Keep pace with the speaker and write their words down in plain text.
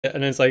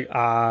And it's like,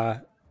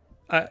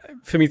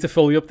 for me to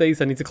fully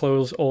update, I need to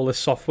close all this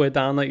software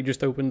down that you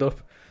just opened up.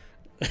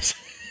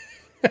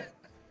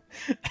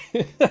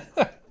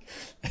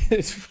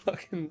 It's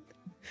fucking,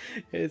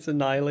 it's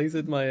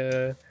annihilated my,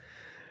 yeah,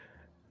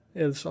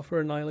 the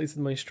software annihilated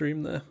my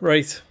stream there.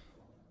 Right.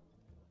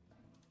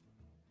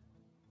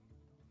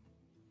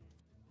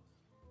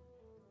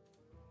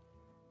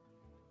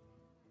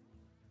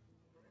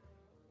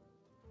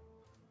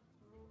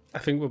 I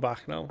think we're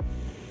back now.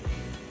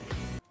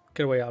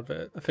 Get away,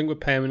 advert. I think we're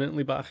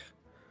permanently back.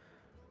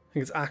 I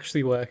think it's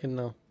actually working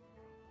now.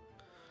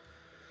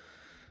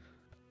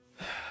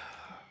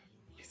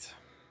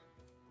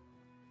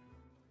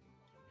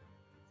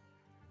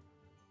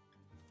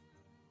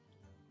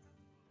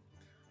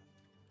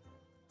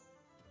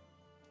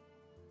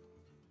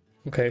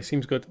 Okay,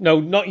 seems good. No,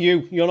 not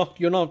you.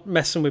 You're not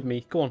messing with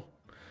me. Go on.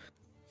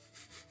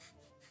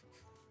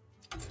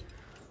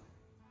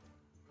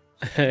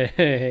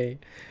 Hey.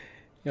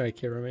 Alright,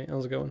 Kira, mate.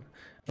 How's it going?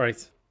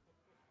 Right.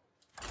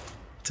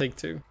 Take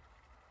two.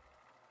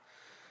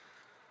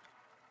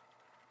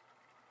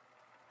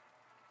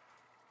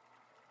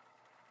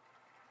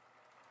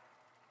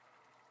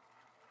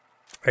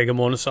 Hey, good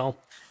morning, Sal.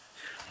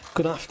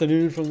 Good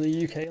afternoon from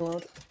the UK,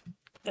 lad.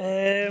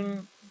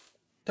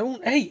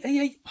 Don't. Hey.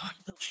 Oh,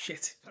 little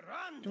shit.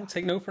 Don't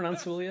take no for an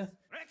answer, will you?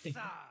 Hey.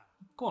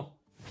 Go on.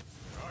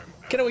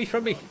 Get away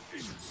from me.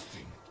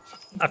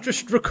 I've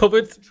just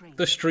recovered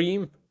the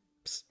stream.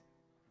 Psst.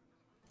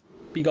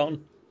 Be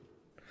gone.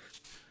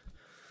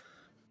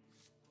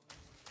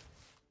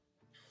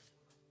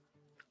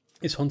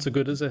 Is Hunter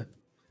good, is it?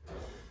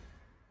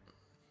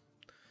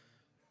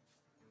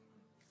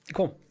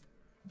 Come on.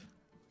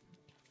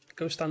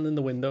 Go stand in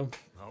the window.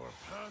 Our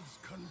paths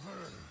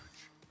converge.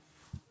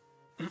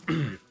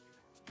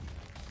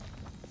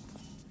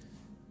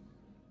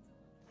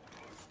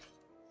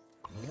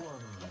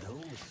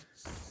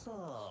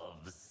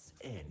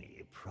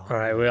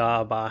 Alright, we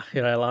are back,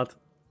 here, lad.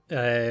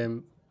 Yeah,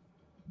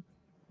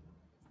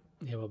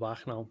 we're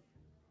back now.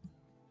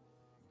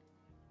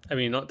 I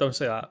mean, don't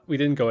say that. We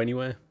didn't go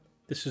anywhere.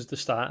 This is the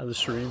start of the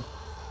stream.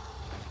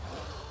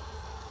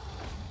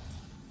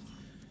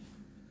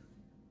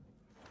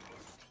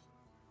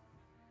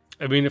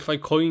 I mean, if I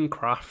coin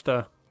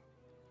crafter,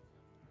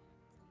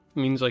 it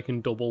means I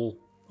can double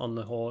on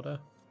the hauler.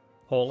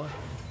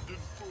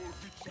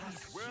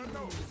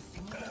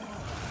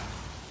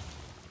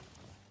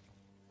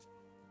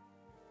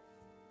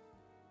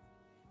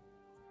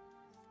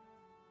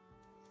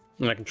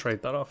 And I can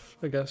trade that off,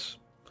 I guess.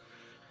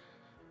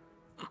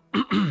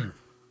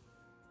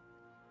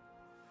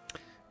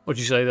 What'd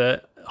you say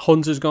there?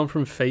 Hunter's gone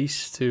from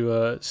face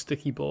to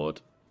sticky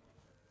board.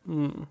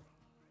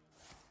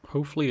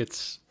 Hopefully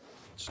it's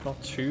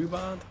not too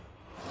bad.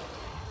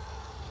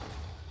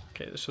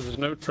 Okay, so there's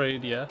no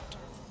trade yet.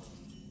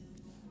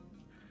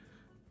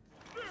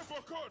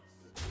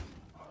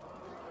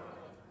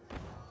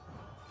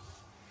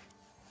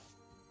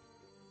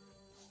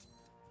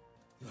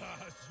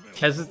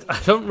 I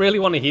don't really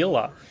want to heal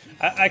that.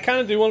 I kind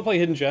of do want to play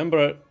Hidden Gem,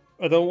 but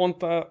I don't want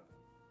that.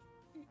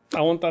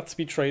 I want that to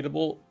be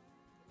tradable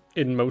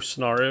in most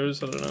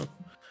scenarios. I don't know.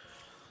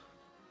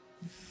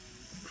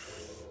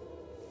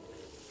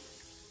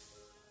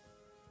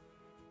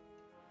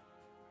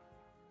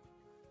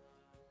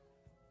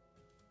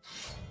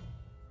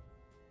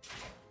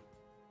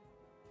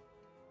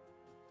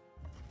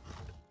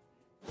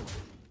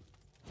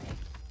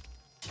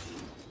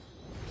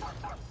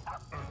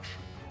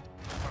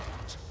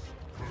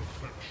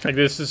 Like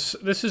this is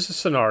a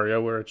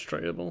scenario where it's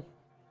tradable.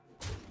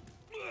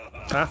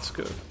 That's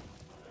good.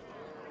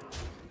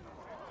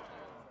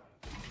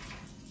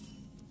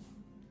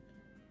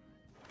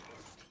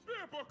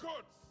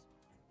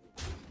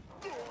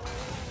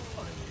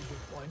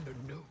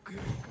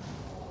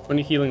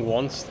 Only healing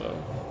once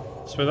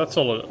though, so that's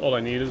all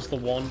I need is the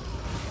one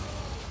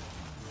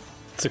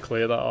to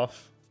clear that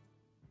off.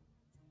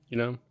 You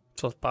know,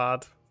 it's not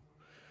bad.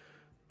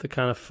 They're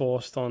kind of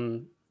forced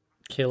on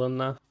killing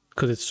that.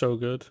 Because it's so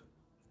good.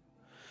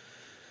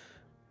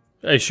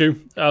 Hey,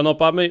 Shu. Not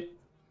bad, mate.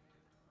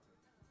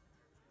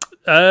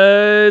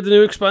 The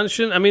new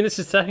expansion. I mean, this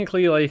is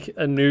technically like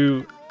a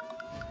new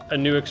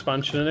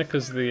expansion in it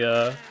because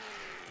they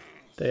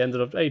ended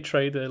up. Hey,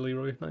 trade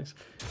Leroy. Nice.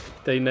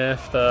 They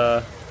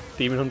nerfed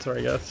Demon Hunter,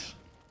 I guess.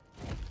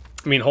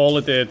 I mean, Hauler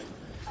did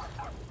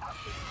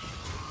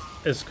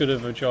as good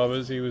of a job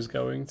as he was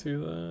going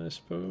to there, I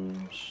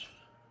suppose.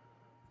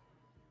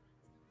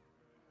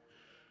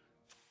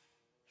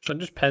 Should I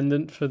just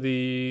pendant for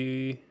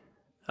the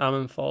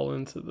Ammon fall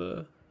into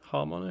the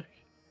harmonic?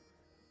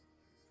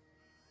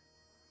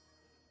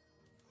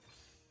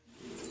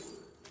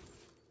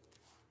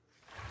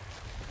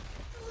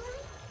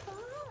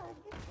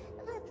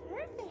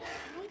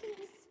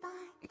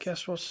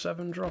 Guess what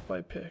 7-drop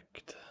I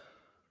picked?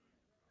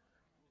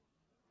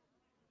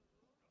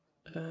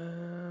 So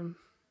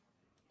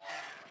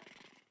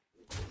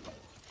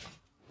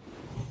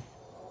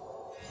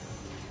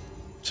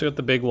I got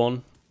the big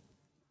one.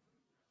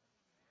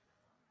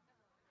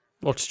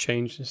 What's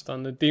changed in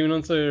standard? Demon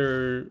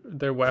Hunter,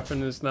 their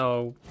weapon is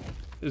now...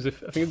 I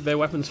think their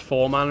weapon's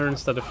 4 mana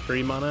instead of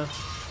 3 mana.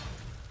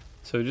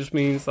 So it just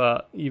means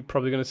that you're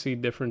probably going to see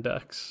different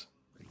decks.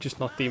 Just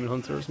not Demon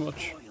Hunter as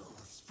much.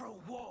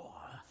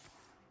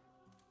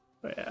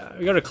 But yeah,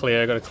 we gotta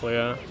clear,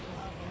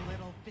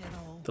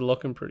 They're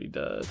looking pretty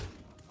dead.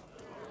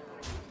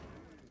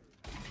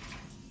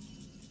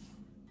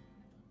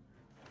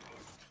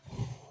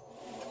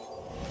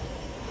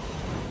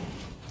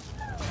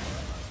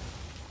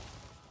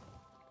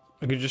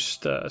 I could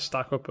just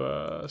stack up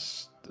a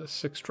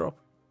 6-drop.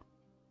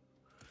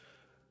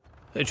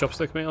 Hey,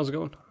 Chopstick, mate, how's it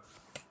going?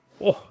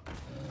 Oh!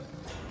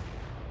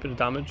 Bit of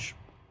damage.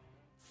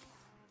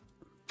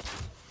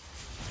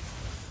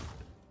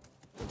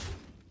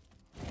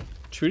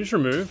 Should we just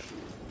remove?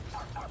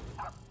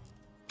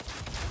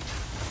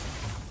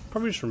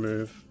 Probably just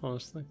remove,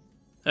 honestly.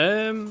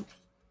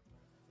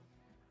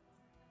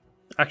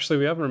 Actually,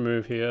 we have a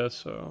remove here,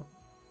 so...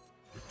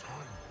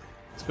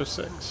 Let's go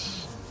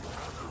 6.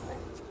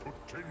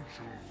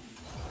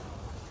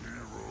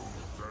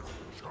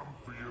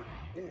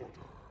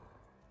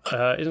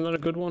 Isn't that a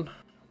good one?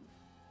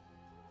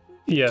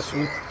 Yeah,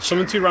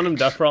 summon 2 random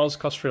death rolls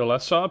cost 3 or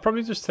less, so I'll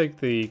probably just take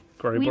the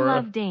Grey We Burrow.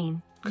 love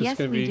Dane. Yes,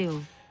 we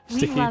do.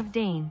 Sticky. We love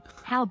Dane.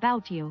 How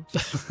about you?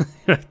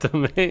 Right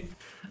done, mate.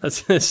 That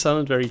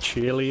sounded very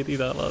cheerleady,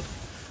 that lad.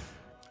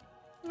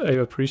 I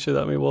appreciate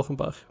that, mate. Welcome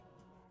back.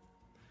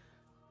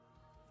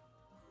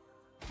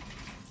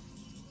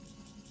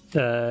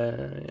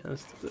 Yeah,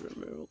 let's do the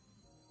removal.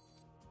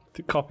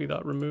 To copy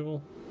that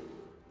removal.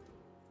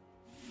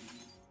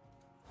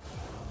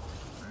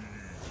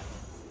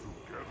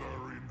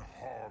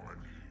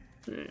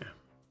 Yeah.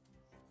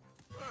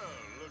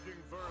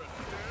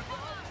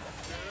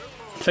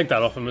 Take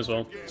that off him as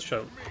well.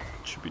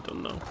 Should be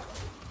done now.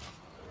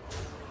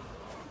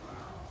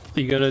 Are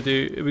we gonna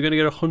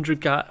get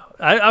 100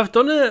 I've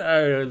done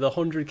the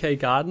 100k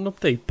garden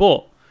update,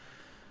 but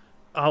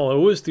I'll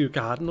always do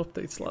garden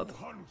updates, lad.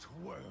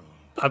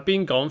 I've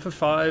been gone for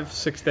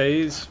 5-6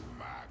 days,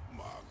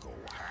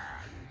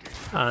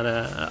 and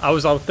I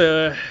was out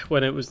there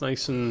when it was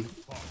nice and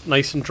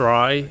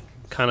dry,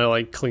 kind of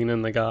like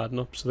cleaning the garden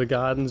up. So the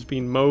garden's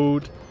been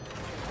mowed,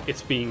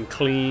 it's been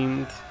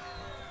cleaned,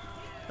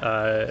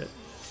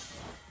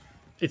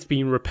 it's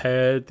been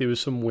repaired. There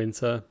was some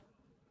winter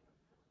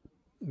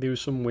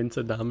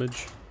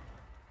damage.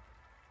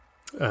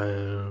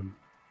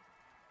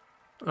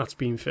 That's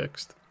been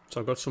fixed. So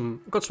I've got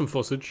some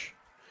footage.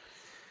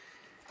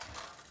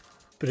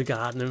 Bit of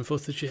gardening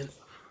footage in.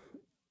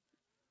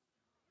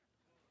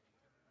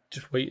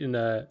 Just waiting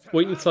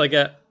until I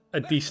get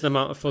a decent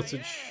amount of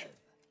footage.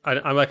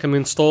 I'm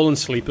installing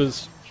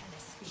sleepers.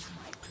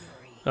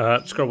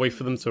 Just gotta wait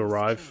for them to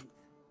arrive.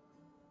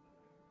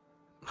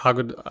 How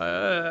good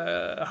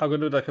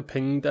would like a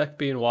ping deck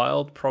be in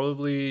wild?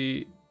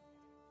 Probably,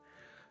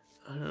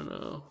 I don't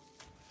know.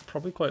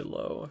 Probably quite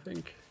low, I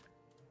think.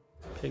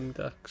 Ping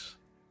decks.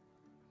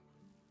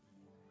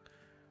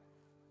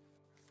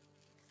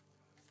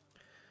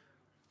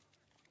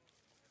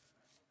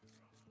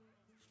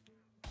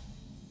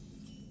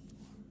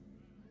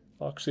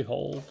 I'll actually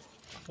hold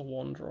the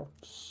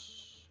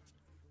 1-drops.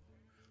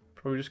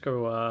 Probably just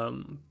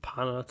go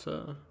Panna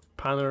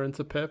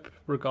into Pip,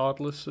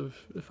 regardless of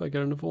if I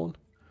get another one.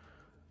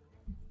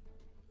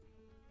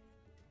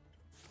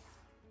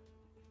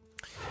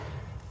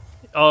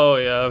 Oh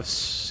yeah, I've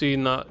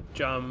seen that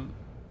jam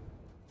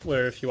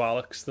where if you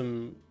Alex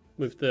them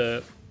with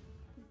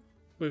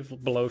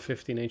below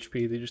 15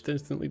 HP, they just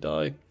instantly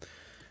die.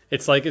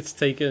 It's like it's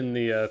taken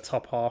the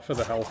top half of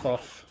the health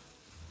off.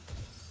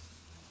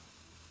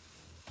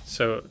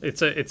 So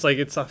that's good.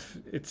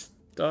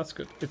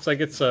 It's like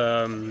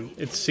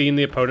it's seeing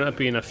the opponent at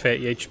being a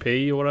 30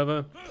 HP or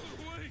whatever,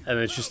 and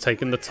it's just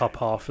taking the top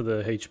half of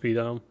the HP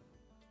down.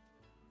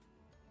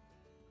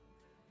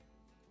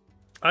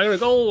 I got a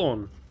gold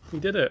one. We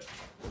did it.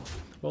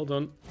 Well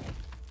done.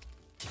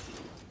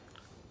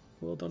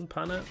 Well done,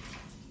 Panna.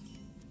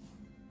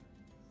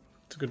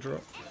 It's a good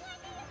drop.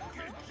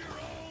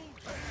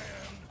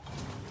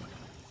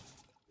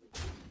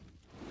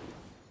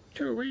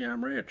 Chewie,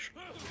 I'm rich.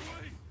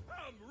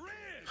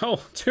 Oh,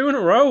 2 in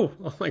a row!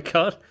 Oh my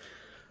god.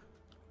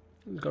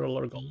 He's got a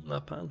lot of gold in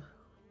that pan.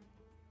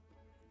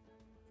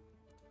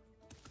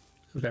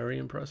 Very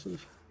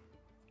impressive.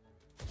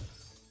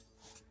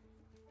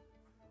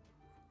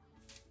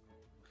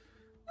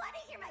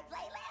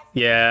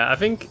 Yeah,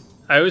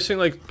 I always think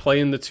like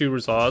playing the 2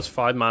 Razars,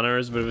 5 mana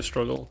is a bit of a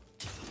struggle.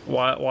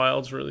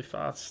 Wild's really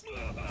fast.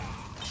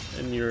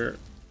 And you're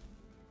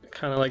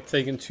kind of like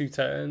taking 2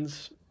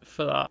 turns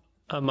for that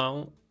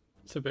amount.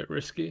 It's a bit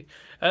risky.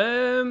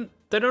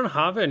 They don't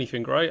have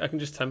anything, right? I can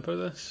just tempo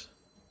this.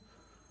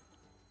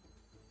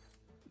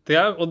 They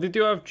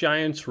do have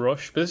Giant's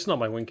Rush, but this is not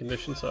my win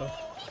condition, so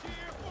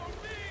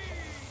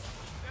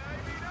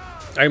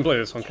I can play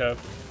this on Kev.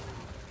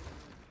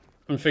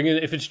 I'm thinking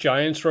if it's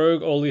Giant's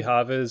Rogue, all they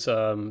have is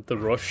the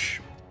Rush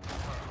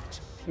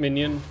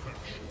minion.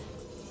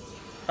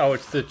 Oh,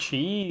 it's the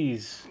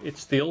cheese.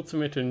 It's the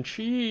ultimate in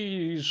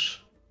cheese.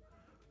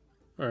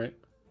 Alright.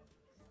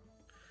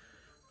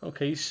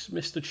 Okay,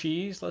 Mr.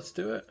 Cheese, let's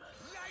do it.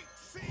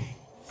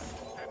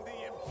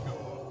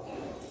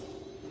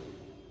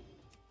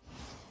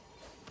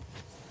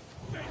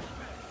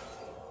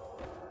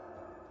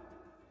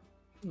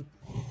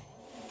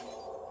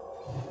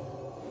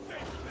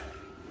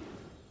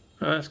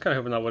 I was kind of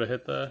hoping that would have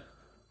hit there.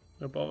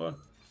 No bother.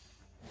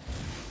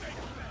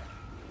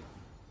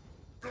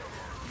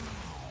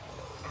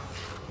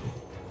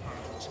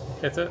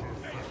 Hit it?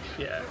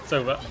 Yeah, it's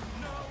over.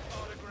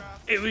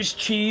 It was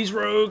Cheese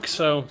Rogue,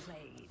 so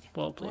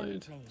well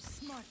played.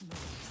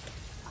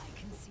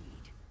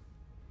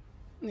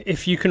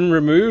 If you can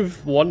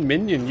remove one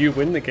minion, you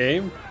win the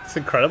game. It's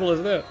incredible,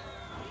 isn't it?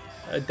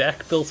 A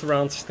deck built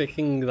around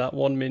sticking that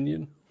one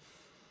minion.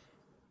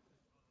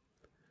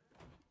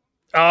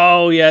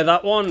 Oh yeah,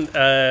 that one.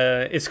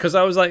 It's because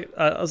I was like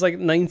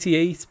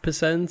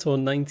 98% or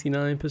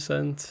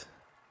 99%.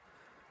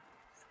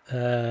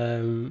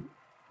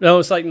 No,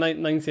 it's like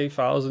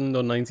 98,000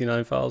 or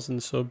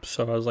 99,000 subs.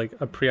 So I was like,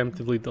 I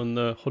preemptively done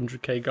the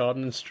 100k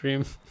gardening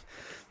stream.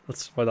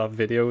 That's why that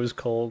video is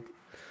called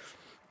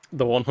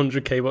the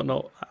 100k, but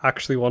not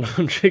actually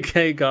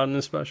 100k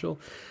gardening special.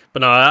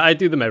 But no, I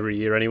do them every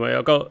year anyway.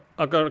 I've got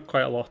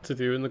quite a lot to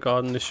do in the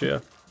garden this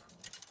year.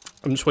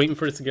 I'm just waiting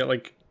for it to get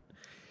like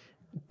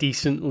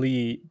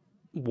decently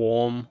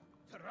warm.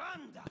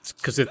 It's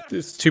because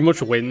it's too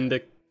much wind.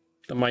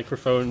 The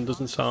microphone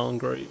doesn't sound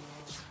great.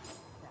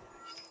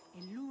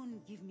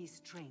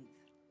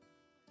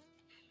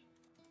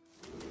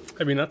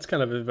 I mean, that's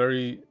kind of a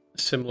very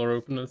similar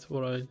opener to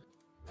what I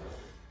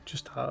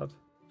just had.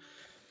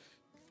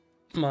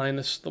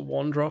 Minus the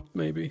one drop,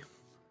 maybe.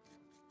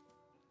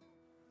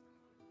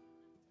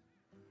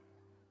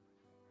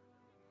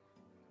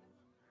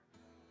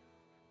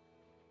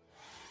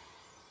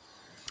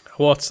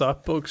 What's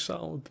that bug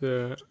sound?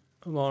 The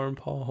alarm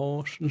power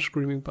horse and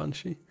screaming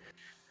banshee.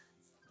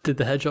 Did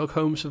the hedgehog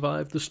home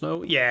survive the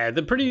snow? Yeah,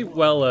 they're pretty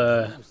well.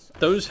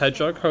 Those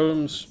hedgehog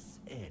homes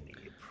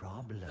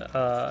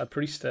are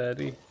pretty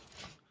sturdy.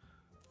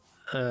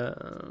 They've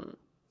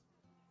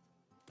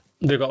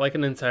got like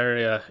an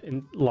interior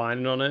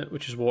lining on it,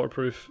 which is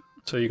waterproof.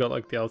 So you got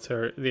like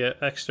the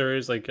exterior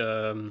is like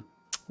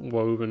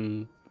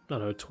woven, I don't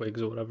know,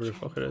 twigs or whatever the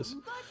fuck it is.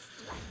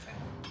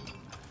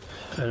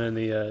 And then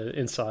the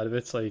inside of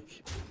it's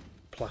like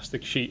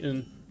plastic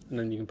sheeting, and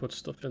then you can put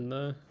stuff in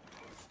there,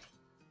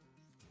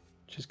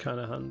 which is kind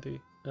of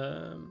handy.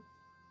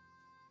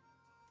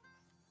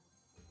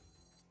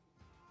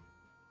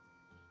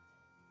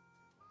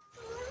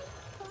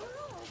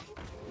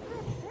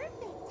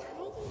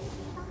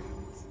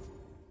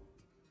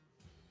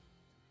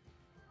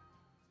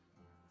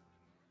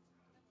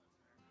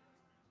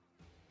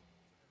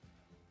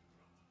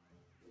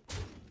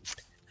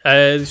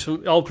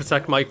 I'll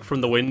protect Mike from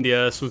the wind.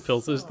 Yeah, some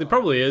filters. There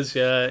probably is.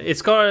 Yeah,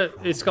 it's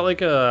got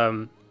like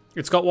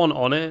it's got one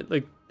on it.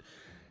 Like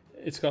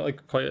it's got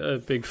like quite a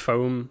big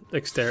foam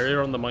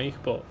exterior on the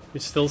mic, but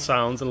it still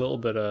sounds a little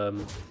bit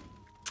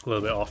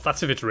off.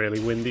 That's if it's really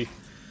windy.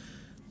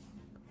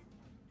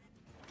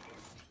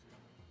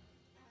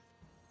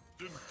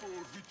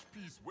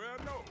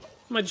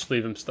 Might just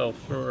leave him stealth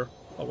for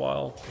a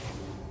while.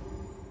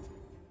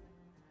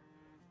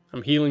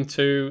 I'm healing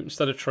 2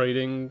 instead of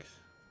trading.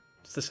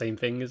 It's the same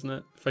thing, isn't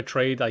it? If I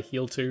trade, I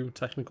heal 2,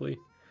 technically.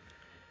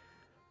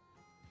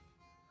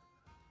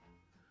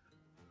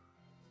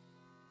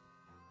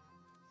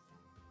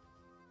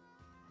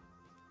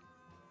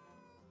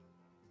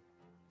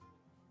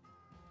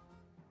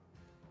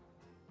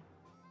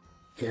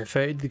 Yeah,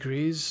 30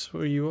 degrees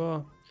where you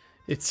are.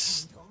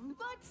 It's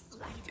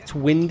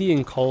windy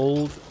and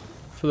cold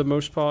for the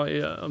most part.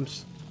 Yeah,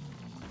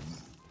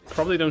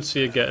 probably don't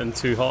see it getting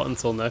too hot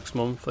until next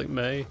month, like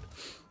May.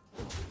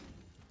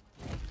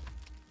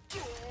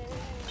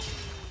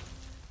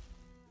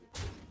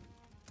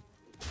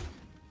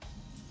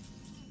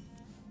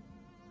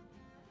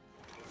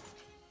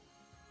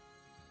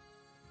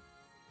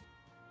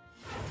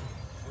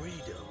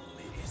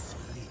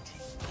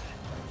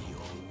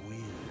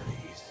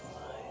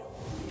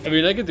 I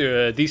mean, I could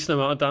do a decent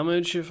amount of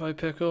damage if I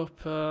pick up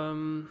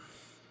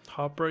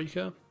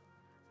Heartbreaker.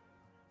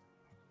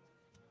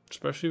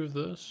 Especially with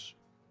this.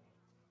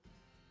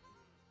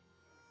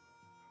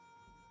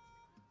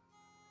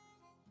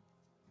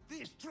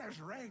 This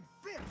treasure ain't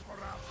fit for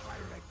our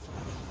pirates.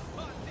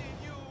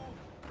 Continue,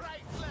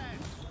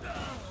 priceless.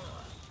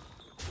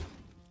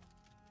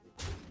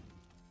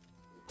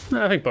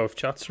 I think both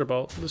chats are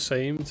about the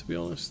same, to be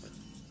honest.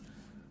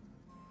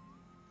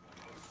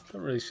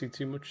 Don't really see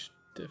too much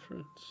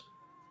difference.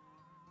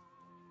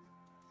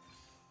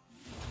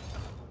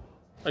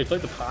 Oh, you played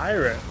the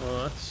pirate.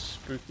 Oh, that's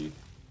spooky.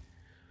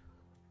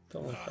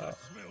 Don't like that.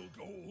 Smell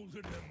gold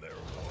in their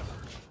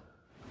waters.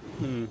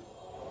 Hmm.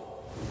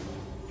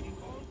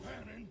 Keep on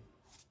panning.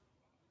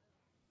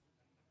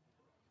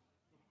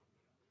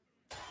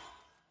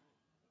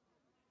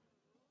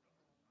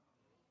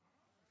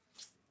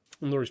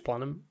 I wonder he's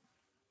planning.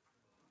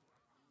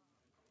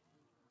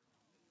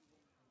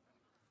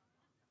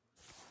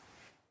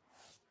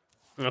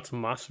 That's a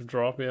massive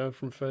drop, yeah,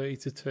 from 30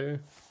 to 2.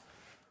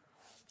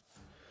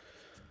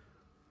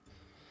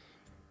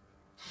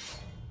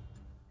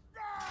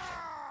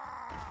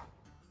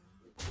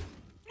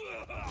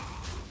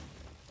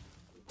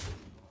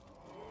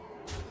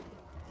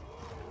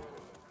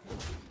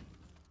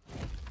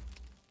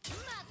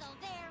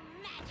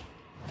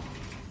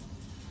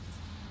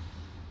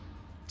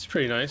 It's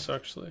pretty nice,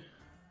 actually.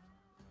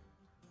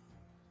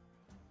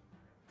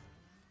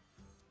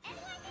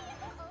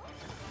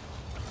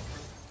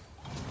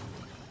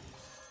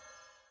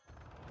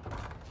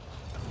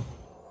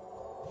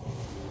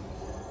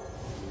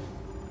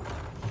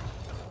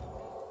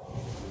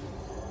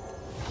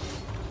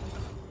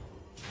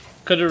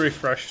 Could have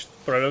refreshed,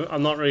 but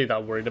I'm not really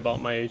that worried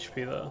about my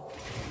HP though.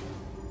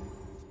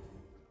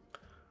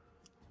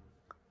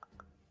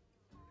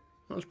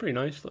 That was pretty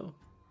nice though.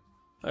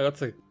 I got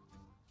to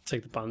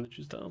take the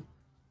bandages down.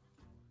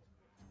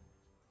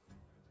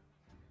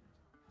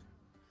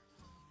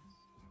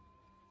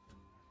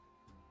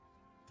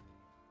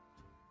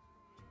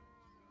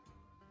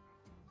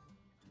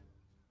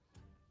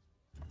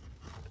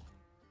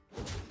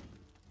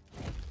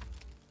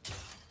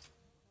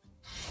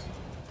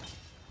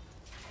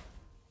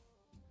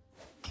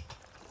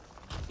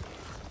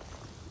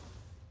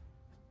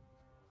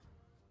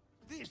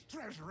 This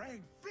treasure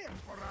ain't fit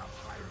for our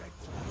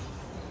pirates.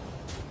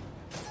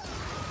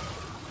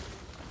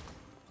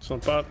 It's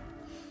not bad.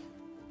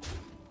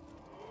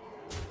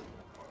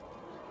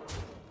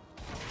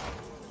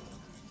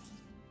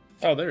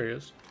 Oh, there he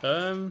is.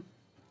 Kind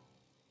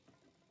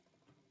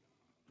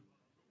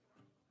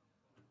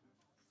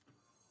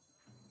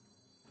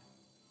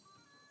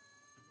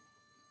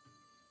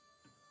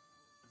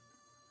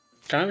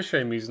of a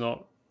shame he's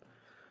not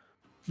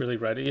really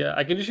ready yet.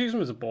 I can just use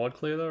him as a board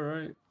clear though,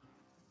 right?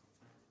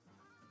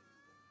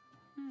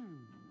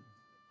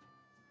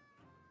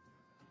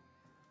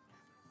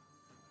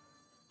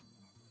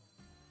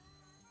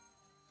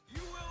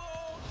 You will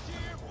all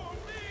cheer for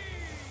me.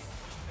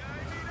 I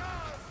mean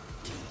us.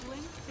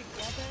 Blink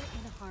together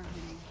in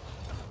harmony.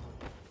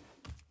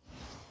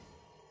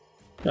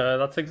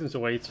 That takes into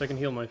weight, so I can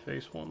heal my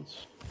face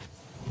once.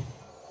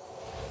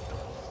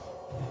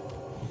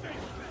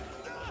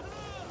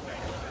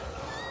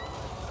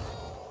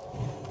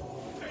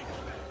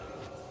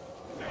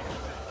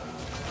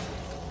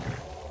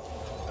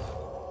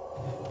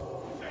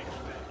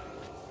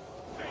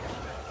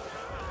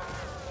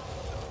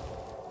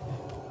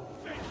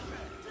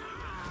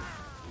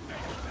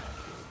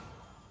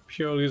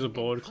 Purely as a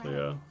board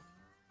clear. And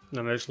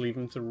then I just leave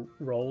him to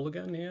roll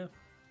again here.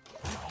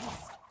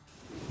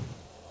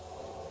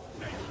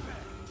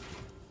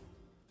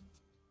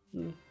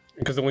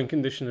 Because the win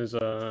condition is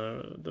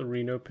the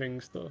Reno ping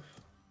stuff.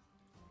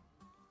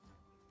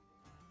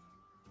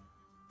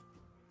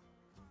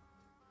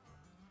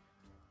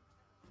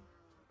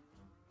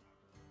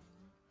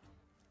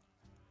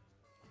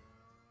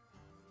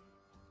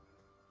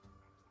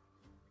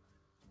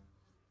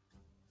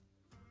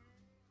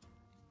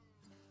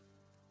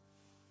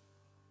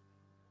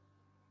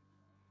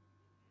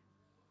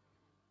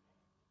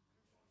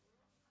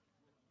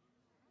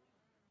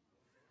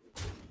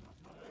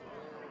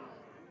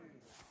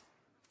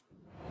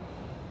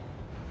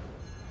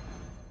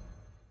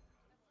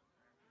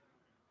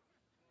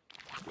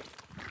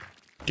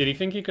 Did he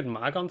think he could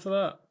mag onto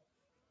that?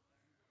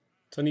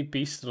 It's only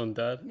beast and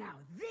undead. Now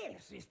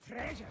this is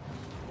treasure.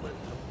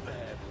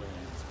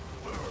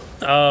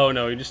 Oh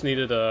no, he just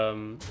needed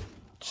the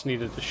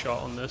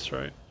shot on this,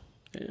 right?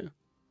 Yeah.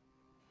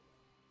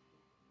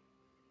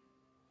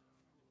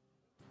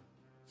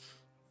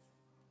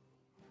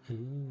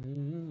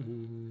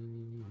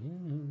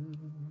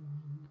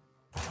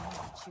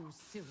 Choose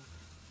soon.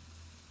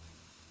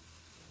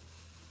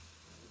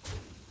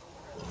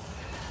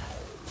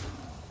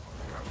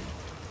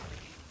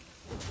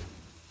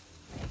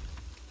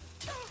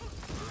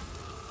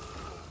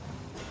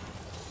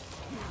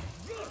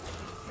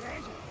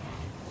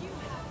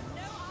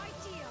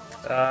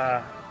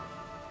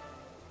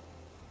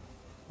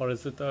 What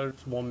is it though?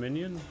 It's 1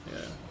 minion?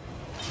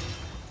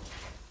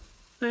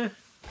 Yeah.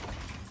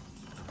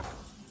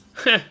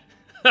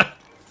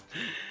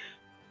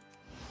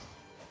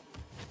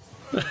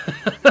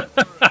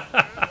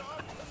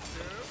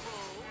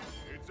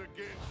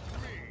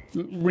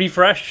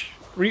 Refresh.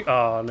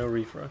 No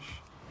refresh.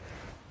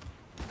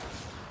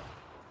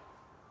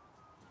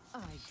 I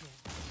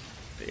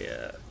did.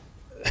 Yeah.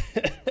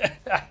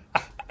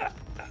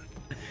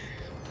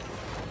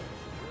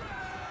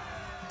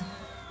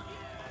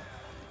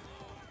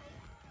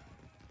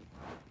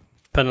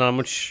 Depending on how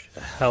much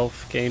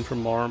health gained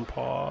from Morin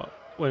Part,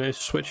 when I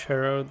switch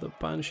hero, the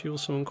Banshee will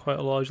summon quite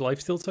a large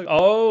lifesteal tag.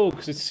 Oh,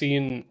 because it's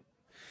seeing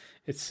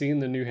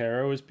the new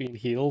hero as being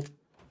healed.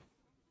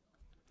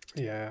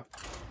 Yeah.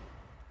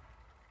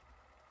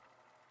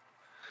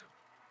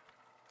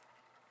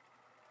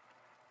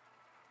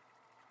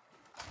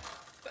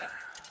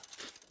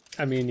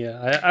 I mean,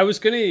 yeah, I was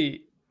gonna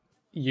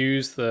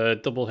use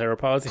the double hero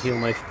power to heal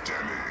my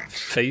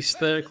face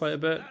there quite a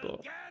bit,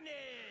 but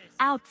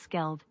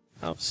Outskilled.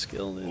 How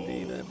skilled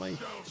indeed, Mike.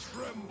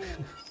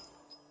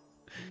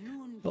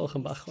 Loon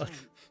Welcome give me back, lad.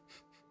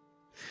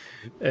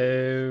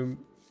 strength.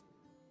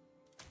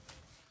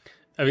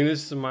 I mean,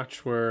 this is a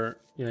match where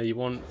you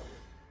want,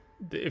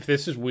 if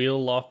this is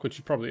wheel lock, which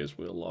it probably is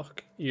wheel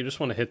lock, you just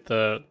want to hit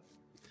the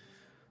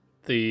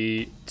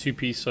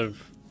 2-piece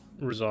of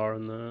Rizar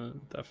and the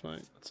Death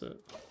Knight. That's it.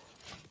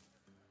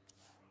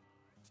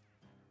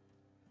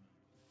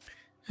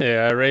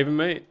 Yeah, Raven,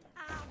 mate.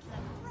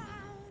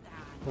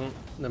 Oh,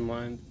 never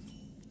mind.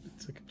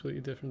 It's a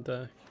completely different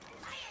deck.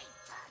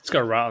 It's got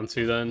a rat on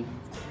too then.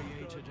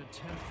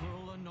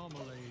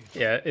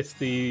 Yeah, it's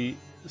the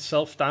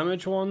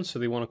self-damage one, so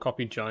they want to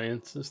copy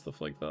giants and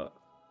stuff like that.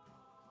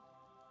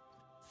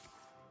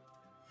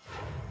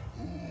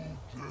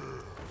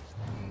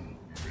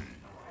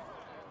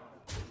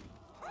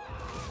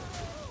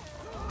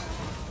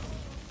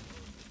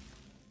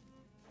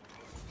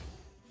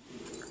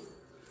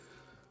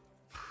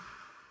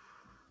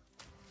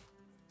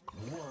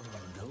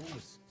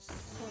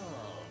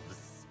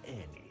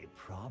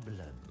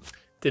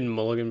 Didn't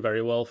mulligan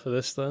very well for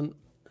this then.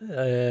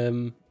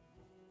 But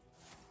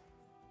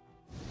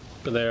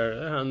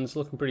their hand's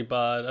looking pretty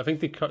bad. I think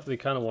they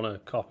kind of want to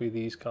copy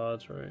these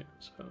cards, right?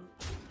 So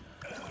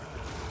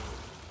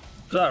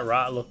that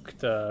rat looked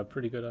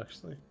pretty good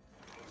actually.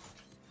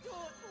 Don't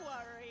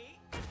worry.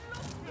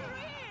 Look great.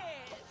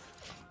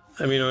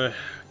 I mean, a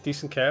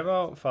decent care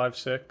about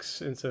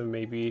 5-6 into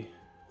maybe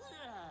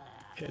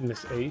hitting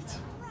this 8.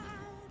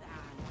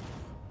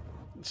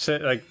 So,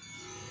 like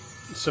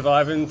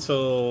surviving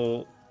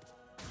till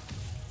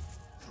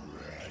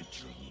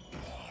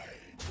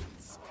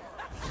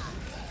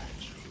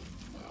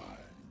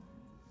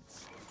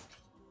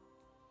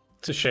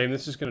it's a shame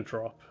this is going to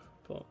drop,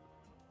 but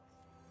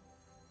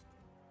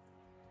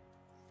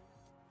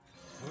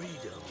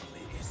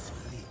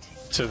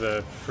to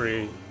the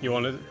 3, you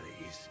want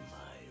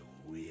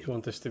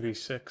this to be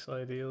 6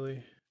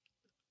 ideally.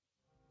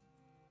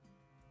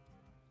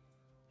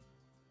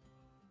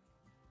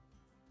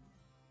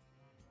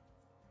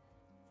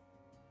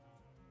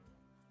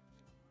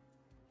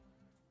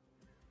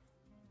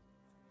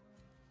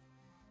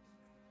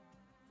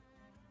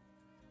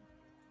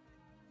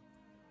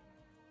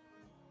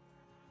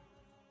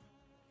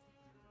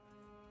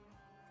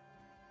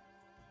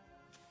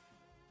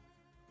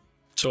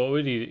 So what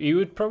would he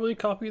would probably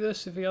copy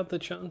this if he had the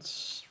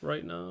chance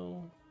right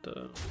now.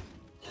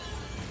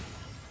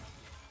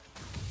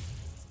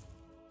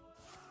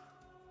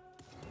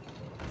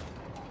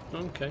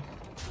 Okay.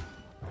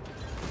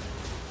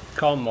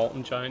 Calm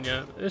Molten Giant,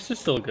 yeah. This is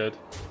still good.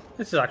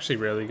 This is actually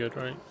really good,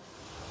 right?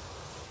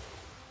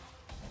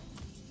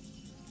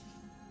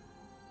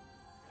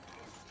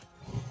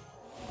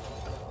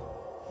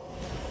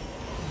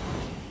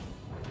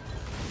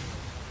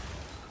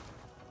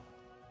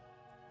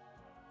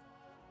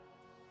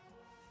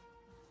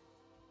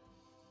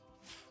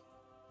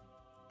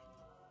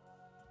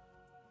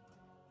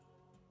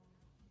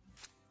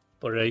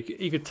 But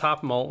you could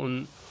tap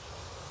Molten.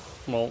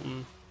 Or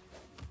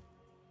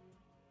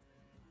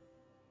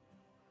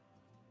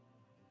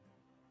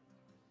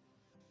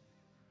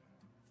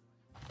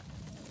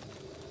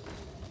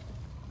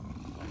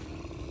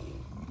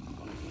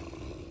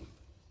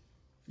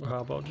how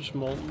about just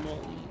Molten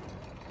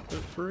for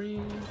free?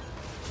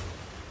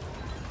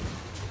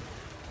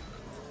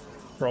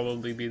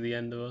 Probably be the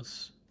end of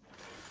us.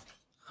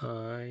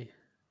 I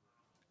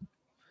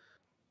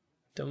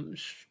don't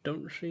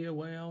see a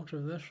way out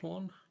of this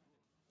one.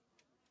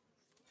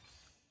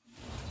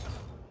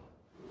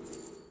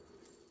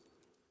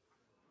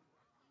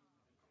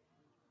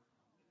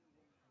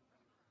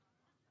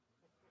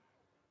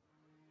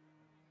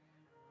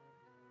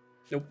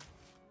 Nope.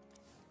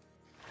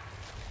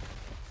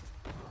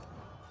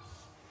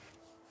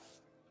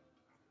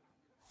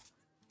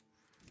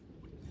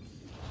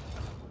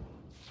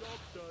 Job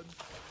done.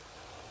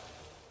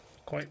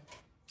 Quite.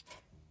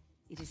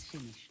 It is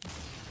finished.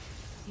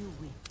 You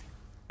win.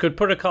 Could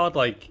put a card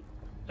like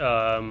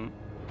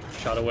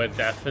Shadow Word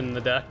Death in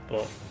the deck,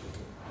 but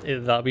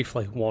that'd be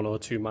for like 1 or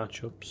 2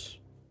 matchups.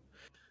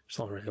 It's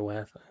not really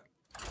worth it.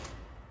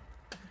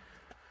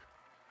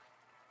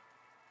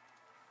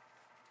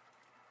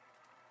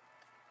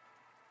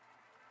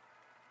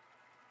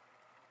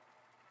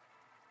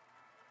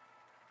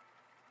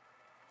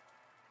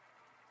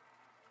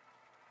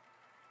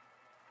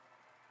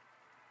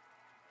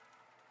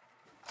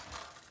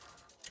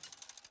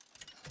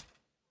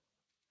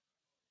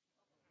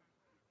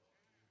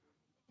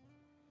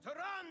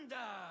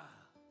 Taranda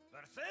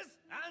versus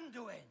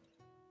Anduin.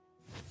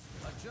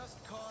 A just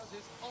cause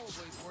is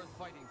always worth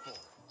fighting for.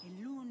 A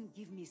loon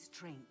give me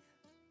strength.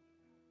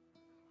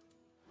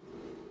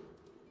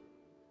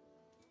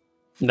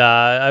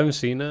 Nah, I haven't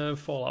seen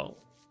Fallout.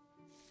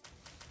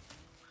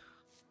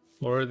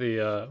 What are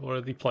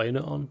they playing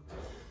it on?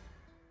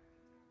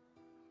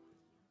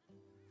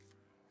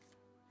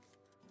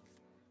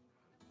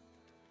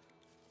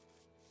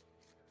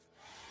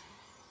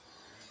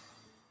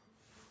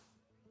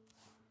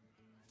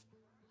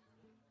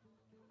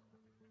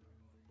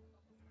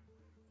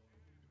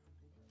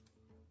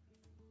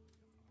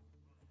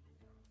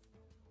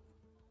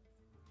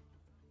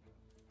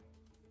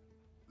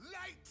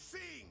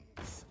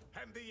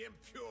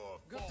 impure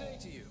Good day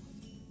to you.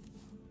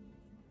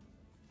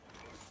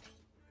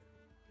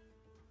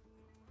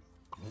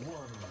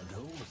 One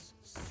dose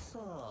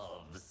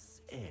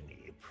solves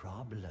any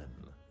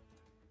problem.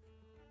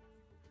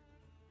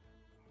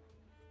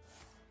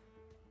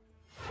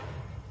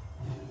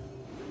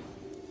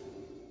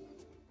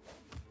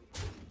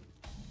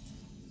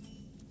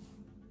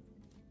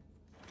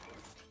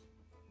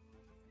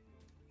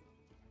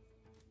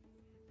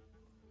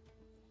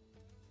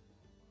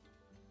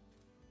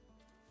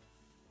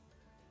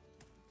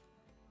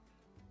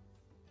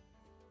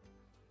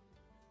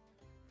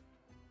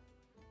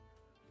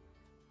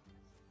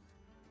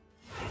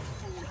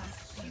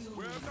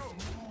 well known.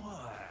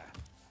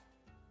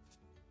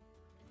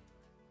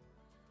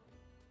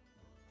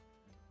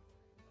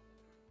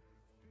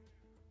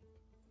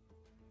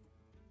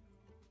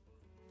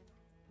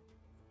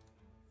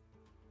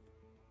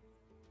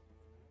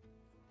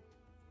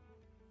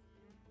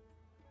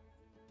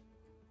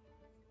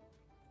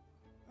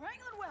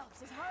 Wrangling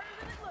whelps is harder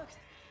than it looks.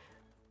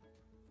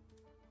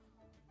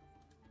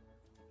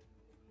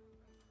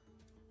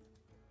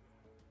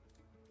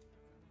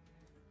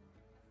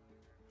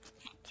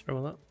 Throw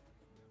on that.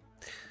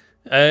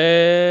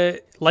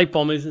 Light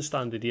bomb isn't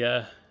standard,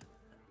 yeah.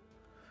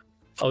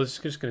 Oh, this is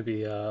just gonna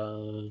be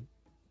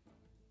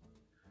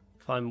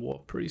Climb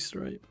Warp Priest,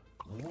 right?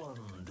 One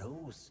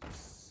dose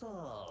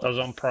solves That was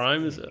on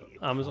Prime, is it? any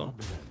Amazon.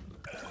 problem.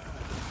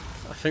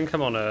 I think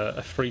I'm on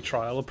a free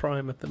trial of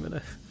Prime at the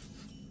minute.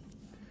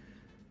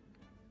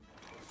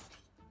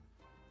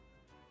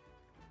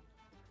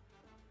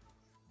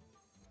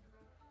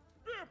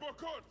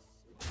 Uppercuts.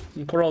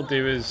 What I'll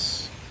do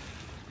is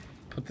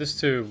put this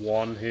to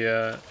 1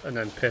 here and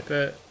then pip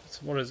it.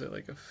 So what is it,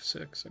 like a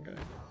 6? Okay.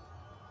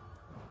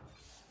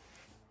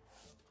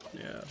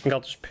 Yeah, I think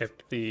I'll just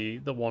pip the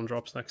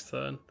 1-drops next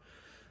turn.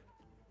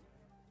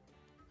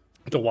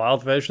 The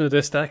wild version of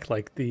this deck,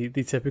 like they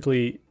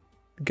typically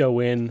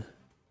go in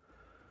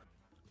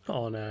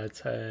on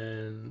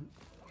 10,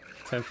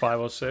 5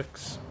 or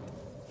 6.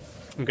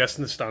 I'm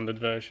guessing the standard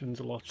version's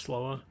a lot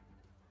slower.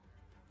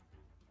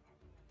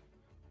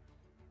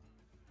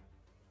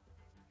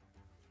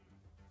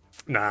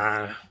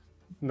 Nah,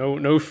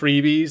 no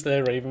freebies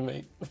there, Raven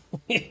mate.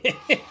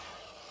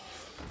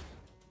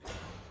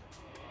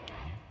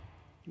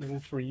 No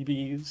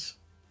freebies.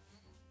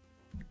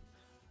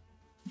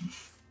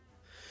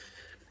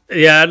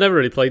 Yeah, I never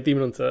really played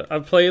Demon Hunter.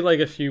 I've played like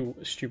a few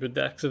stupid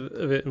decks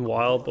of it in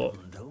Wild, but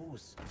One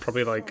dose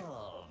probably like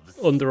solves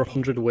under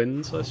 100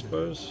 wins, I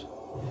suppose.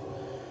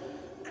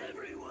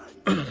 everyone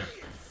stay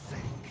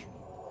sick.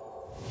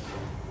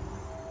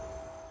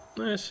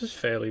 This is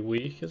fairly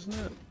weak, isn't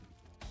it?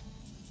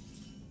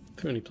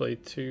 I've only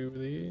played 2 of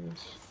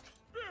these.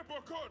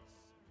 Uppercuts.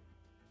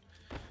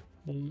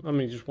 I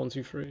mean, just 1,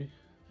 2, 3.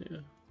 Yeah.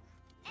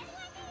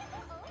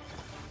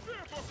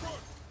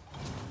 Uppercuts.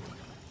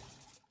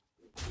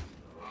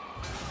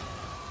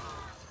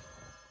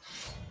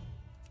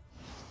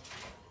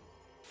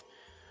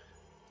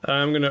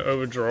 I'm gonna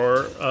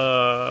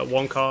overdraw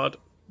 1 card.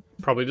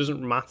 Probably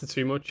doesn't matter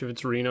too much if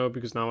it's Reno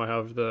because now I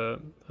have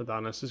the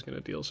Hadanis is gonna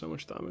deal so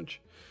much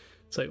damage.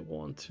 It's like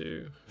 1,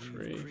 2,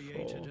 3, 4.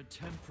 Created a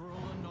temporal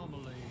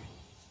anomaly.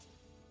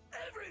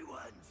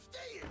 Everyone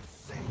stay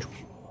sick.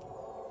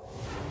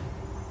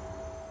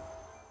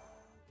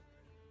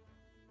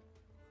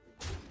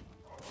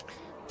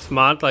 It's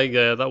mad, like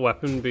that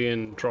weapon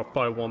being dropped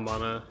by 1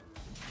 mana.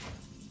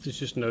 There's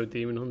just no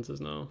Demon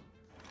Hunters now.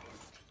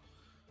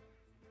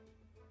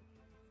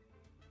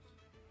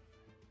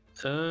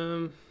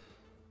 Are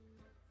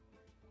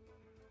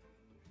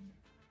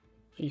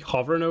you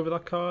hovering over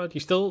that card?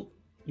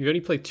 You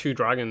only played 2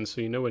 dragons, so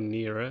you're nowhere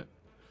near it.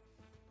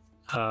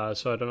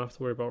 So I don't have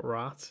to worry about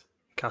Rat.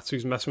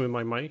 Katsu's messing with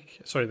my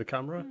mic. Sorry, the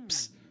camera.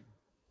 Psst.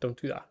 Don't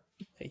do that.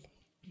 Hey.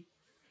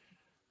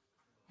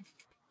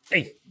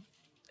 Hey.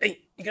 Hey,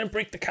 you're gonna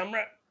break the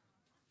camera.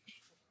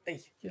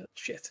 Hey, yeah,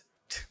 shit.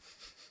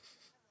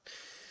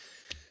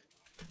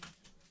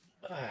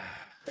 Right.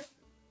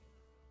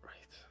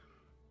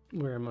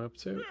 Where am I up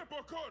to?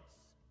 Uppercuts.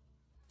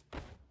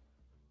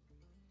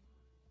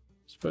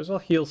 Suppose I'll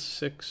heal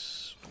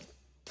 6.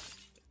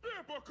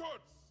 Uppercuts.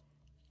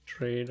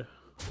 Trade.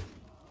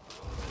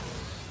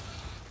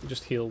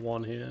 Just heal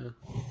 1 here.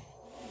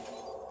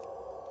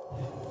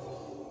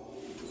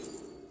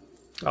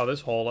 Oh,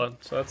 there's Hauler,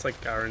 so that's like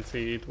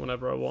guaranteed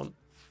whenever I want.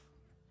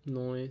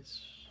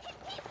 Nice.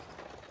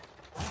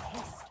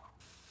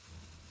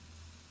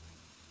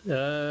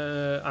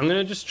 I'm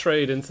gonna just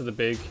trade into the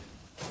big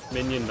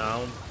minion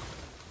now.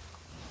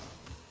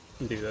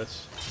 And do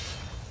this.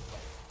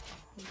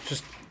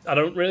 I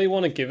don't really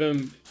want to give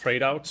him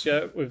trade outs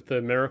yet with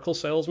the Miracle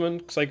Salesman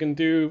because I can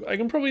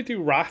probably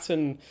do Rat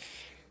and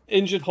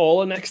Injured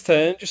Hauler next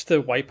turn just to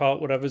wipe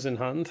out whatever's in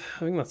hand. I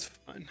think that's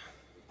fine.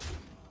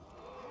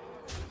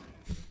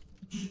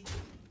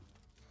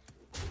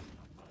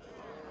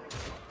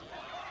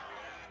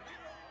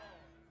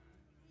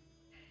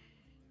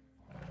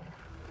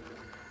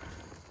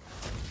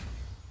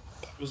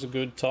 That was a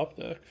good top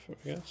deck, I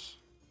guess.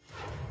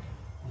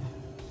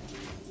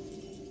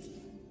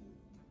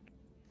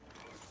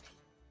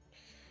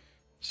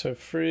 So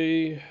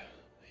free,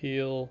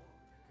 heal,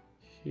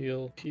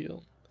 heal,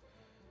 heal.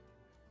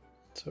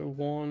 So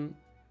 1.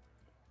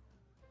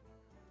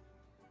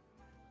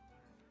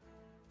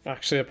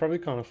 Actually, I probably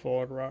can't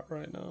afford rat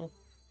right now.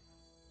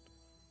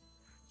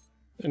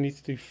 I need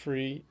to do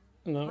 3,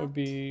 and that would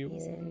be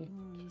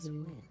 1,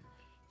 2.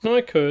 No,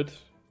 I could.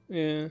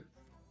 Yeah,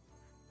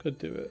 could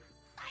do it.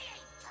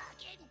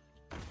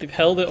 They've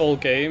held it all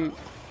game.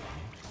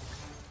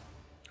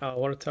 Oh,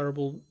 what a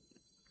terrible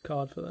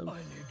card for them. I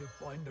need to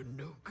find a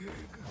new gig.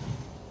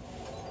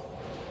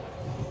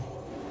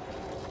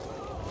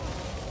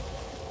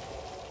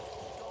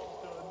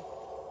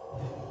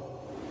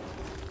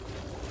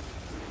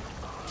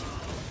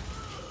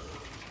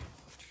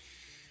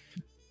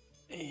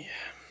 Yeah.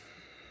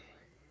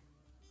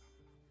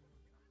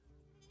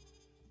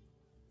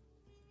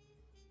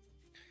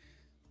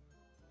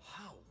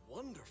 How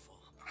wonderful.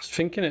 I was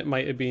thinking it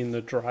might have been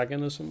the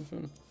dragon or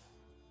something.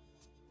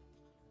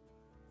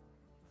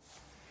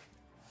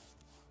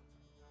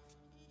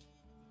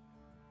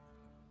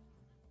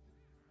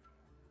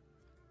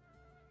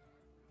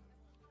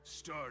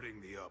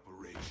 Starting the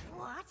operation.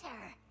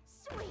 Water.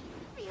 Sweet,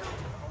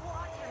 beautiful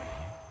water.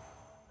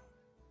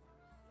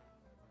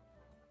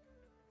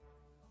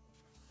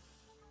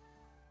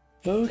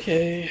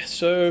 Okay,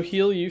 so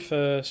heal you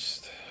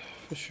first,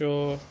 for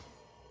sure.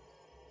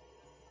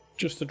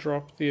 Just to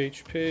drop the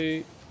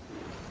HP.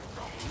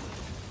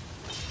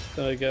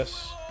 Then I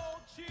guess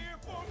All cheer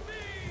for me.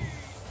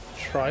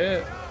 try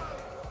it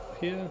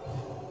here.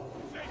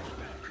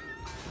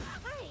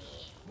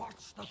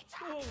 What's the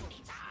thorn?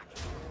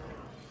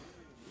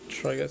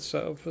 Try get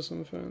set up for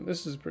something.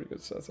 This is a pretty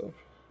good setup.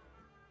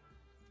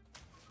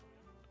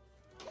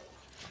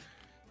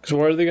 Because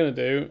what are they going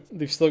to do?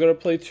 They've still got to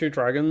play 2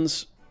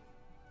 dragons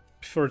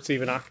before it's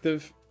even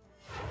active.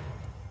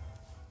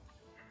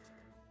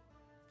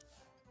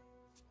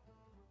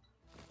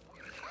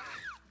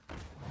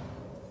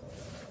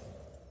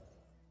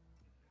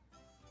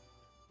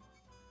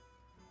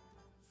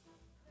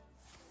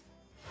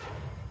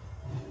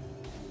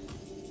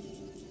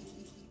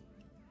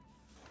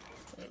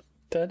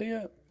 Dead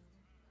yet?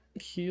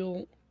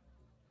 Heal.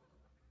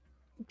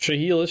 Should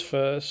heal this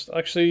first.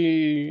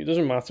 Actually, it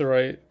doesn't matter,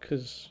 right?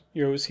 Because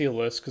you always heal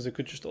this, because it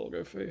could just all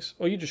go face.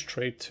 Or you just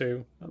trade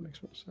 2. That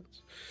makes more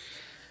sense.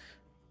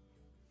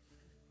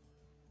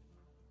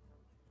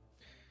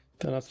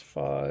 Then that's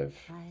 5.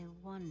 I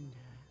wonder.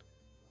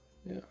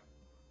 Yeah.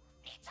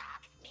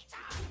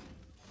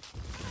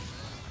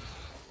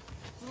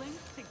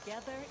 Linked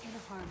together in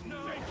harmony.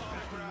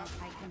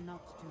 I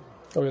cannot do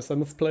it. Oh yes, I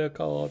must play a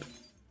card.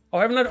 Oh,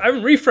 I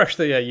haven't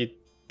refreshed it yet, you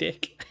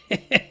dick.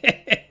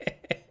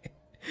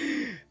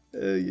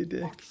 Oh, you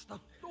dick. What's the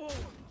thorns?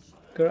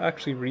 Gotta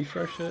actually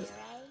refresh it.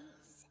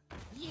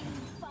 You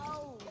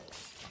fold.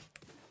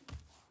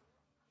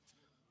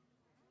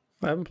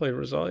 I haven't played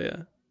Rosal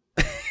yet.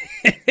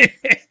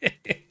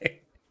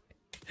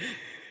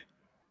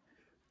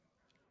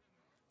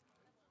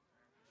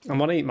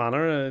 I'm on 8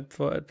 mana, I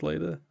thought I'd play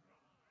the...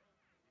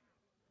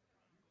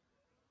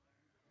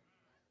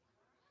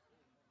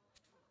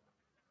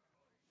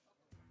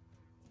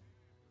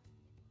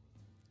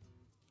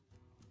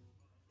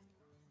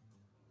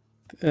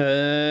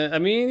 I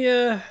mean,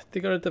 yeah, they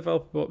gotta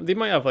develop. They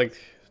might have like,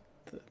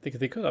 they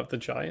could have the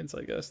giants,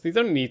 I guess. They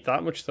don't need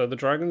that much though. The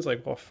dragon's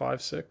like what 5,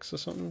 6 or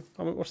something.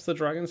 What's the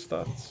dragon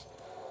stats?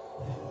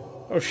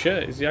 Oh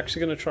shit! Is he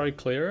actually gonna try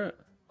clear it?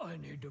 I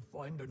need to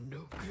find a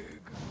new gig.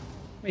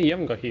 Hey, you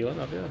haven't got healing,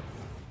 have you?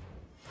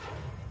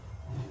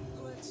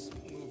 Let's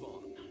move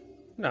on.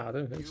 No, I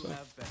don't think You so.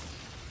 have been.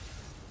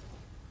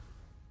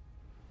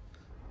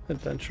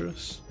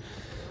 Adventurous.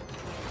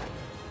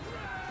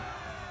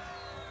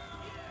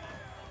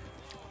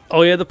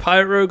 Oh yeah, the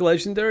Pirate Rogue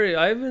Legendary.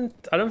 I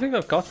don't think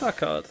I've got that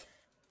card.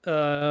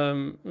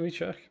 Let me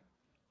check.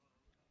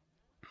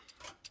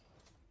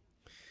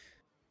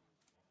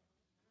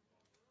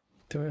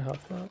 Do I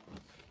have that?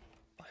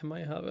 I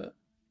might have it.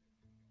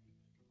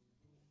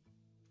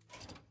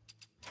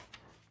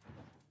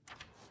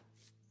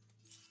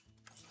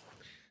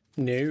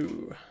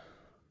 No.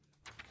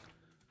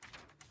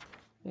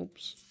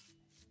 Oops.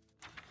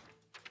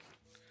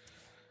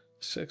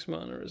 6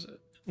 mana, is it?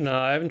 No,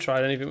 I haven't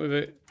tried anything with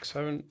it because I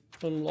haven't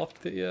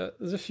unlocked it yet.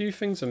 There's a few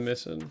things I'm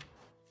missing.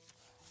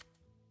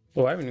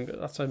 Oh, I haven't even got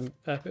that's an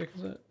epic,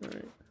 is it?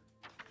 Right.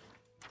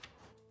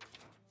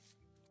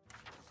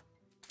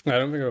 I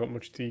don't think I've got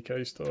much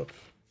DK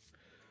stuff.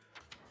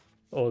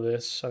 Or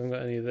this. I haven't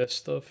got any of this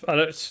stuff.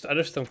 I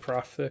just don't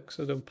craft it because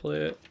I don't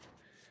play it.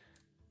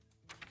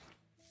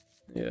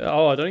 Yeah.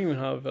 Oh, I don't even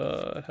have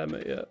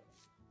Helmet yet.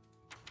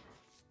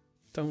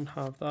 Don't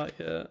have that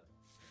yet.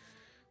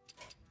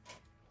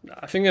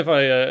 I think if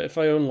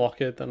I unlock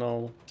it, then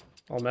I'll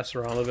mess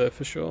around a bit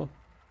for sure.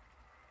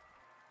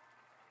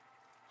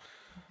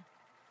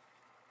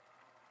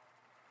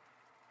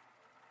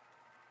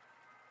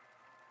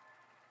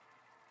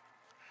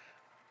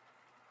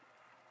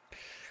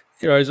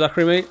 You're right,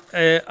 Zachary, mate.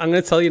 I'm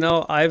gonna tell you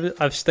now.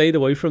 I've stayed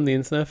away from the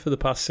internet for the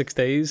past 6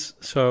 days,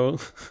 so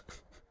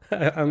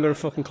I haven't got a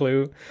fucking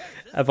clue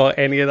about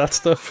any of that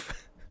stuff.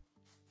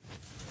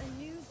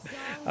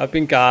 I've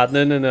been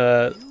gardening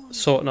and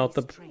sorting out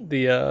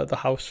the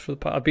house for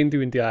the. I've been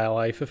doing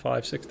DIY for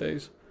 5-6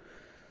 days.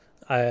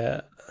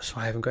 So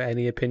I haven't got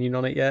any opinion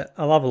on it yet.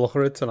 I'll have a look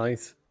at it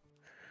tonight,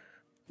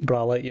 but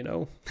I'll let you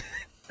know.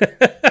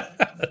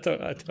 I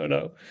don't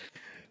know.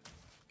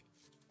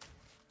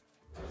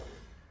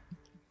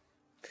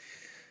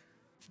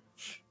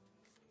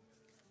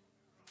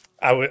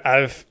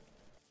 I've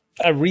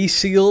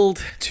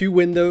resealed 2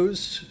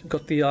 windows,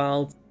 got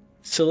the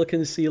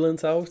silicon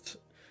sealant out,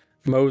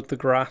 mowed the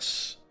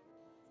grass,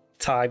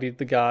 tidied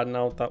the garden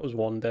out. That was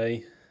one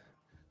day.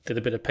 Did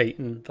a bit of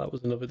painting. That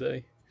was another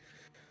day.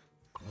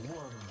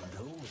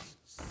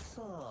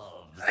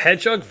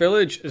 Hedgehog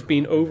Village has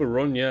been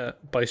overrun, yeah,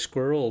 by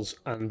squirrels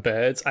and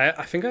birds.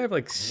 I think I have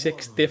like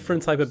 6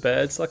 different type of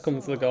birds that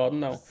come to the garden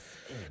now.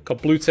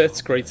 Got blue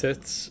tits, grey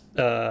tits,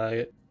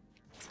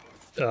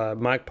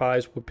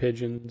 magpies, wood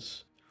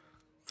pigeons,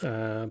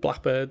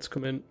 blackbirds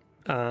come in,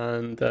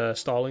 and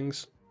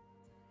starlings.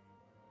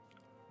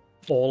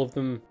 All of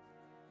them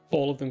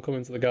come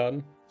into the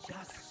garden.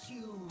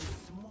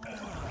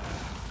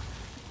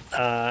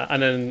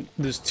 And then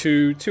there's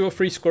two or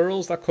three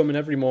squirrels that come in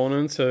every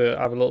morning to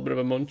have a little bit of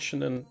a munch,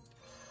 and then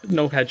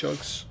no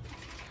hedgehogs.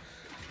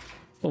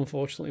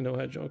 Unfortunately, no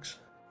hedgehogs.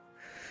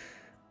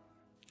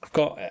 I've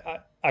got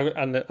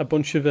and a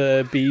bunch of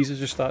bees have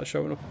just started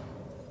showing up.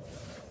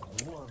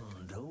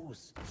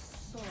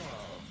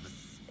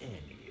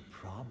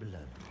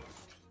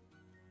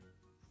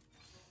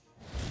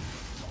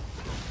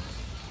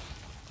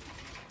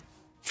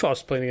 I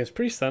was playing against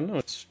priest then. No,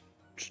 it's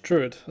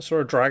druid. I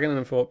saw a dragon and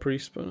I thought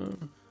priest, but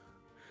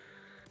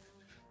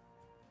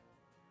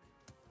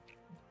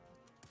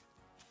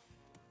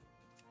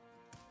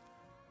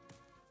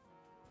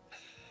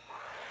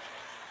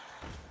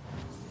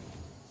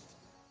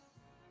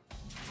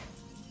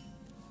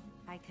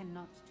I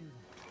cannot do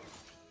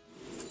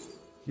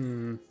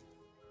that.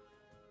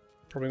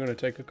 Probably going to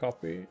take a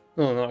copy.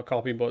 No, not a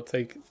copy, but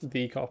take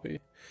the copy.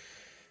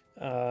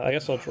 I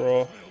guess I'll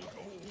draw.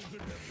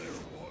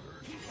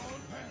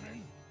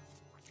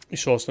 You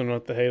saw something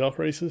at the haylock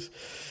races.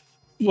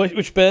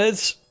 Which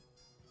birds?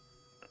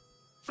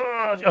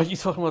 Oh, are you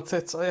talking about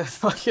tits? Oh, yeah,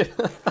 fuck it.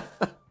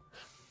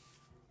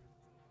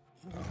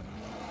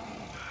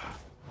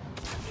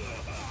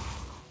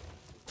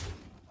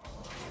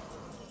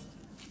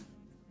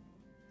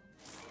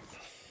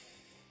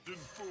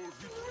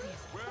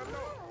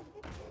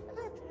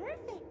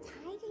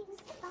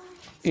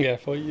 Yeah, I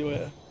thought you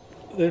were.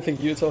 I didn't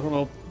think you were talking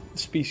about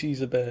species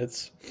of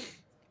birds.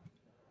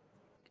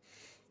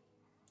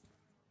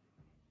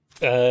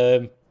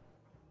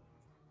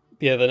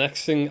 Yeah, the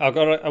next thing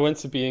I went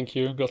to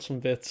B&Q, got some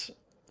bits.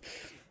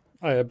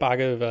 I had a bag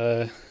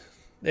of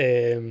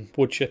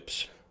wood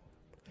chips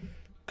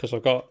because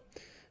I've got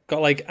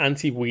like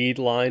anti-weed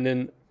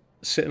lining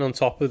sitting on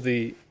top of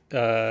the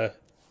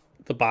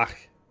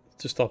back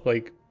to stop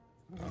like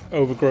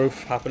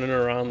overgrowth happening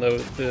around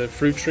the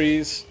fruit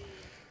trees,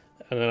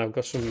 and then I've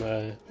got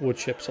some wood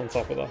chips on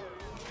top of that.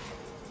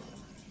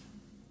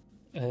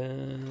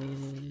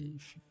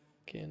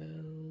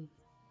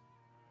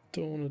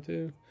 Don't want to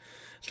do.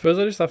 I suppose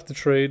I just have to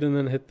trade and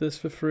then hit this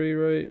for free,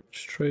 right?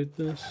 Just trade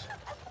this.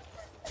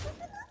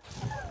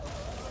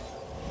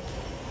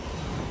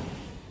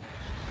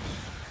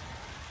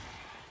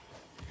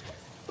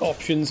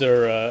 Options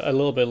are a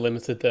little bit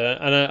limited there,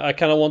 and I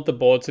kind of want the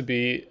board to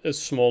be as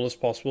small as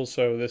possible,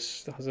 so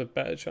this has a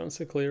better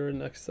chance of clearing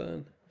next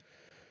turn.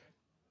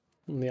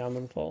 On the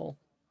Ammon Fall.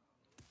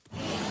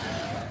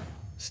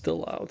 Still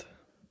loud.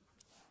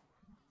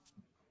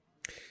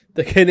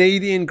 The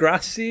Canadian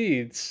grass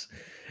seeds.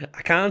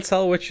 I can't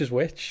tell which is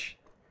which.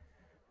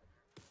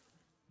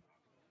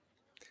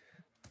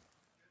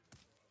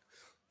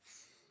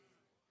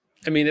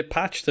 I mean, it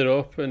patched it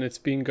up and it's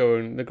been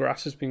going. The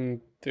grass has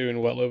been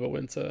doing well over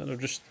winter, and I've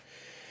just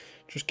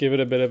give it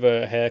a bit of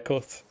a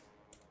haircut.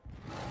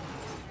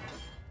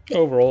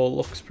 Overall, it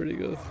looks pretty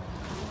good.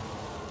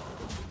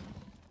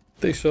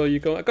 They saw you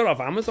go. I got off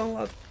Amazon,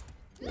 lad.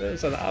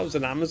 That was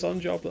an Amazon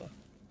job, though.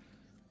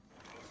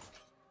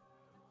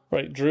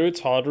 Right, Druid's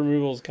hard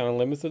removal is kind of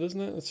limited, isn't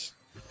it? Let's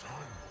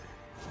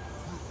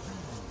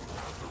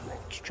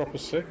drop a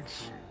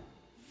 6.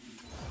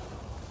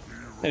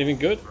 Anything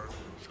good?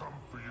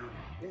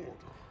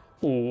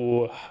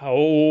 Ooh.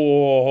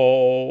 Oh.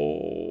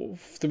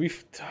 Do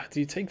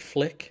you take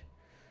Flick?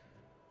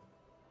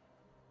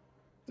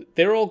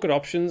 They're all good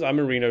options. I'm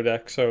a Reno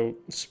deck, so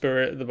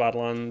Spirit of the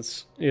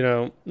Badlands, you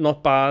know,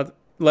 not bad.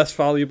 Less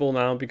valuable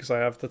now because I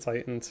have the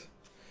Titaned.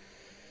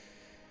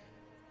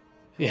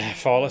 Yeah,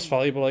 far less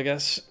valuable, I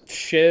guess.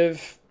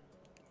 Shiv,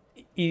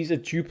 he's a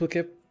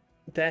duplicate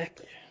deck.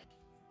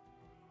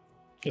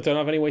 I don't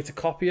have any way to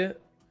copy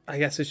it. I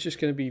guess it's just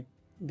going to be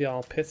the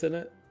R Pit in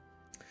it.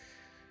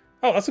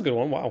 Oh, that's a good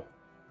one. Wow.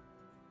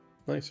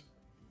 Nice.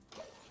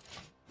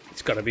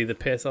 It's got to be the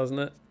Pit, hasn't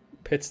it?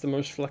 Pit's the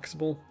most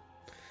flexible.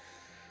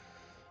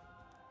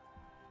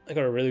 I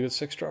got a really good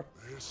 6-drop.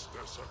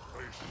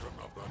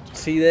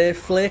 See there,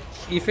 Flick?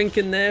 You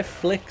thinking there,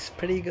 Flick's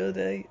pretty good,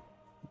 eh?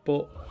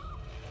 But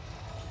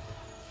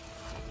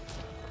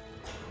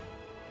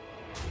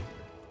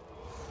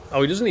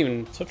oh, he doesn't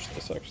even touch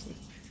this actually.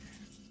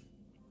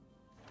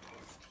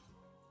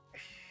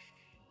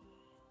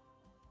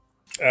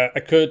 I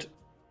could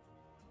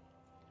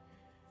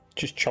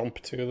just chomp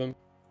 2 of them.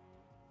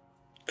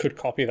 Could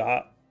copy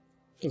that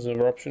as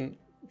another option,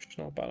 which is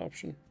not a bad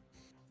option.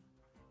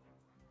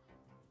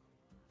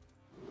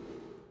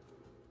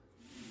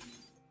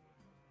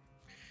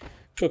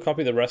 Could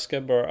copy the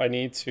Reska, but I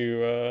need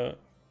to,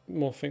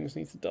 more things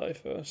need to die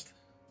first.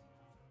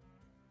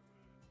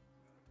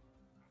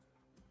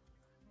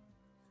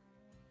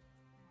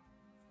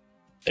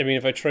 I mean,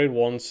 if I trade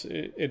once,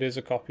 it is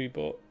a copy,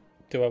 but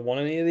do I want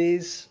any of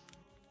these?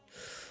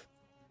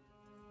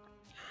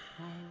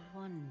 I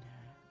wonder.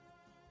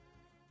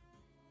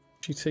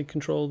 Should you take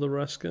control of the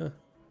Reska?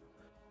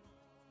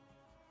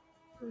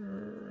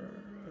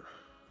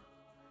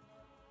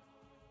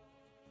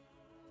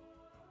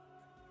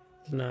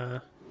 Nah,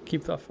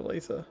 keep that for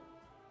later.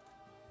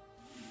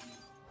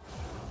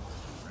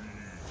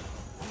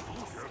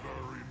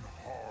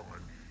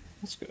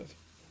 That's good.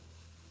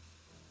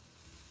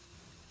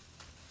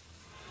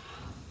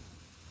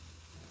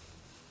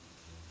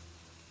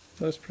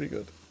 That's pretty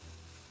good.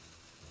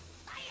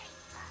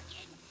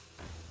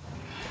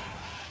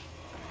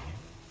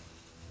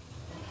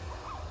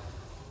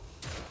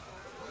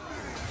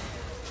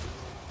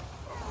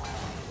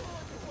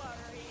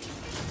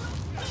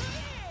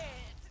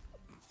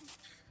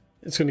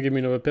 It's going to give me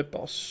another pit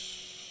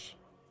boss.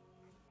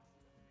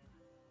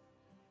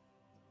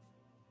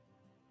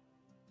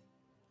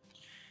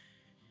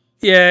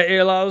 Yeah, it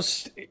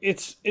allows.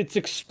 It's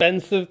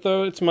expensive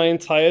though. It's my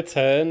entire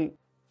turn.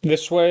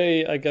 This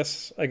way, I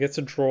guess I get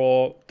to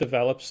draw,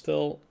 develop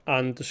still,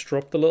 and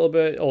disrupt a little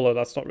bit. Although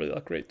that's not really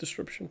that great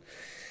disruption.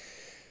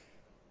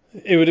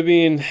 It would have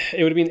been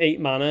 8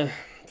 mana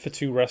for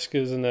 2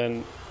 Reskas, and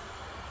then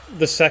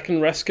the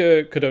second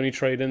Reska could only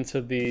trade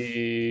into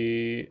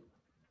the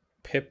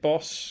pit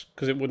boss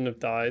because it wouldn't have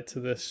died to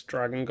this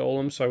dragon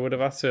golem. So I would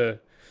have had to.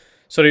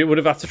 So it would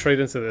have had to trade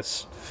into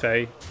this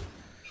Fae.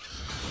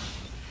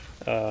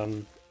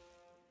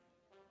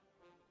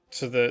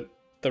 So the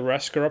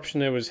Reska option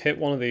there was hit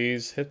one of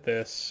these, hit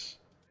this,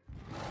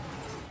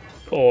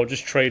 or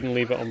just trade and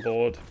leave it on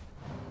board.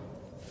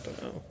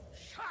 Don't know.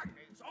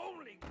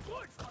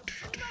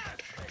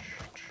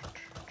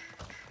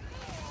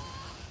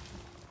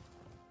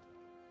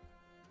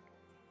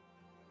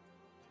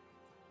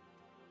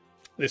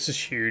 This is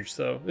huge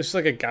though. This is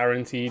like a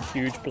guaranteed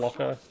huge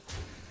blocker.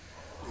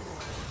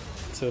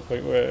 To the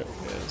point where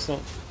it's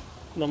not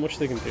much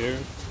they can do.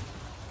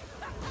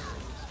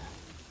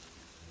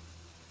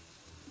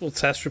 Will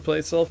test replay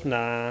itself?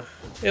 Nah.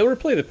 It'll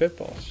replay the pit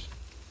boss.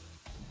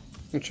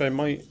 Which I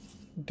might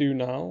do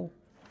now.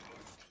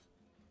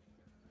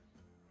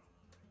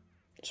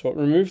 So I'll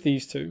remove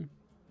these 2.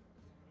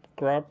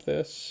 Grab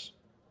this.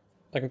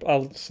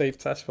 I'll save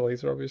test for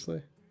later,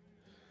 obviously.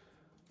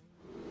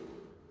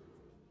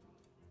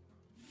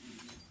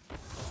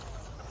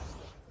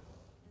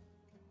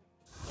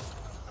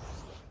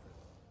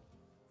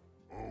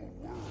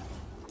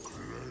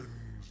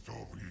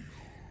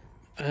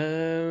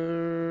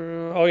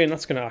 Oh yeah, and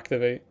that's going to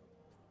activate.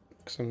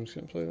 Because I'm just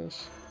going to play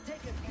this.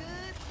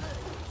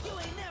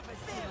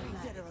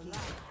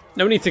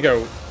 No need to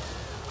go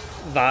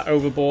that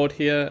overboard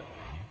here.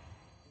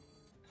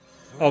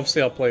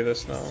 Obviously, I'll play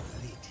this now.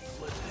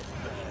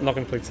 I'm not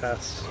going to play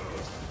Tess.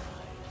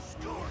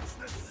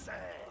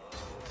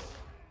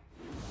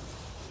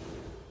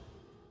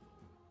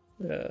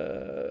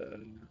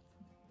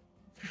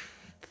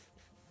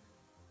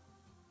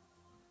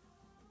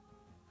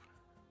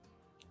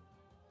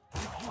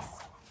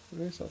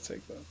 I guess I'll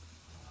take that.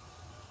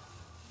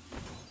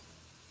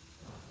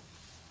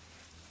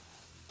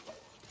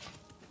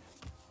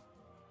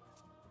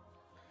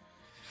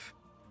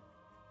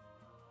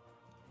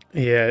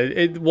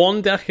 Yeah,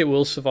 one deck it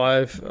will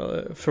survive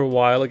for a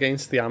while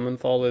against the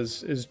Amenthal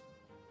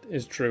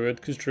is Druid,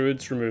 because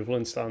Druid's removal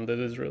in Standard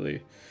is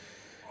really...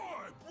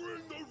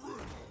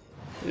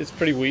 It's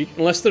pretty weak.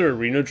 Unless they're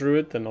Arena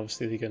Druid, then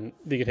obviously they can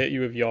hit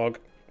you with Yogg.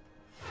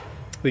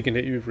 They can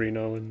hit you with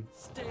Reno and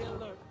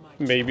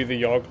maybe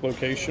the Yogg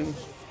location.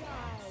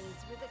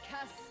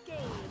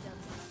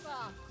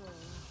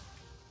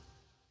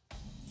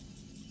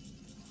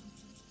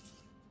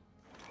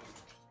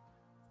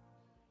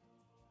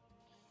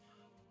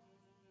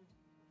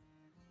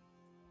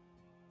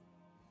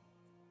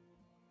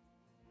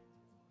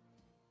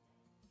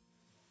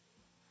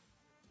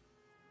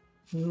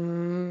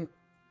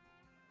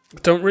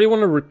 Don't really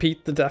want to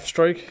repeat the Death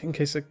Strike in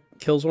case it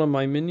kills one of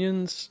my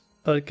minions.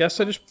 I guess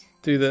I just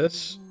do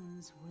this.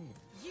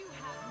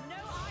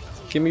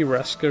 Give me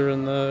Reska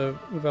and the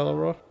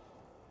Velarot.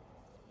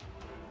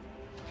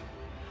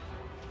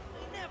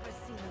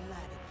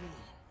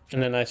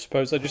 And then I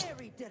suppose I just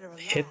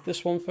hit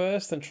this one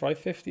first and try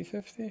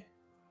 50-50.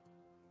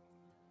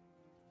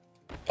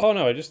 Oh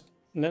no, and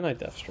then I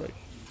Death Strike.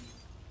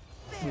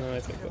 No, I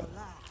take that.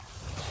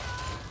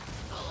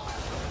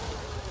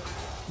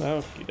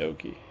 Okie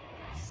dokie.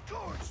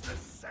 Scorch the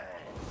sand.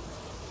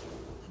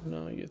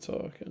 Now you're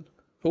talking.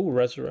 Oh,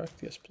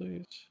 resurrect, yes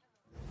please.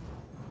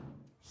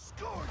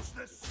 Scorch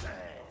the sand.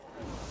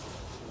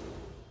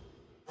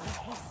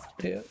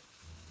 Yeah.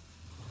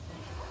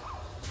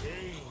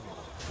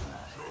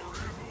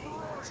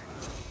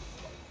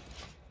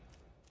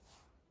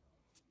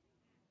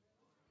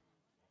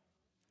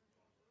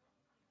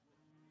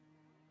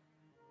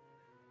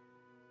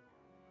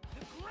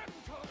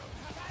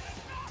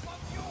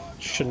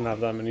 Shouldn't have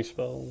that many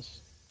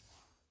spells.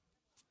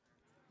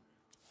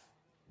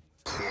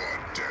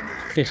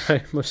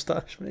 Yeah,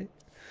 mustache, mate.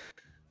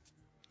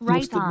 Right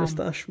Mustard on.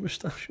 mustache,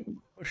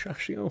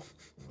 mustachio.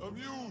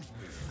 Amuse me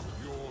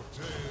with your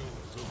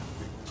tales of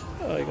victory.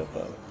 Oh, I got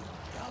that.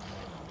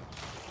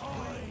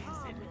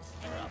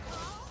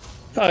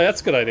 Oh,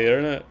 that's a good idea,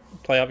 isn't it?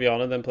 Play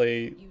Aviana, then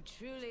play You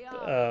truly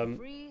are a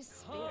free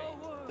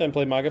spirit. then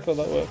play Magatha.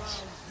 That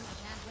works.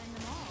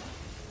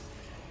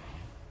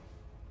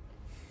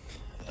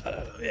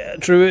 Yeah,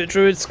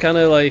 Druid's kind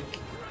of like,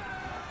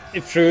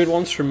 if Druid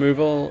wants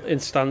removal in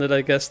standard,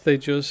 I guess they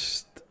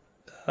just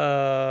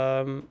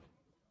want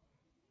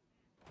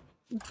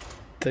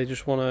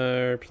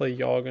to play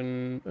Yogg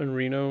and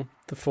Reno.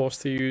 They're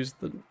forced to use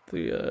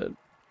the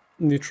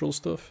neutral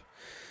stuff.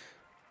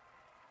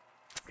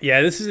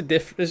 Yeah, this is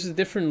a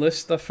different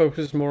list that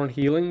focuses more on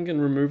healing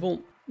and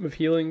removal of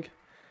healing.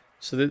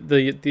 So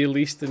the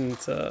Elise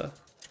didn't.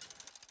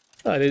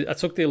 I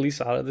took the Elise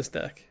out of this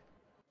deck.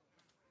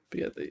 But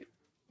yeah,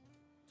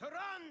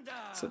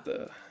 so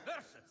the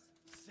Versus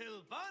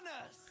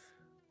Sylvanas.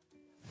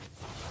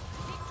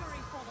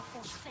 Victory for the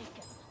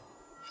Forsaken.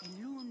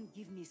 Alone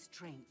give me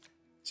strength.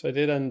 So I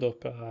did end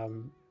up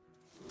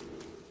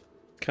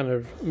kind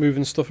of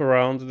moving stuff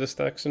around with this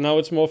deck. So now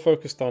it's more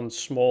focused on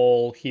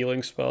small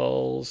healing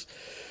spells.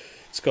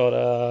 It's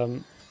got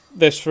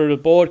this for the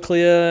board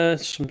clear.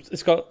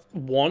 It's got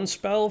one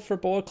spell for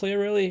board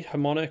clear, really.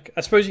 Harmonic.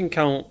 I suppose you can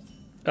count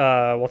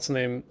what's the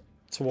name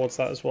towards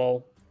that as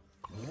well.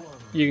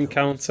 You can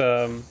count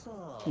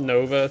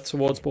Nova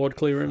towards board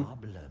clearing.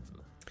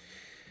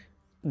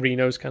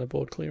 Reno's kind of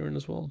board clearing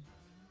as well.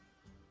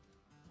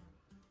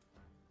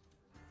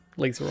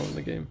 Later on in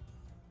the game.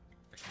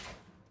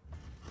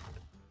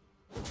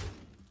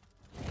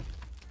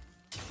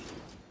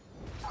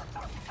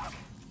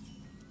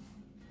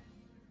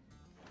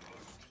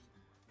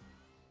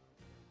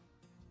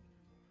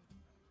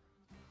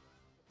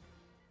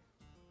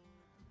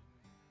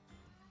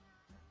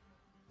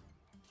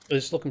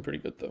 It's looking pretty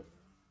good though.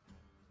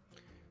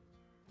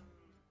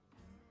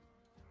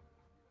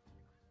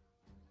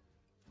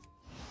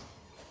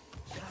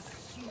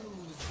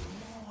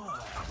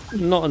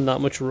 Not in that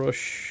much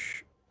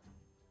rush.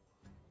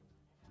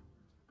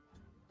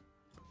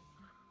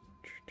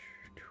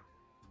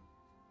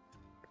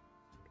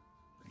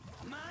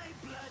 My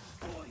blood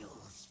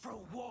boils for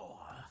war.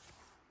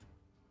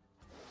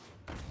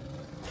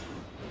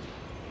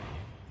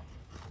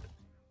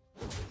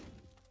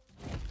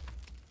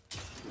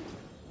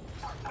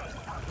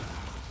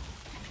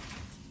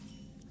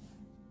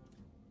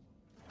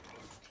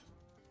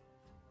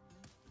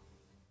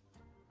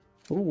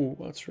 Ooh,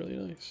 that's really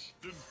nice.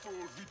 Then for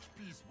which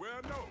piece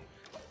where no?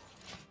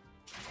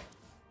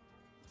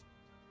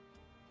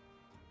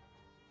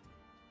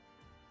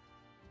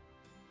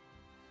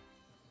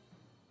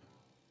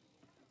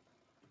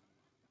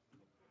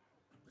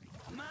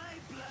 My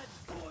blood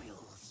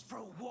boils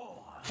for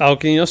war. Oh,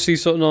 can you not see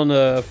something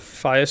on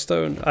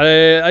Firestone?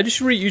 I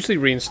just usually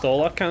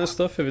reinstall that kind of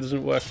stuff if it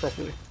doesn't work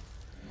properly.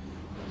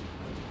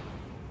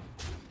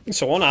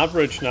 So on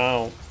average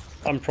now,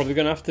 I'm probably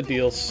gonna have to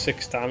deal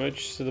 6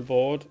 damage to the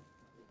board.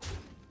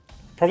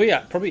 Probably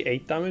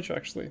 8 damage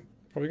actually.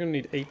 Probably gonna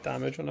need 8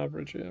 damage on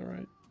average. Yeah,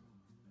 right.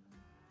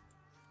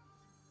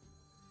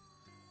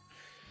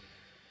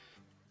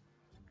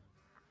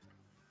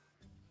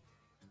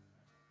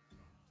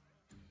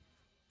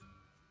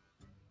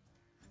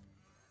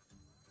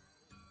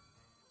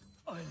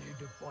 I need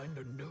to find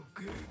a new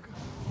gig.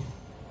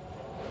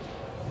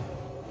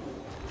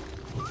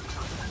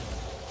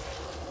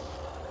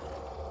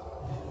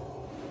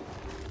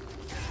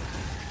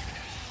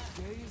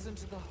 Gaze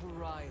into the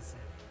horizon.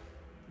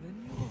 Then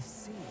you will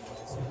see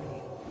what is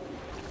real.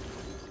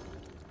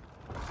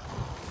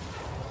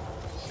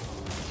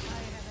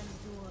 I have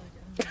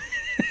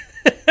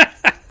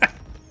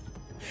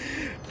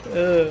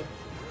endured.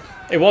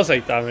 It was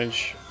 8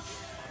 damage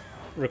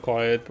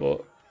required,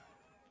 but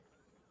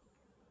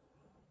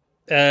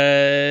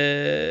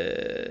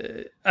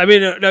I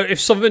mean, no, if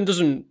something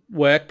doesn't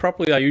work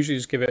properly, I usually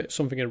just give it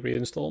something and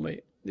reinstall,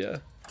 mate. Yeah.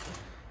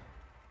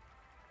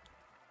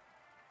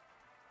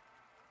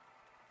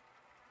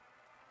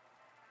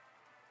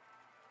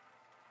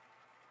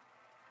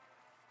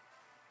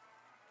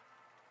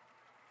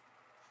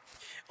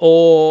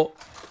 Or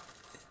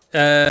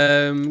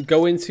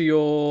go into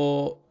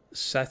your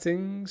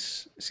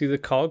settings, see the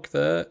cog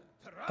there,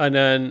 and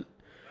then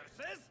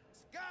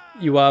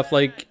you have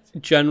like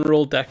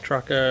General, Deck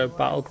Tracker,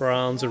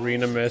 Battlegrounds,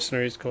 Arena,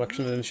 Mercenaries,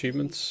 Collection and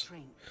Achievements.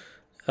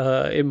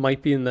 It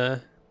might be in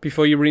there.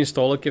 Before you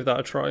reinstall it, give that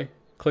a try.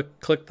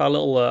 Click that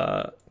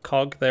little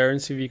cog there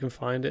and see if you can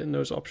find it in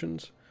those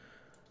options.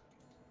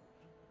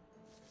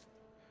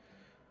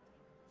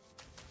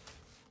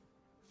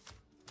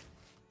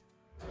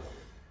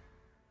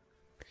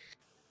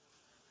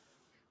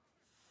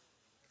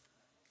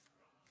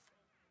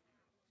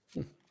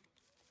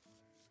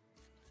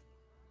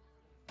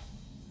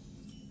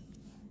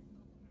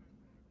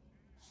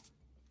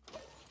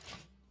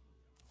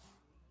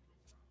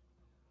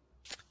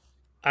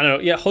 I don't know.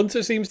 Yeah,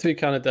 Hunter seems to be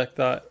kind of deck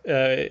that.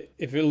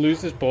 If it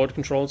loses board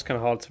control, it's kind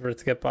of hard for it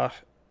to get back.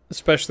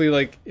 Especially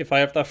like if I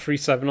have that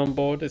 3/7 on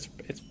board, it's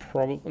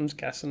probably, I'm just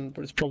guessing,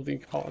 but it's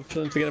probably hard for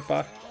them to get it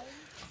back.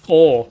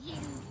 Or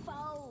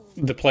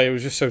the player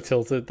was just so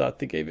tilted that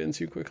they gave in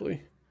too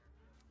quickly.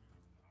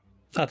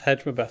 I'd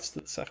hedge my bets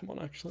to the second one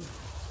actually.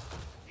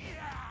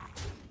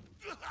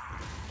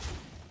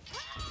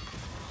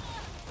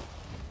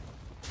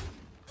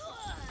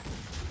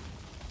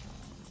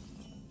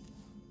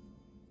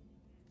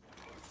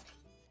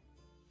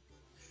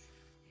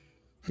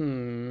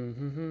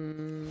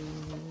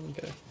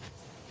 Okay.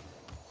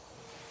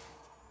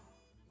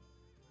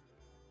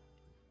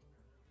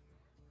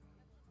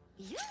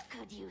 You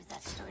could use a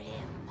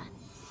trim.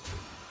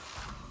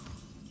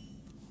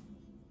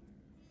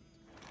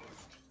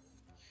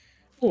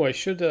 Oh, I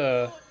should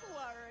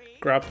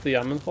grab the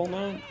Amenthal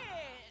now,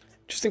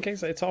 just in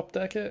case I top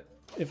deck it.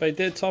 If I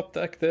did top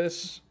deck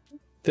this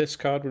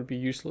card would be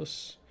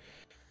useless.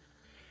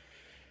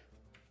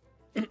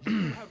 You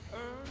have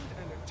earned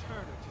an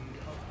eternity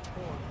of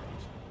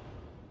torment.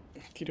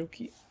 Okie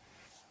dokie.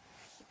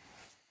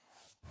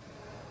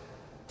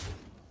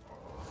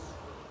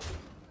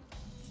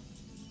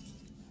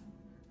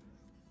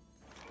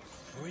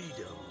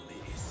 Freedom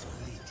is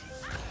fleeting.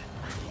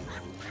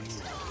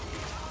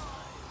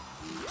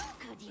 You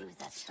could use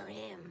a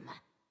trim.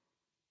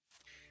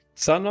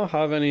 Does that not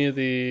have any of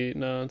the...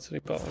 No, it's only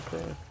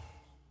Battlecry.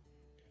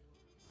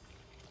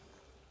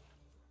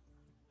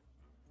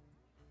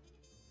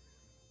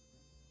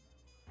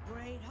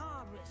 Great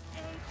harvest, eh,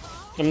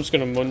 Paul? I'm just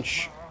gonna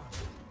munch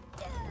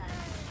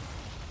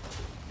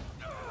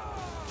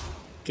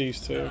these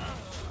two.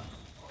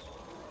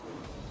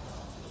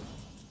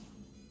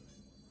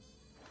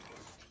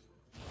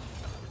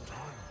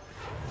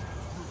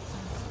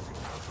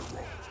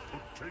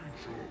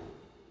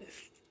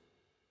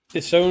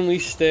 This only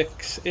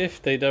sticks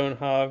if they don't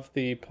have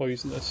the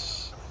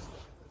poisonous.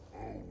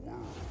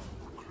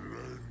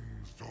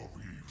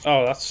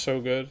 Oh, that's so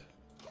good.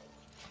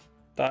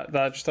 That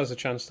just has a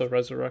chance to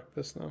resurrect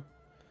this now.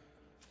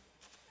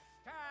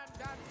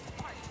 Stand and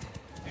fight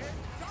in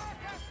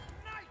darkest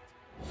night.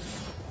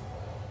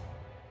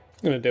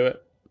 I'm gonna do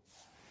it.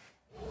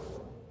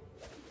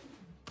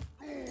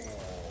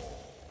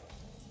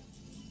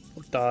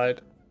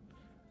 Died.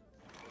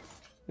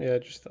 Yeah,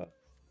 just that.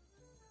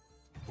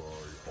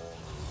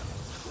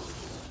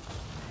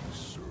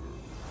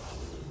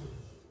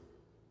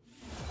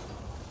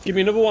 Give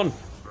me another one.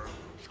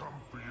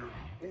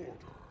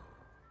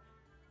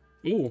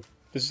 Ooh,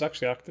 this is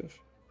actually active.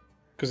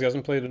 Because he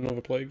hasn't played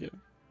another plague yet.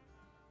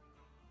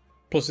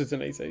 Plus it's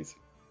an 8/8.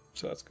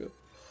 So that's good.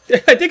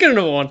 I did get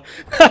another one.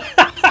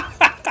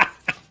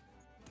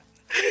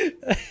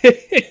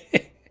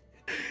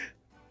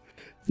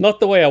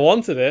 Not the way I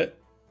wanted it.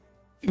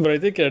 But I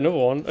did get another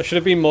one. I should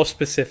have been more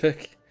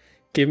specific.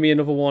 Give me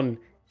another one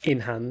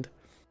in hand.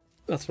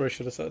 That's what I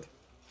should have said.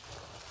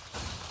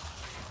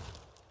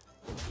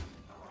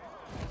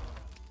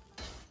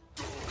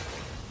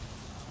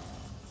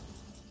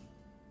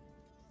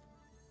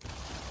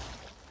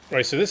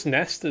 Right, so this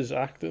nest is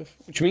active,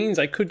 which means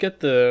I could get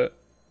the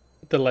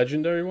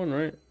legendary one,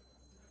 right?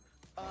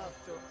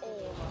 After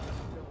all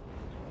I've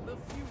known, the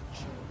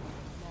future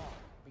will not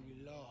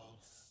be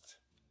lost.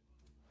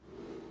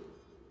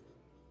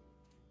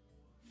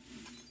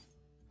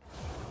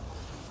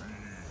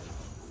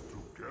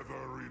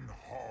 Together in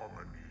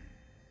harmony.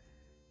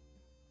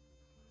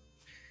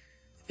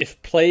 If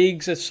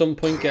plagues at some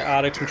point get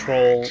out of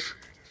control,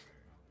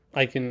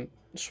 I can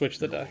switch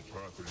the deck.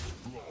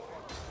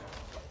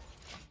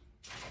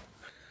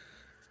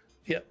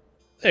 Yep.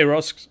 Hey,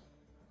 Rosk,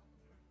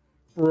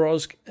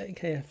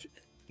 KF,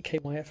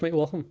 KYF, mate,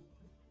 welcome.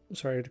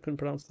 Sorry, I couldn't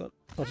pronounce that.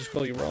 I'll just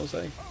call you Roz,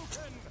 eh?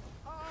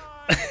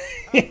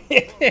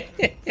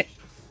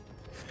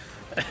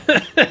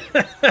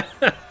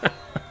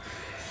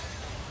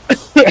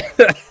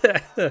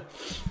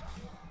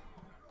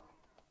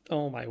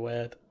 Oh my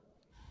word.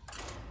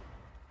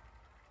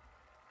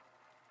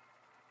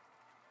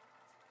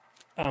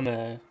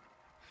 I'm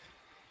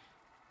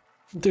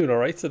doing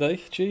alright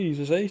today.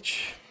 Jesus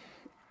H.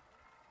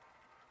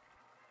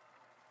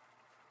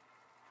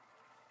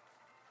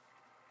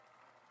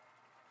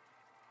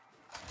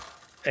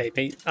 Hey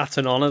mate, that's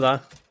an honour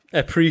that. I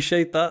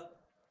appreciate that.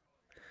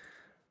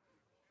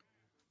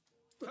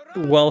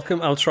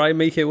 Welcome, I'll try and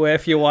make it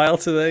worth your while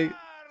today.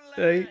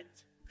 Hey.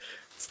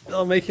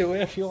 I'll make it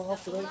worth your while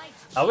today.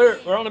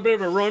 We're on a bit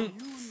of a run.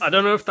 I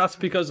don't know if that's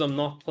because I'm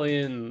not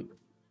playing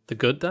the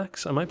good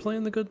decks. Am I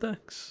playing the good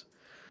decks?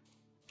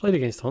 Played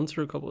against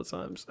Hunter a couple of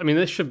times. I mean,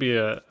 this should be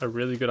a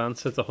really good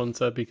answer to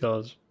Hunter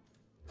because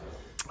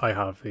I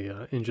have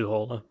the Injured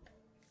Hauler.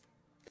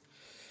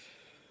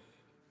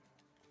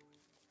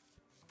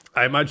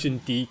 I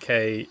imagine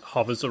DK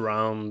hovers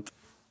around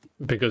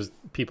because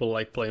people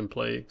like playing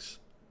Plagues.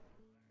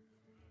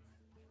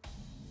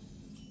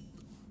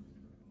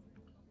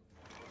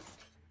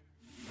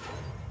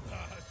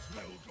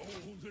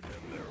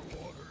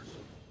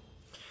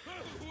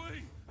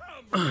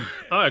 Oh,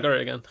 I got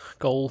it again.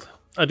 Gold.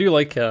 I do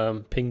like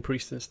Ping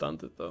Priest in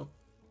Standard though.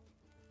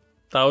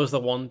 That was the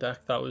one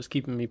deck that was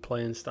keeping me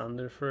playing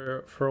Standard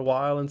for a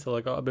while until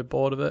I got a bit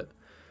bored of it.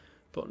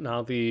 But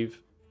now they've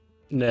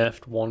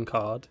nerfed one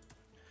card.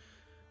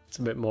 It's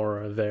a bit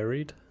more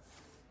varied.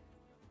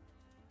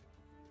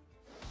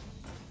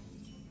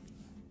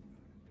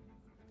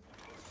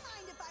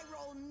 Mind if I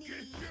roll knee?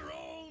 Get your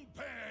own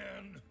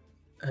pan.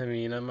 I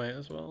mean, I might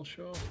as well,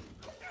 sure.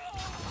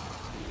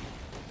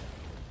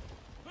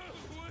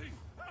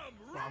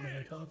 I'm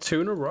ready.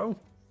 Two in a row.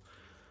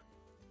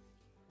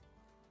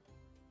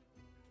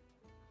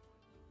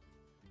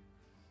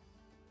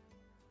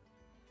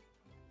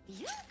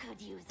 You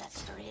could use a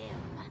trim.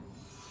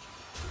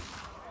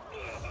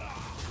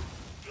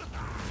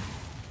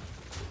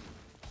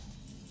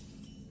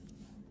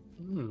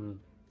 Hmm.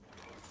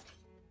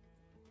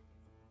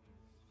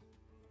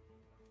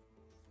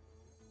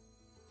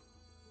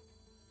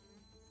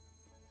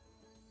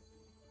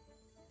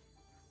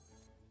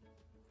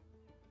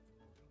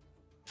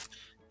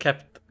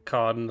 Kept the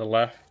card on the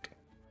left.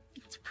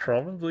 It's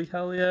probably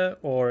Hellier,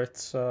 or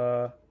it's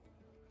I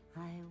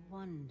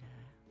wonder.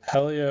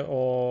 Hellier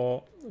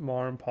or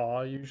Mar and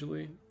Pa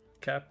usually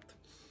kept.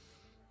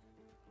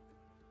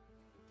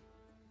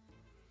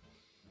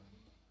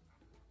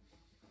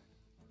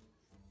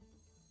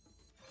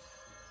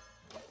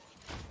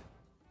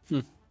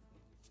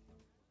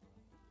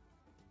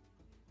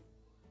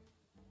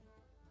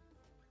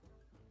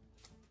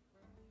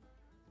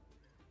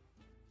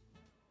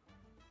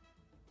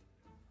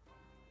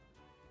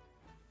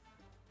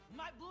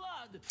 My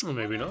blood. Or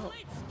maybe for the not.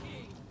 Blitz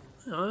King.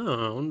 I don't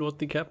know. I wonder what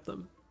they kept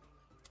them.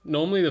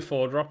 Normally the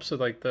 4-drops are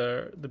like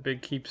the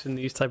big keeps in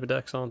these type of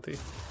decks, aren't they? You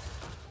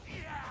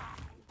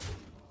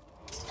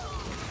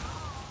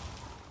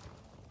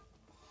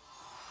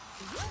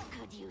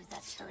could use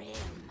a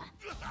trim.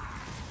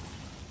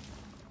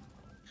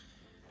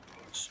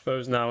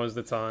 Suppose now is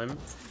the time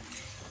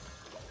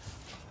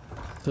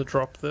to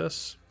drop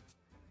this.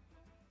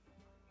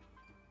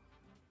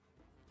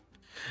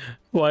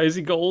 Why is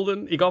he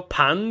golden? He got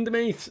panned,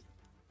 mate.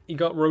 He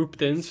got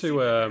roped into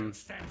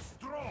Stand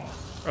strong.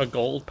 a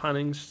gold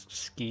panning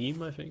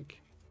scheme, I think.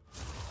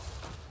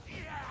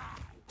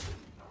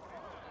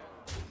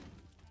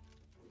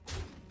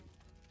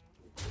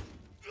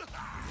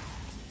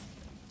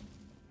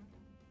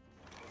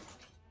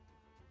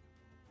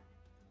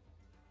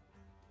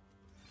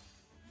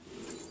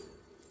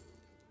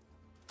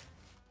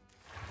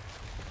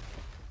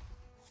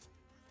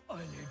 I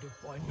need to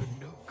find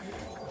a new kick.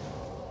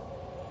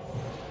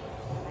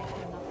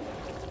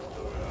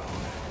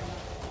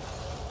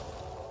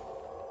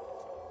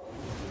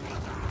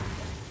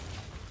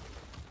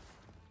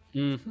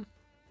 Mm-hmm.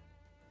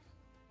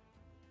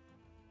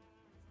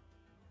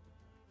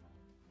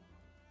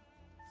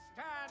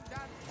 Stand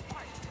and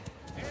fight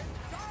in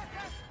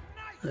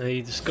darkest night.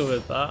 He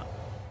discovered that.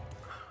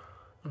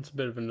 That's a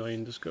bit of an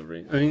annoying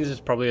discovery. I think there's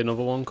probably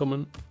another one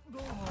coming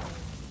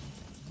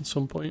at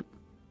some point.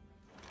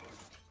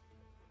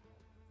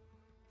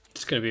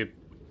 It's gonna be a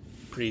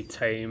pretty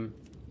tame.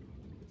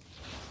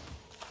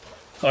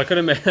 Oh, I could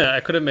have made.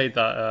 I could have made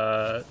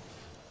that.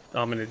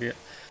 I'm an idiot.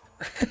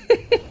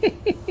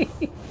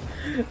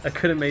 I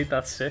could have made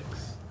that 6.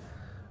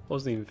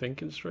 Wasn't even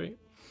thinking straight.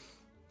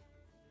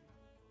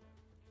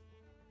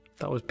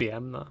 That was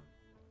BM that.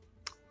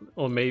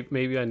 Or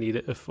maybe I need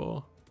it at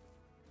 4.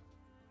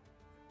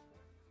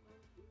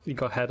 You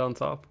got head on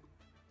top.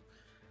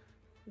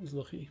 It was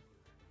lucky.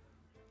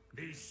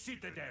 The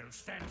citadel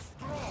stands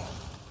strong.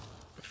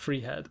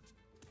 Free head.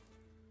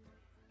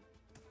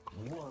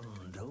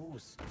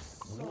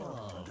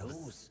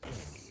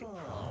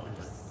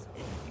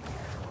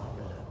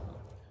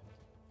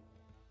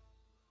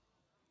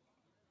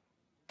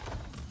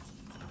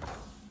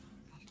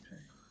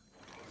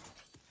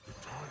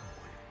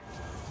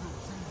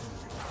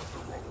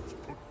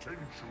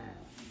 Potential.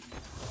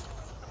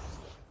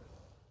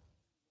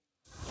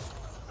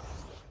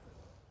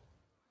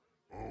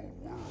 A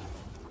world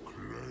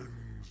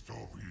cleansed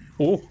of evil.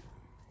 Oh.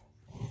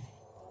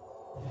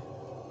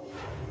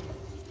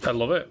 I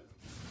love it.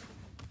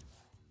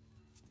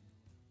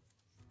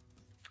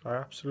 I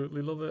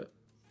absolutely love it.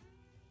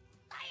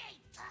 I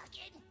ain't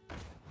talking.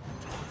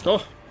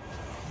 Oh.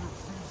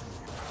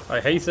 I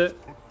hate it.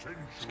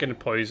 It's getting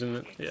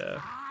poisoned.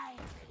 Yeah.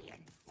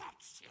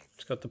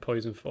 It's got the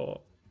poison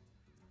fort.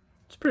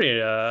 It's pretty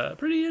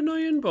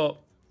annoying, but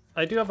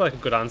I do have like a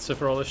good answer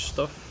for all this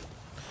stuff.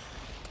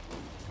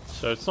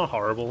 so it's not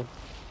horrible.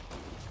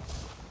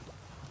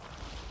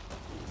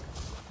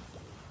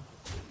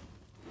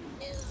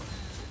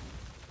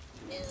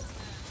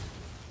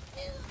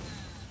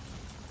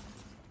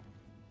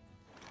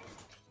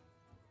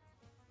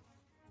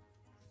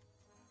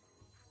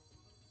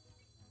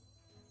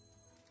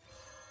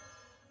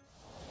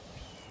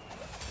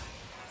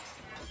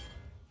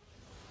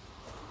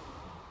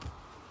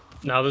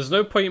 Now, there's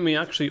no point in me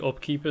actually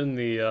upkeeping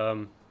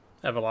the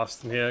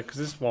Everlasting here, because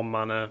this is 1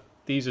 mana.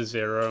 These are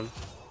 0.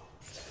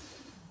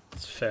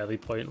 It's fairly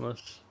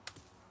pointless.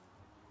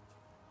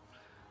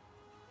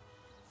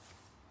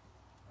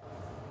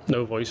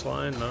 No voice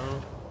line,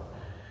 no.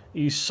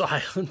 Use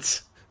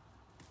silence.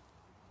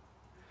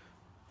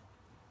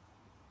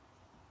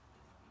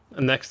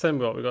 And next time,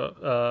 what we got?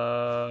 You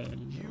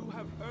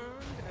have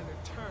earned an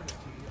eternity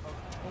of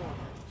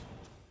torment.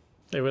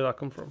 Hey, where'd that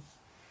come from?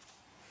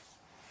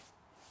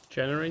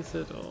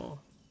 Generated or?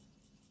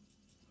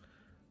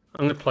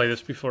 I'm gonna play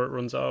this before it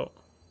runs out.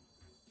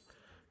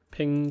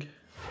 Ping.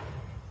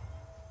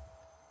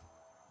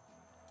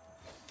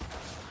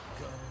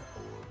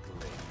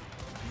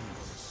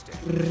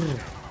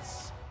 If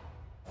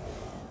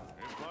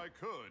I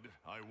could,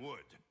 I would.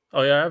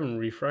 Oh yeah, I haven't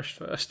refreshed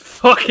first.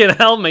 Fucking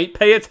hell, mate,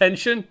 pay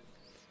attention.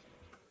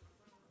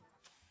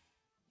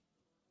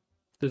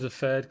 There's a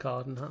third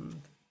card in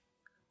hand.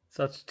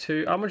 So that's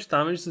 2. How much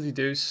damage does he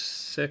do?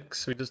 6.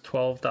 So he does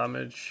 12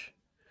 damage.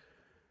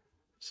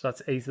 So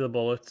that's 8 of the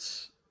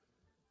bullets.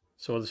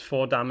 So there's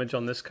 4 damage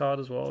on this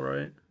card as well,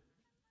 right?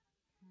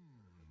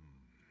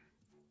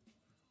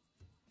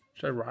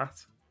 Should I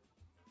rat?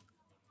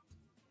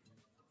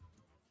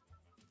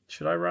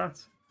 Should I rat?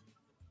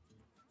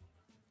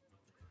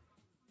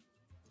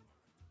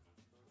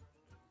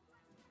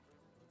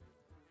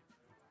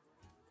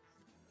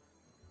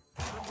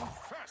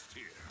 Fast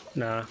here.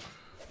 Nah.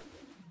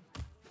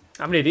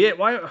 I'm an idiot.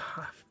 Why?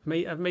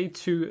 I've made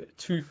two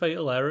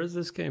fatal errors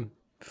this game.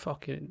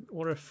 Fucking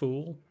what a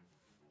fool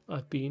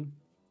I've been.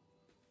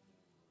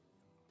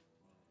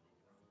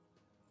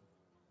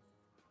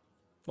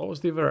 What was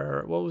the other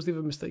error? What was the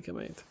other mistake I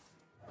made?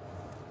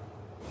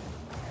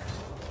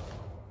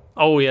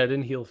 Oh yeah, I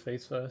didn't heal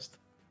face first.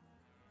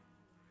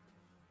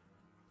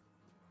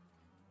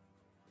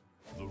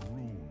 The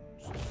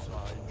runes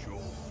inside your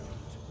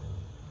feet.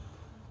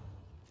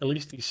 At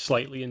least he's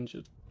slightly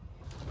injured.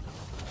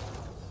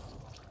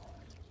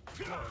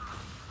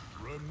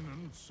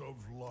 Remnants of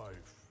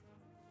life.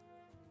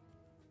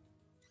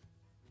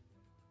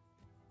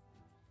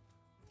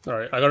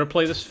 Alright, I gotta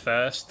play this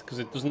first because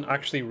it doesn't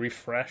actually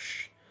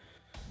refresh.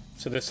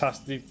 So this has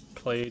to be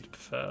played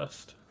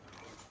first.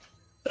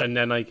 And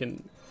then I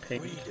can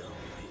ping. Freedom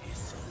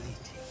is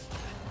fleeting.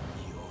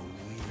 Your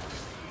will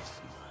is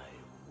my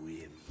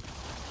whim.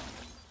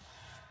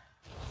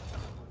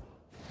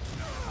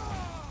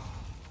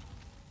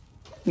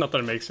 Not that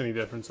it makes any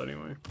difference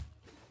anyway.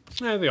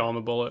 Eh, the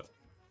armor bullet.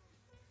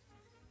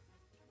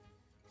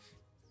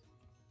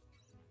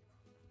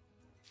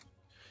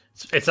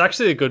 It's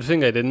actually a good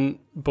thing I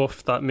didn't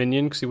buff that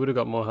minion because he would have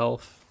got more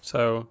health.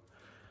 So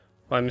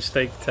my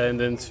mistake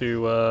turned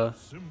into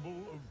Symbol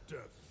of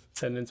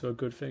death. a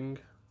good thing.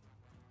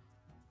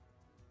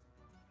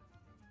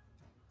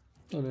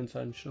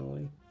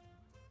 Unintentionally.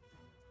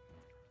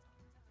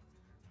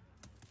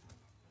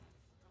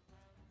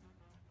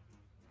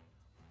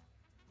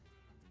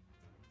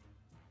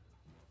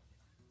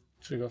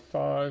 So we got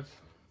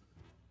 5.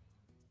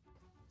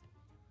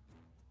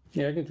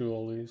 Yeah, I can do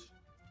all these.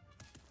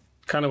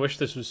 Kind of wish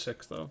this was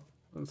 6 though,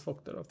 and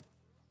fucked it up.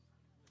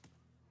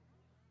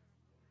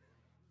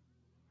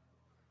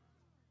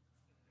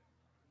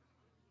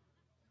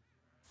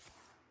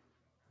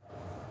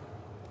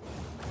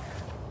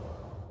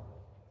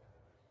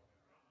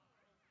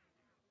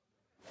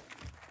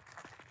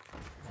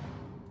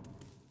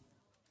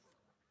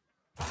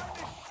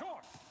 It's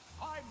short.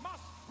 I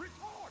must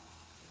report.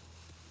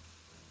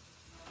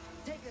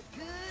 Take a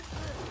good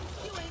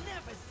look. You ain't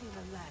never seen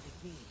a light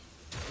again.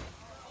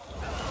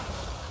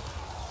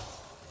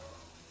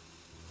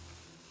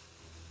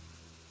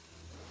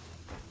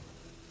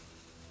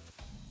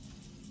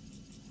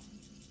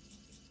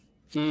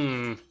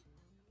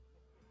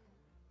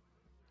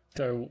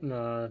 So,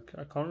 nah,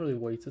 I can't really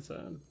wait a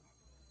turn.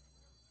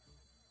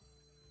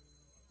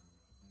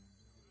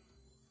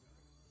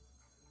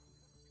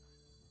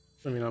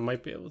 I mean, I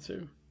might be able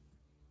to.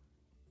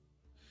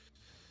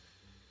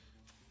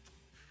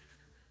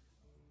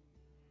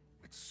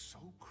 It's so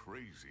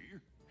crazy.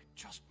 It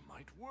just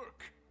might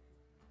work.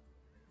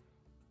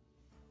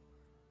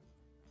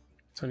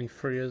 It's only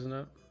 3, isn't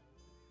it?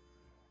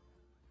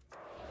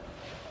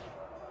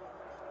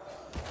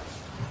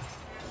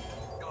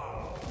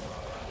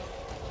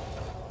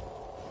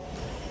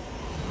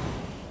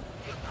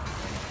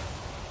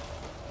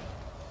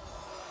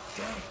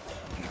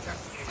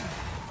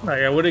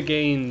 Like, I would have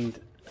gained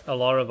a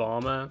lot of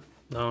armor.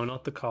 No,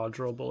 not the card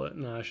draw bullet.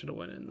 No, I should have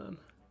went in then.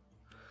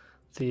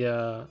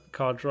 The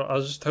card draw. I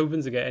was just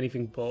hoping to get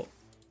anything but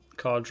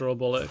card draw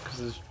bullet because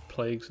there's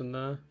plagues in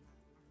there.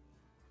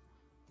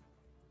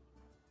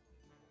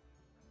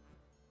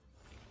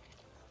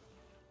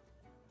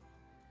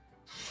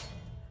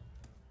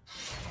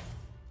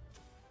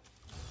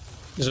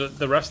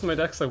 The rest of my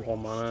deck's like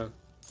 1 mana,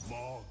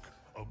 Mark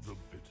of the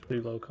bitter.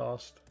 pretty low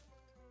cost.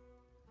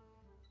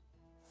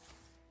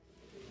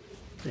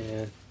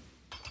 Yeah.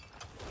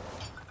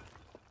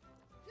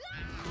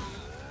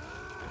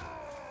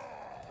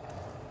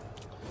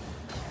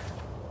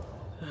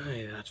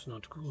 Hey, that's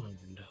not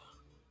good.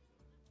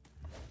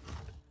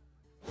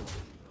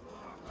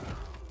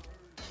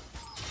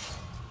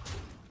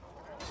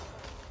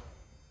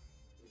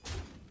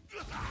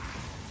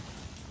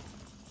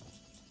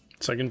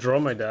 So I can draw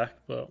my deck,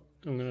 but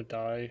I'm gonna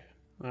die.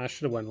 I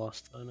should have went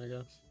last turn, I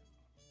guess.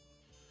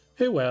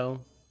 Hey,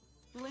 well.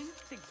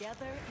 Linked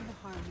together in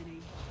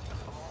harmony.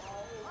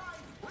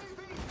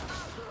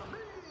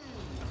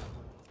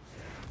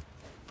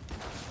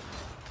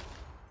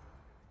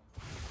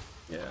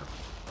 Yeah.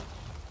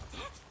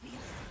 That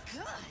feels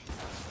good.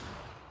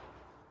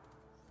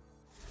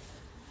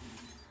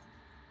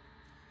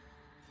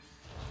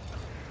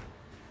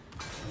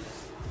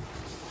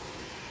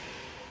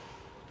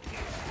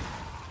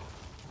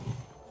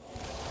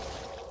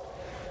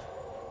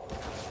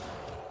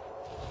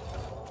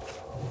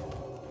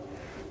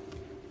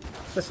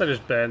 Guess I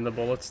just burn the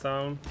bullets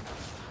down.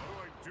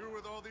 What do I do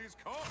with all these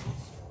cards?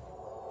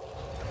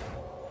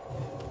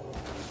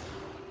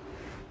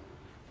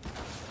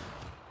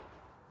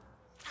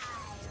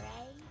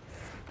 Alright.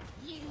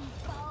 You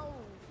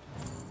fold.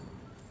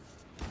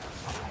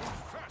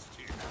 Fast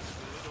here. A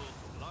little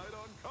light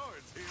on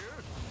cards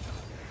here.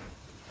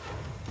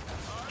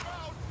 I'm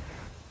out.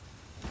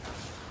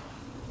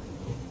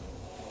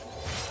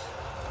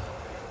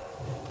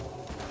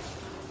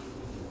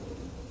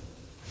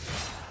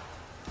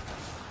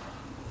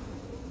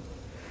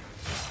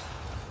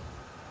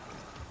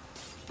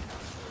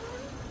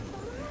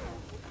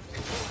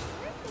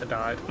 I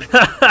died.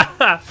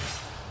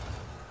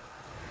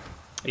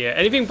 Yeah,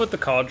 anything but the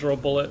card draw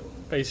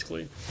bullet,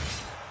 basically.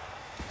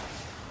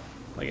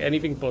 Like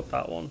anything but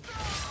that one.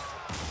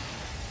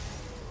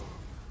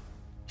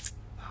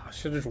 I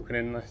should have went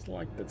in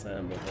like the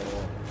turn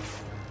before.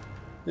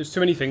 There's too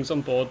many things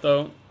on board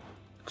though,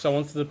 because I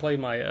wanted to play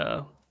my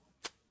other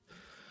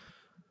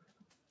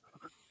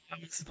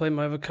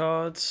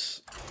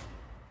cards.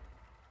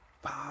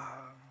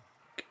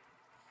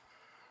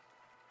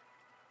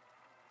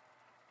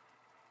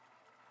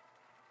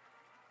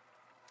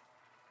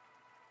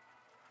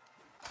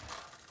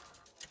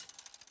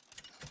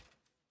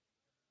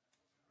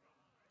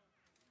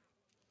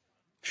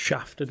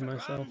 Shafted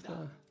myself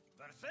there.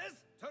 Versus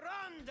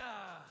Tyrande.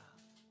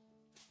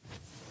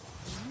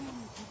 The moon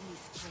give me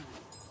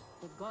strength.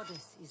 The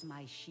goddess is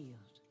my shield.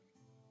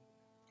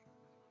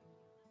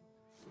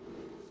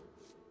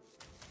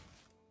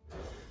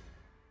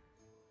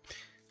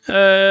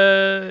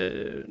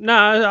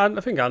 Nah,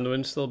 I think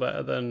Anduin's still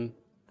better than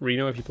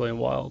Reno if you're playing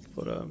wild,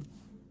 but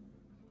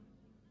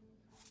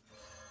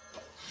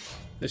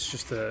it's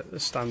just the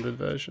standard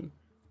version.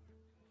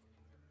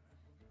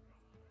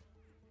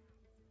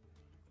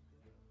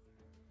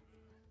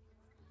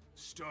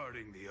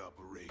 Starting the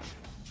operation.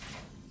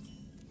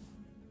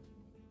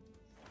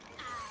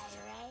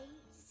 Alright.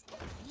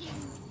 You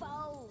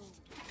fold.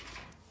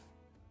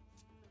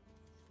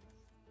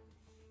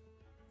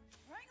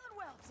 Wrangling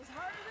whelps is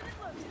harder than it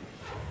looks.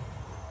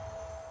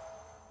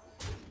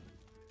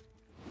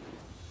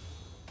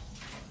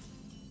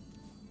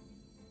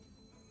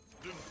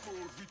 Den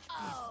får vi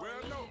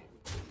well known.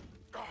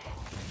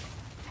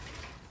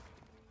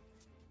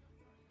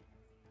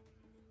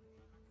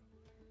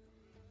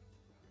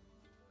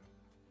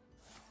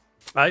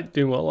 Alright,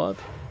 doing well, lad.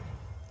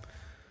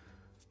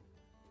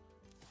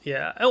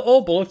 Yeah,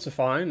 all bullets are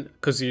fine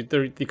because you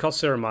cost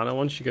 0 mana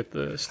once you get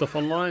the stuff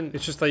online.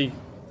 It's just like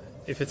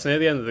if it's near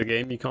the end of the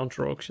game, you can't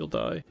draw because you'll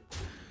die.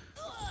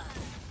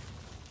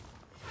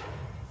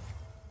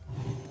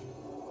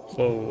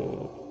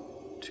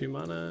 Whoa, 2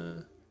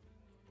 mana,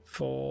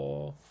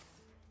 4.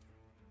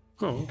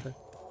 Oh, okay.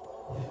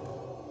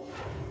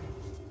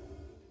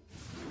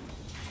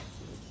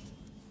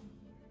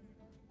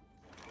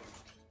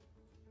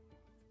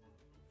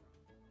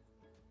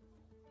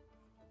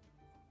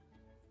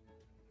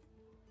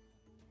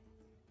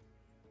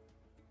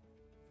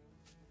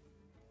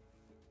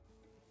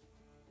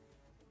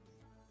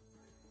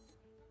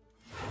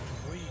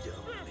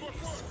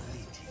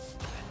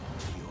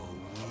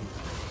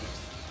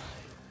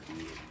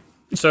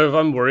 So if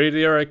I'm worried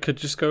here, I could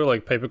just go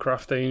like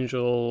Papercraft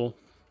Angel,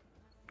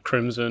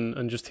 Crimson,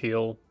 and just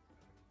heal.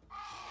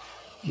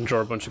 And draw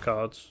a bunch of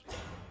cards.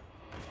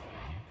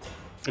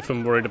 If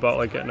I'm worried about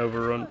like getting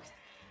overrun.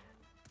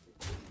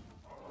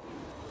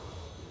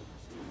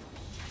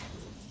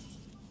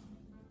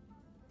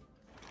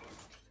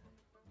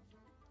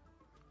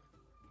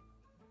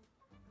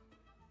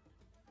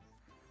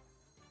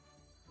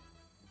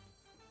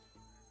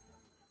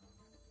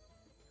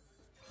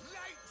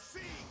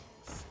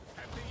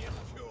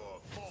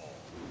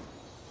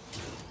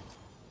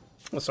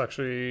 That's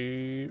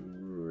actually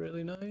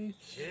really nice.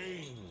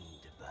 Chained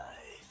by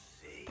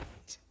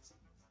fate.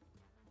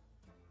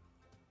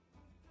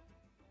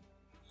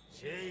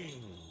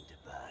 Chained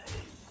by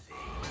fate.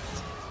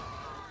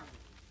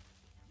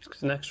 Just because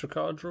It's an extra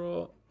card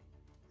draw.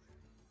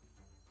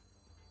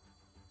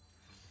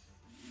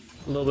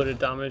 A little bit of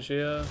damage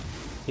here.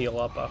 Heal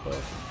up back up.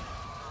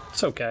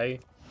 It's okay.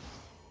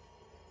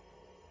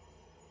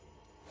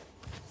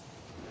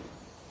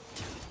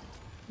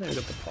 Maybe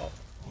get the pop.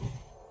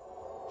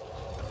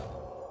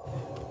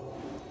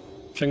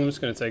 I think I'm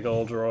just going to take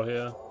all draw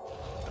here.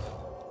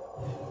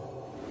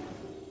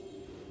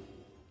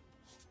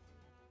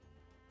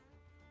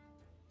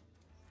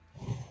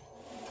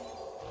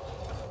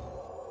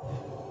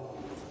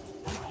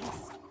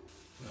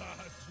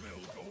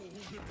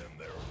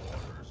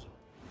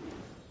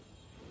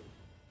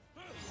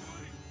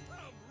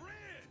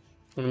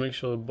 I want to make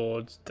sure the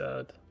board's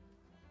dead.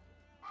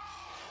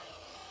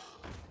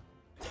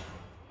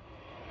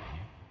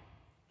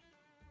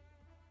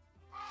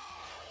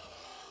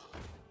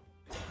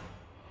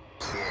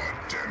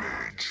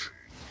 Damage.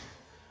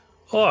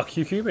 Oh,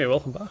 QQ,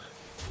 welcome back.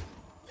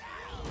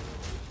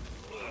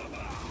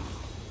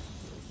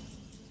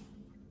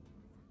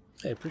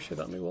 Hey, appreciate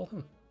that, mate.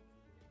 Welcome.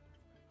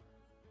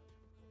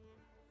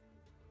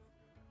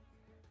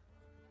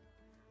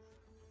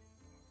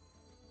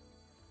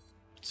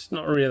 It's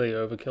not really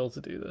overkill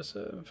to do this,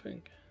 I don't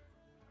think.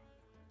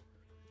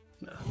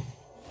 No.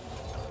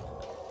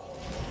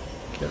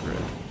 Get rid.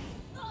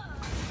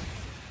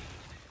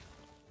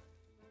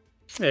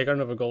 Yeah, I got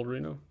another gold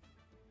Reno.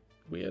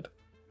 Weird.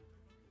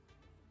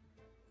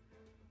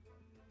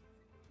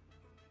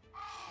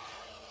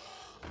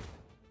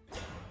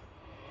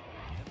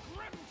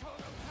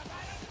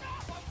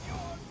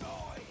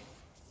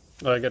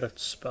 Oh, I get a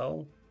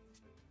spell.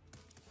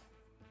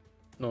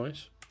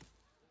 Nice.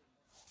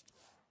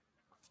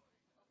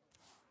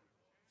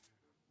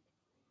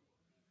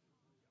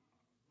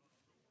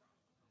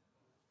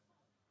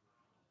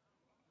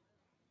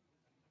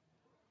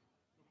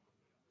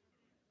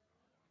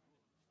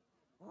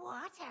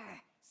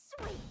 Water!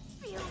 Sweet,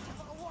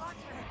 beautiful water!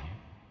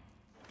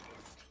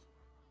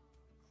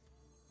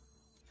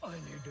 I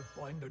need to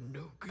find a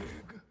new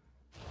gig.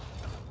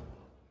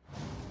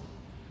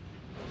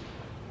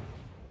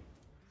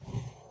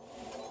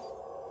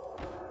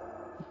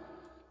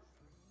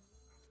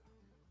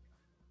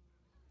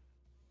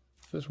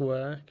 Just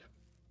whack.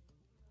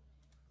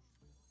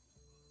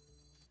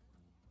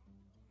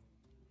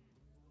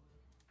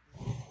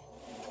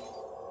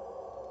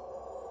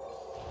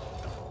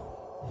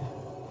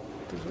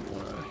 Doesn't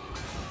work.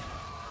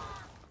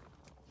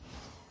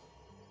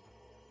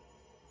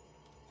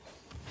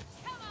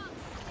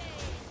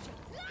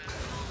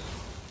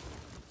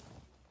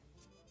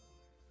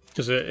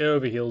 Because it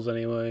overheals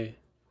anyway.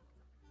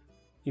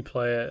 You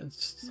play it,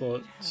 it's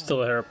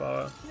still a hero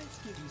power. Let's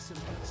give you some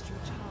extra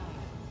time.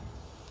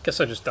 Guess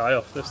I just die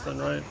off this then,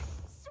 right?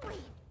 Sweet,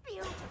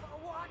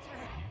 beautiful water!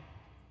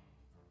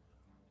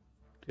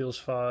 Deals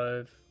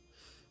 5.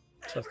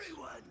 So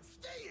Everyone,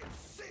 stay in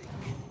sync.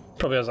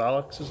 probably has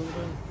Alex or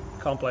something.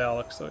 Can't play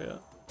Alex though yet.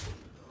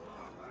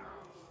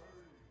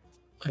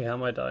 Oh yeah, I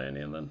might die in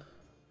the end then.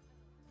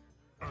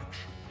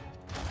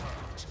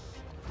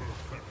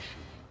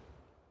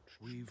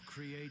 We've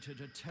created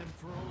a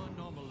temporal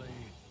anomaly.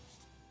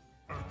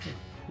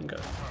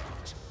 Okay.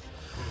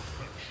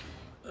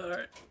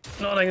 Alright.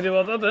 Nothing I can do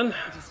about that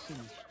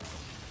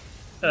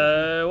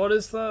then. What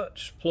is that?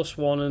 Just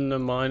 +1 and a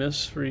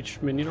minus for each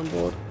minion on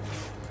board.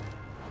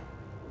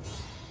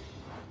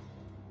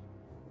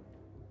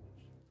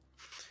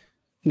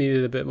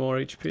 Needed a bit more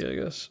HP, I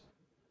guess.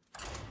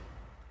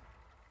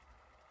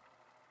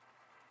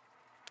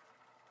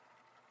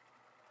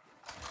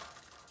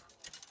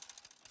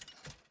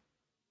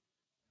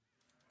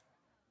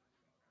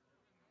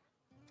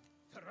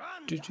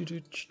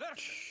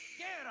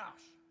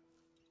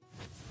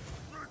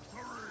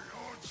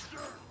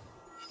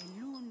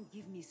 Alone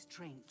give me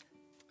strength.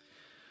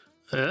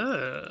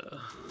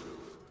 Ah.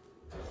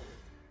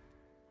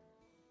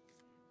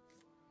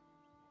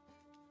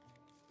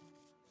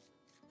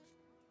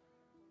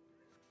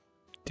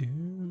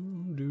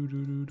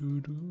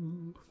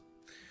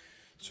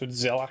 So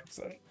it's Zelax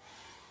then.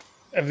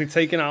 Have they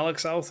taken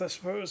Alex out, I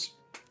suppose?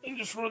 And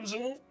just runs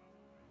in it?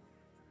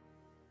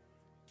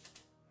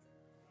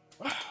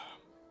 Light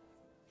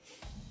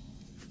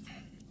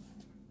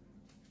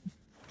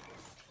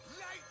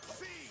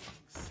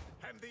sings,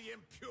 and the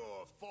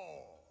impure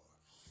fall.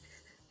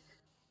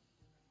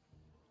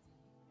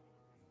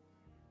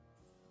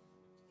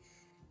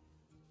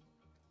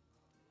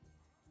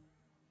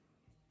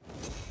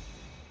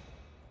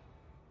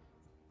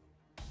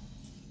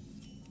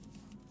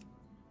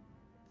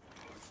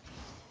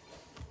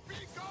 Be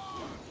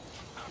gone,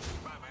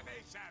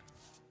 abomination!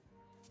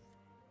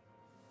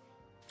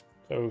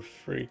 Go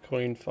 3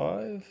 coin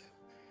 5.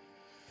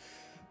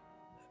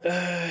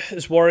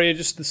 Is Warrior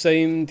just the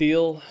same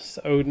deal as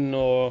Odin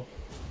or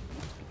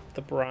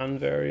the Bran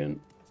variant?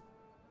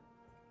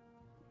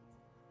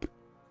 Be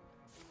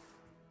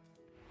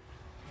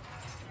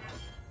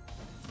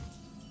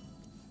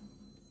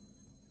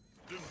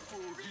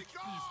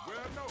gone, where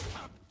no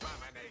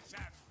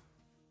abomination!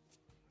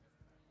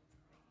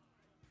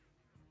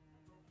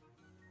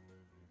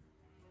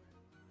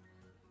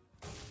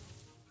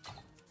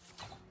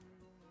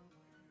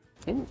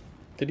 Ooh,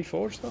 did he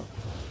forge that?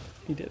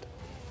 He did.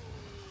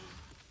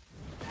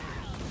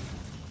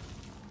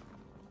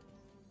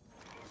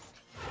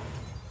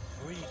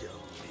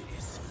 Freedom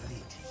is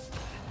fleeting.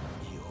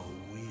 Your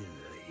will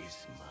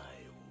is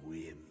my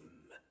whim.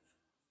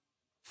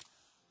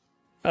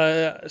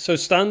 So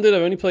standard,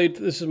 I've only played,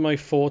 this is my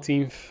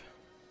 14th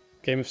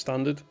game of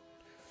standard.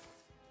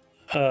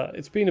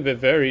 It's been a bit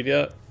varied,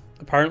 yeah.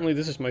 Apparently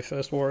this is my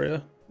first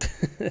warrior.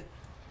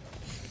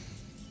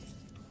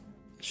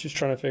 Just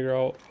trying to figure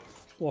out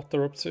what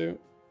they're up to.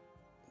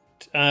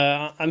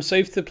 I'm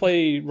safe to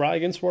play Rat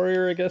against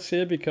warrior, I guess,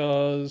 here,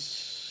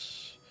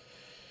 because...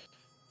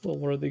 Well,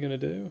 what are they going to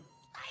do?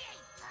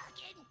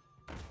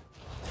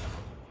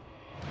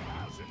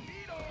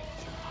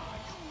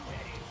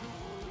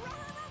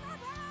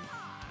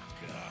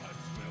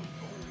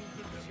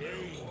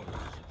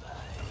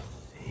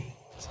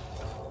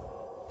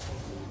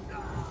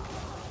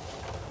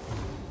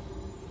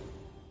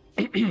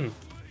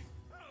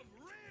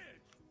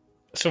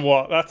 So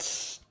what,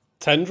 that's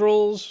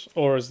tendrils,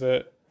 or is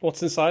it,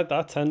 what's inside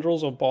that,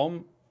 tendrils or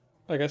bomb?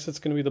 I guess it's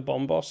going to be the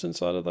bomb boss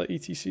inside of that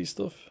ETC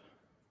stuff.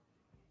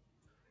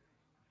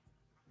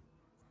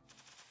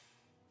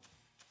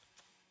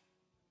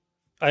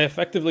 I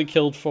effectively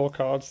killed 4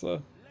 cards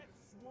there.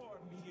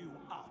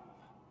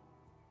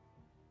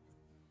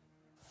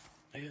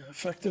 Yeah,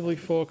 effectively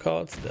 4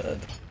 cards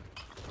dead.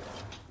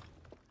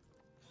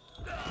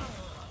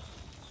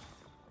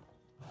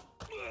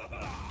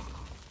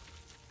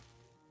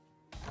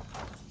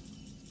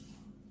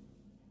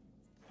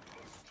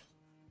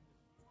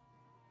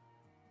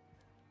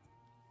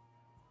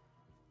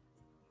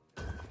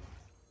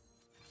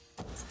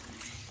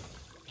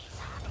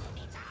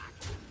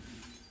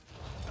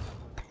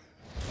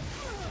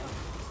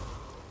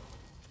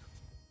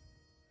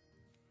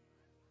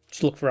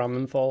 Just look for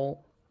Amenthal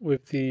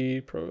with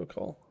the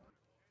protocol.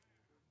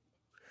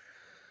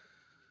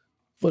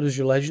 What does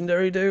your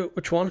legendary do?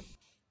 Which one?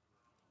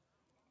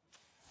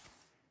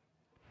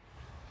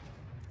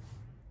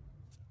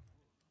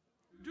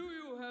 Do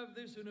you have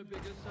this in a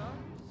bigger size?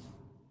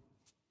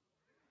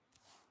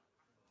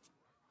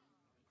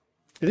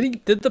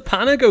 Did the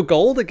Pana go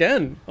gold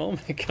again? Oh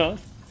my god.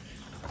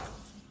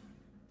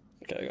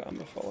 Okay, I got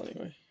Amenthal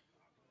anyway.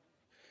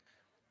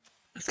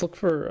 Let's look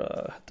for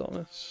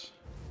Adonis.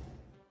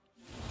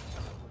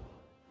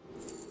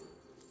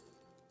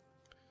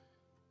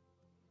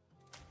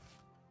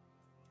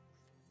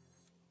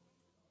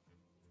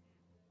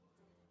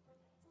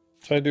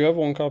 So I do have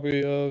 1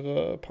 copy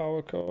of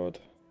Power Card.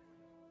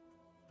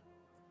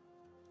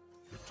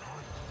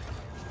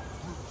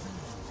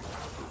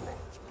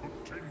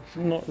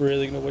 I'm not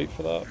really gonna wait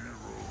for that.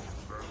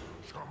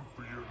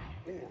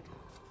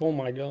 Oh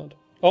my god.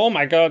 Oh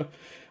my god.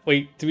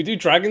 Wait, do we do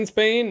Dragon's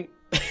Bane?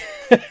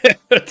 Do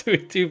we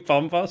do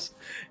Bombos?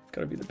 It's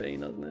gotta be the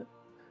Bane, hasn't it?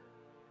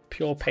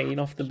 Pure pain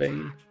off the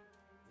Bane.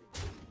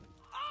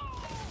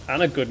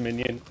 And a good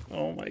minion.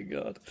 Oh my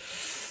god.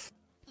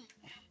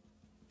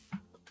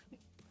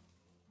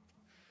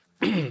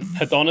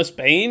 Adonis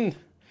Bane?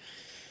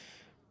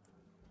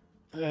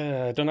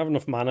 I don't have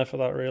enough mana for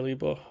that really,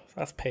 but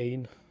that's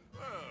pain.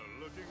 Well,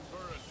 looking for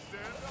a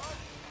stand-up?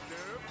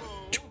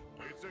 Careful.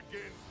 It's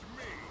against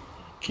me.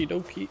 Okie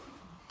dokie.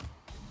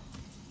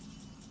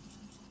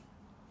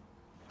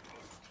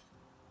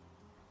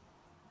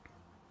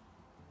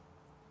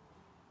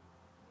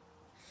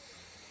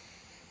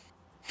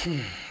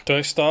 Do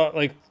I start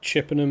like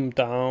chipping him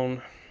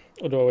down,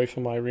 or do I wait for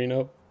my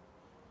Reno?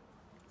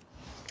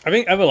 I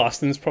think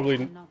Everlasting's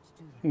probably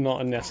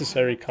not a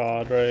necessary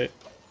card, right?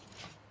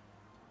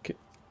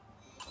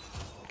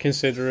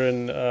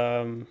 Considering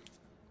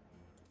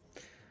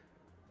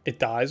it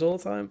dies all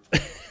the time.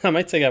 I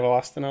might take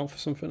Everlasting out for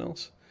something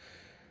else.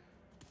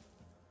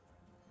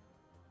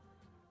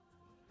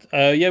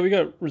 Yeah, we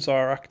got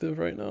Razar active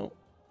right now.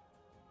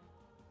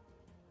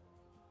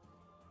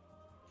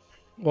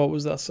 What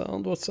was that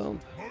sound? What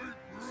sound?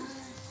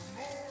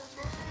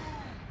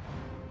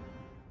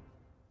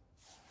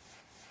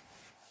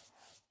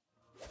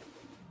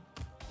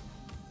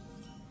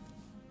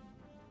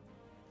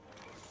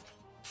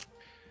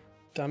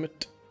 Damn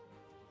it.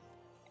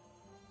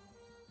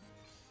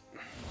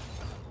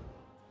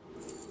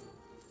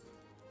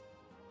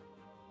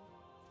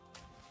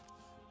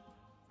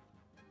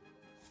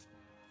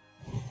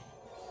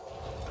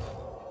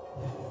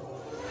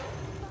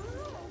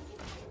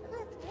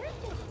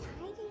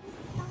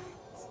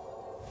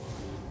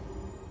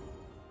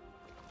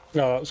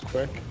 No, that was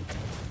quick.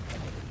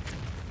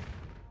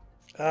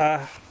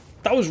 That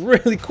was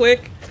really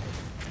quick.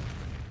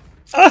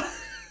 Ah,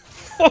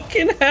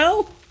 fucking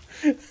hell.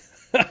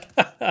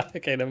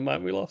 Okay, never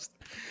mind, we lost.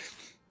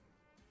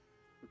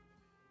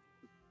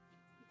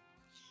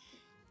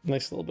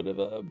 Nice little bit of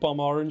a bomb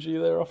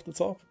orangey there off the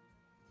top.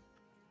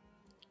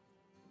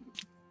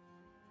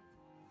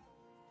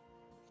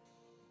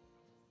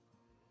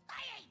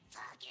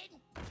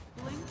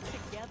 Linked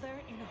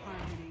together in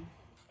harmony.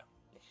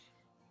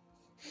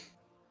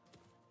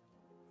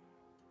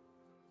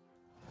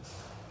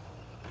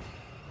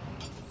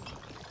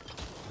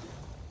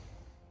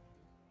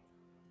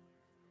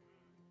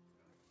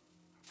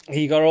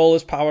 He got all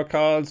his power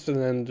cards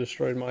and then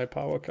destroyed my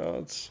power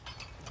cards.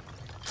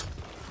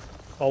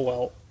 Oh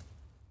well.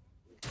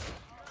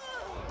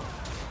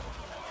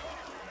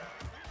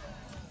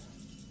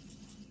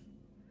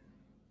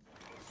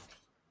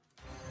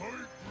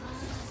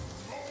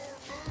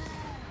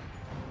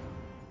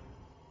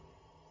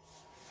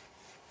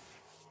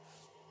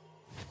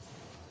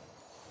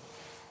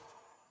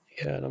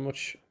 Yeah, not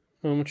much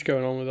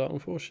going on with that,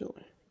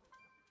 unfortunately.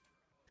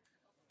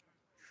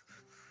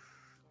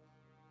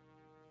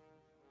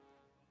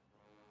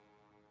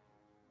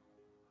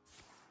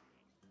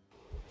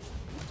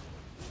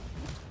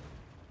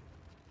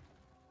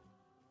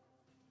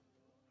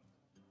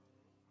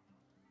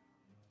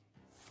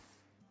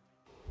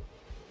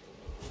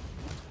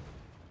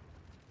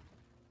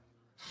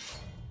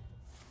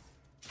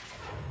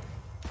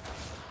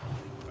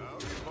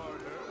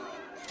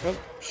 Oh,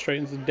 straight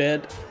into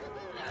dead.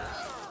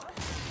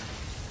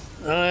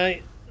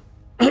 I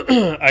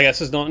guess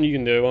there's nothing you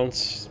can do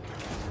once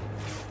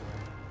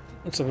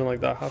something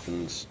like that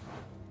happens.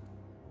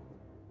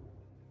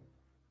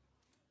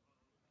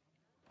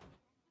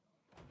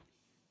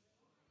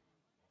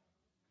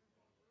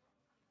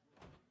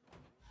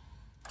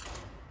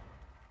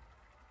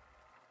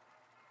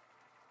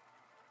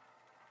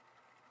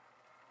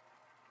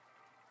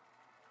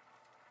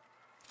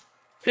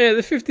 Yeah,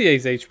 the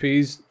 58 HP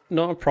is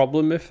not a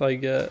problem if I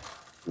get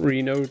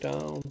Reno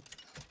down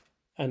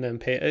and then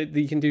pay.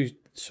 You can do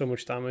so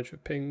much damage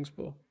with pings,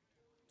 but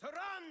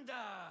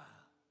Taranda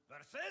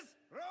versus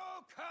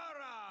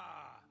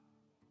Rokara.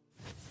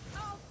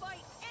 I'll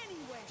fight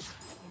anyway.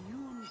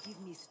 Alone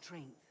give me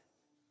strength.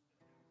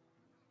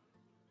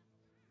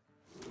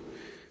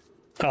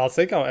 I'll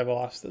take out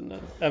Everlasting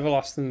now.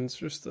 Everlasting's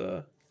just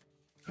a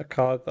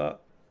card that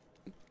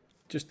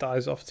just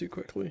dies off too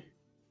quickly.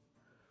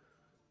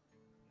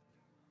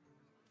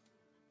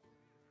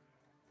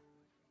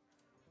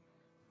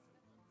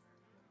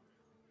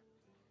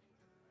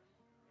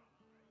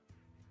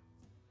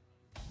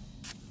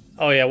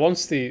 Oh yeah,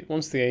 once the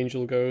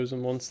angel goes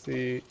and once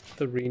the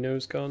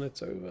Reno's gone,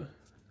 it's over.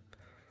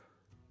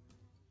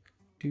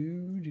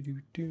 Do.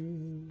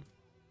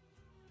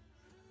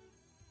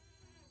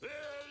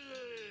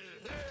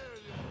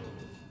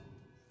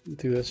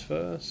 Do this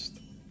first.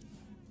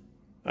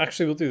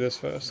 Actually, we'll do this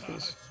first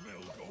because.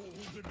 Smell golden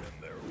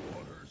in their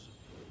waters.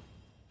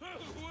 Wait,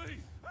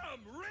 I'm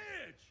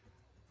rich.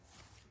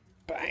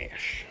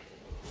 Bash.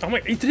 Oh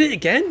my! He did it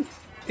again.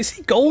 Is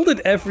he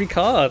golded every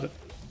card?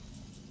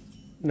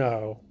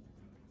 No.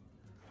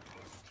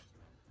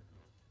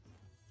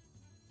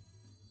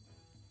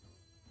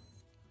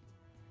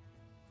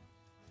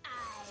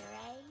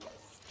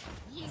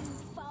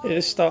 It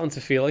is starting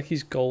to feel like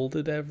he's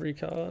golded every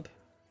card.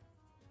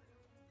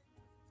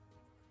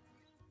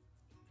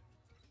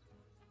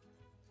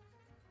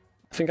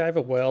 I think I have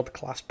a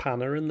world-class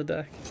Panna in the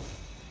deck.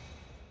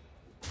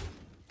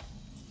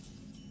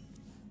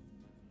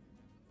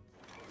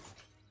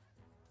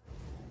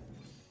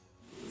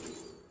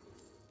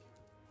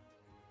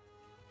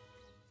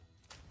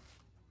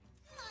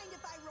 Mind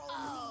if I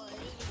roll me?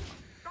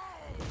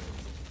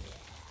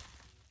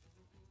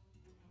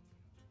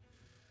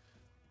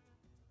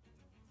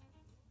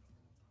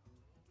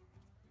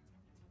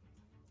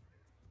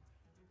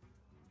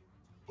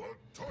 The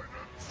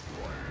Titan's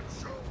blade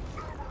shall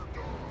never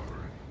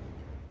die.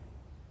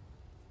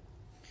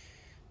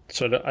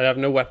 So I have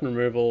no weapon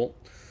removal.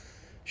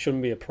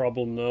 Shouldn't be a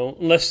problem though,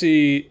 unless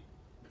he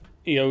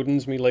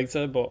Odins me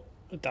later, but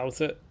I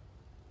doubt it.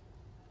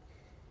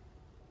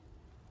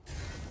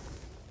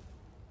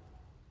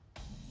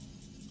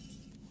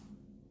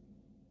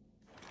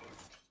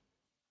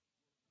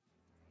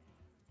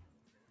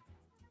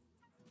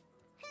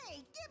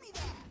 Hey, give me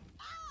that!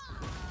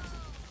 Ah!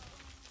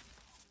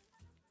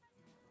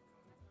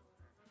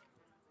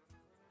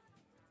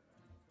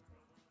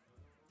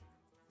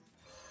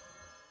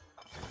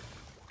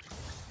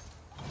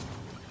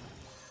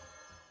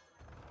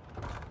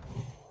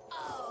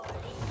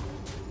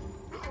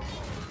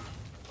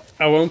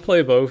 I won't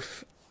play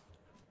both.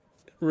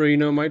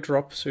 Reno might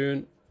drop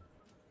soon,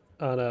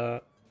 and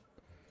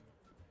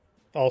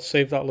I'll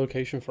save that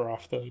location for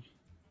after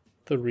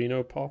the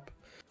Reno pop.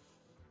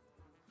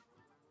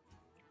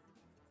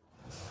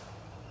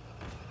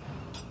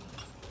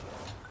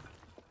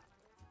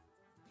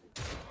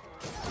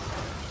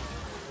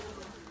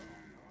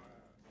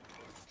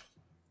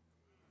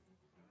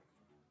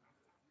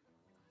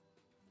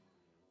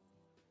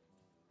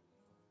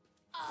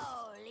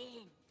 All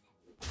in.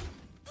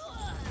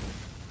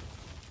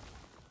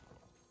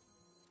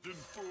 Den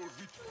får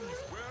vi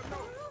prisvärda.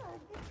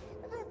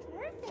 The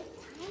perfect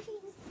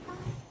hiding spot.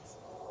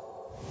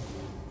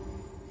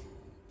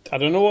 I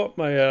don't know what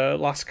my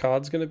last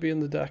card's going to be in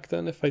the deck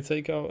then if I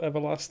take out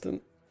Everlasting.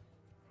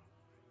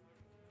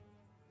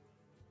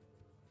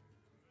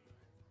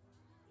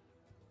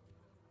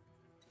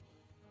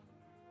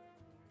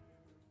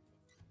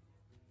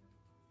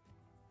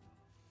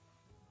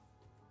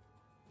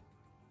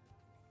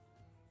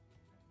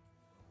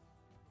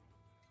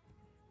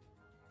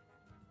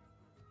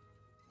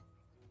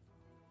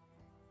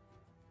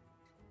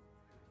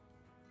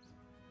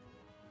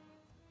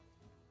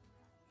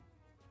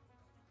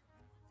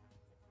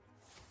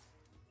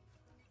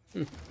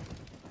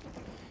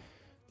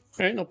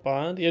 Alright, not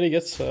bad. He only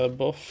gets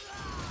buffed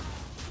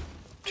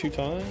 2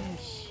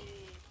 times.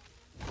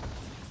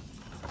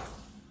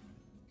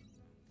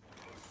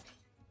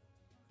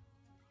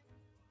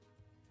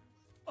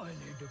 I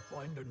need to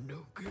find a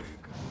new gig.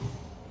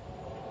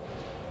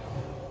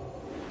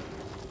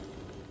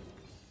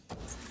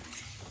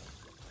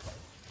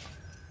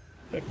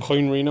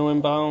 Coin Reno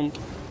inbound.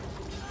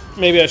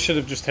 Maybe I should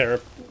have just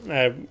it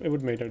would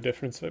have made no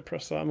difference if I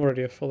pressed that. I'm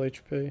already at full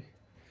HP.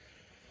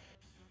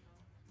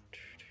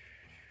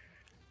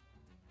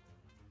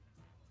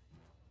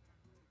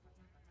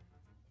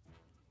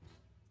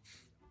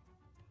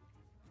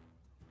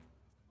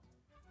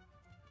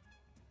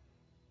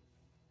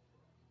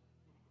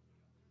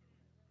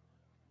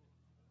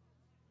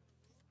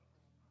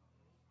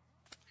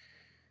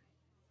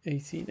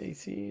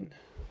 $18.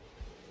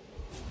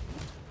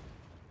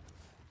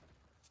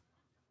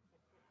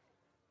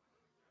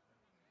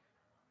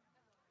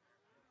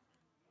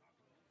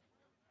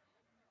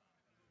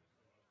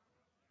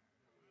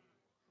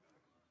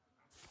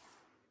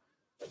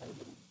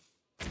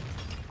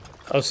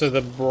 Oh, so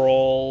the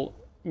brawl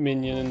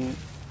minion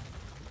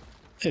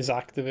is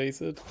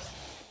activated.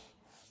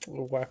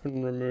 Or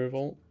weapon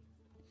removal.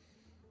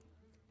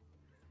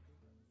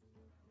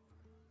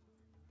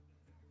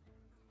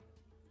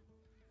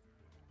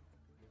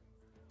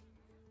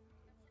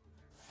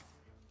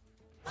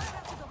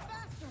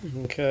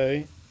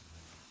 Okay.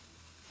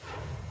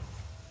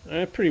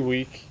 Pretty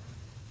weak.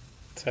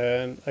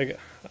 10.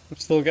 I'm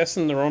still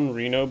guessing they're on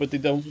Reno, but they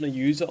don't want to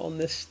use it on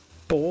this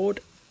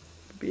board.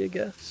 Would be a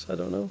guess. I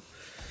don't know.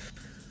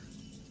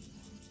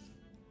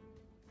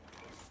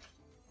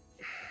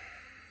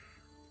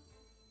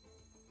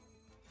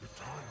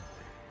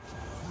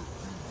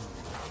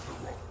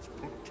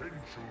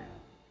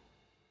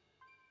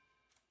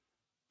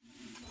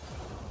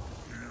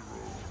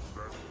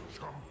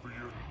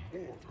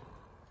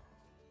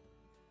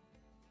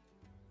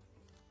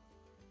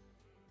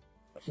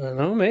 I don't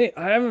know, mate.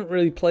 I haven't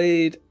really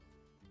played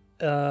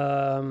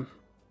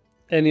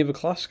any of a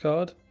class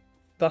card.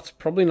 That's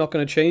probably not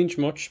going to change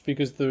much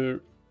because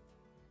this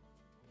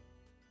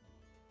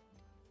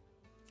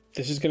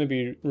is going to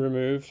be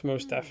removed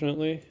most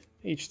definitely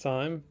each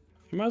time.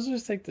 You might as well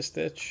just take the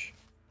Stitch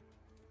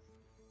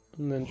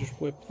and then just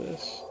whip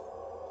this.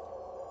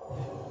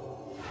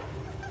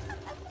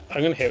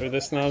 I'm going to hit with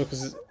this now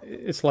because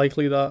it's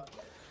likely that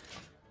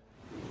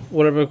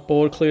whatever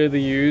board clear they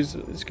use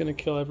is going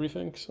to kill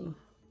everything. So.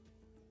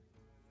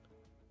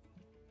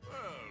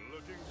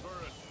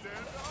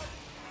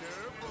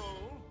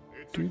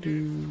 At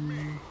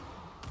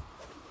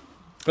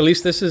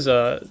least this is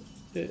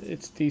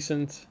it's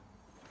decent.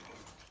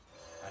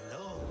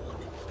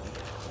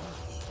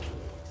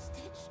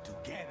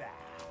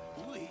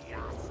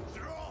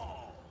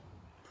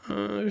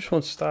 I just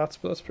want stats,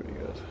 but that's pretty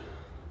good.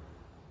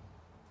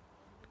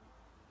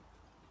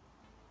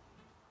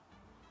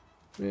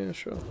 Yeah,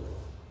 sure.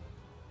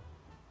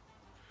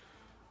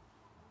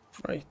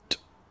 Right.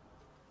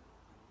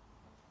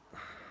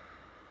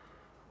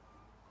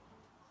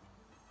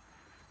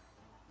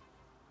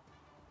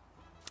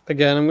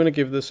 Again, I'm going to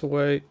give this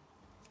away.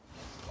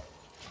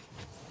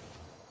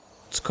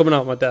 It's coming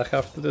out of my deck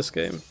after this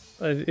game.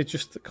 It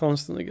just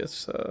constantly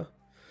gets...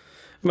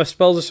 my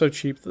spells are so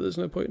cheap that there's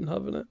no point in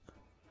having it.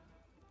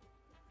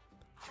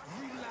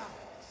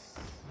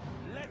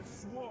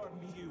 Let's warm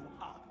you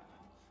up.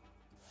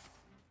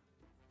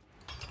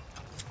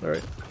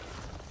 Alright.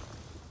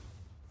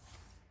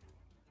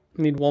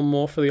 Need one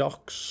more for the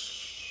Ox.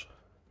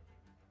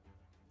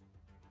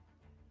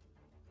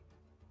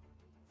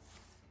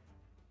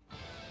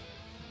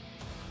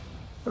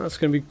 That's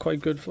going to be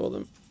quite good for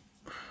them.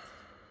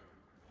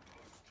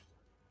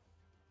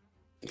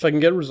 If I can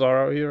get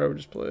Rosario out here, I would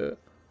just play it.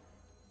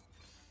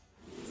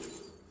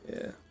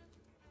 Yeah.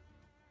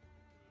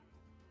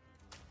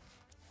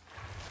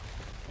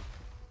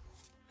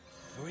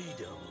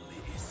 Freedom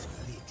is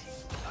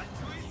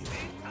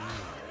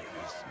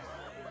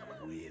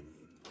fleeting.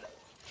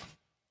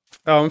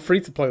 Oh, I'm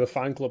free to play the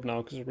fan club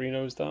now because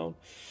Reno's down.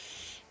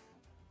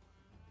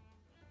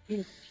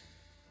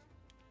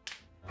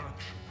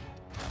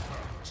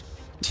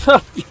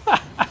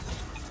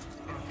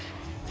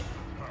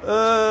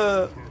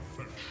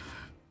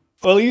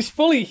 Well, he's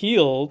fully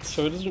healed,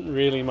 so it doesn't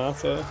really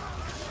matter,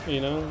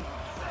 you know.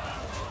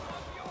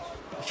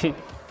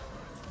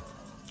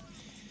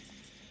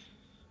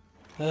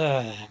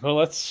 Well,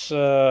 let's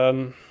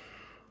start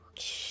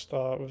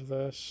with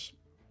this.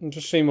 I'm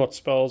just seeing what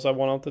spells I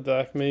want out the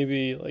deck.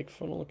 Maybe like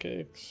funnel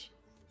cakes.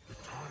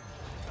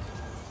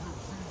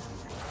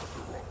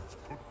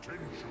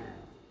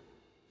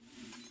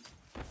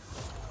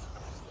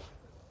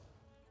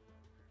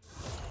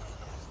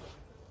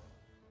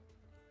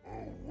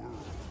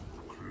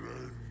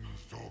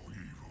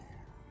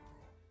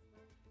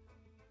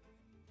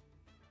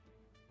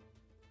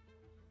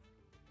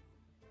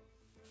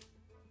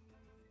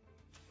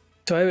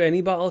 Do I have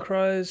any battle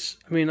cries?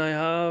 I mean, I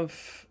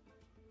have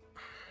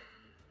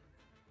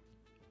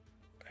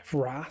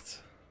Rat.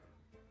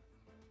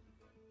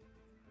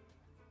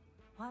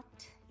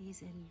 What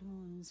is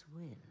Elun's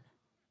will?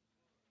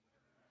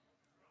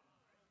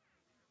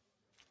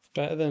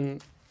 Better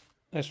than...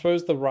 I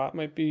suppose the rat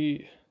might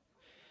be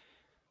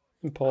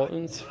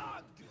important.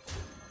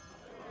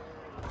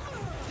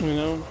 You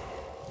know?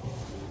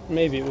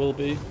 Maybe it will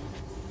be.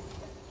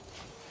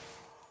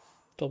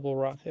 Double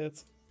rat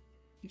hit.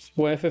 It's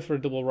worth it for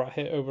a double rat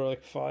hit over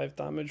like 5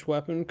 damage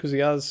weapon, because he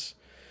has...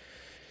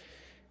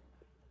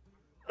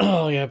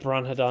 Oh yeah,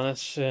 Bran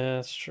Hadanis. Yeah,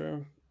 that's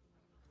true.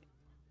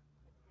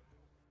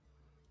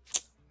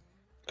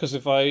 Because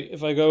if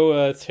I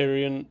go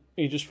Tyrion,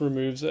 he just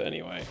removes it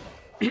anyway.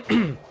 Blink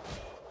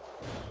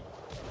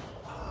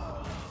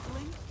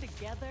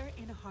together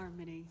in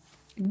harmony.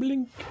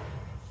 Blink.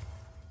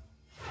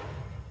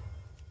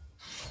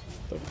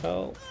 The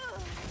hell.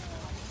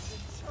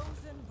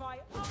 Chosen by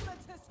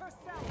Amatis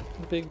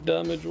herself. Big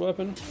damage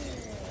weapon.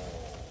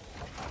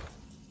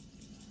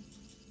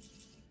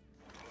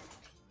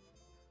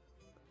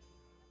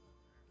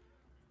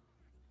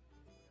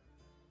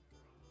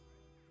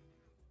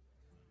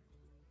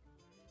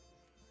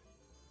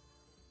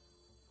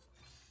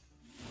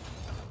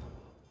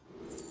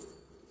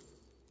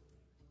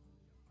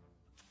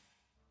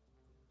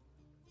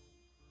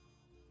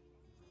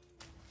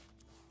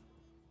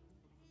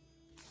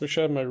 Wish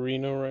I had my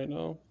Reno right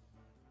now.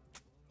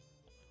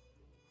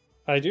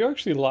 I do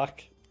actually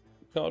lack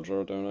card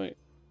draw, don't I?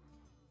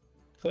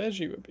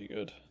 Clergy would be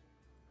good.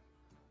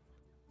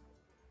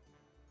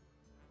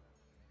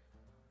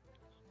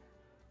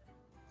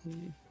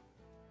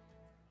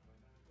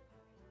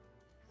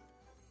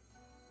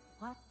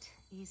 What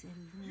is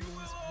Elun's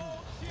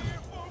will? Cheer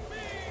for me!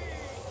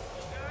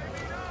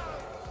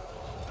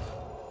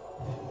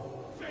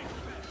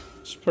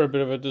 Just put a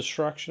bit of a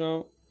distraction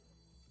out.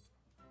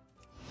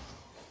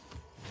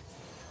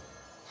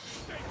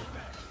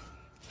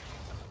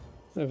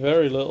 A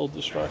very little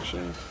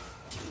distraction.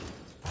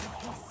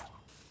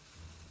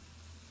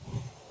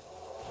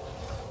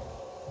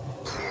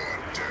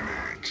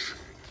 Damage.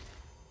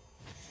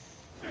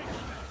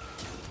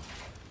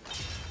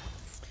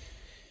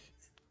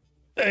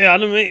 Hey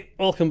Anime,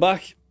 welcome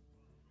back.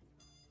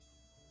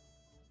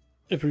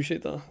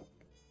 Appreciate that.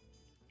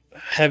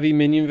 Heavy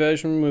minion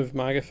version with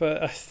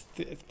Magafa.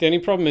 The only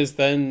problem is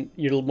then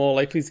you're more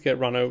likely to get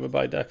run over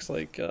by decks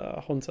like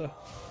Hunter.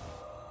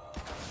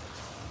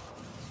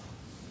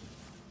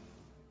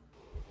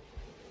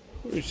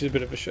 Which is a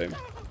bit of a shame.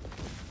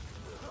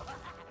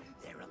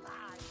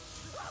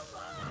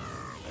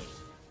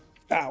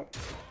 Ow.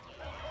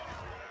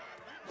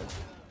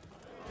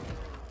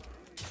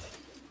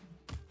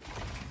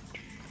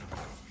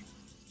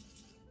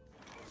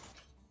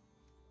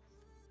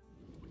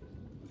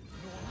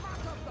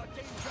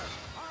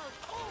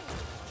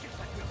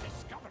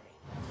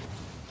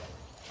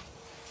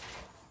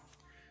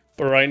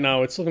 But right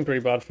now it's looking pretty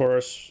bad for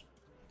us.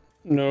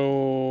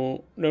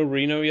 No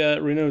Reno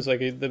yet. Reno's like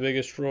the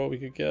biggest draw we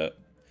could get.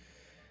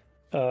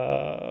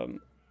 I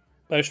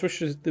just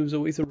wish there was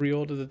a way to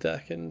reorder the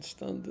deck in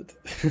standard.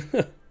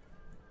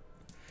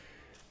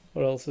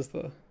 What else is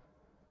there?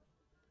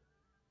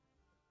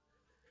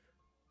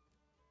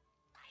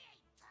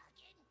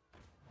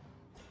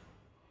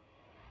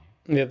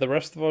 Yeah, the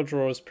rest of our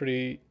draw is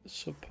pretty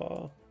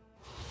subpar.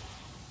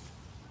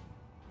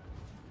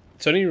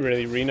 It's only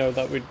really Reno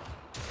that we'd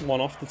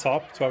want off the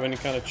top to have any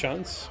kind of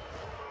chance.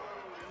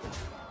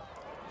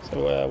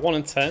 So 1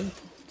 in 10.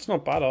 It's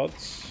not bad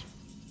odds.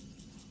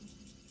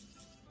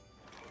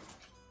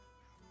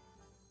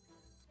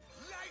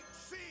 Light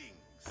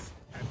sings,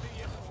 and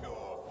the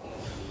impure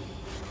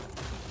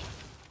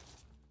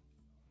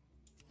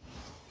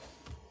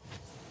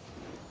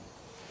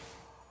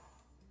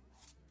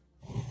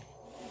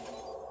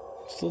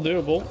Still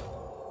doable.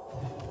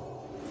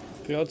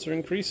 The odds are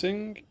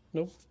increasing.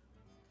 Nope.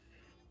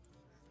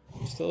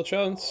 Still a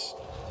chance.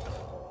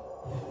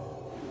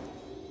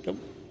 Nope.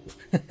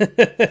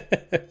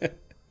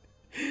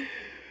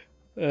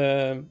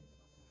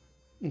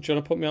 Do you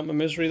want to put me out my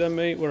misery then,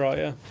 mate? Where are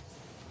you?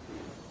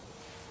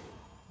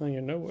 Oh,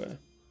 you're nowhere.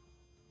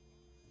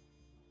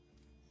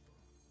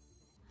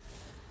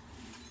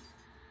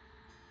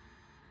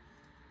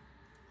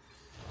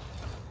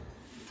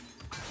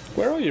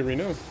 Where are you,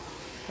 Reno?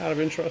 Out of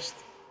interest.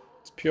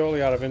 It's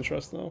purely out of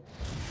interest now.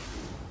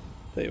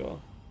 There you are.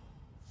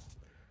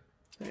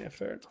 Yeah,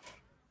 fair enough.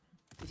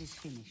 It is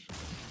finished.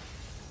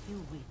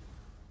 You win.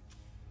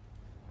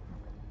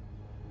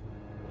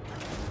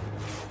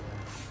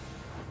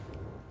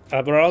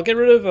 But I'll get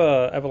rid of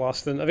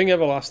Everlasting. I think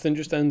Everlasting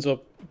just ends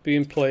up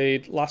being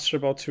played, lasts for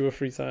about 2 or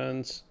 3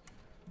 turns,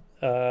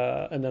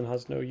 and then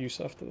has no use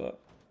after that.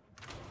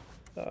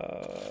 Where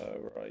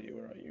are you?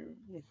 Where are you?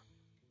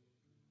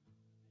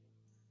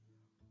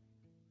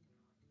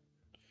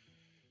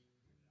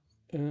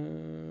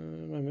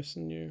 Am I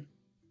missing you?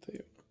 There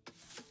you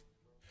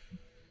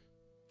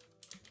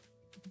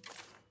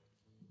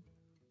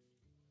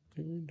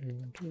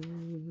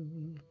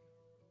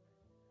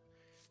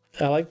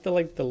are. I like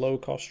the low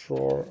cost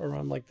draw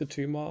around like the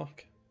 2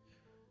 mark.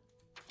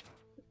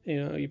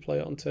 You know, you play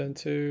it on turn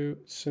 2,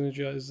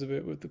 synergizes a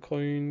bit with the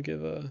coin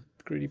giver,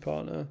 greedy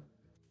partner.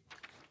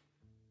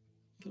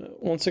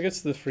 Once it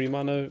gets to the 3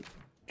 mana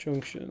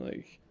junction,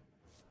 like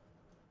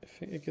I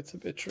think it gets a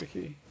bit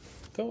tricky.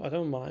 I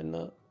don't mind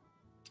that.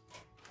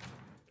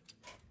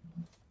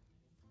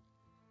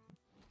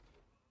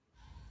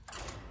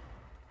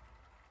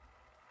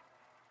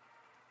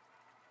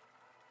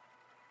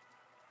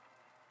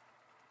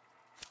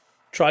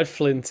 Tried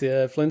Flint,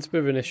 yeah. Flint's a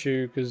bit of an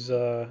issue because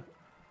it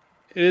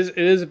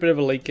is a bit of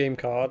a late game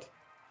card.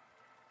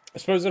 I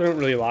suppose I don't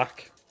really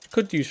lack.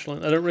 Could use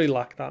Flint. I don't really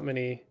lack that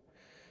many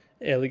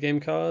early game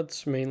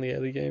cards, mainly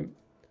early game.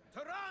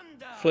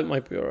 Flint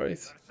might be alright.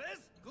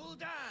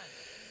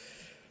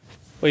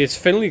 Wait, it's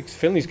Finley.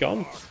 Finley's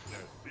gone.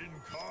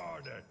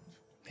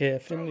 Yeah,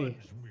 Finley.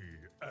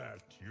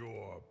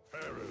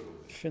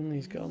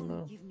 Finley's gone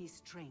now. Give me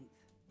strength.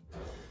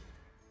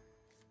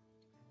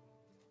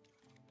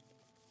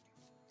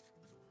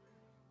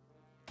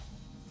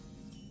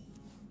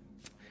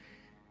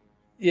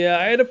 Yeah,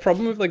 I had a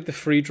problem with like the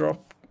free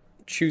drop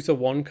tutor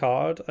 1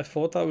 card. I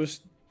thought that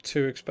was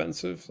too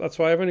expensive. That's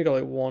why I've only got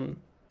like 1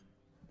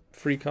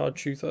 free card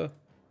tutor.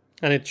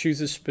 And it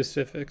chooses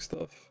specific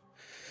stuff.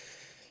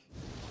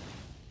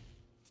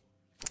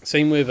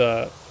 Same with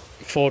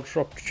 4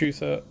 drop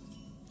tutor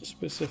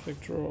specific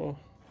draw.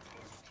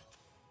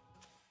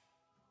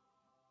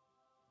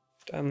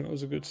 Damn, that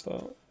was a good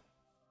start.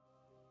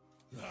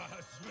 I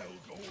smell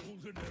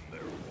gold in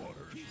their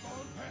waters. Keep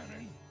on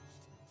panning.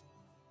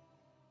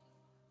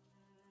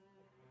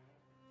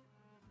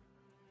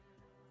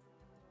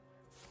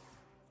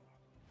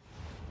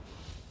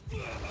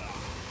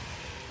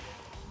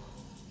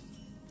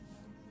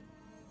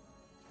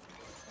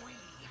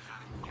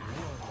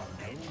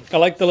 I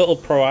like the little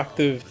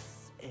proactive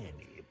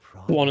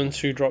 1 and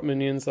 2 drop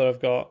minions that I've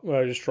got,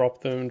 where I just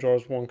drop them,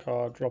 draws 1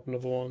 card, drop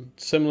another one.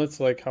 Similar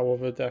to like how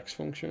other decks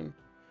function.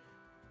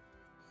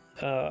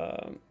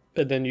 And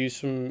then use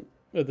some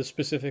of the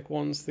specific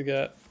ones to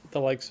get the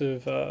likes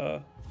of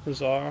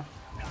Razar.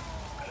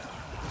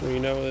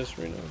 Reno, nice.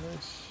 Don't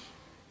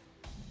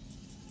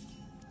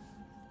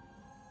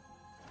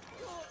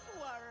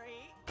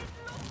worry, it's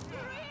not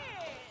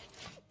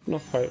great.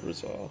 Not quite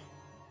Razar.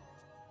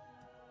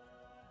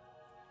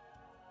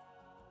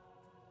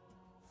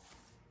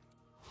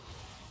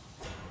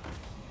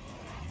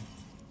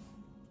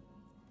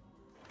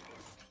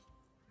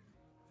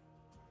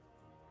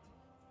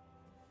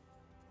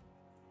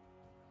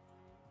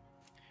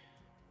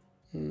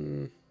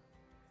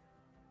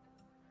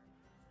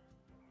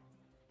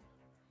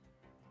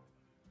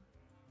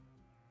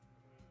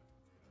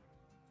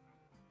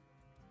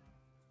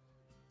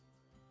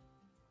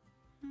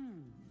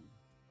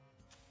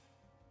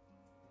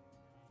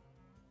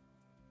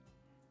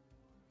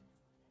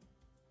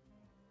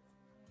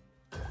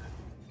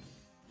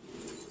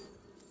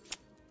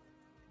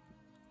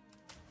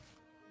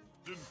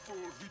 Then for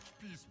which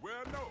piece where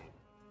no?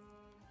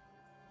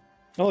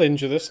 I'll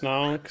injure this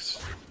now,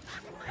 because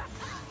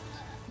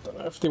I don't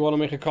know if they want to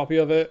make a copy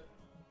of it.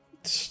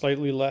 It's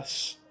slightly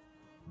less,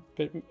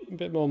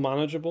 bit more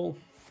manageable.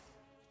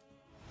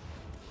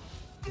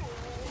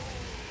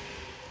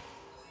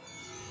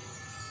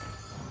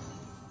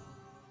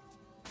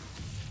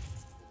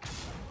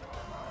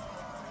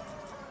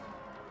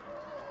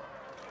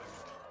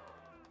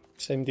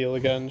 Same deal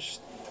again,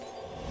 just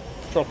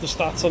drop the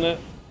stats on it.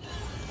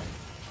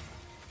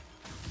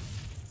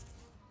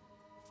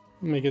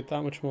 Make it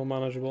that much more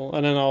manageable,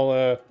 and then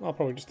I'll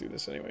probably just do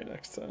this anyway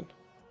next turn.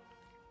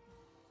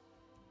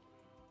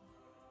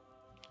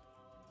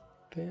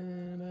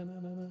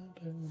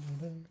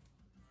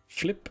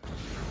 Flip.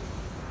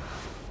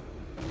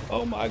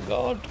 Oh my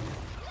god.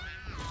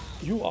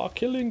 You are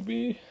killing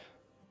me.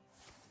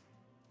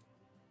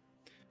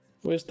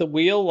 Where's the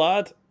wheel,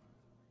 lad?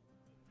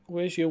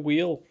 Where's your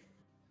wheel?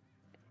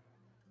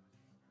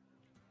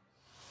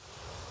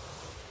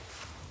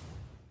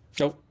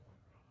 Nope.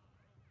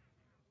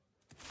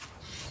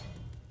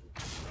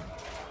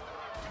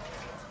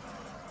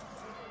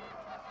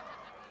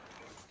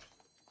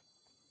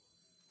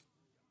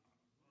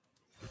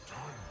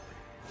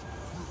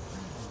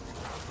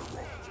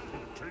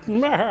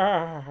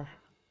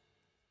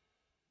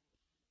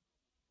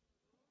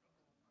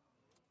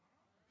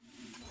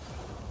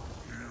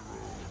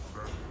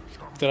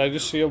 Did I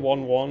just see a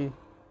 1-1?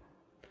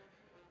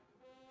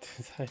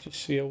 Did I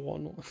just see a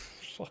 1-1?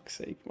 Fuck's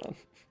sake, man.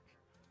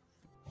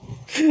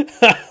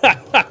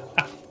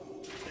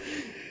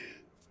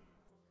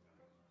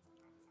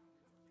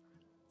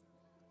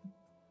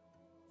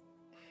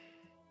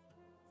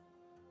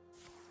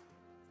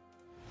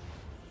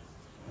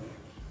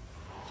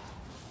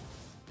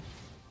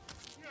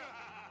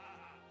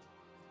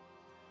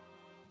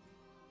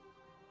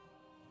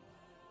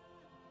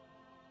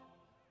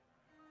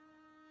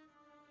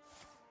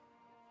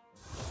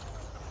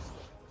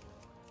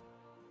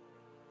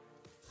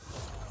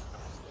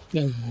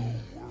 Cleansed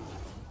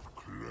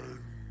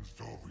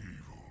of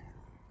evil.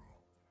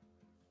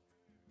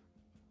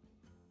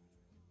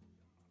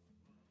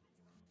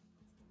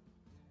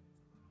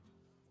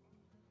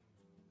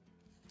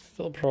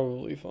 Still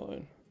probably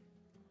fine.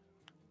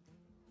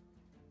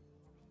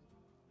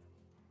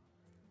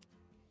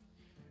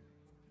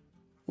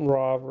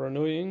 rather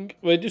annoying.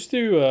 We just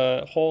do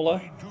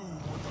Hauler.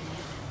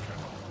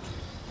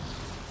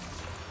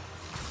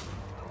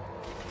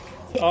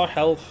 Our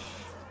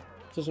health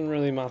doesn't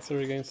really matter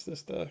against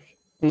this deck.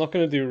 I'm not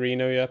going to do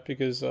Reno yet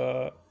because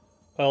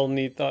I'll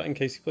need that in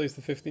case he plays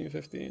the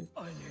 15-15.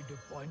 I need to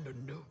find a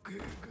new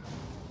gig.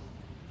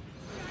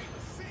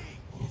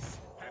 Sings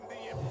and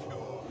the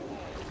impure.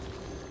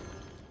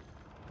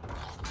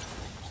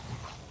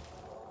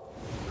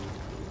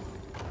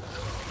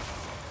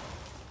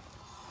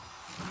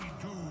 We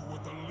do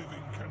what the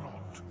living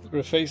cannot. Bit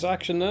of face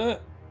action there.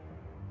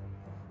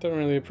 Don't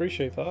really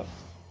appreciate that.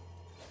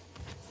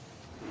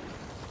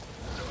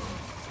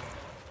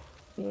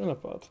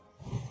 Not bad.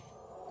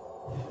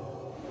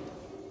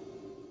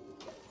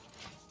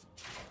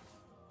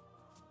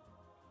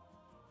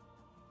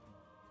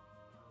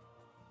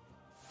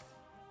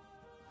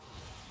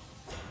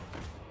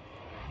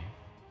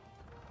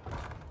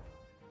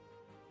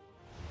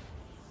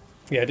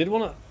 Yeah, I did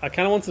want to. I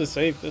kind of wanted to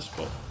save this,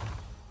 but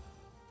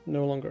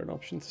no longer an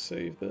option to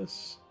save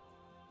this.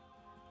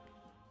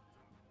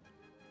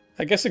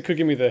 I guess it could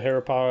give me the hero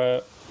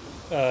power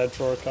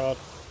draw a card.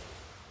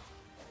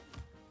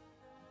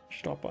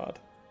 It's not bad.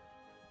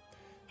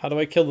 How do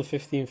I kill the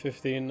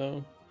 15-15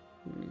 now?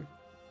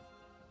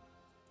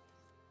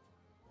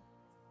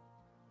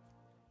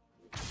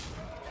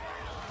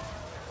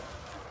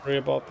 Worry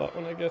about that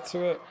when I get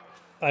to it.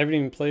 I haven't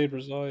even played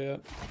Razar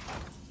yet.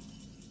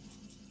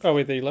 Oh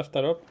wait, they left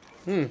that up?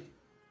 I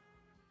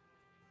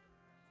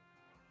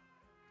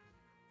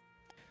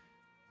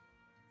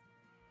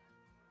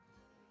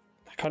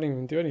can't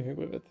even do anything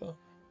with it though.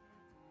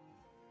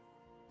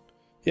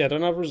 Yeah, I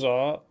don't have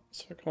Razar,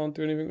 so I can't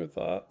do anything with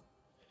that.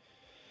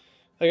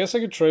 I guess I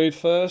could trade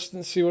first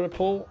and see what I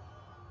pull.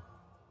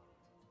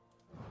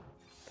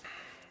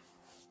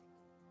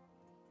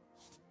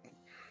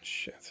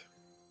 Shit.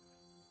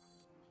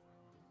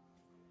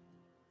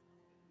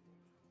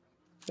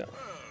 Yeah.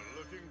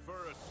 Looking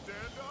for a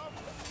standoff?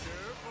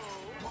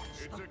 Careful,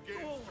 it's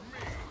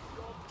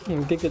against me.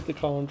 I did get the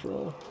card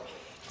draw.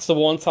 It's the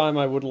one time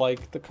I would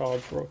like the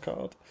card draw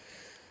card.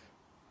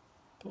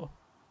 But,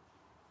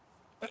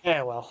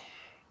 yeah, well.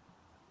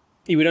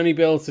 He would only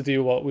be able to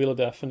do what? Wheel of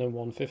Death and then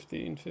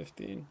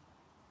 1-15-15.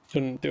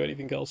 Couldn't do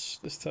anything else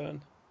this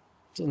turn.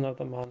 Doesn't have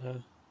the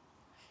mana.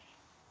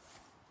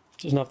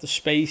 Doesn't have the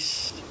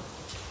space.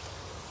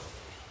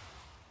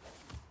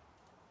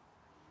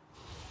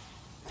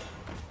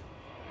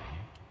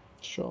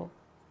 Sure.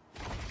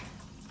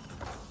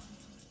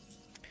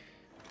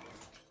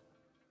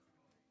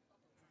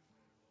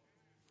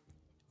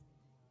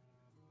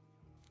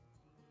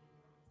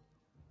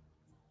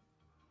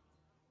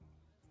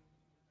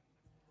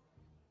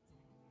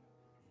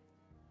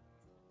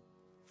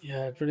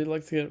 Yeah, I'd really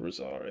like to get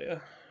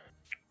Rosaria.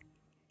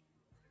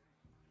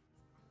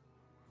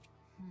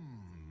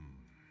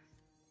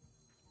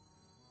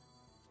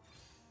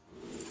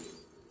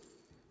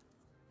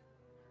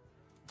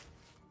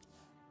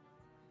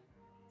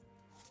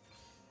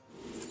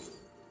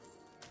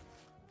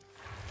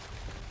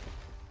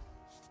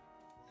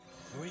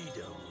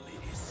 Freedom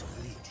is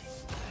fleeting.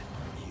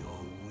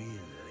 Your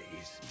will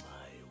is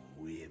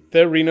my whim.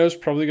 Their Reno's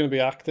probably going to be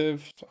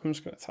active, so I'm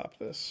just going to tap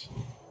this.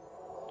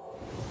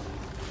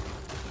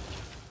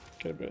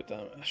 Get a bit of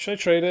damage. Should I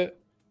trade it?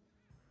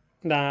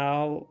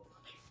 Now.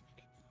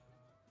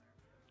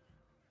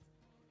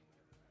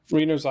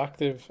 Reno's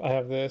active. I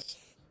have this.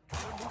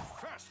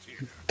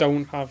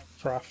 Don't have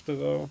Crafter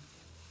though.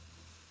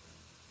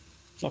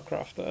 Not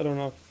Crafter. I don't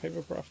have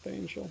Papercraft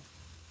Angel.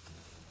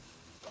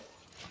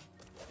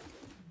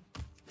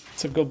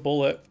 It's a good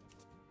bullet.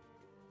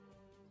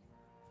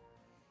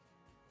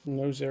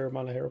 No 0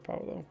 mana hero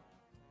power though.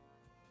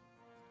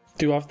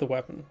 Do have the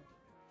weapon.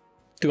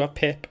 Do have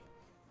Pip.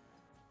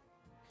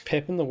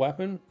 Pip and the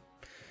weapon.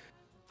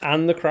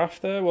 And the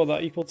crafter. Well,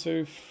 that equal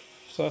to.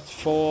 So that's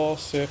 4,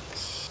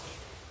 6.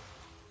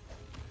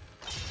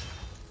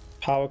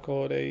 Power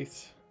chord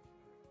 8.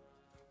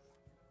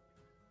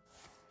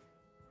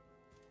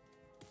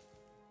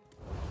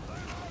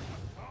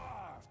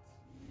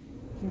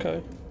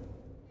 Okay.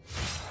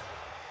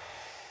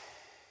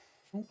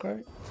 Okay.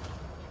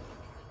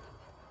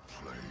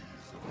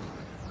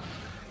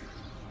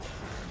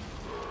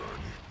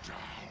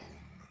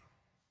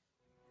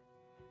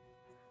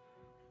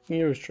 You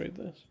can always trade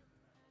this.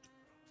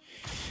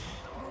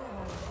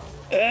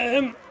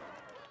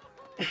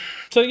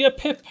 So yeah,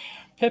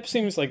 Pip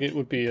seems like it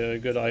would be a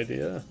good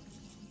idea.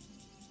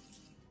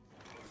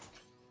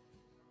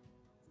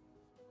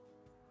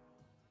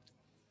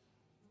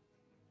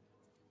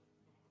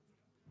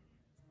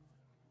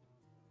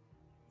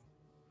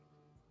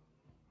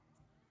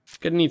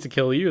 Gonna need to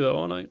kill you though,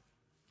 aren't I?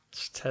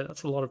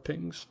 That's a lot of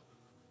pings.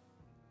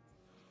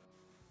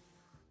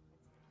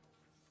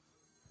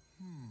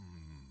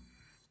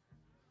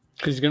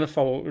 Because he's going to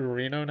follow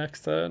Reno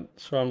next turn,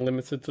 so I'm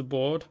limited to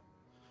board.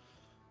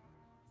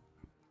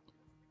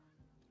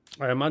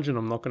 I imagine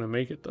I'm not going to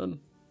make it then.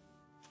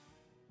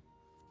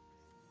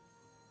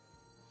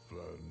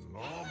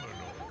 Phenomenal.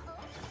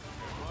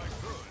 If I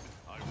could,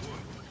 I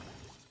would.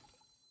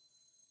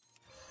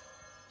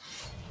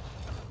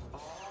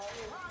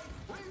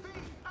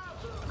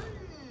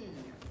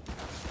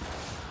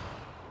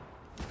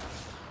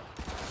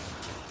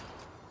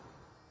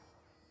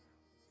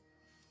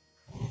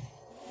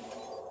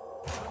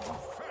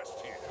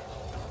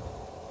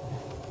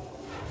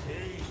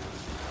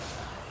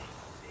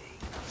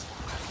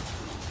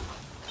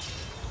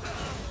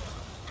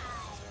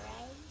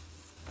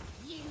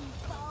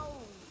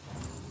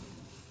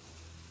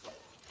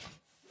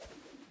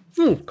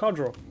 Card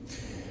draw.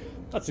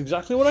 That's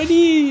exactly what I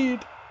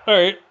need.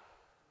 Alright.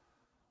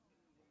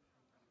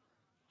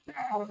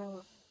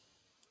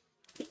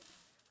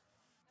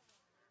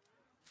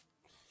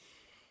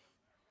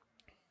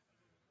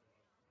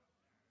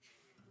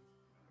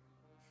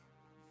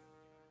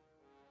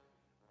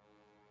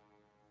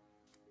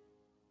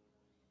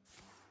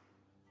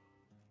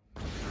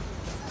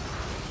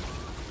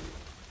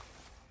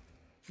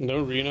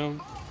 No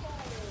Reno.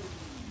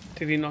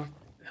 Did he not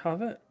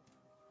have it?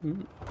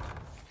 Maybe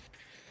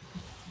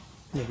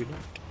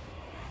not.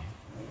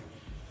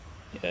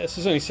 Yeah, this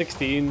is only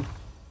 16.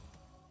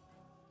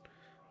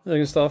 I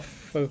can start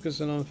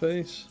focusing on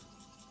face.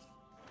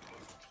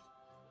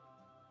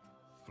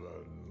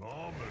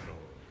 Phenomenal.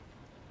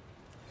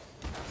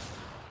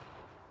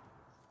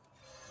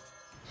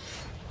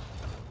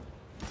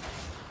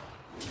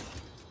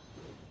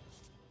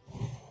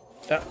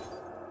 Yeah.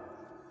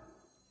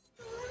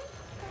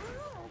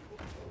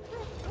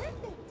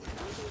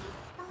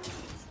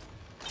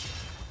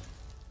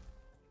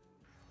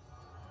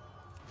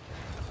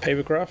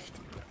 Papercraft.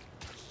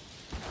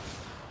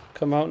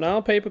 Come out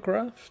now,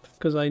 Papercraft.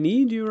 Because I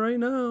need you right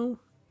now.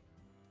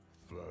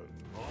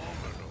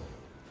 Phenomenal.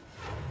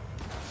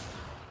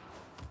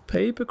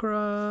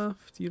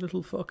 Papercraft, you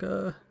little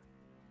fucker.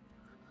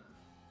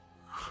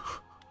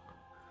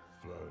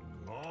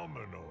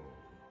 Phenomenal.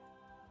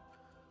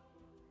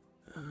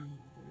 Phenomenal.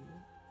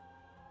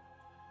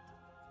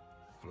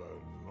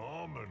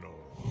 Phenomenal.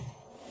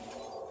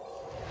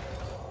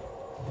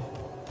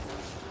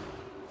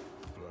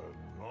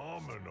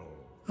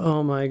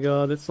 Oh my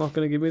god, it's not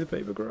going to give me the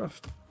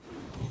Papercraft.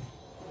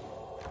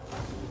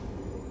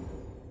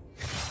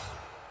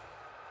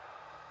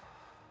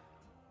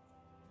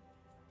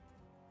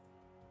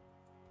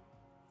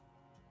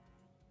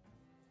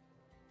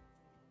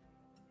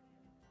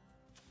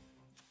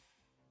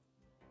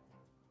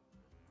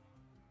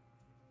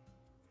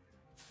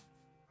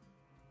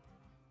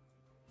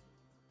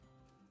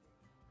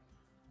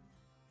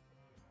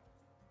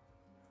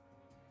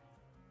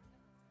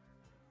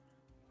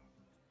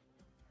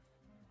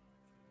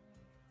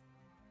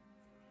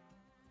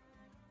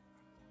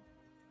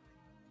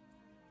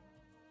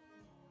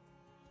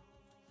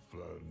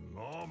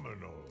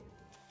 Phenomenal.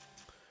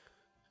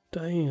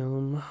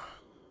 Damn.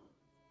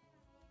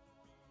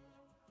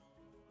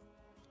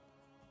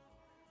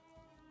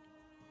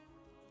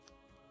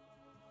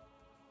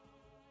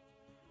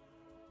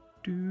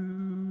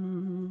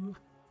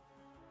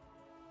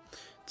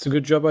 It's a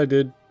good job I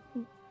did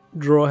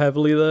draw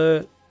heavily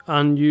there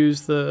and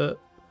use the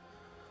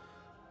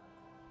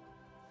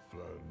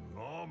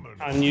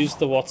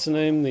what's the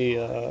name,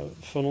 the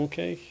funnel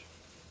cake.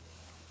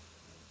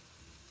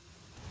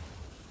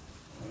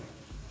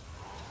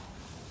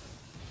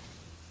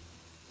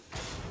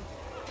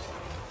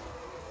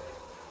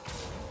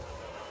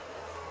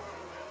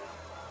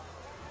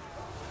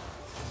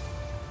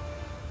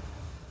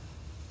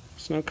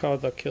 There's no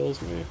card that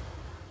kills me.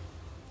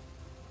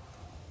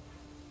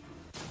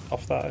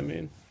 Off that, I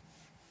mean.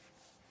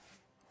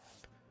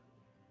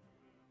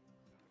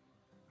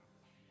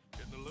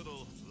 Getting a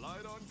little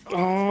light on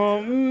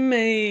Oh,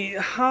 mate,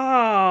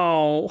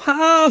 how?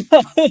 How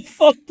the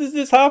fuck does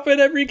this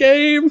happen every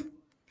game?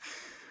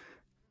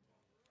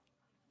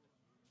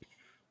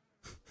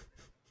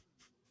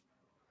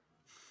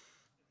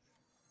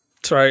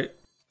 That's right.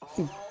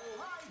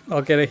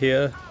 I'll get it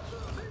here.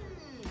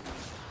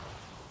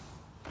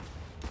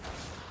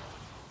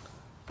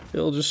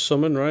 It'll just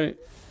summon, right?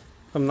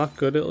 I'm not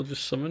good, it'll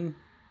just summon.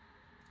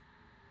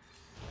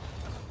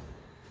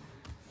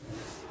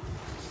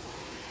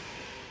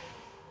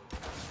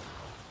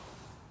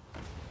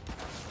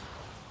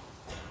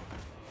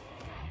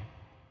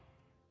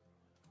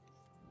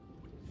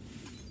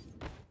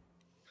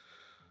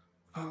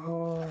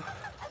 Oh.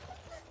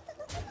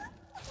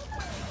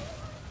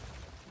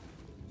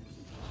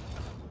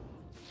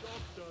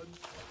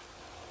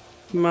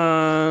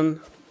 Man.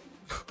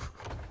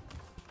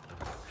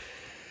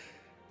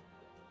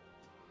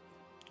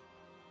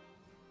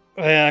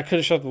 Yeah, I could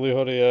have shot the Blue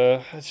Hoodie,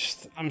 yeah.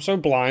 I'm so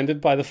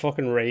blinded by the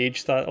fucking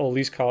rage that all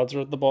these cards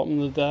are at the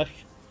bottom of the deck.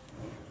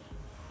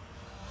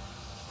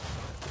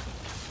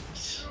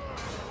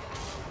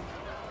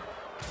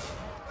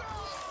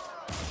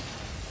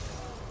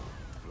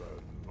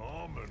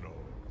 Phenomenal.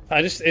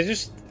 I just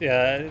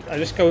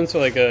go into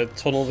like a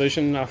tunnel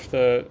vision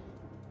after.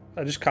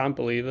 I just can't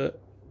believe it.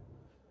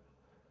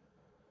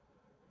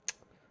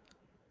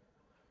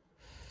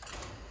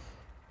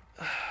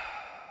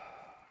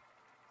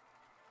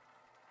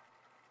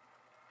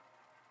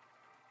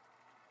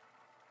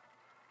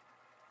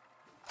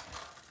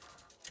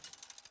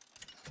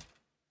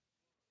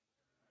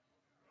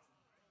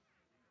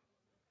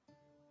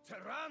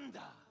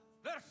 Tyrande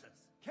versus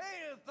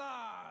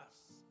Kael'thas.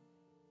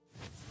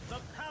 The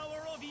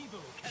power of evil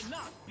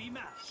cannot be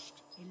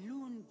matched.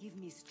 Alone give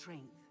me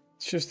strength.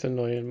 It's just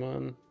annoying,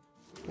 man.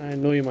 I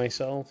annoy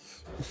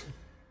myself.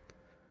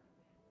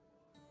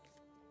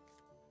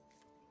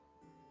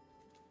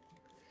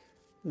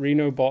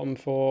 Reno bottom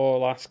 4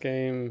 last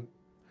game.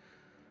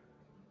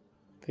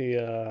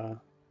 the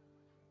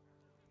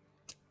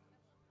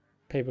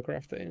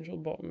Papercraft Angel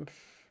bottom.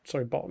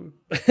 Sorry, bottom.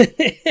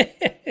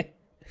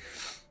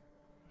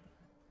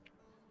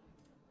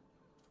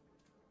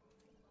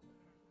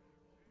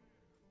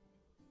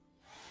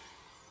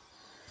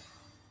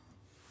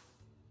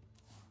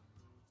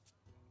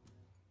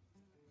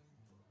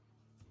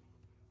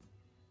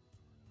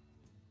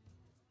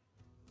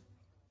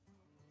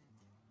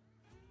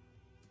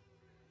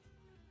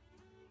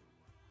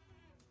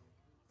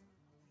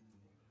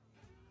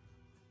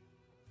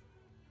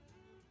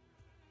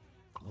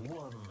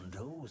 One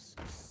dose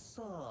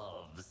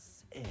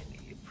solves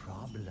any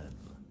problem.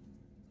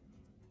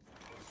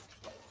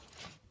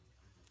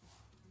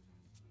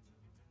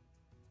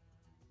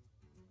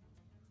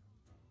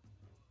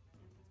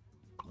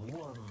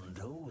 One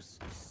dose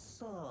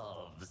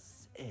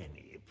solves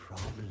any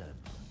problem.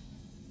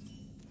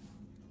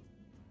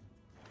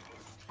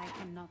 I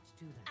cannot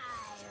do that.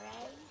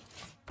 Irate,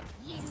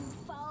 you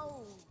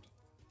fold.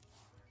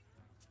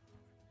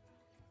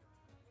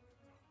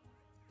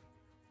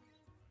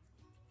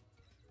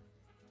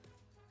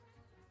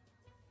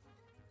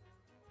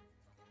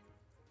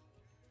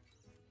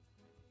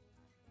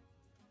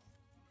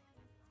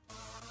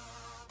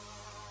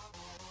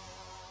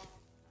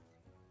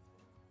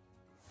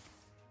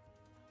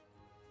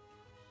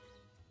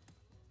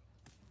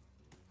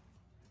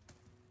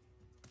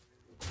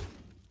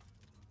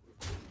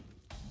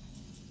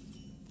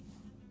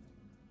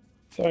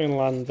 So I can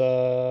land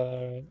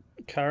the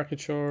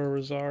Caricature or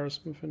Razar or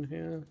something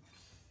here.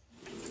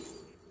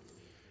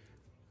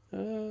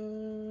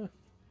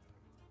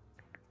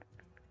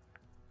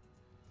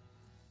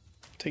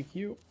 Take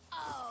you.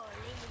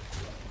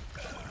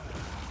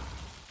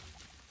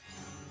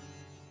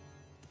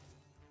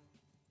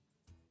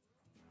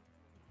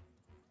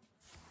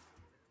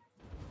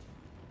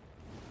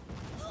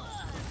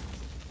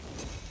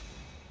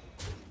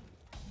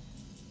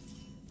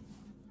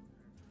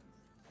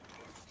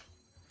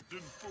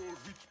 Didn't fold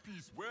which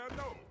piece where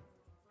no.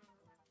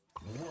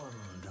 One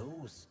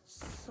dose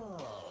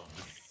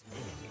solves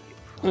any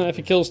problem. If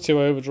he kills 2,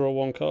 I overdraw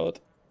 1 card.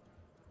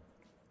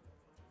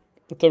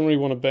 I don't really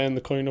want to burn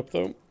the coin up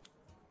though,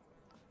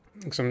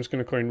 because I'm just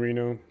going to coin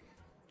Reno.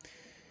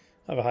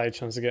 I have a higher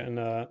chance of getting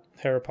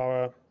hero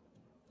power,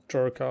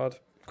 draw a card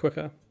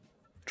quicker,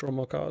 draw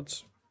more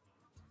cards.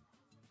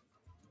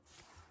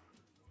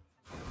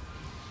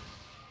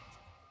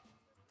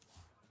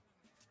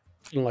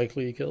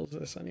 Unlikely he kills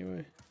this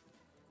anyway.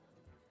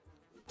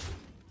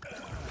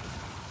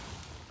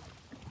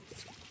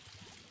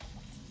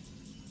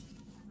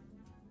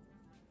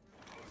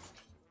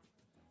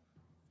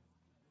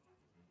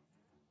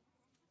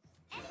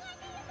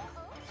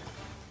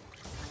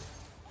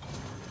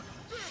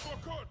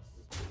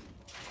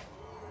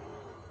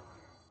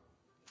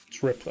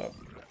 Let's rip that.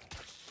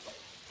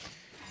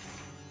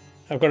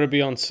 I've got to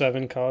be on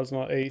 7 cards,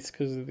 not 8,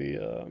 because of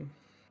the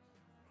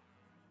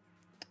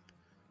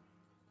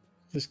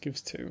this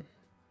gives 2.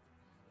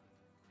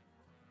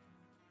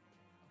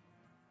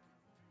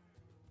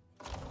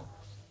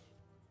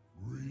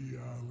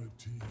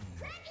 Reality.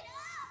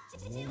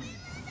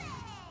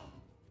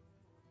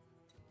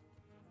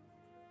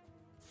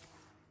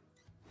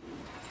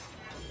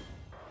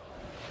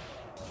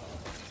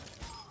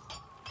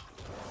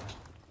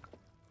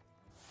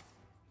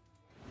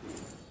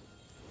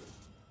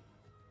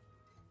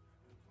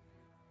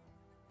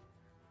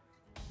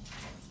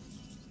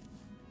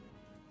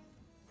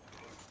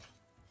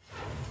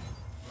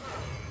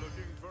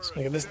 Let's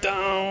make this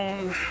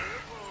down.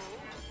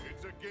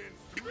 It's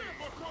against me.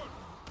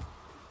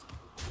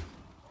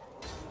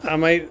 I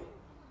might.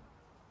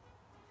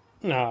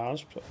 Nah, I'll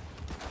just put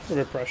a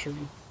bit pressured.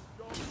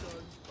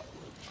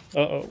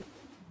 Uh-oh.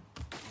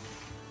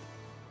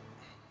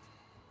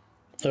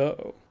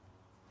 Uh-oh.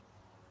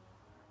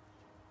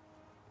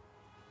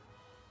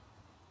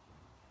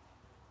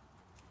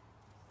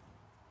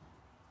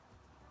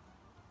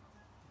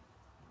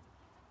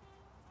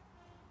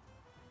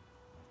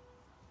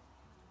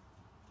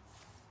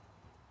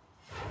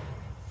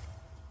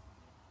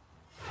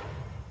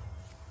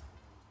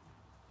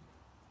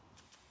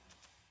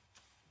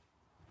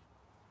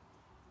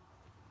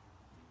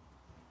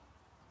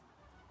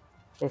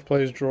 Both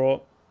players draw.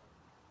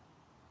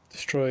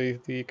 Destroy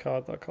the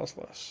card that costs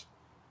less.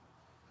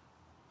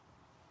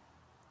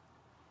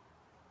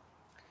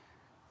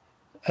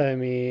 I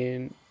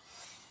mean,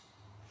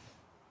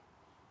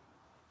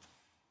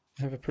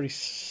 I have a pretty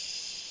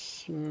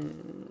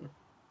slim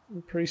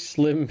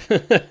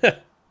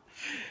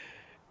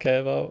care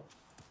about.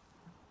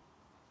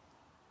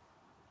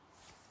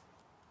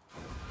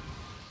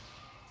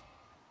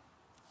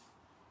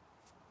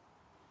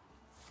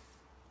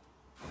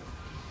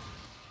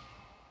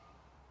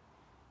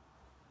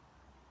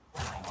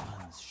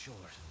 Short.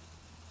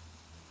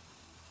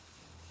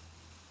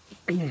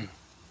 I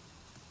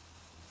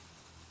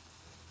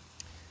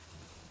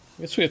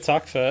guess we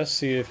attack first,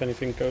 see if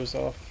anything goes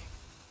off.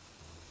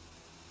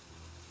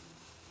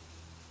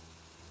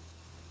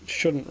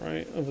 Shouldn't,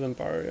 right? Other than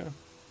barrier.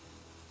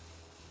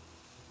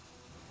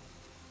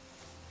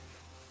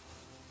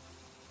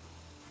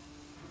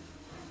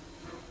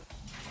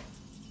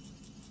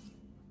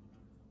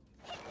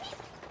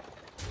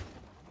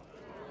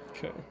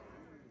 Okay.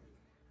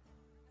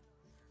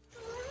 The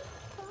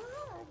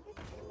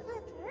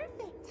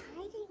perfect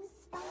hiding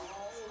spot.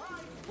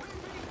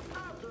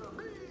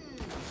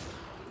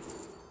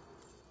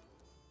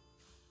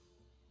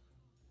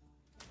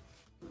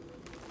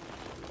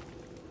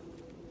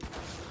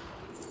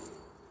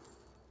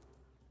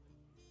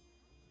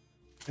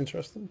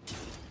 Interesting.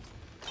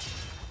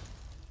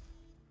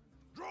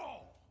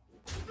 Draw!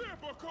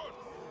 Uppercut!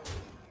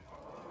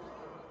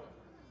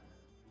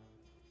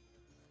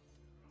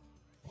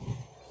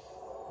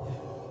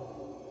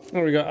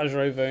 Oh, we got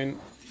Azure Vein.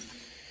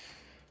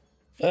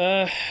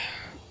 Let's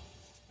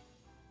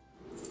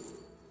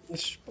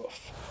just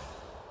buff.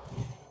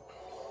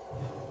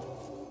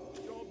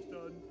 Job's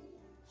done.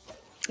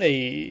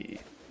 Hey,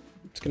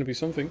 it's gonna be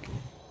something.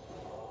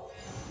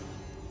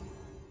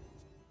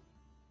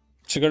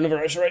 So got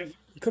another Azure Vein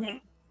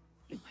coming.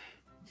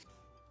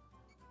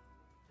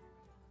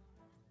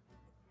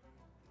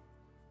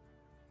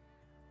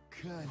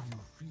 Can you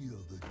feel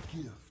the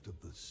gift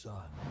of the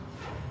sun?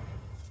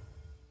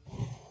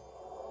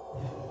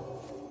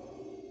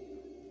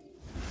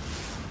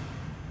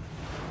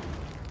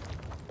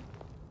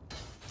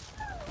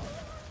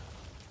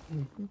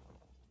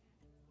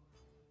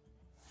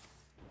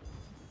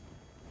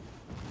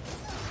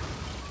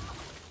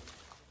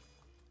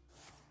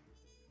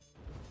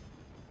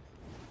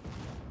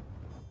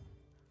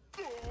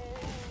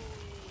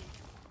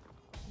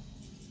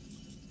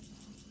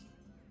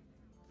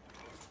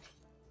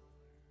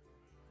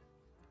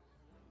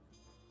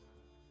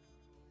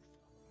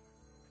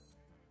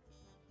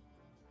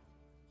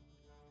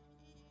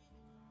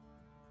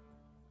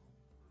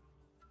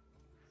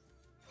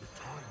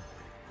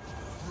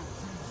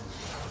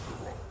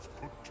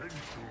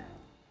 Potential.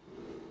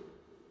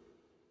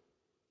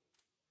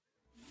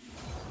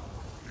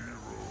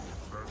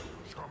 Heroes and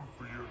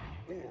champion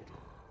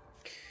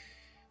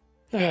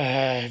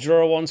order.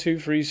 Draw a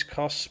 1/2 freeze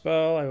cost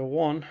spell. I have a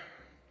 1.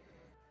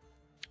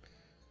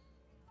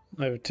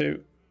 I have a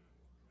 2.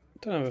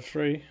 Don't have a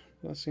 3.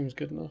 That seems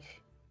good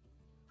enough.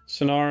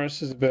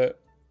 Sonaris is a bit.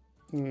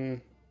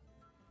 Don't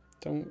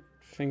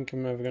think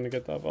I'm ever going to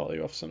get that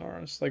value off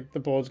Sonaris. Like, the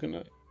board's going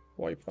to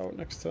wipe out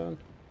next turn.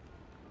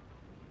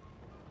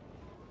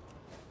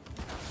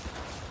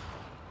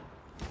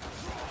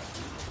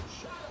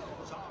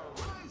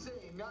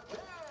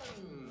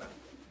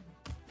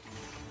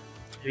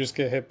 We just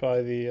get hit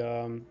by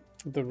the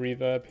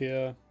reverb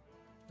here.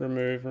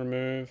 Remove,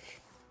 remove.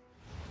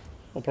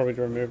 I'll probably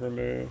do remove,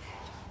 remove.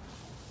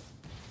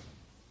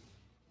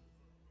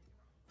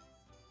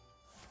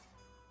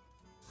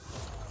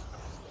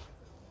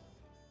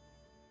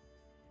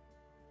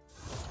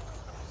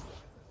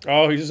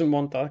 Oh, he doesn't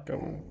want that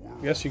going.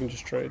 I guess you can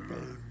just trade now.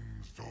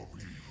 I'm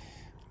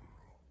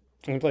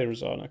gonna play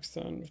Razar next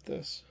turn with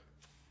this.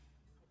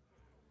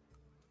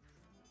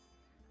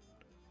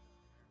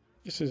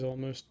 This is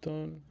almost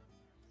done.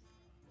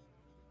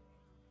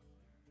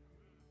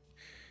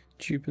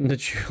 Duping the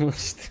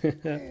duelist.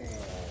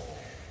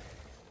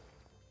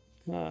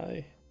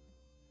 Hi.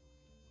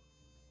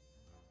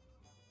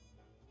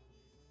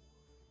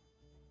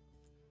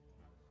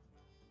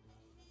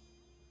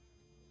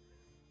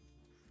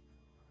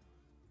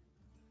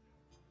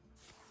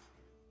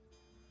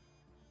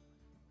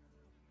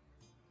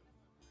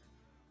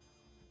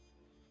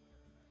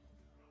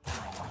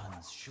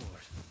 One's short.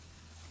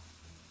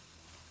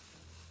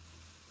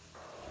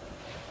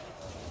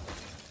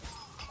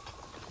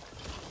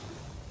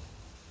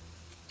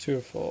 Two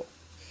or four.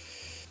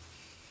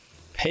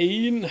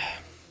 Pain. Don't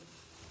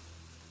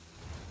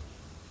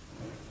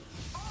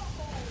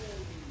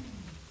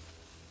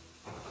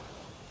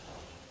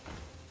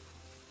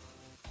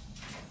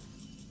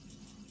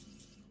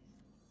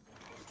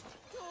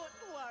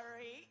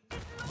worry. It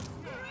looks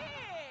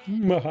great.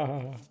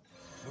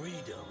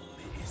 Freedom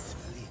is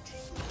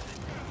fleeting.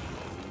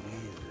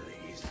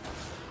 Will is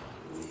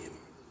whim.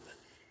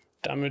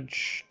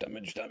 Damage,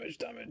 damage, damage,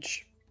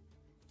 damage.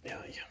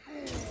 Yeah, yeah.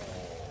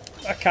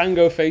 I can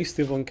go face,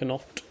 the other one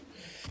cannot.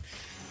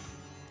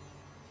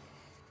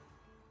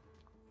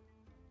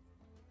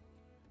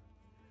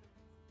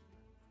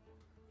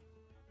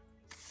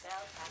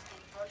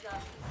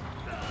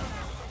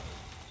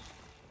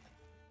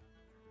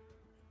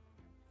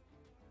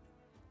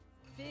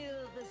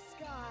 Fill the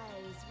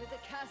skies with a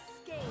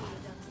cascade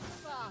of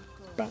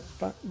sparkle. Ba,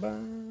 ba, ba.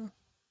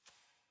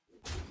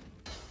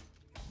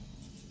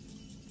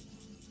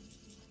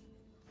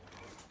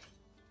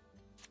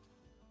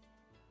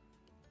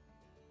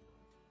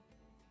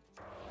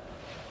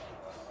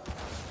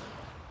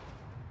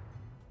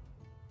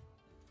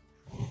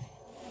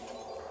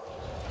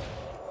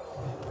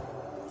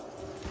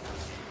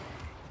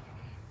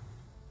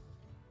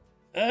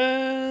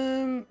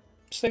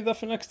 Save that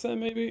for next time,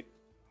 maybe.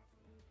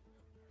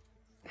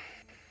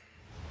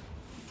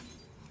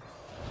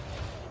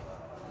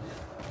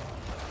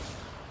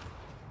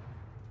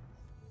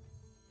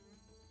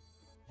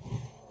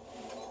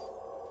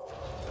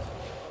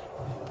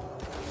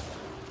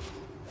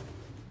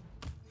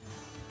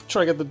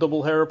 Try to get the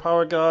double hero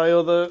power guy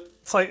or the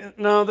Titan.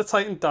 No, the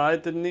Titan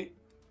died, didn't he?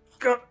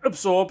 got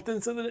absorbed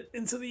into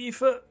the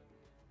ether,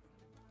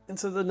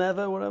 into the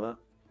nether, whatever.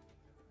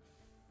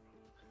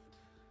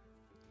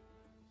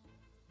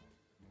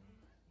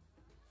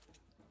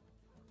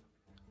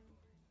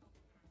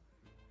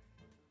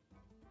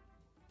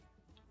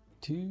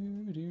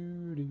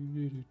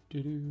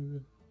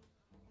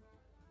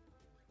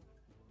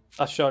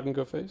 That shard can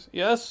go face.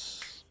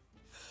 Yes,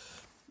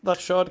 that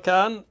shard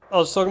can. I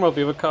was talking about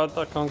the other card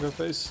that can't go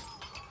face.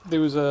 There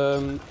was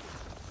the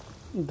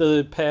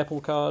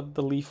purple card,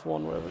 the leaf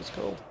one, whatever it's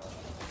called.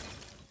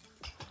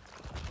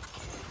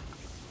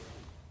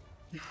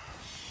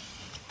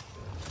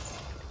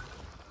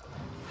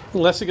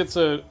 Unless he gets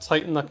a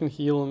Titan that can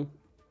heal him.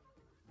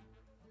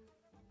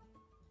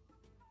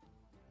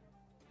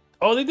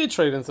 Oh, they did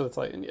trade into the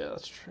Titan. Yeah,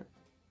 that's true.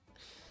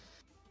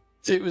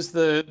 It was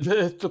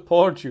the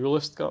poor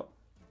duelist got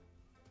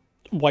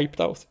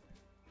wiped out.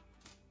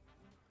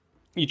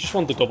 You just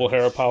want the double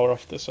hero power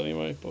off this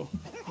anyway, but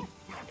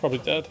probably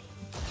dead.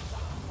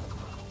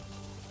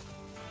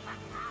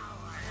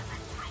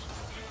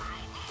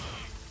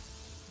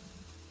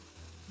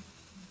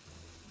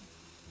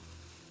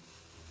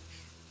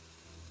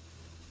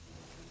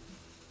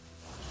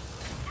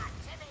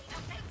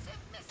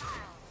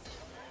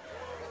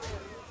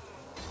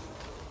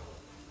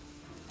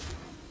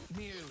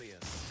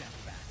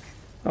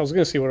 I was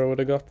gonna see what I would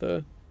have got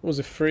there. Was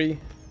it free?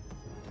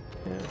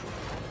 Yeah.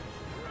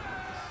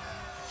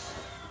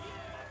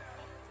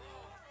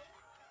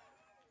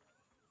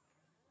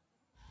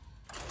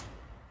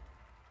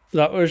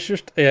 That was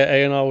just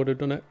A&R would have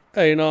done it.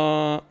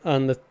 A&R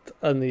and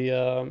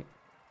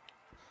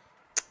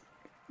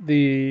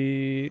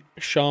the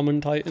Shaman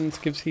Titans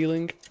gives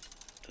healing.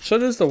 So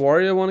does the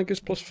Warrior one, it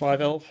gives plus 5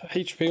 health,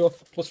 HP or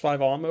plus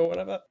 5 armor or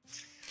whatever.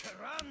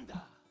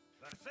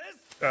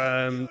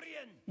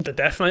 The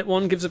Death Knight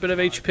one gives a bit of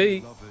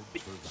HP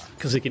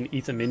because it can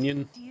eat a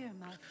minion.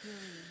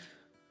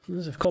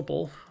 There's a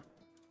couple.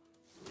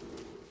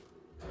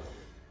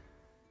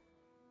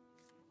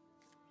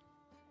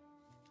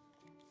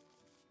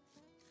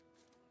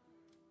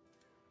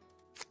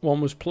 One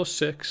was plus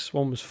 6,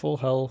 one was full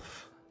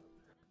health.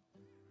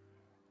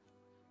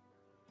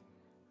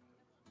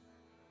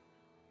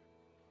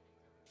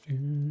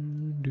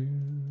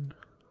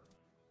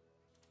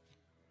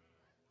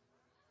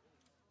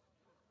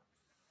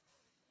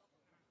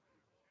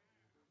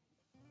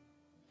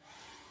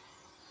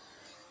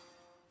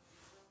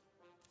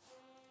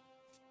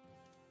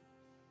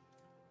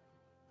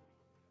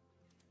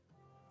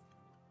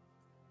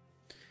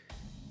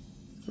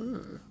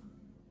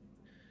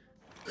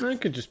 I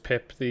could just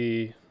pip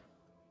the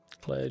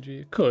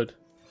clergy. Could.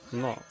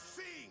 Not.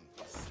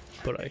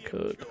 But I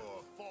could.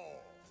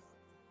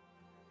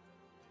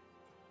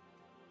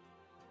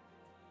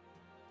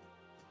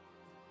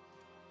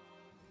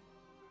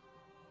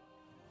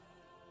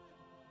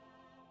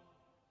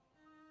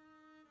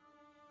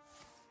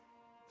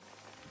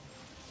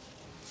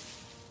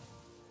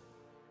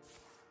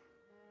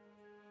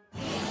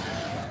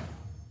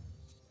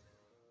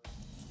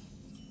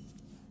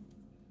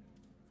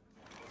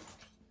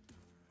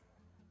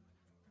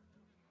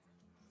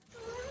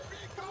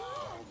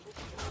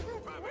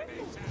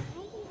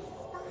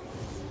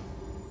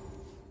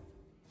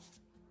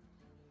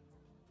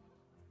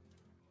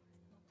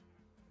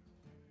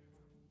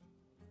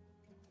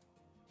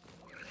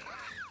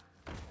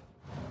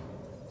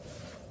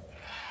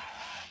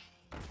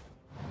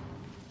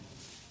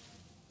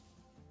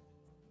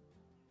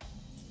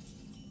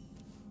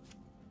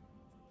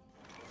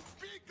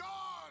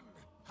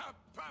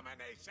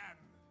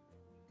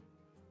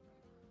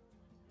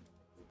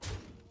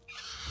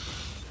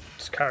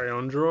 Just carry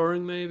on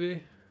drawing,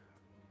 maybe.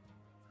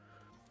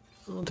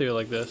 I'll do it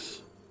like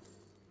this.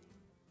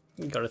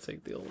 You gotta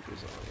take the old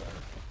result there.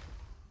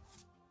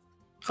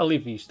 I'll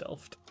leave you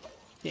stealthed.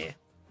 Yeah.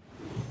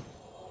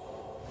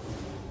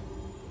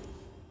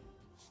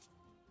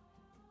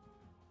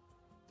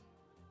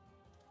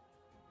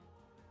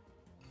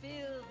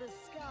 Fill the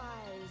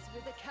skies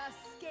with a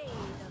cascade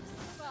of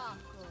sparkles.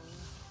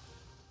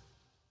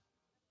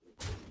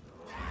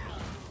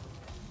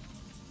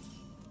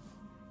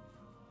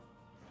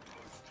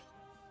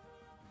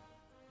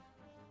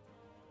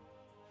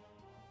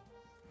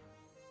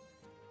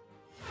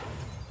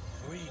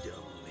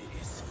 Freedom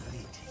is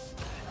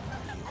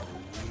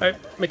fleeting.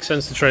 It makes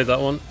sense to trade that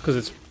one because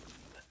it's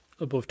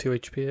above 2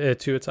 HP,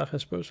 2 attack, I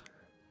suppose.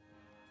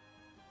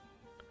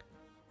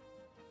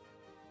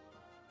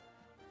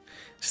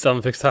 Still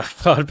haven't fixed that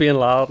card being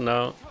loud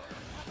now.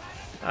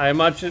 I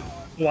imagine.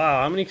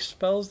 Wow, how many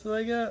spells did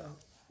I get?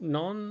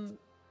 None?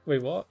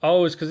 Wait, what?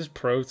 Oh, it's because it's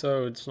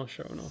proto, it's not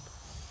showing up.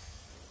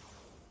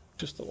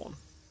 Just the one.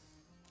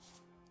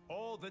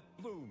 All that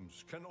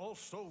blooms can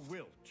also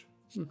wilt.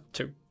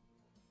 2.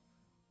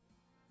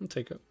 I'll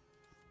take it.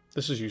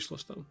 This is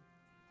useless though.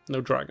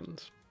 No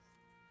dragons.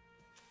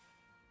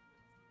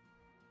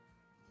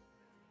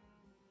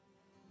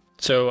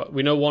 So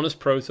we know one is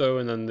proto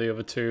and then the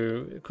other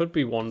 2, it could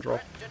be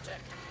 1-drop.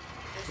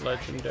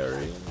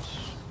 Legendaries.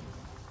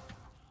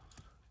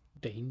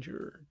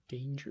 Danger,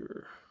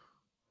 danger.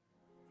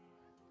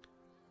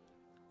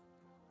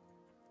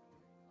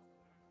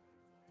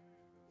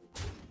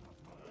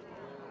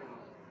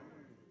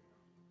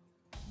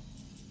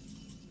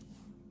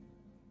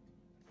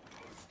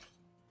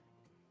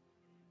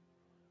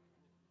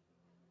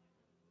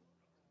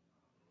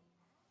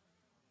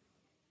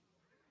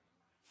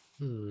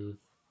 The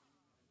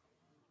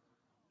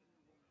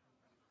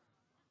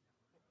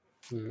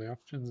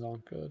options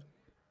aren't good.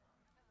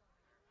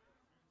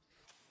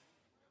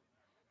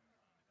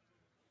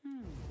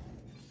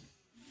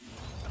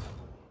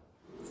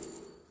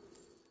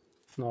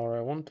 Not what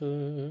I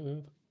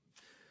wanted.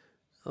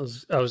 I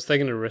was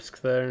taking a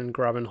risk there and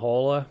grabbing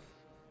Hauler,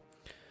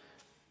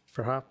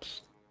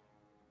 perhaps.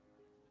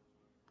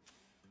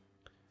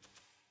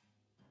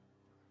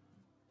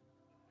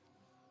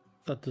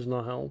 That does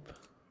not help.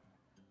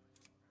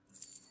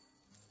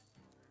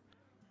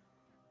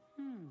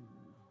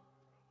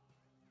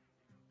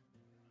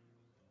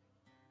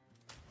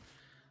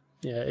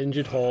 Yeah,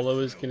 Injured Hauler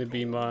is going to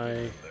be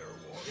my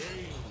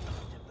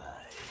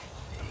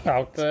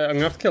out there. I'm going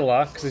to have to kill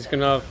that because he's going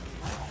to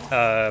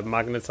have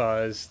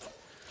magnetized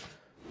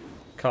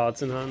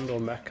cards in hand or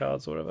mech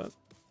cards or whatever.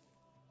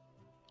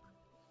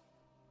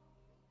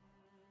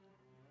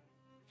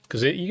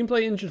 Because you can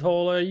play Injured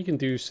Hauler, you can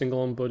do single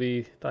on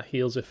Buddy, that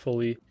heals it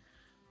fully.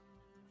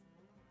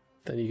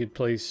 Then you could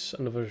place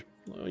another,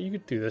 you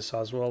could do this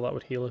as well, that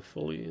would heal it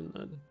fully and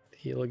then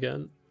heal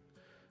again.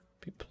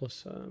 Be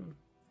plus, I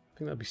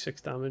think that'd be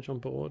 6 damage on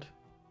board.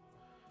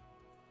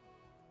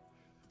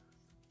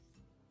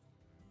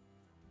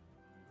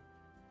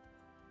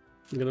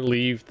 I'm going to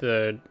leave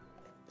the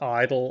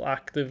idle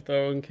active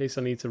though in case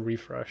I need to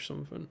refresh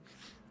something.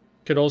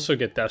 Could also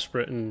get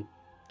desperate and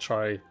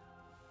try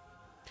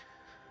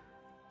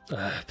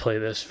play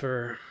this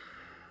for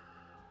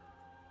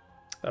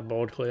that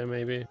board clear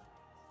maybe.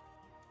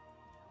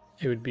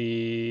 It would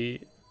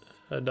be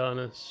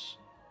Adonis,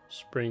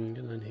 Spring,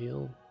 and then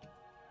heal.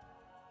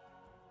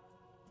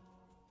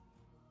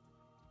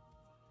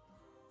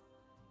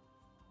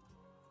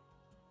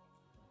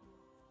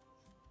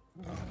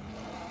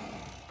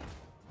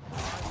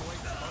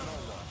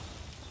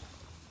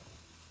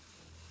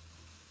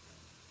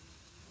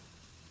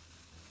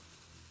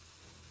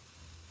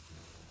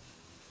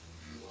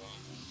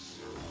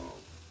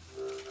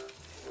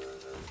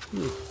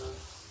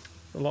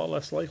 A lot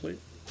less likely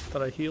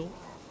that I heal.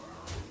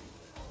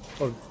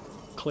 Or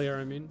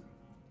clear, I mean.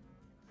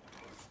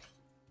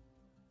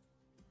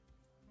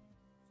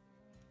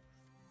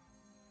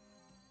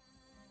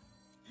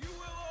 You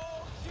will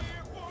all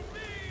cheer for me!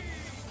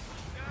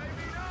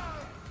 Diving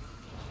up!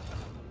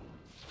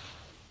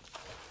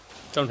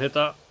 Don't hit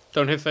that.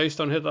 Don't hit face,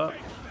 don't hit that.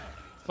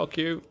 Fuck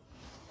you.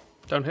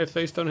 Don't hit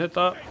face, don't hit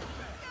that.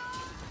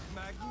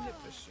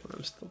 Magnificent.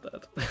 I'm still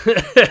dead.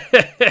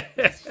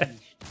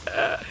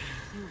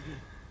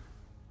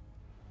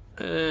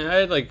 I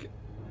had like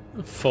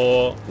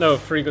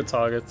 3 good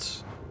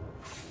targets.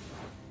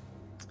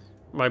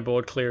 My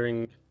board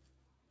clearing.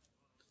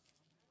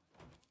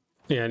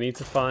 Yeah, I need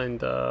to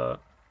find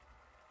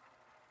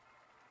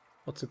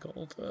what's it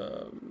called?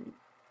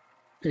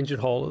 Injured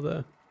Hauler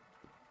there.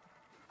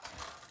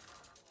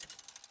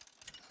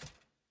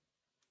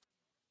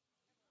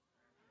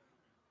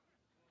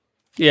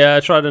 Yeah, I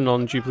tried a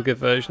non-duplicate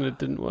version, it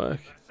didn't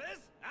work.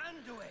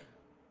 Anduin!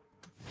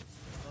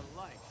 The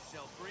light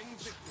shall bring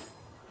victory.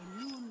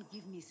 Alone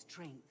give me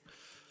strength.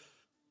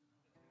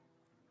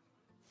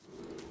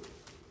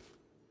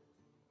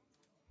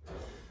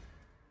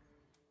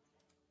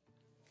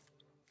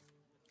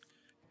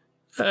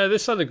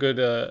 This had a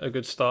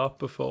good start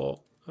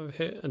before I've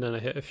hit, and then I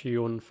hit a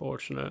few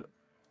unfortunate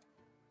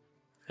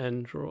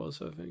end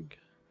draws, I think.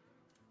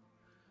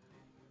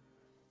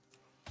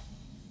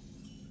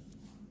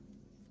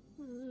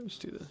 Let's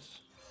do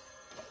this.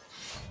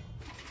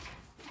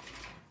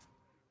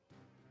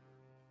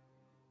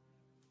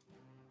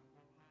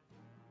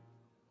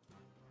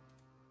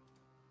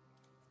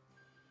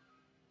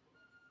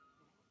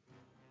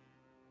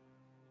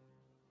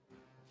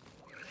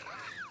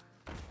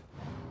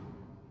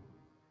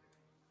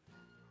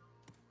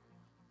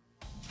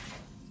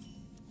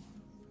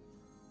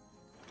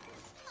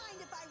 Mind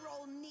if I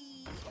roll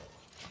knee?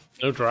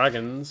 No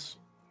dragons,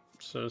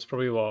 so it's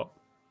probably what?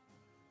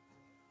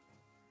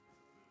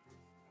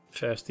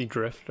 Thirsty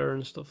Drifter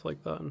and stuff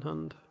like that in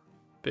hand.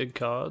 Big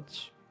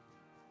cards.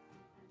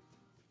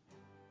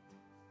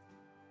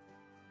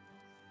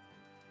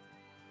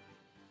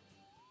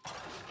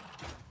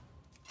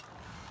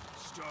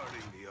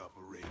 Starting the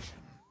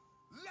operation.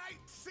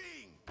 Light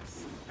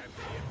sings, and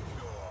the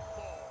impure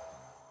fall.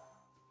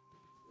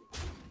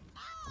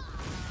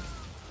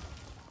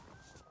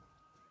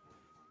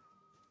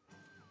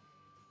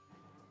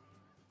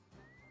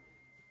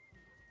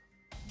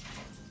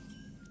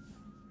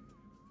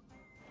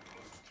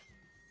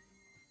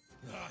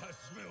 I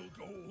smell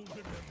gold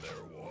in them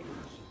there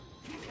waters.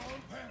 Keep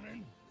on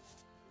panning.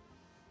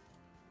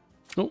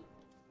 Oh.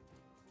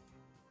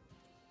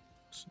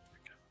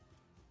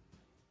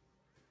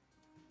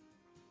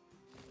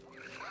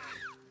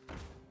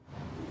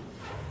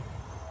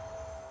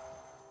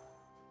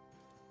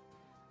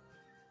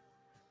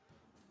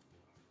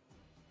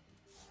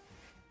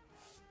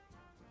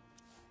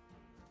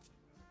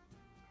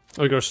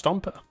 Oh, we got a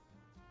Stomper.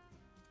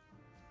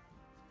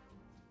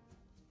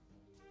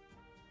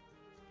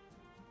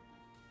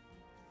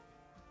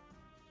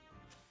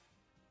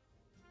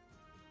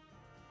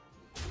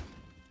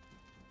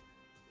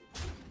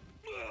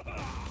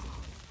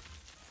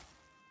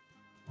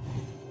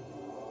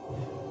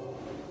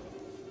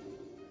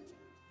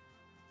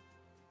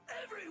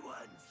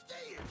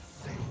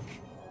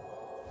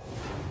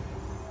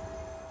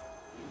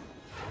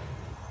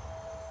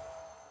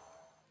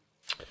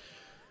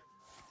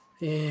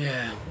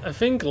 Yeah, I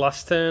think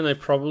last turn I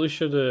probably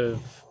should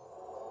have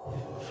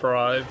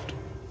thrived.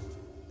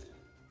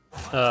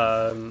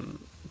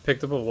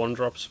 Picked up a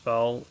 1-drop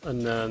spell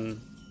and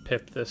then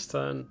pipped this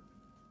turn.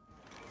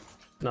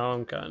 Now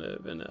I'm kind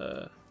of in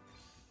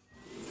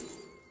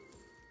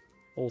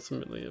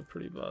ultimately a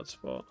pretty bad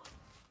spot.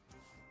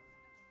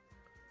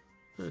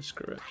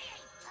 Screw it.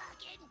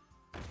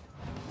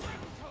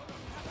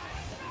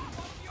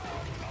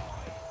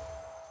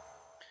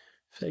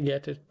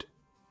 Forget it.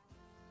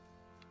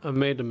 I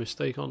made a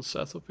mistake on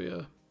setup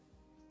here.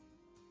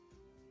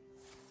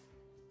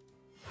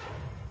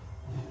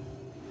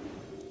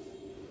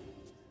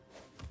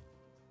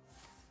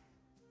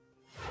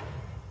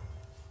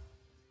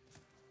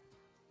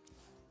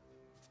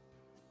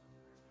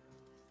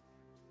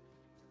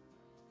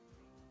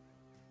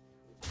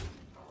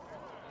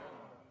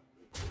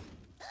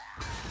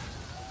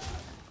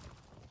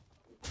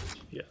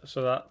 Yeah,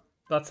 so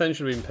that turn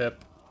should have been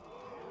Pip.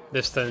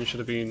 This turn should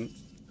have been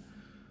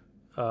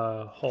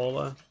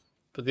Hauler.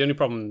 But the only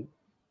problem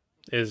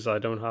is I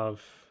don't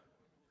have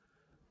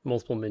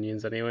multiple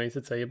minions anyway to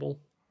table.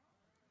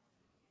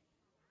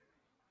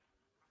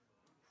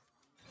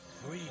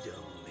 Freedom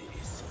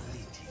is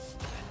fleeting.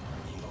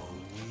 Your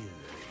will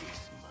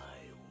is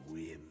my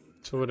whim.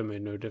 So it would have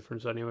made no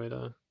difference anyway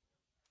there.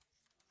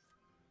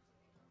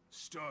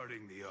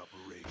 Starting the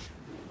operation.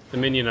 The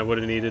minion I would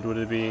have needed would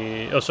have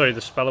been... Oh, sorry, the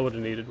spell I would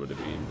have needed would have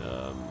been...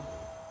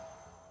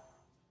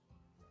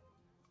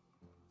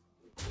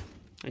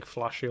 like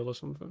Flash Heal or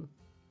something.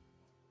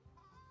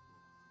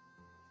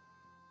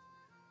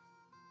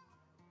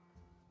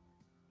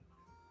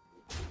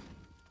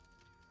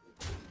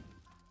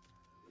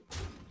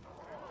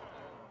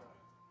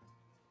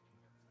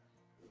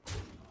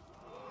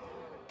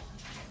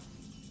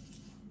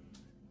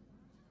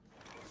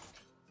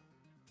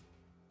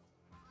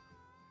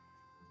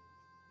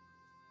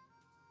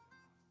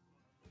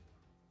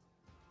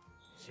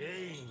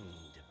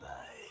 Chained by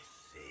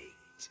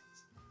fate.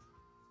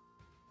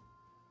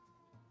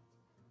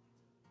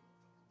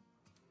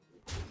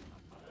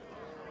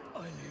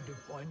 I need to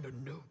find a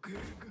new gig.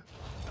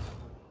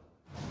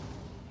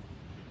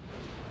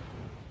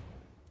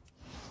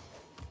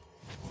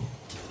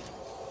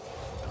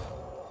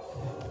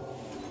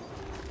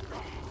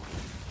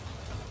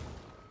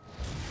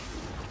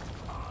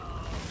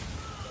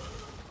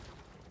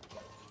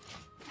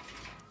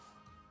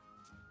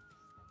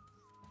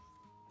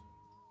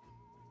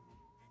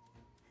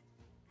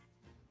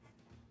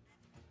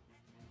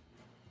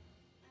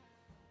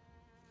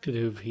 Could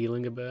do with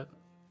healing a bit.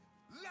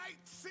 Light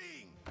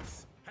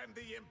sings, and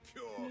the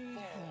impure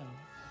fall.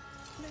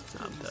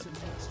 I'm dead.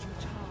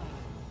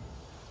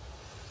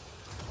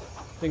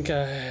 I think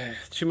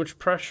too much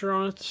pressure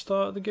on it to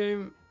start the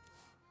game.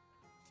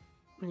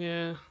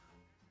 Yeah.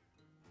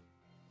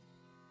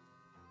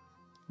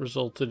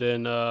 Resulted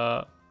in if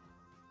I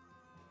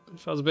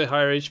was a bit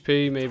higher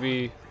HP,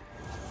 maybe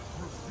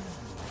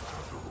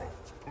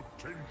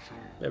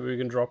we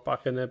can drop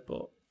back in it,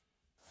 but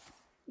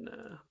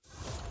nah.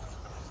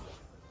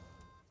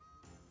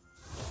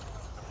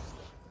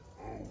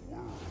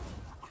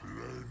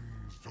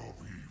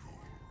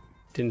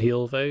 Didn't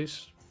heal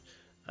phase.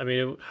 I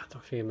mean, I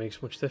don't think it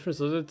makes much difference,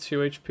 does it? 2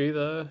 HP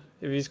there.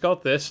 If he's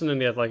got this and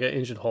then he had like an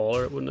injured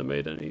hauler, it wouldn't have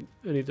made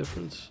any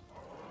difference.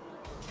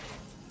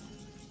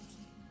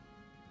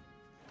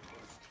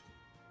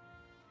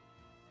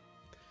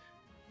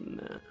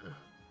 Nah.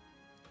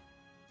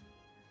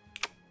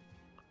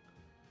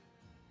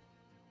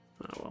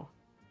 Oh well.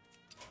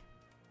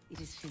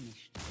 It is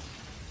finished.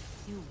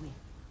 You win.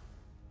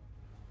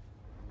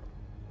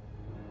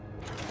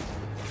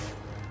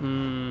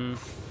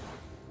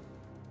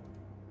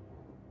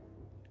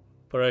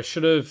 But I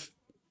should have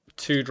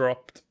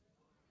 2-dropped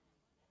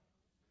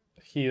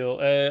heal.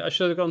 I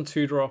should have gone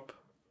 2-drop.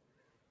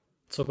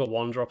 Took a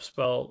 1-drop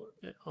spell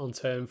on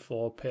turn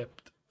 4,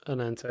 pipped, and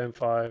then turn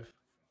 5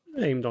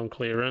 aimed on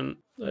clearing.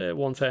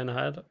 1 turn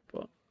ahead,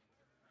 but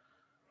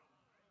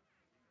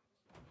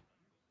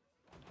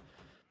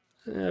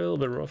yeah, a little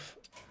bit rough.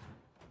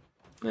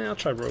 Yeah, I'll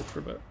try rogue for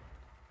a bit.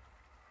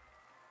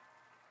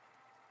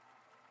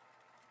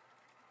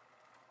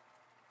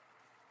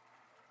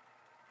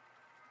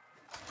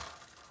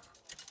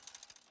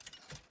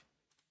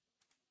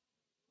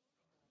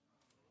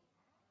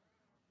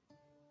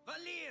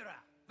 Valera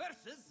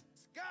versus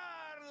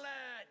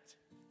Scarlet.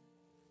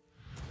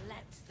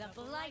 Let the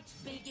blight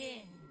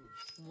begin.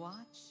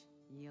 Watch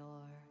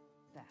your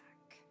back.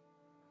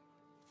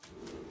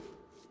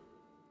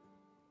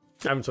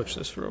 I haven't touched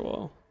this for a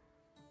while.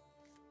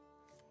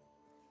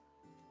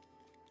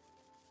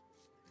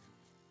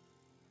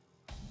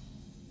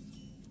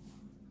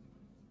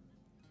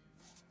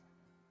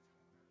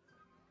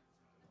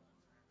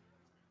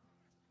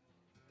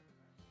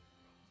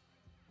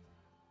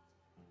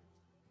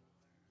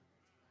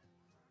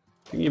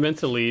 I think you're meant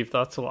to leave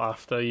that till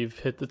after you've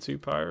hit the 2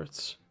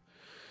 pirates.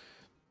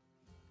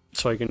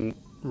 So I can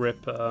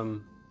rip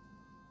one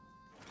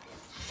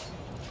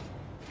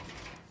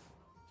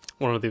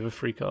of the other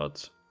free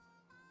cards.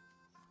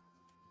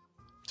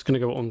 It's gonna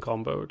go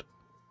uncomboed.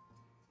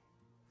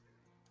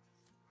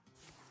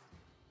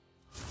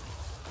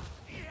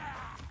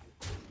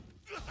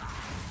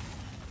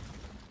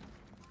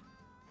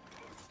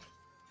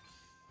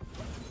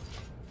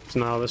 So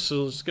now this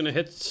is gonna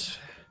hit.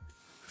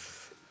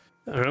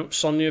 I don't know,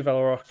 Sonya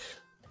Velrock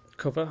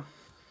cover.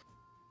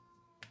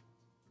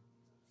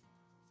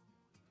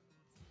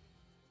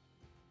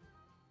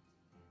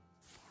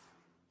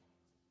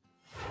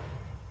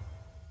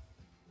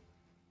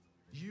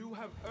 You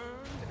have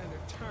earned an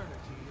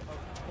eternity of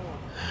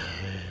torment.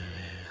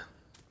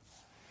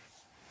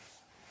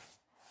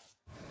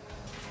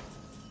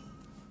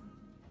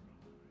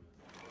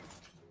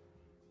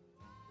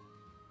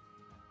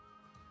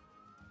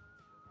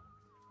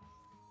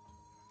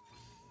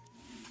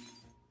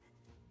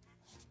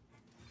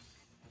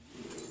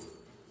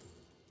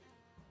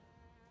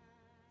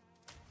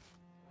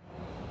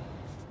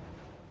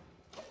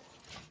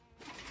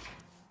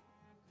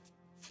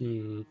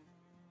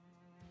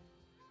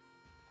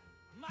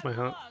 My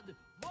hand.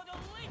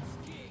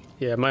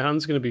 Yeah, my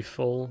hand's gonna be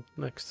full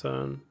next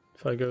turn.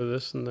 If I go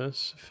this and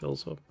this, it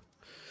fills up.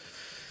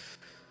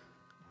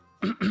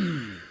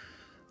 Oh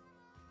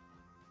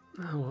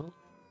well.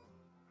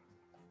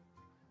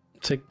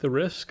 Take the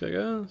risk, I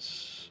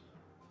guess.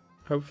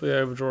 Hopefully I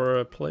overdraw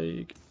a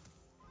plague.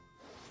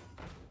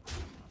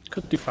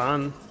 Could do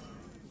fan.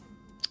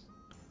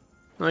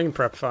 I can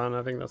prep fan,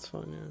 I think that's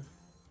fine, yeah.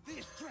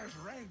 This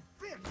treasure ain't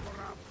fit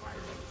for our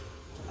pirate.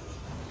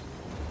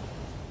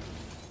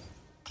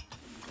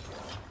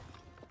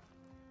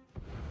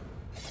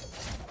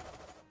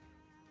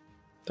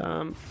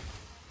 Damn.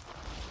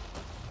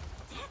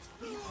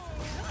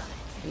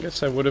 I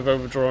guess I would have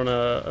overdrawn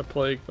a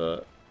plague,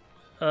 but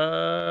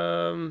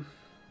yeah,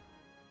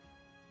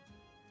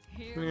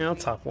 I'll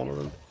tap one of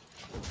them.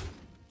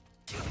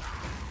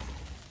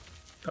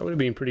 That would have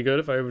been pretty good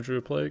if I overdrew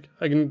a plague.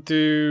 I can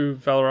do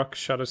Valrock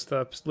Shadow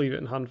Steps, leave it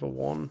in hand for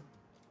 1.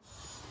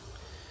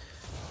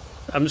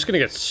 I'm just gonna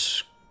get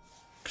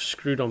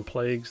screwed on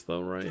plagues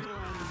though, right?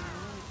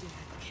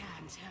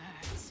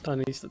 That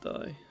needs to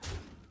die.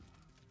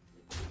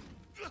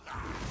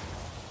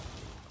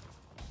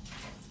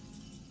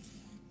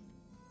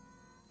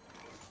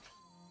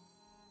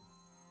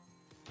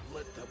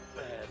 Let the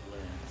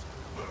Badlands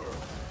burn.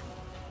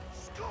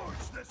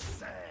 Scorch the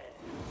sand.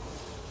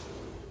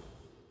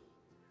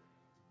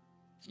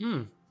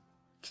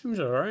 Seems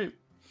alright.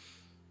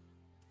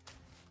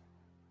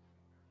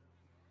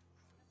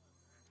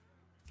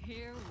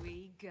 Here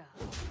we go.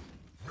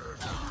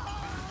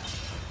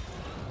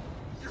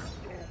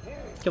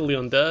 Kill the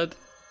undead.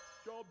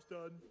 Job's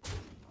done.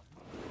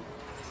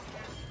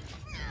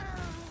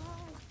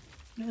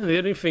 Yeah, the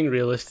only thing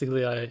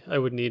realistically I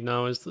would need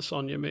now is the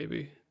Sonya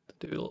maybe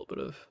to do a little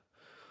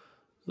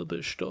bit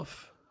of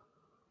stuff.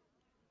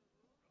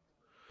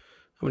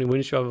 How many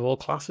wins do you have of all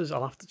classes?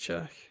 I'll have to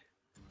check.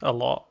 A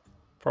lot,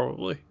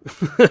 probably.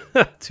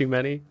 Too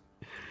many.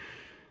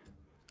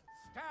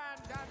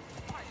 Stand and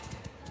fight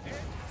in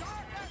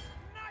darkest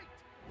night.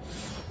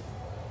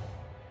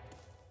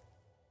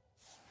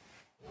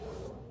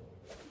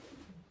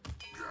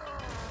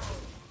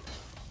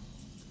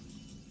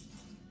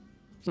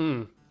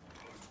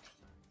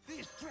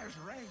 This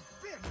treasure ain't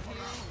fit for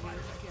our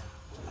pirate.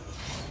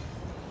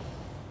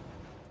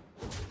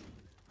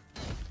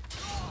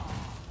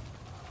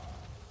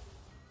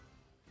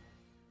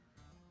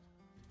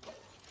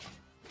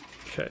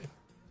 Okay.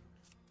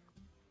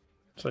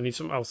 So I need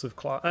some out of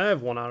class. I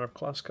have one out of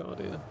class card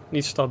here.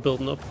 Need to start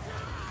building up.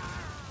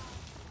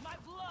 My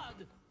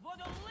blood for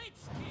the Lich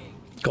King.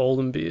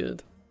 Golden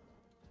Beard.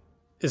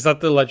 Is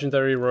that the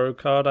legendary rogue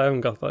card? I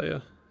haven't got that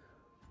yet.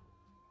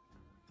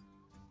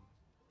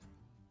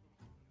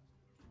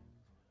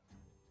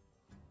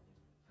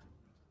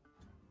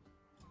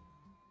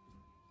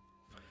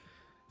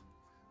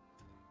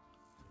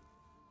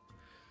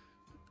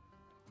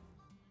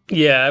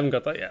 Yeah, I haven't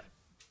got that yet.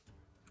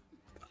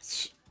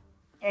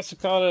 That's a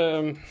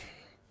card.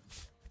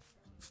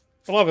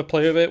 I'll have a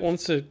play with it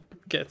once it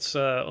gets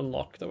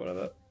unlocked or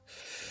whatever.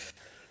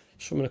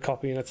 So I'm gonna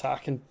copy an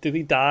attack, and did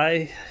he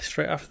die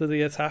straight after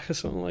the attack or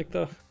something like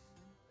that?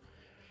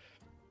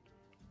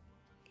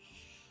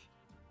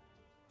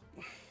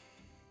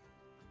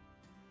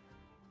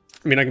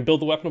 I mean, I can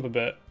build the weapon up a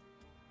bit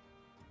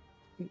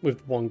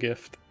with one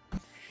gift.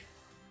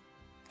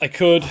 I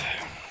could.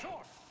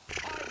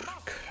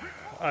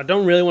 I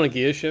don't really want to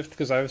gear shift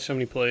because I have so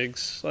many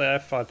plagues. I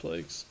have 5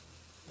 plagues.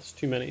 That's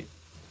too many.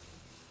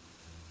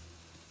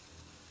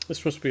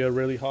 This must be a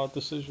really hard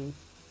decision.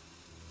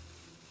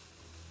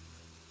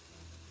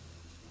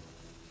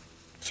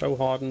 So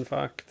hard, in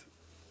fact,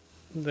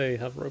 they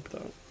have roped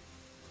out.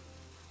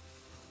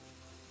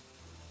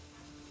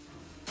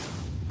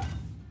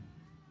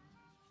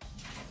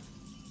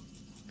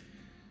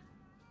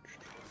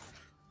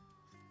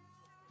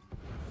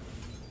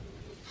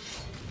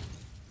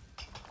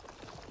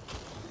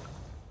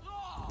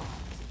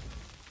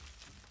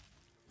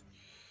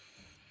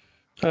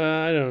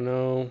 I don't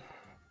know.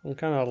 I'm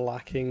kind of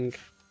lacking.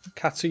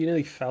 Katsu, you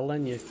nearly fell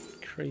then, you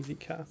crazy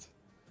cat.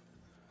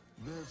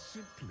 There's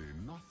simply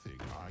nothing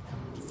I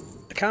can do.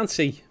 I can't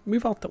see.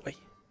 Move out the way.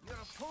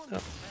 Oh.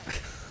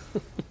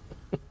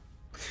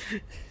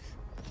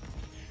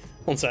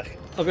 1 sec.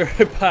 I'll be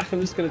right back.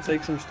 I'm just going to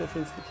take some stuff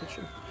into the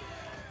kitchen.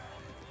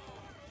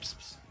 Psst,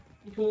 psst.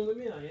 You coming with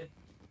me, are you?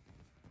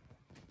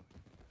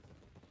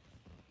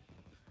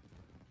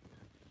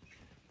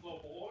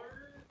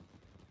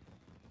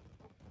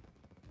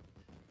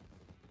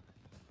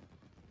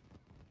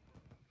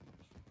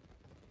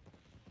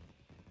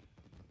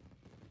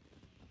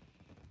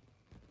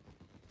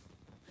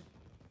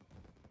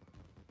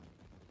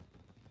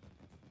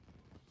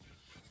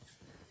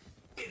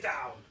 Get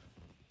down!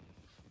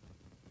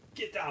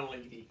 Get down,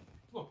 lady.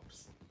 Come on.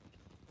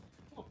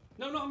 Come on.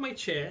 No, not on my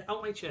chair.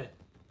 Out my chair.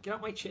 Get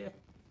out my chair.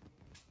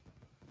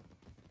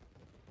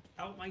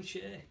 Out my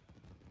chair.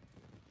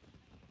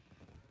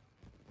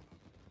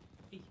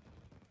 Hey.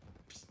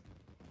 Psst.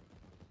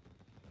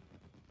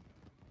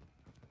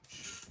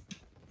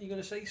 You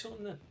gonna say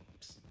something then?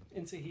 Psst.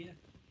 Into here.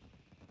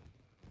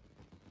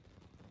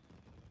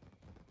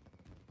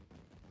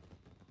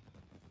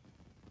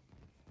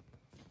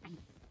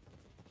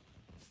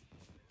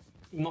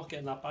 I'm not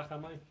getting that back,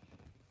 am I?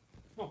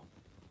 Come on.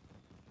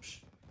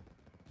 Psst.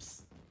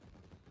 Psst.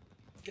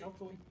 Get out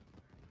the way.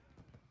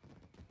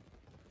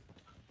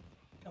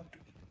 Get out the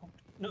way.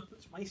 No,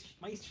 it's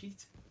my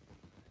sheet.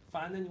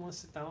 Fine, then you want to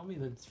sit down with me,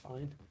 then it's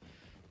fine.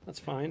 That's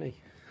fine, eh?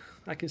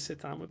 I can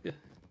sit down with you.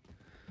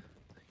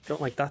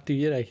 Don't like that, do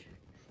you, eh? You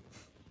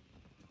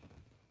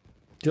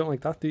don't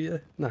like that, do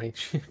you? No,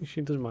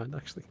 she doesn't mind,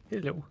 actually.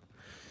 Hello.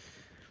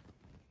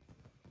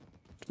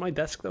 It's my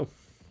desk, though.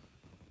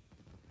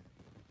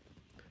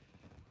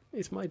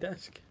 It's my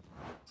desk.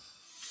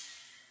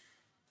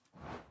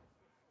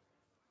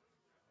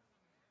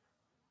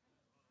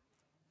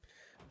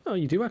 Oh,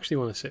 you do actually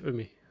want to sit with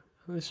me.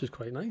 Oh, this is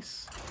quite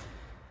nice.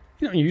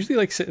 You don't usually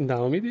like sitting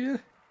down with me, do you?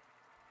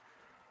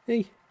 Hey,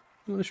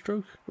 you want a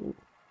stroke? Oh.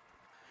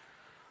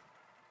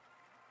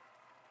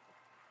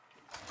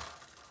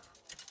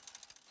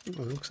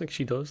 Oh, looks like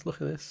she does.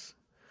 Look at this.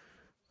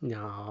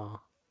 Nah.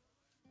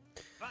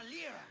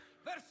 Valera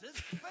versus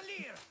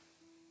Valera.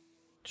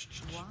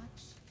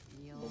 Watch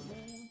your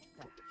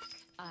back.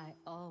 I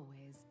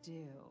always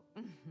do.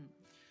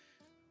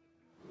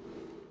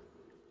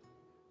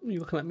 What are you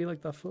looking at me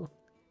like that for?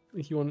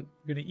 Like you're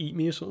gonna eat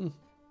me or something?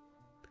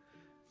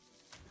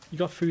 You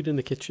got food in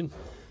the kitchen.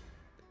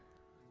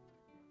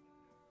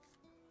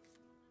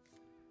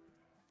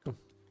 Oh,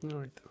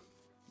 alright then.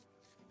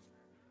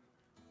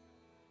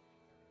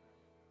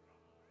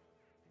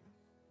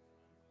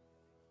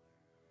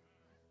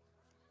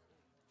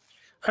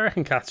 I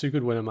reckon Katsu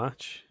could win a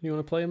match. You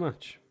want to play a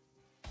match?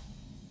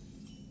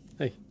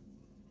 Hey.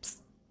 Psst.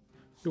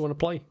 You want to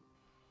play?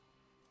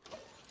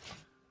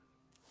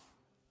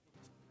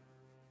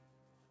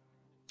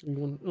 You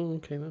want... Oh,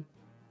 okay then.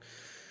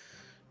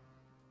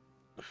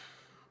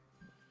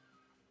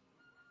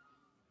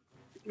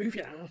 Move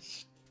your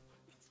ass.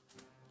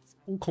 It's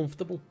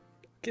uncomfortable.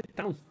 Get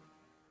down.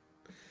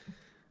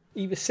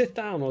 Either sit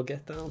down or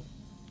get down.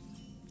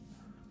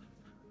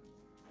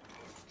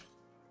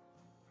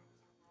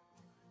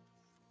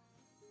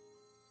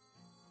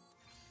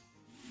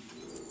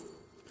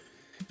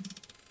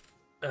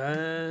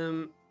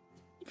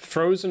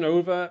 Frozen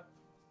over.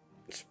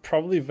 It's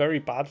probably very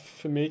bad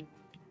for me.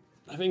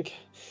 I think.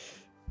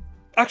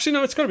 Actually,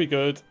 no, it's gonna be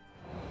good.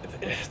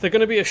 They're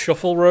gonna be a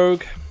shuffle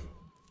rogue.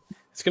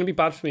 It's gonna be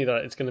bad for me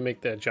that it's gonna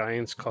make their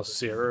giants cost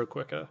 0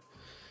 quicker.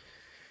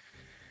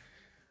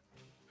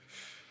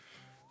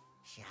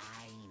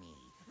 Shiny.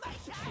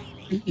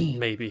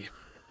 Maybe.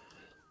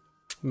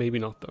 Maybe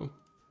not though.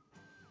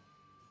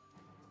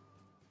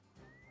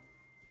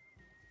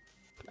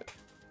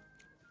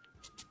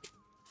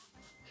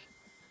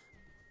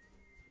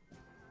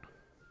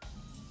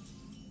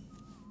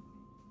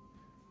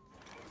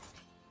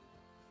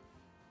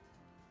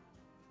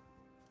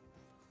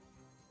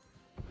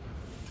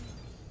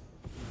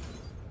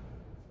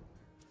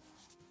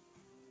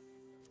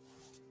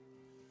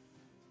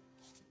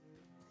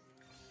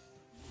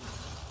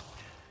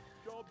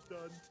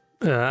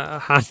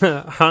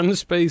 Hand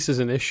space is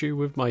an issue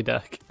with my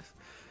deck.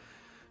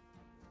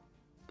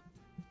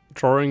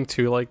 Drawing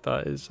 2 like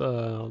that is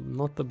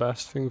not the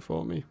best thing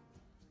for me.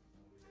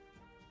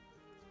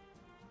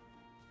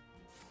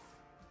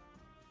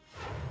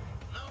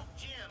 No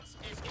gems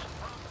is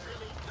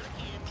improperly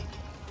looking.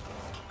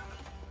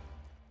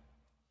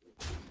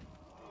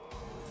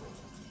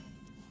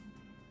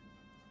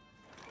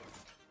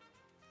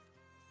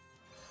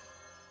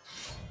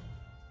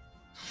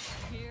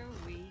 Here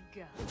we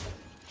go.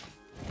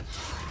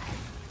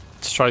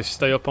 Let's try to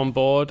stay up on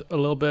board a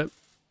little bit.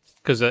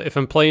 Because if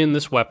I'm playing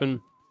this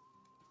weapon,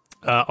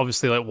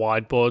 obviously like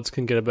wide boards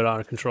can get a bit out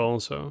of control,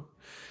 so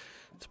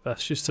it's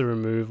best just to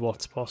remove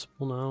what's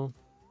possible now.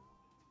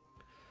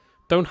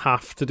 Don't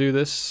have to do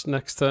this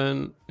next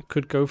turn. It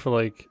could go for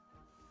like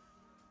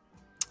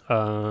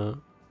a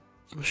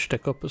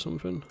stick up or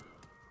something.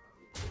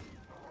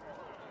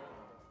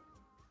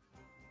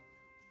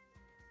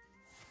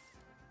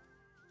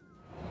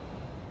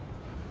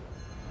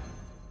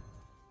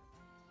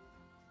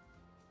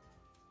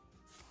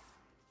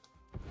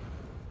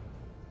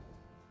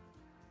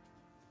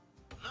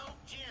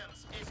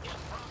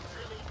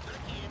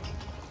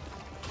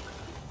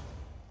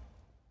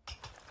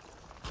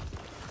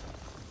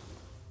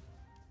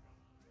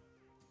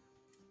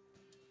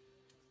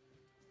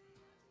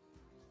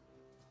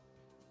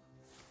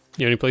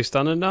 You only play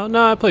standard now?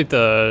 No, I played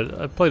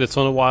a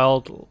ton of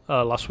Wild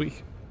last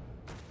week.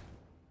 I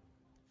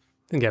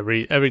think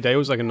every day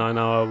was like a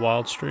 9-hour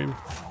Wild stream.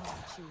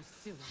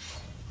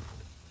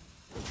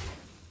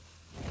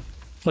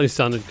 Play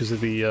standard because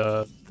of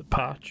the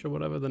patch or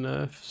whatever, the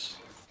nerfs.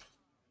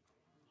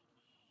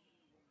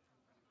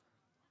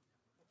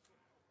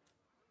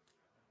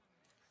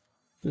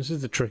 This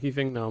is the tricky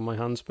thing now, my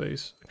hand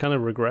space. I kind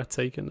of regret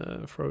taking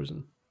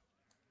Frozen.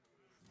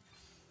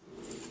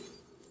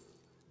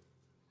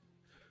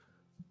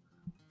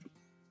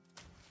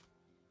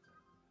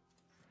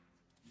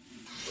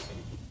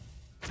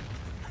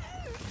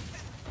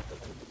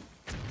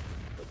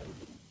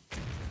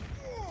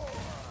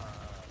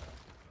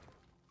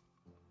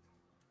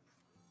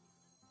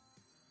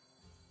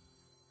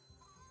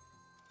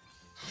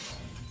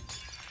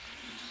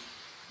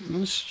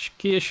 Let's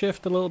gear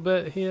shift a little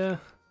bit here.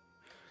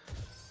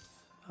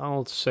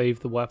 I'll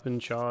save the weapon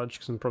charge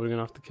because I'm probably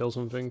gonna have to kill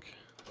something.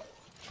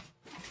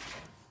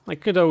 I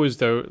could always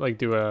do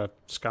a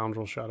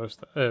scoundrel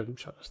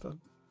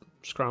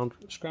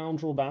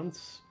scoundrel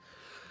dance.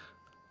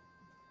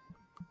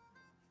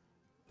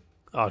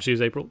 Oh,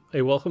 she's April.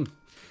 Hey, welcome.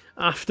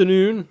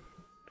 Afternoon.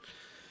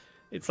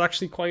 It's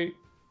actually quite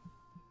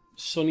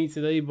sunny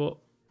today, but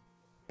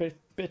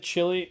bit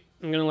chilly.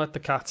 I'm gonna let the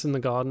cats in the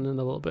garden in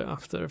a little bit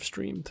after I've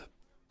streamed,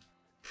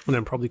 and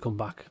then probably come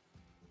back.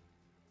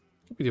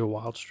 We do a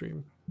wild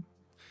stream.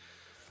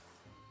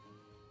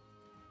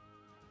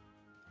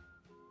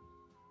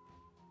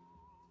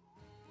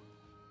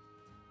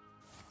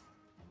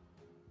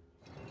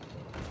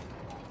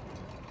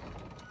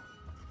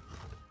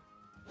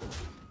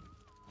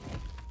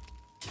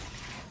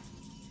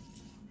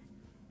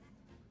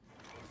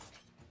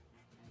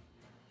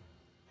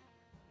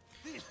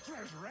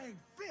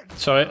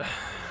 So I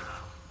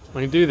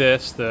can do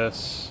this,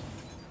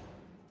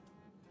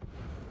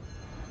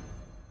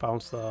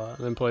 bounce that,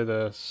 and then play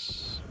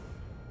this.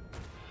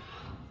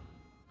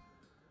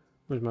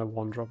 Where's my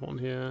one drop on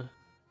here?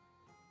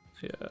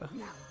 Yeah.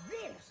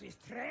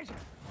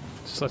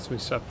 Just lets me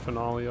set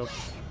finale up.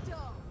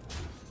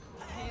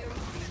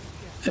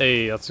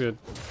 Hey, that's good.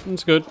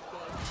 That's good.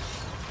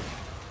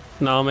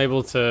 Now I'm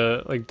able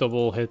to like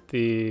double hit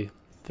the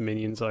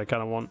minions that I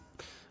kind of want.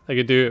 I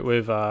could do it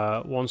with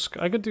one.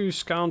 I could do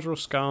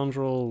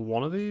scoundrel,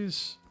 one of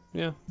these.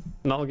 Yeah,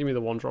 and that'll give me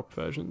the one drop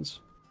versions.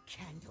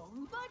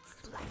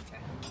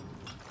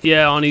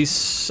 Yeah, and he's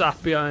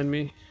sat behind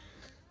me.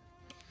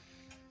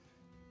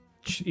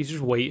 He's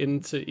just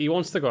waiting to. He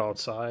wants to go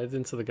outside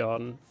into the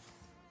garden.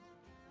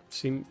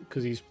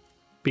 Because he's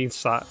been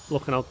sat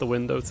looking out the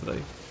window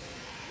today.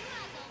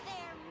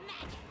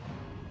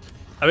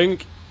 I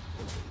think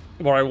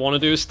what I want to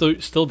do is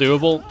still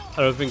doable.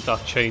 I don't think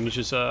that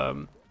changes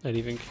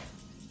anything.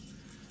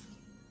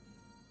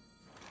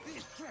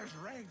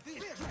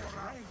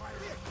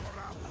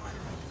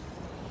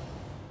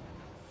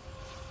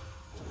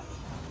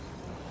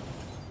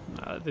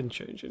 Nah, it didn't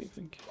change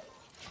anything.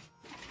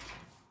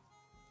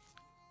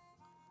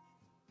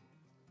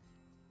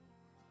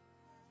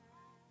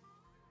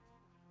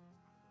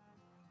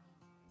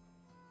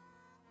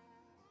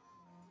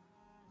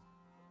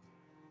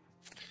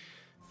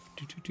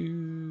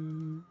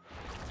 Then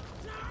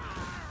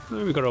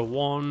we got a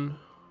 1.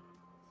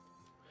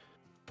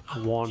 A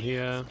 1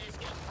 here.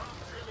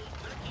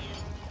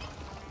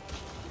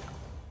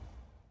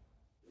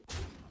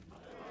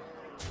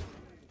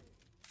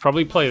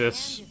 Probably play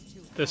this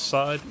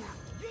side.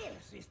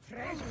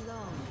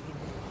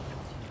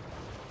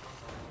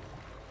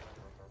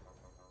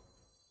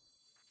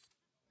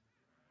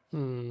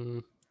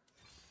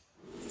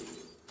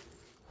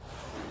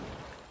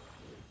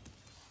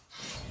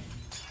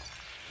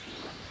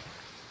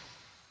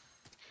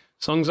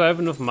 As long as I have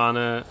enough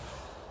mana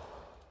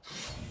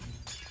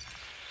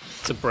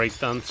to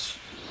breakdance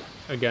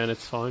again,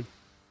 it's fine.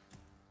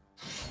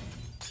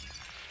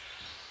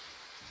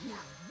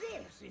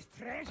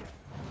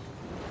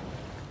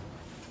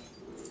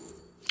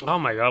 Oh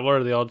my god, what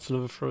are the odds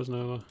of a frozen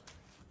over?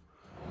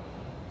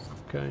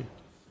 Okay.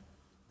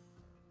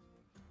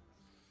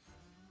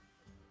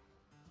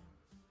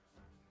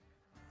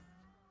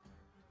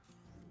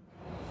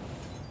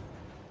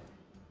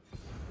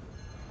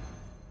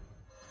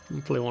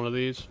 I'll play one of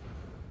these.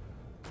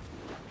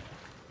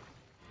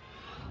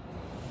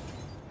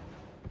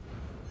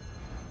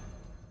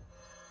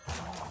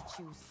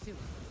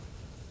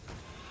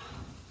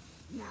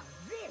 Now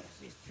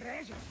this is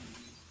treasure.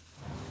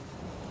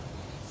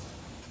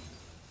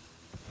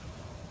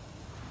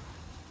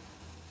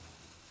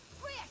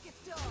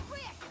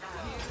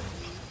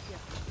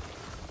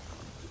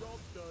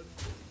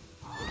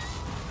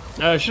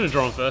 I should have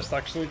drawn first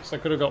actually, because I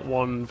could have got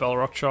one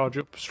Velrock charge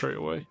up straight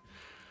away.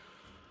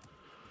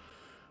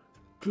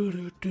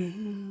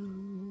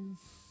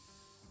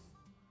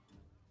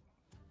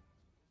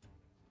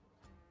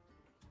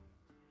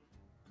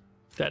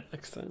 Dead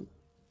next time.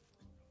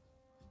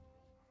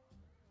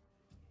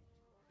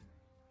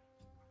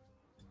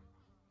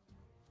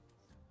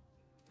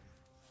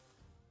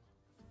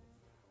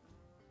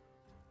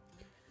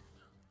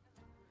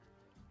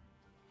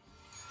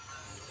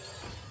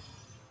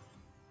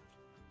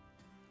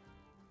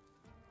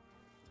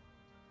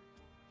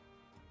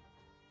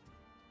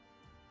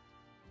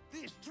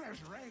 This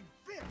treasure ain't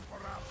fit for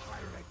our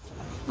pirates.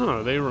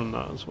 Oh, they run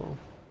that as well.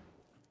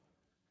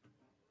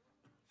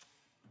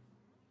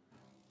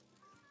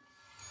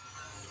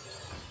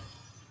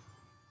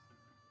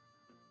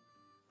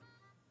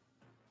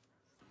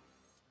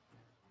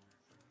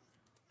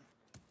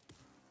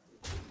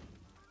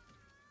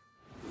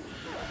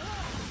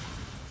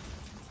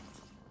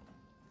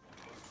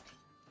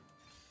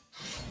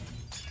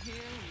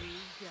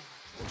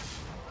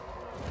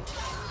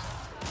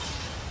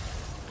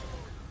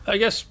 I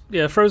guess,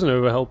 yeah, Frozen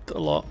Over helped a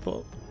lot,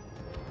 but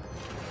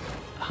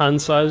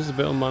hand size is a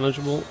bit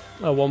unmanageable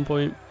at one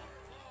point.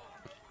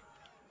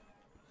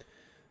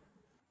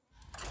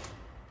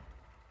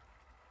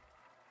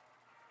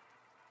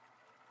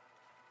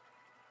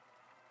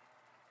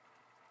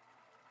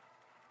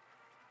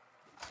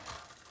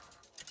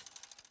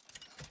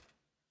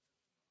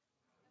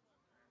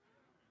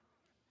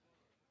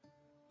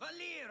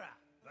 Valera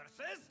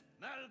versus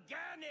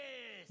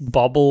Mal'Ganis.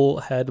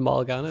 Bobblehead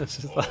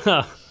Mal'Ganis, is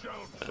that?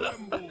 Shall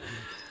tremble.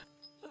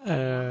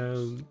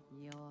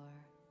 You're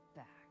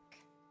back.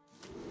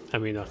 I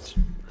mean, that's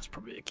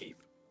probably a keep,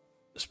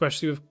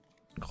 especially with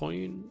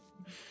coin.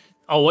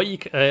 Oh, what you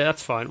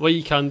that's fine. What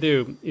you can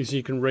do is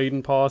you can raid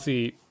and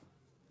party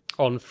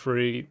on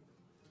 3,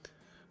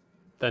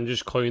 then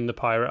just coin the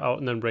pirate out,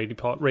 and then raid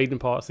and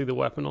party the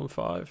weapon on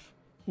 5.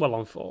 Well,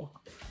 on 4.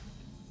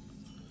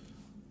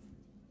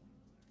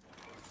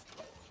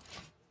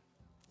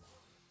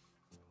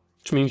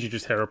 Which means you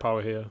just hero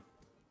power here.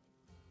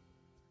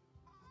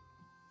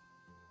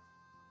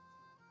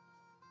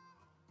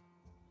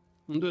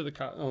 Undo the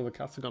cat. Oh, the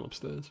cats have gone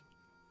upstairs.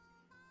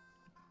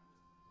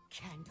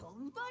 Candle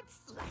much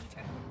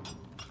lighter.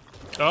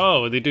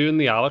 Oh, are they doing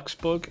the Alex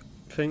bug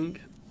thing?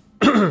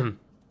 Are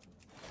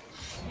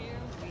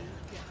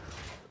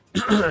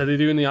they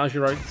doing the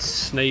Azurite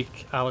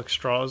Snake Alex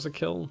Straw as a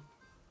kill?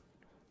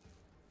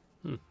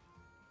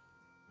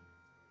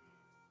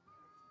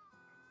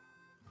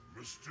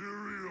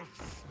 Mysterious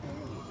sword.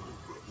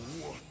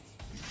 What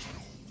is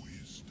your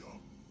wisdom?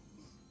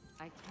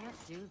 I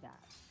can't do that.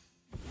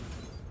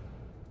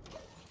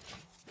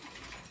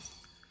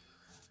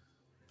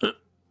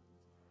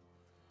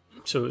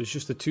 So it's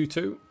just a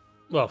 2/2?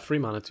 Well, 3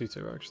 mana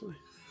 2/2 actually.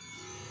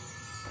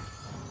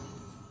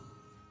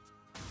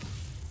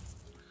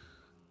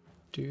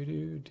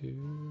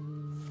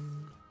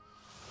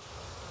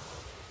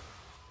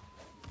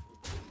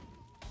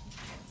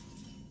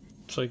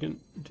 So I can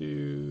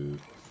do...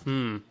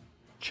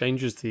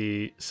 changes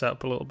the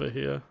setup a little bit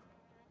here.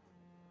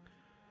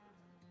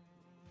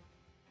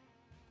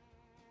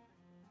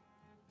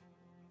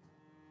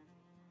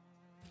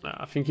 Nah,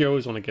 I think you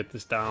always want to get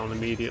this down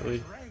immediately.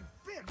 Ain't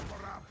fit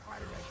for our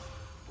pirates.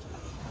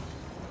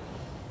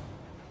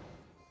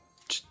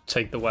 Just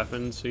take the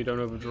weapon so you don't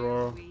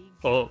overdraw.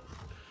 Or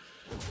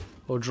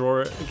draw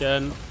it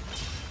again.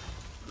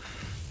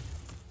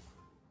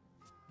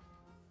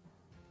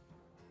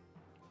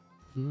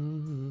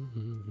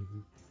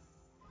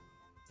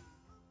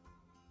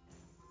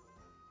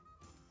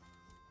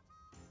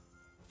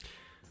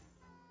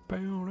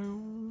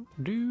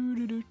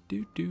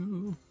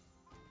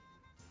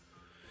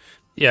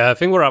 Yeah, I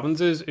think what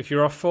happens is if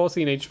you're off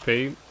 14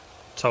 HP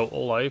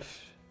total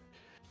life,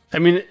 I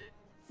mean,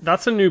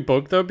 that's a new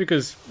bug though,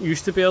 because you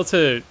used to be able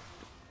to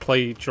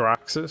play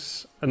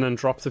Jaraxxus and then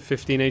drop to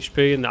 15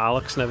 HP, and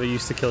Alex never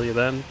used to kill you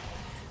then.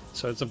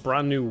 So it's a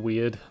brand new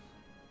weird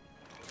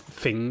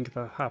thing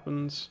that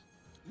happens.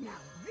 Now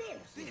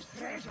this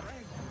treasure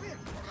ain't fit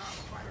for our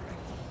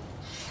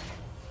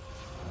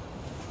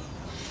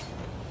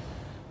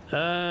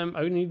pirates.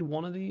 I would need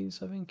one of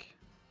these, I think.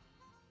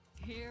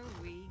 Here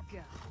we go.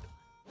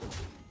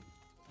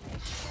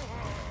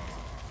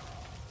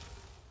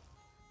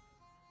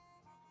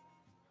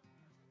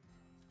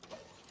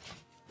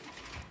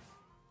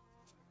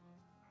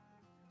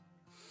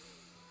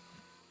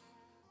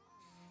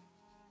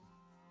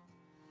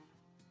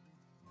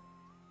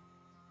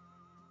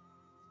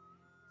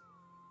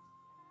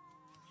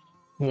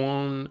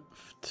 One,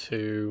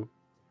 2,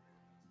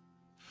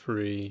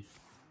 3.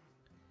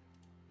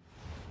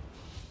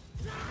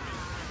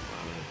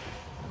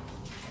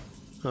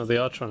 Oh, they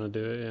are trying to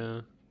do it,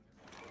 yeah.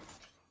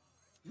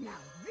 Now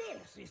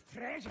this is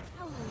treasure.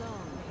 How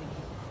long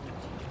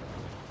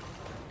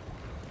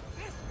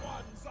This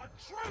one's a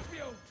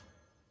tribute.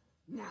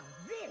 Now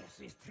this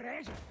is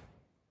treasure.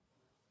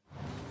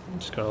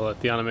 Just gotta let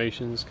the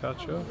animations catch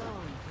can you up.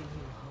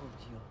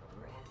 hold your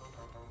breath?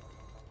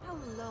 How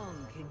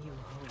long can you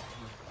hold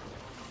your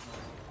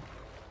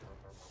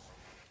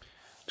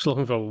Just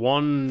looking for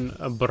one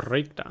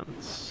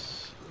breakdance.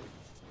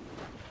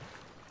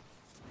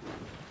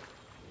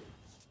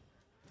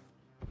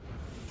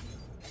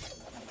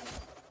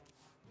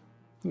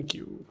 Thank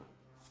you.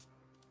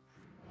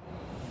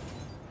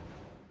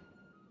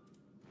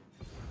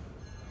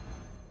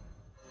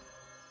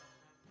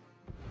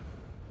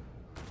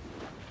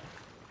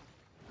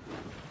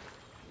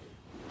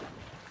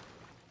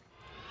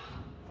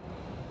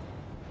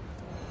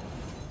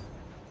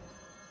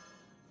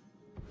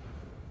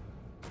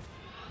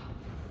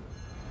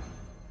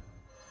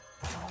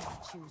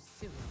 too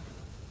soon.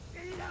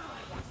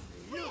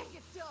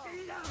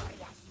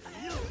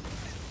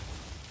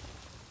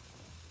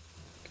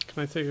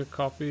 Can I take a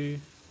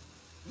copy?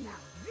 Now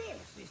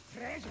this is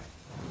treasure.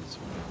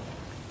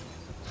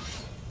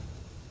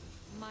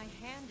 My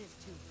hand is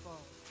too full.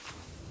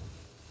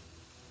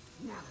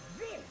 Now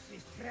this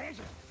is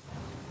treasure.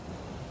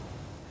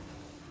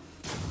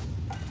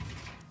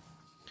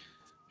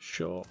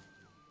 Sure.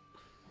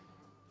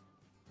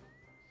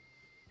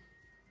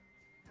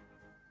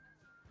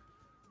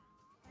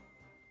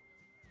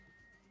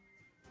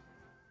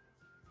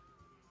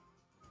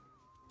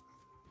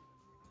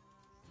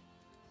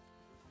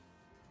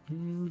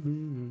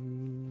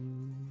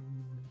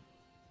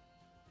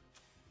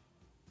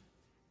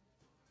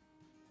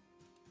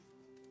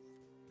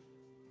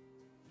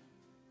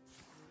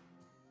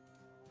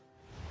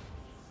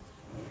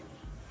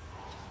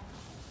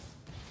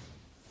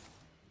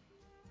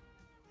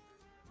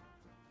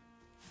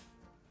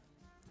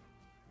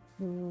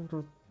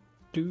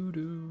 Do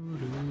do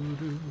do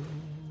do.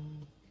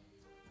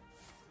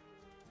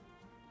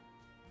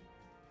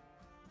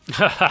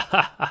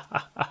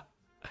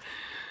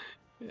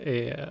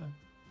 Yeah,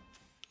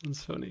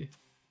 that's funny.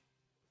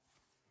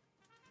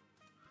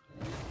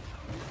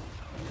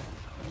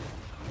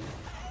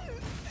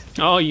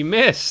 Oh, you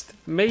missed,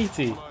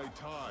 matey. My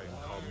time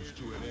comes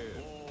to an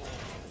end.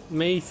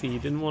 Matey, you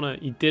didn't want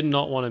to. You did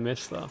not want to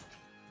miss that.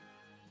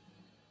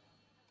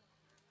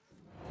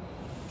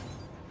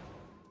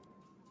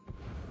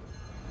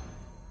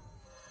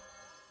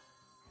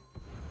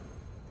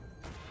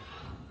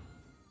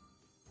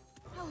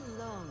 How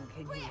long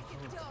can you hold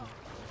me?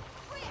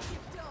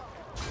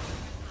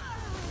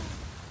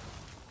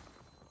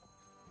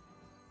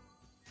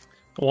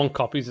 I want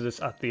copies of this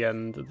at the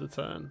end of the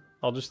turn.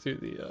 I'll just do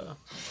the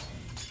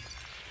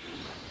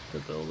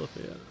build up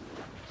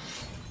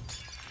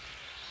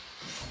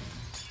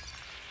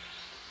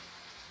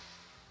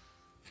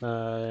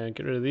here.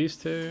 Get rid of these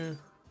two.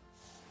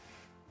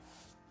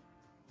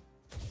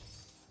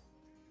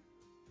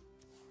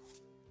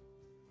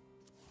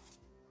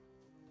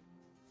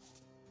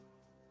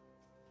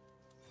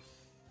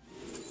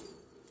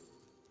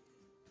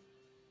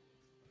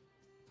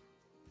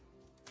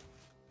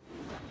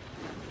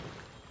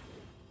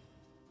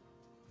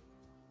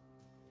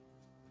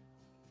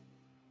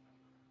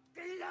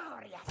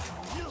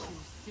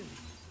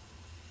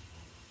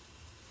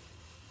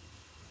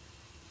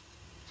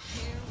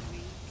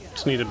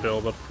 Just need a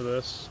build up for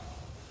this.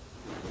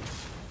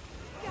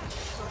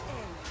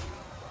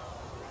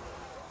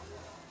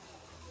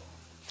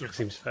 That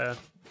seems fair.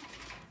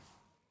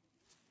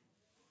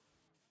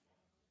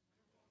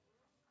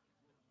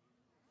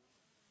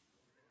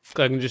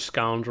 I can just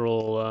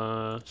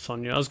scoundrel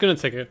Sonya. I was gonna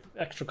take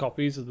extra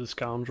copies of the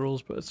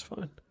scoundrels, but it's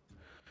fine.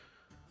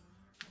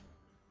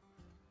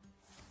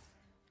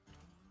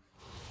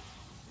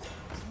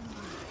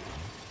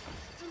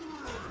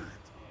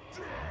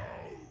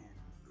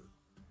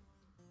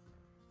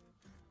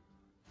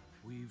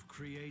 We've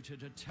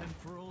created a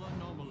temporal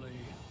anomaly.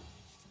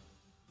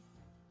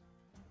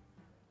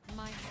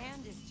 My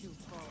hand is too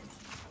full.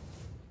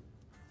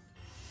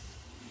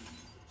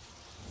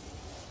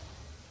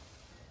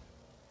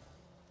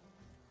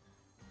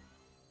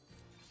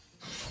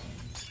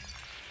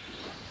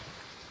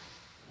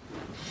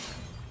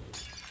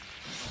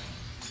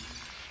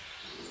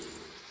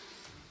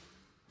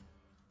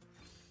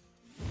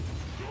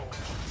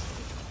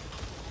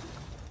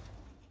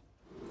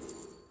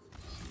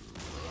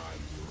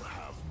 You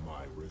have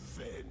my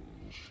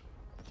revenge.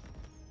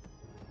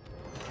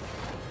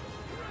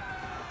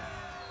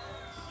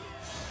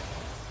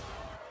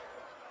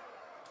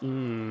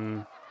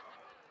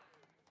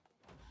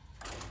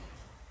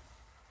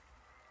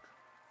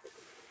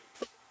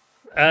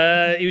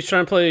 He was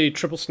trying to play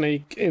Triple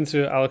Snake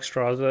into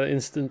Alexstrasza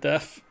instant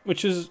death,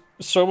 which is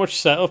so much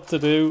setup to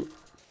do.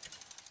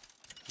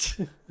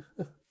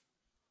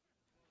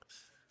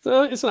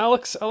 No, it's an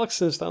Alex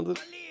standard.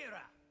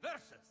 Valera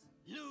versus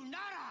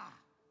Lunara.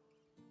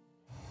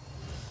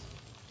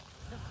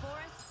 The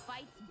forest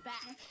fights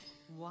back.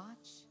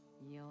 Watch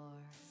your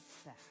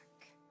back.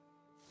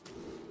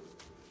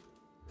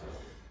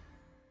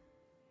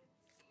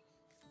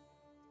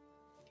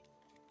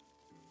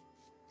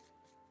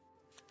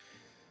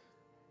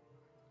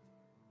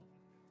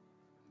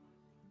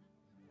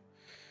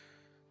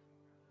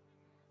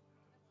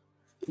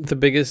 The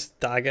biggest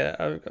dagger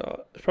I've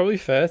got is probably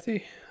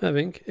 30, I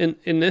think.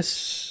 In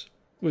this,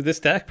 with this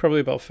deck, probably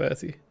about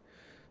 30.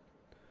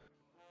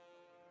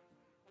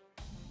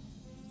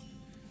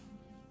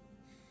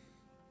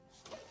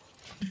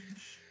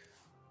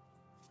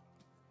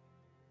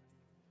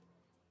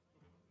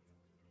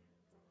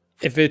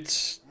 If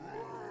it's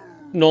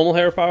normal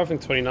hero power, I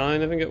think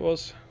 29, I think it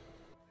was.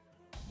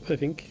 I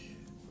think.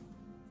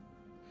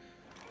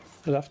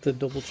 I'd have to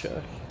double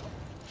check.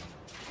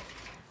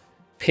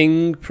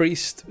 Ping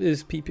Priest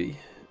is PP,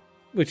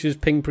 which is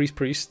Ping Priest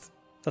Priest.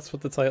 That's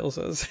what the title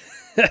says.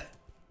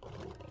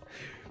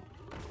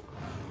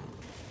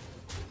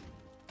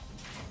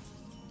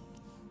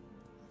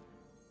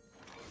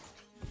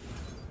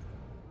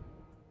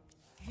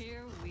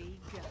 Here we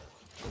go.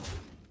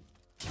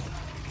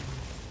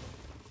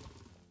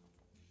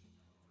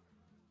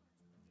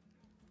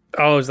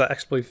 Oh, is that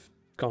exploit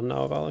gone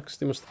now of Alex?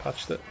 They must have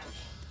patched it.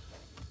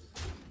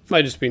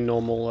 Might just be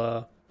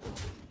normal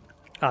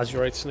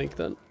Azurite Snake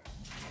then.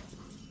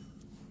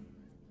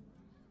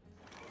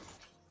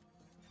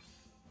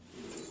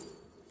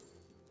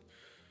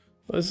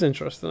 Well, this is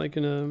interesting. I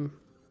can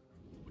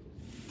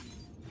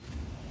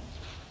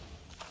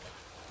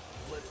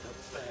Let the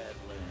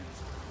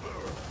Badlands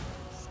burn.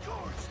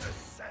 Scorch the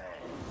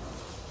sand.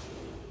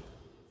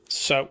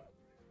 so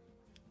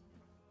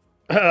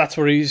that's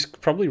where he's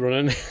probably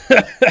running.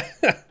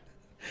 Let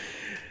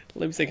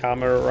me take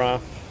Hammer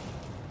Wrath.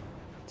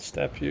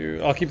 Step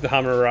you. I'll keep the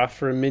Hammer Wrath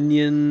for a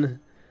minion.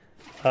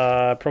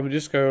 Probably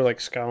just go like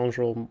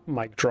Scoundrel,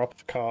 might drop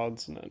the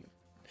cards, and then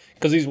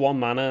because he's 1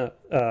 mana,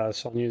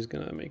 Sonya's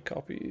gonna make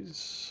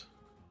copies.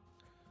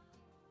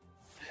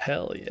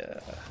 Hell yeah.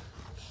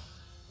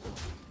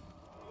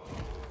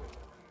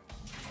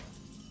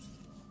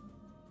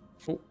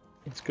 Oh,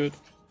 that's good.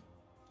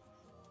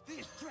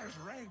 This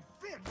treasure ain't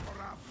fit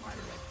for a pirate.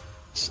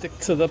 Stick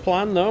to the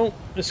plan though.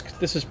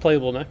 This is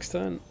playable next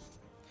turn.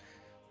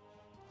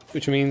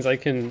 Which means I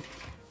can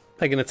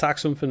attack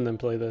something and then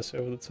play this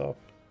over the top.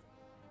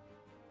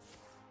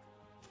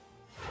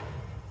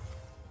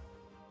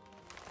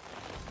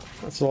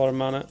 That's a lot of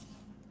mana.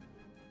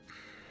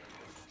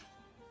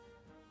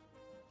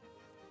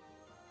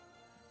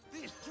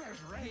 This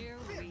treasure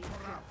ain't fit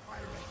for a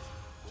pirate.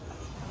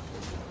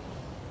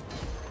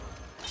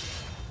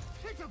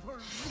 Pitiful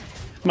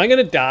loot. Am I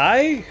gonna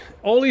die?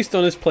 All he's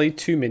done is play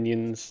 2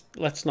 minions.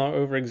 Let's not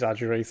over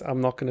exaggerate.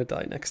 I'm not gonna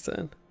die next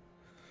turn.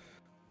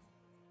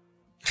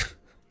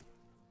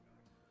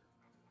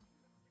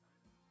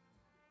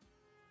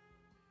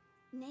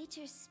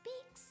 Nature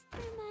speaks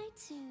through my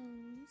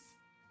tunes.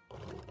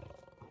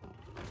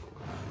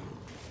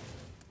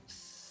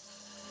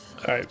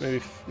 Alright,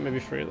 maybe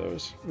 3 of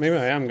those. Maybe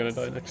I am gonna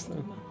die next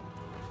turn.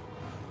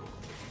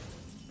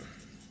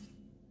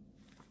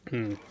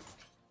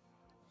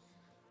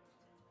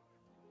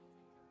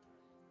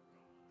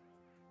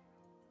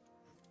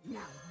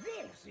 Now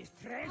this is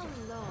treasure. How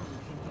long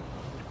can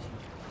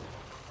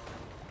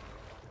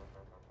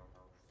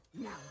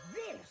you Now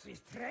this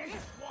is treasure.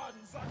 This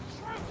one's a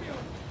tribute.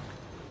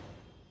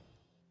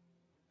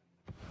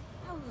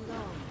 How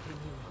long can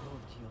you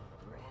hold your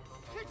breath?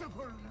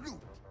 Pitiful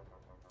loot.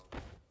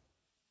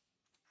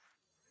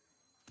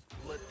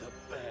 Let the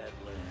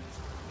Badlands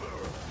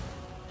burn.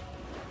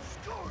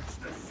 Scorch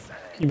the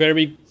sand. You better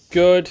be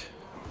good.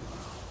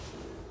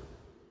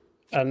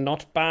 And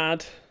not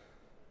bad.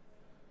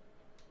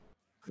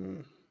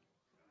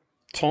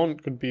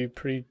 Taunt could be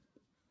pretty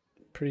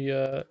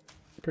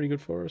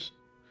good for us.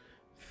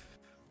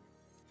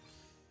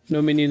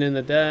 No minion in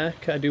the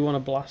deck. I do want to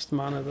blast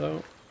mana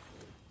though.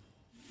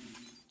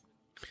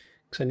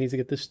 Because I need to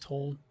get this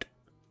taunt.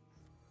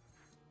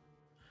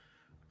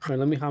 Alright,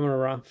 let me Hammer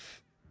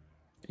Wrath.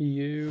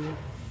 You.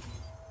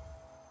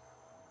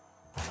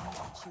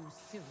 Too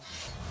soon.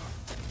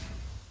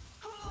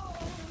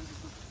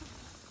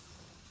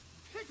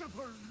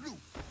 Pitiful loot.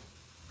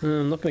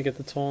 I'm not going to get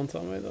the taunt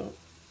on me though.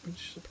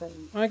 Which is a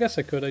problem. I guess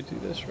I could. I do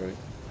this, right?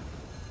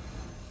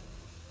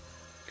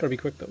 Gotta be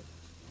quick though.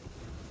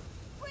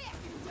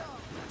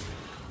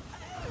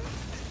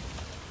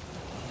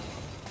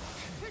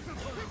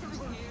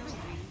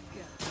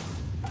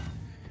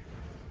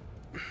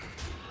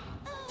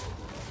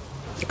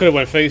 I could have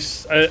went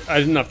face. I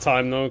didn't have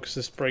time though because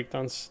this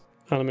breakdance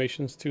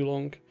animation's too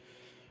long.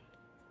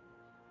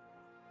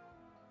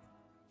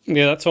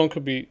 Yeah, that taunt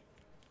could be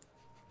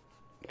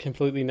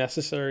completely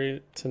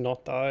necessary to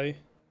not die.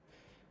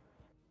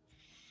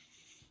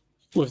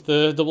 With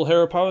the double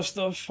hero power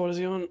stuff, what is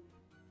he on?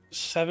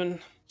 7,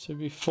 so it'd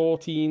be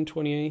 14,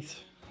 28.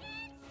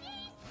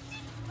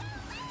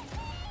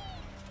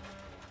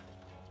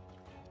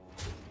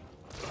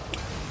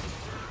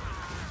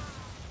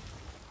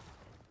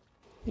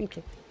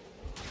 Okay.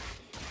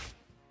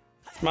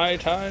 It's my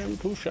time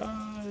to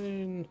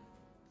shine.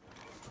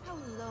 How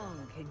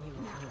long can you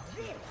hold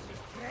your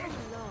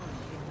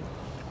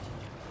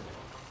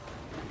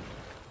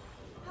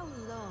How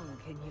long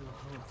can you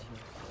hold your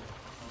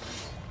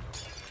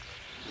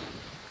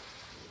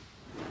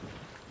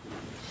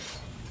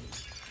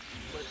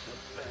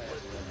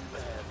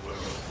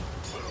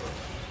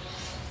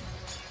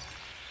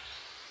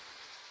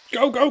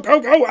Go, go, go,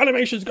 go!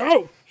 Animations,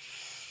 go!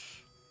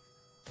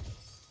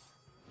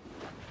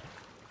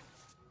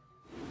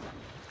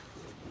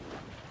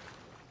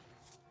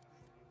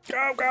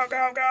 Go, go,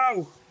 go,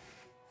 go!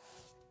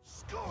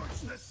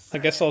 I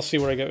guess I'll see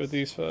where I get with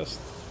these first.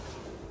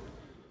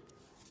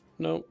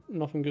 Nope,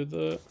 nothing good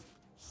there.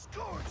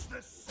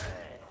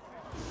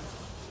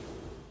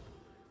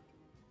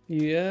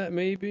 Yeah,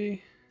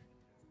 maybe.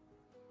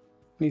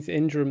 Need to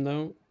injure him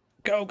though.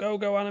 Go, go,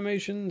 go,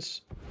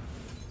 animations!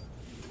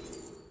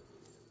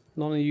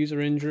 Not a user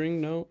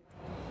injuring, no.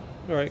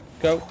 Alright,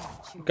 go.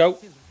 Go.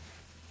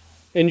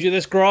 Injure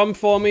this Grom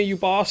for me, you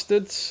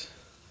bastards.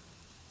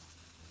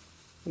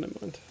 Never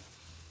mind.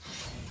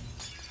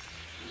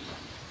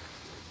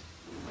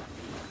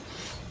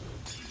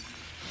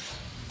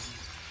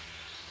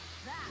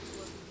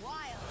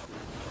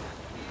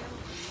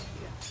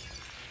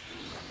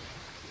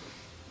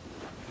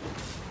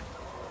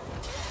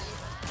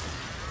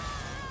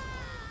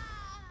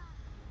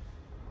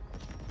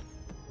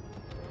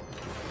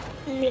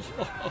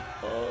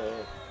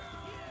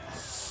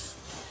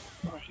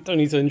 Don't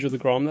need to injure the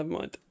Grom, never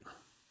mind.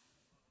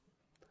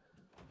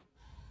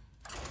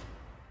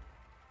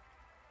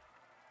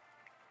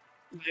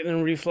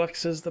 Living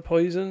reflexes the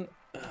poison.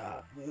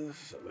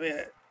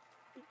 Yeah.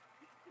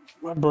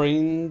 My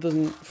brain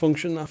doesn't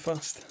function that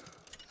fast.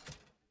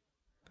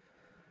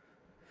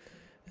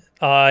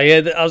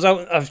 Yeah, I was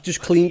out. I've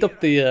just cleaned up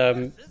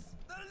the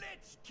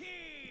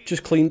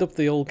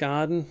old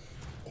garden.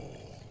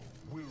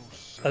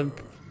 I'm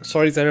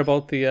sorry to hear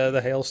about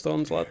the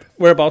hailstones, lad.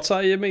 Whereabouts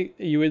are you, mate?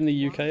 Are you in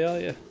the UK? Are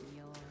you?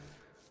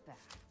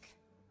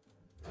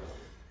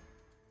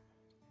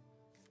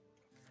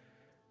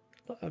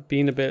 I've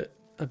been a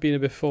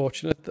bit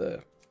fortunate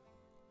there.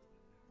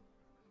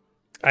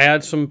 I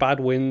had some bad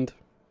wind.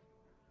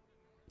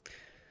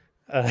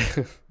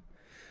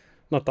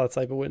 Not that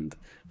type of wind,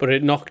 but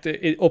it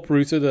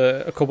uprooted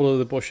a couple of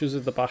the bushes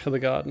at the back of the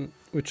garden,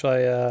 which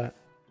I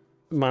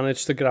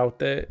managed to get out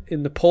there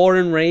in the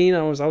pouring rain.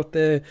 I was out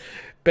there,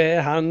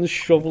 bare hands,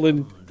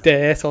 shoveling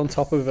dirt on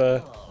top of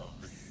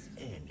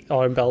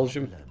in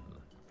Belgium.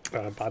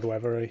 Bad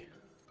weather, eh?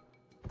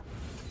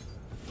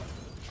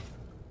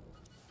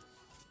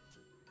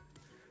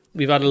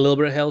 We've had a little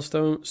bit of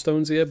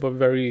hailstones here, but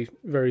very,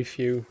 very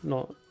few.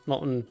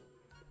 Nothing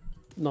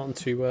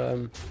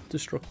too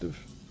destructive.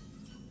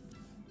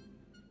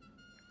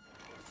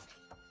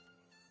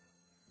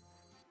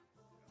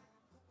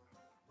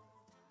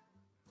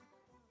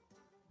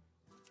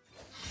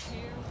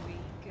 Here we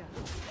go.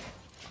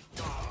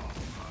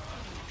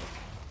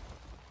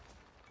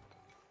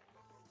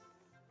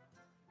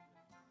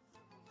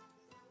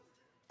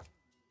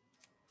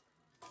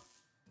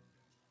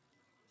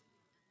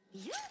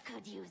 You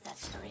could use a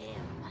trim.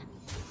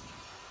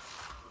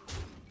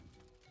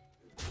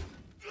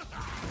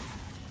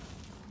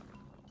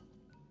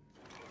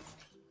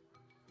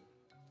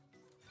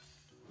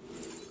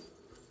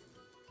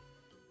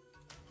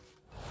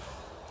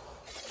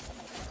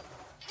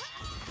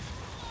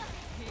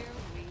 Here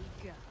we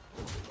go.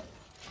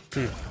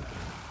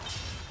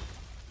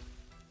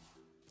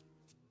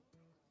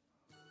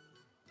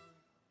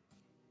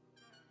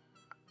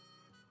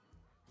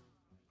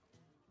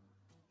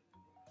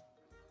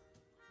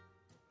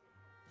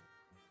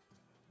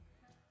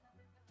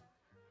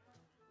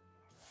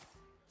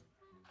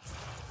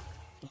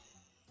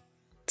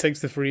 Takes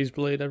the freeze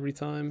blade every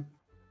time.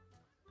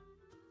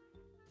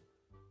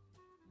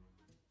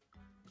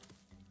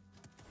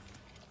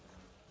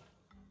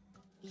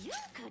 You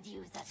could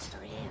use a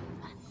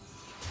trim.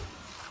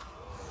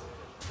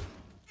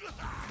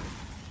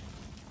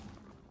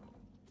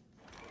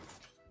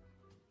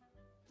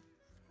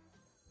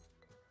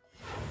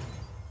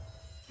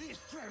 This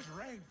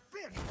treasure ain't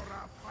fit for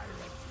a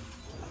pirate.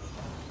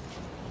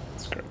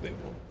 Scrap that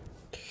one.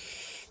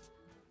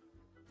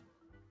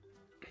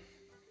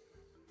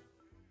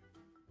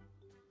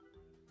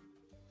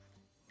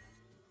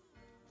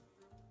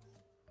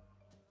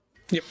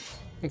 Yep,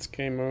 it's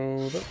game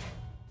over.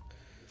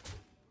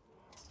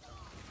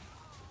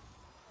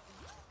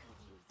 Could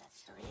use a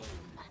trim.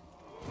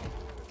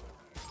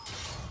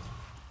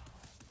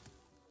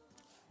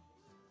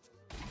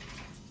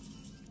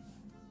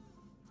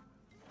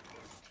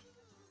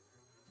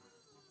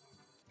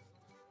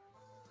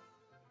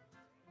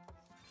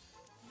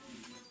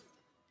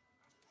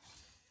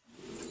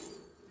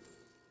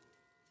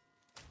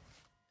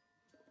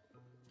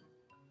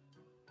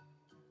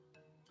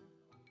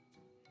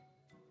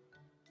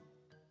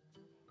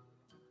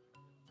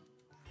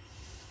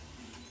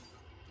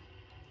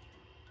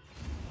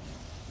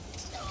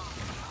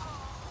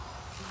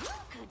 You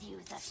could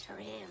use a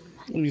trim.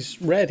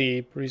 He's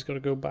ready, but he's got to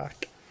go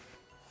back.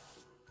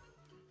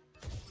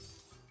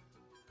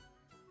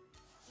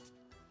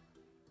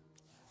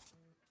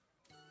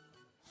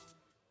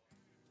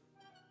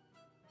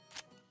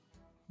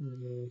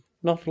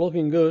 Not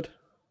looking good.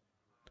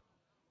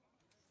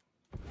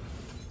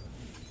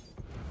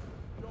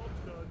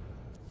 Job's done.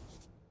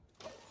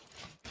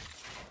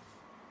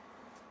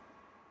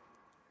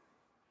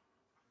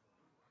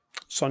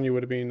 Sonya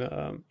would have been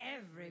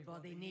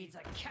Everybody needs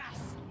a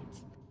casket.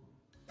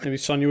 maybe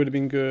Sonya would have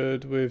been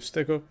good with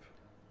stick up,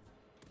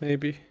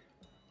 maybe,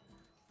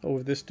 or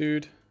with this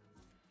dude.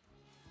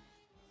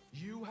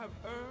 You have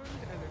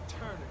earned an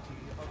eternity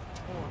of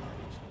torment.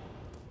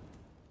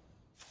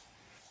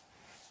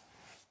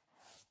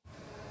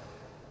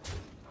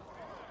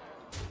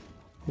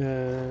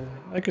 Yeah,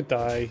 I could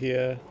die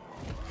here.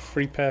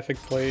 3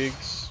 perfect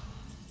plagues.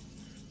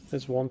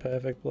 There's 1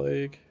 perfect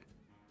plague.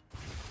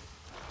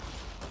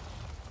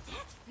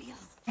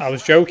 I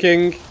was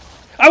joking.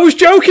 I was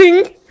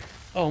joking!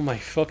 Oh my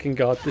fucking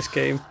god, this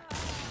game.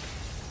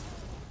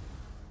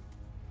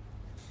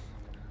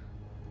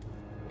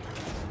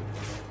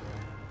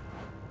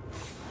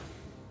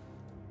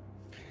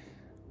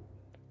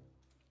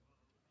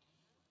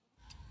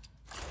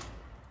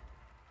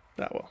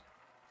 That well.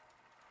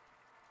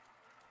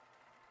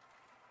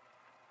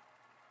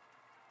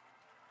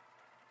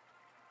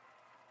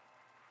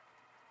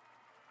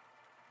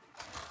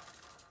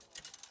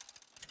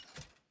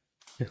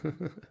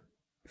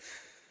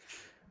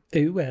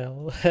 Oh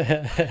well.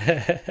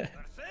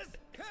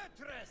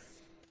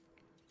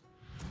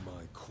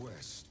 My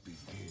quest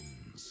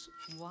begins.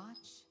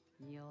 Watch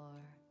your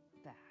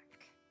back.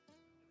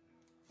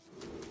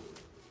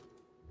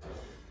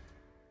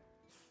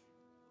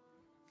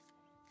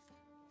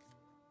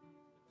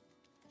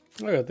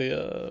 I got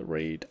the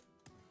raid.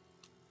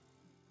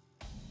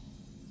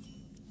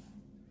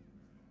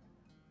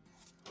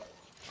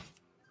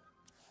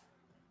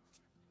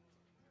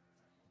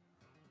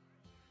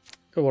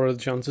 What are the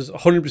chances?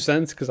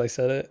 100% because I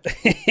said it.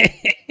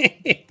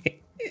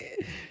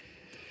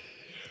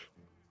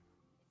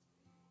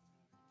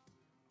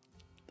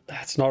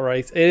 That's not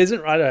right. It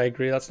isn't right. I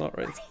agree. That's not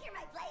right.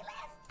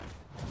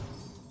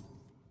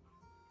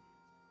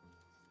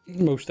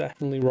 Most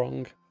definitely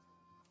wrong.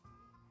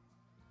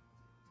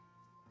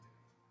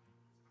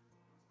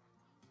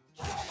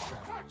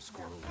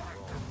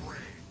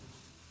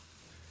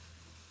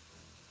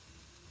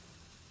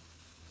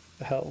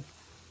 The hell?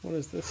 What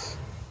is this?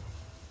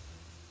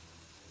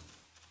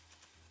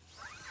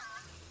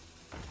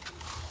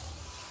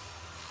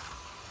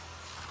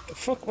 The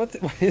fuck? What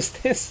is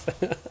this?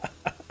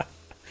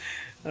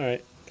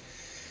 Alright.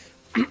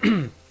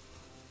 A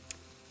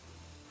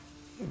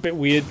bit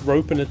weird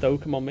roping it though.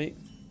 Come on, mate.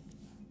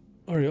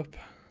 Hurry up.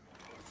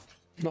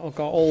 Not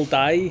got all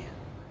day.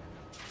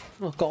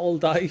 Not got all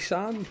day,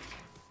 son.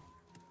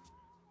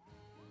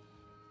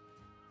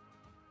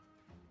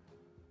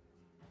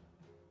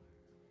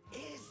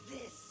 Is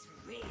this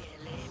really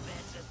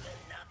better than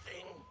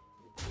nothing?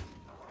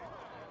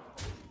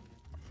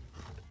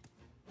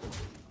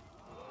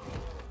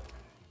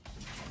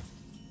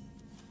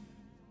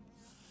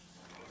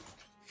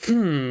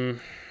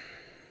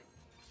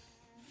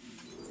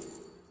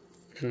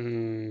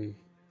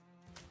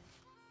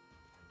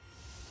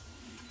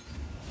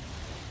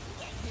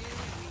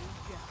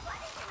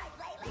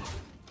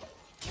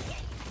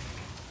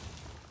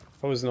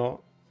 I was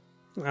not.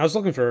 I was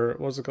looking for,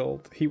 what's it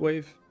called? Heat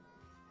wave.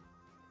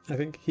 I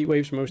think heat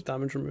wave's most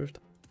damage removed.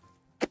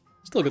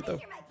 Still good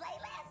though.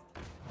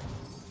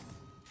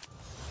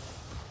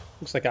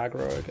 Looks like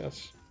aggro, I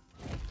guess.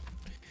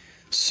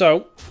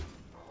 So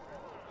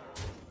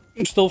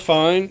I'm still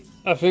fine.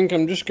 I think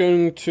I'm just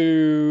going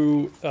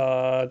to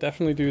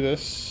definitely do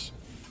this.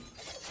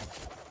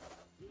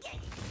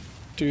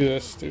 Do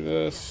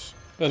this.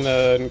 And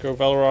then go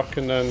Velrock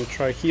and then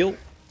try heal.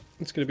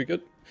 It's gonna be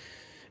good.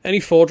 Any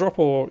 4-drop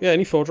or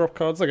any 4-drop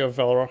cards like a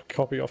Velrock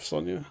copy off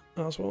Sonya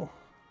as well.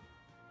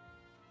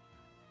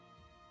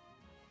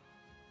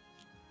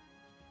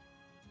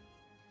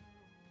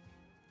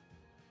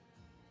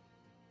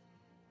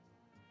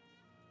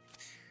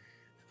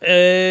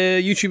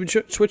 YouTube and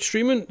Twitch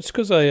streaming. It's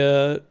because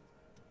I've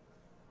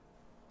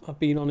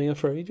been on here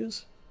for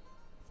ages,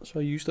 so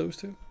I use those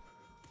two.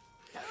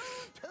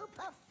 To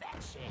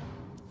perfection.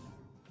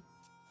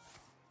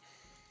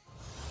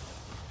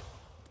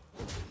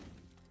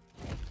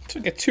 To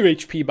get 2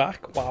 HP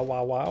back. Wow,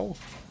 wow, wow.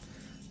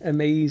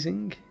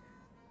 Amazing.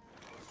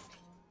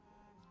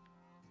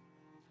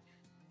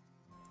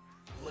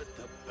 Let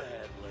the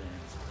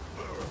Badlands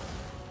burn.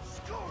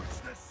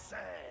 Scorch the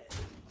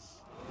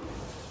sands.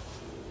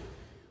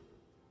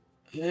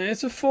 Yeah,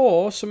 it's a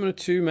 4. Summon a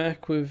 2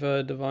 mech with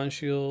Divine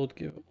Shield.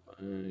 Give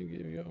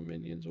your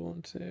minions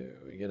 1, 2.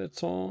 We get a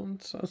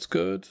taunt. That's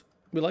good.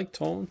 We like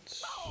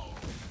taunts.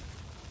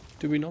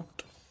 Do we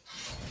not?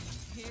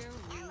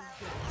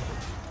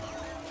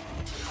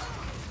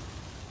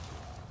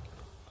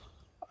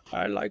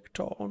 I like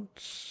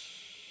taunts.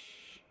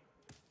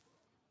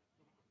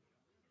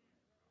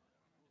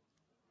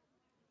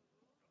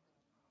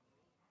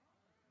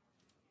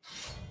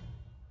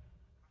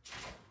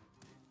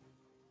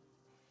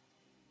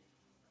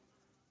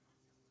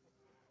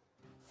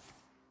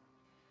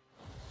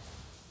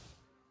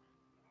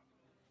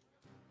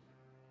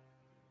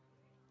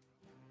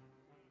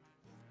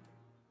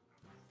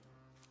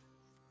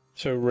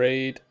 So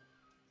raid.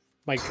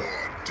 Michael.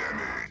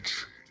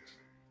 Damage.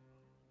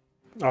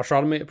 Oh,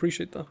 Shroud, mate,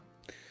 appreciate that.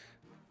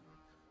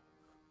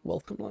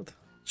 Welcome, lad.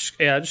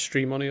 Yeah, I just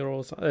stream on here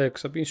all the time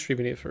because I've been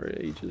streaming here for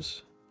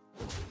ages.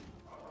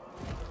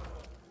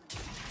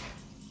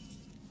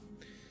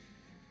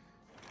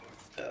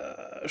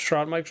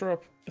 Shroud mic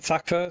drop.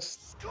 Attack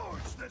first.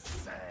 Scorch the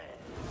sands.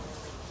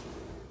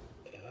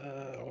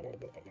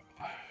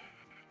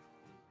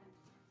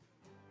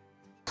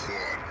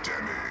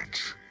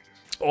 Damage.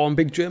 Oh, I'm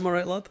Big Jim,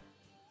 alright, lad?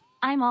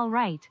 I'm all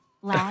right,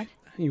 lad.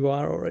 You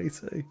are alright,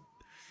 eh?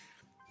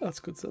 That's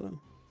good to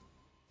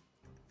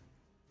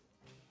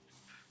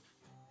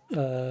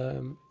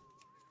know.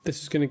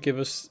 This is going to give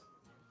us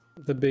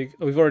the big.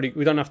 Oh,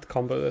 we don't have to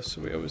combo this,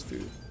 so we always do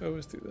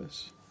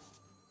this.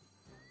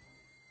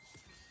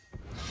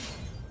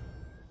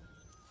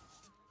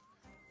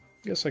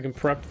 Guess I can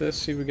prep this,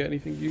 see if we get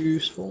anything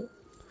useful.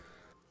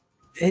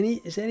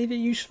 Is there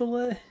anything useful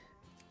there?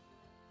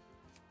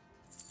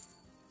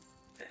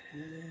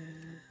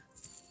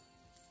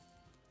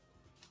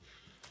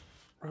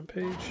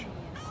 Rampage.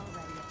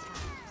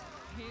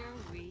 Here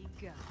we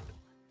go.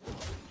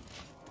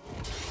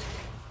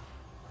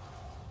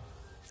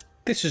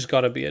 This has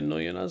got to be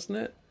annoying, hasn't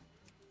it?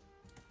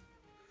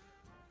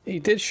 He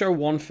did show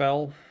one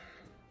fell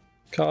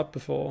card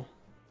before.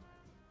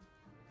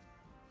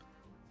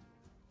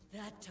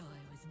 That toy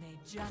was made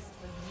just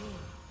for me.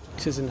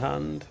 It is in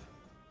hand.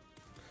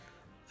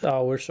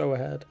 Oh, we're so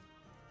ahead.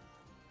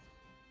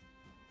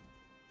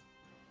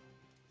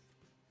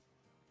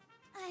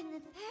 I'm the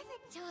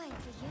perfect toy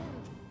for you.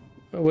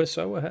 Oh, we're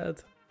so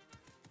ahead.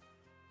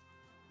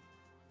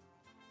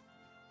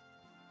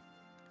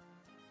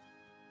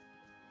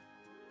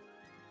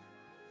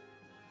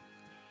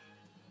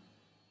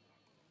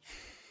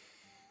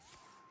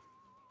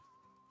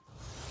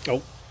 Oh.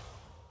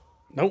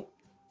 No.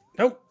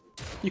 No.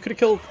 You could have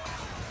killed.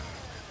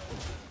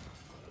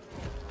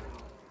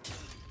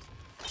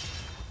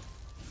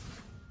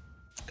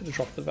 Could have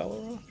dropped the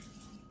Valor.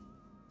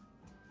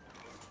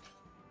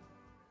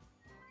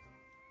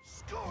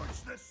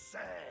 Scorch the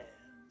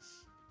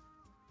sands.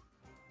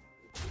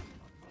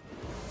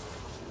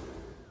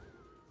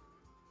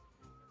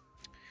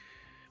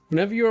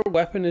 Whenever your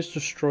weapon is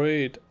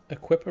destroyed,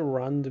 equip a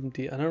random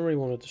D. I don't really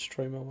want to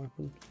destroy my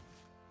weapon.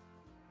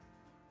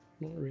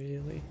 Not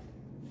really.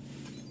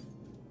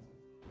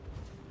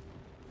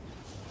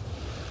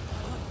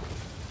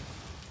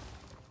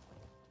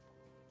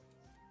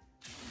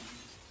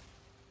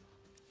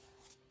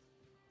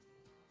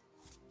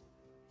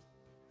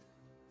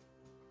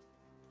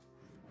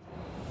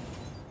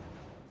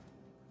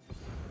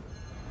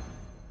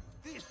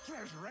 This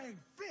treasure ain't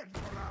fit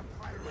for our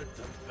pirate. Let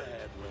the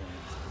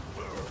Badlands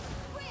burn.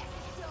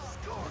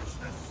 Scorch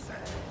the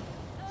sand.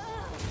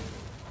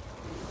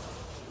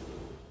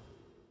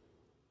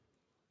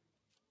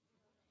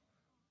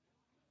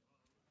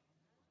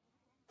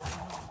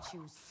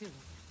 Too soon.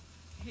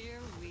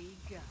 Here we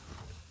go.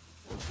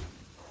 A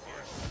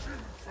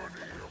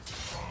symphony of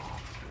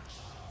darkness.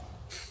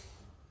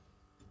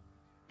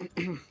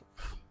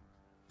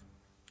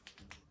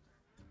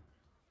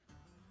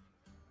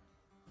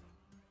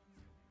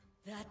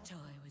 That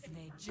toy was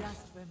made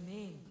just for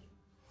me.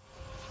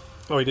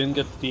 Oh, he didn't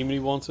get the demon he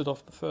wanted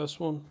off the first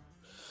one.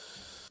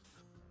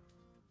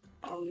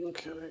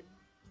 Okay.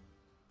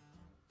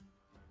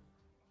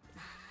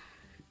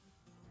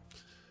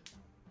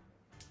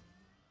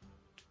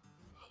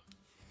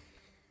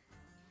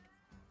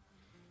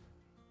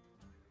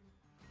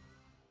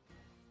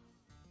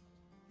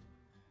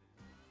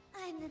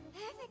 I'm the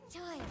perfect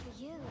toy for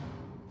you.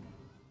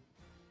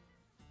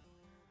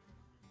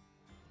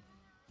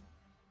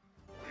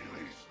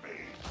 Release me.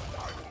 I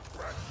will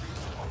grant you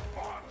a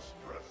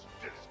monstrous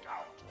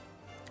discount.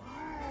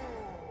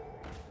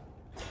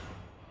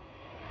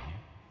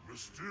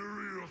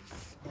 Mysterious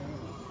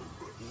orb.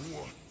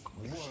 What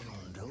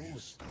One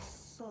dose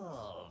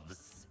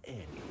solves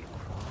any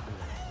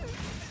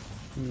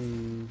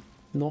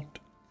Not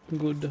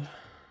good.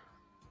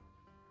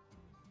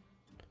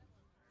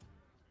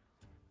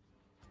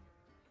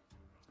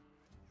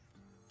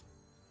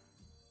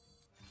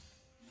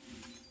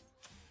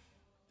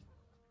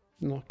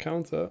 Not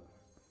counter.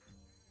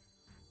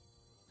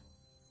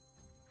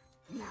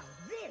 Now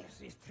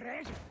this is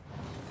treasure.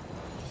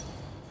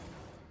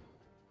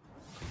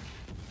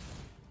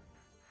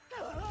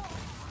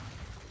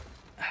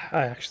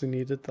 I actually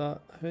needed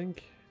that, I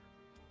think.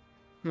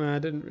 No, I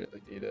didn't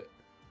really need it.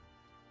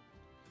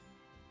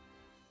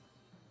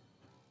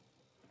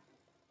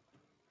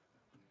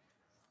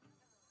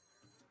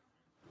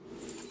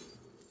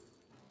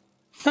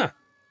 Huh.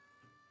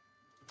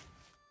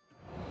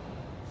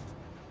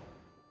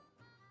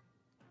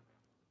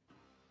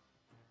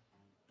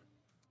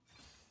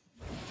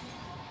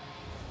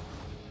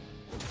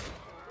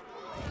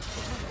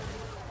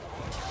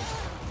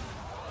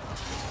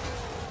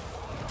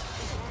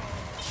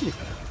 Here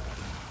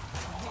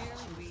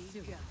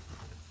we go.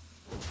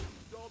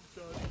 Job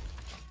done.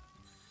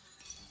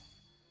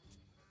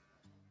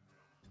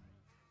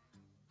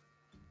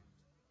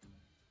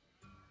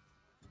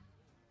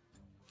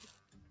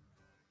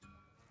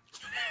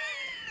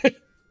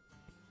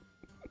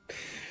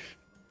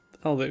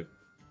 I'll do.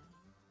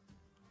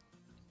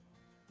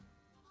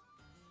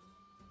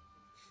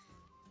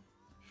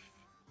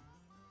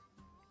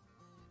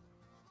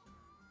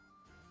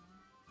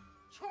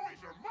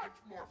 Toys are much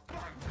more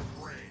fun to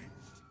brave.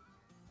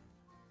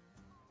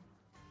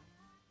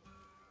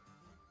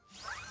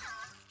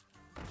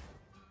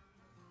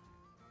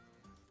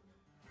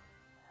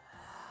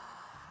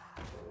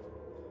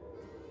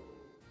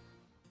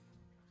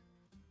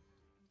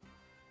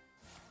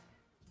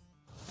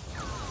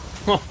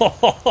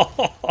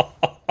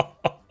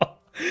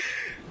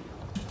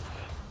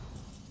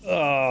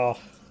 Oh,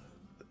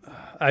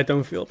 I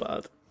don't feel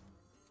bad.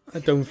 I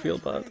don't feel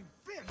bad.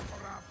 Fit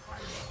for our pirate.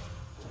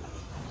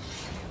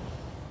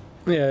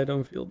 Yeah, I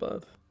don't feel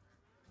bad.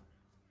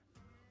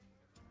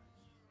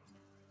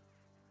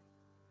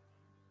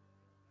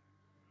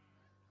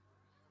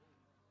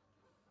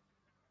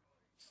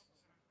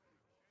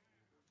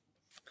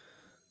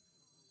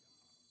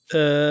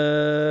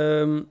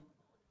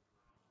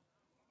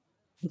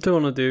 What do I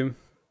want to do?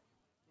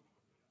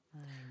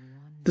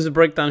 There's a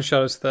breakdown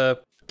shadows there.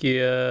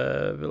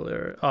 Gear,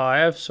 Villar. Oh, I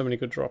have so many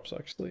good drops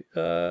actually.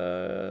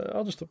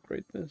 I'll just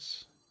upgrade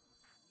this.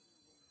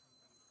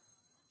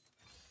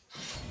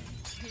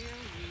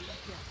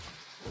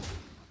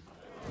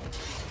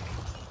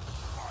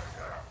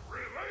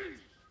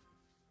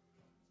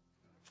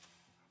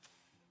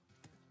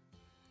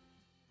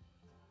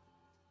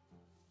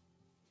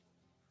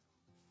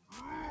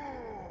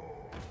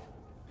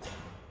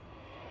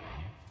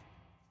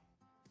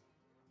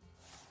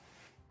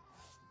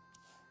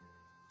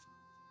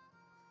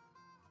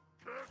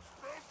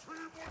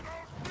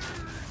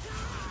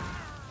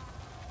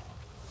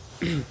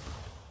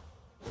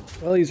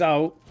 Well, he's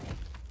out.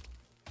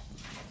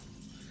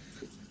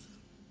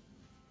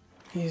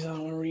 He's out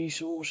of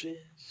resources.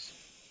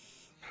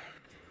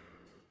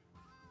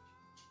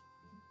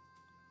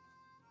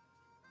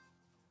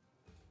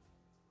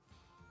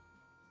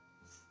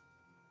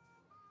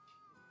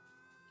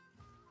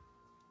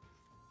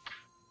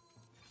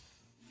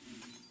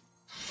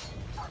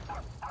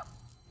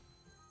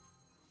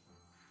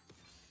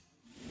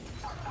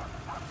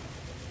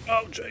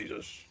 Oh,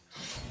 Jesus.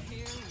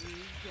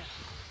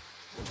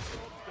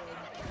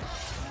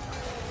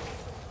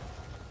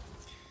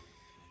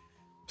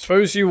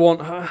 Suppose you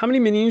want, how many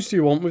minions do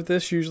you want with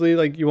this usually?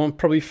 Like you want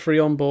probably 3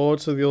 on board,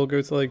 so they all go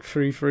to like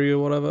 3 or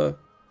whatever.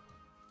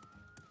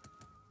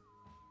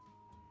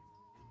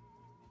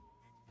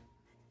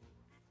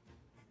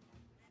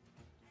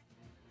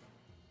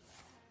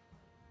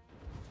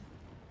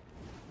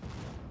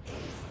 Is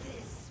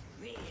this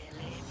really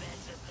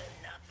better than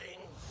nothing?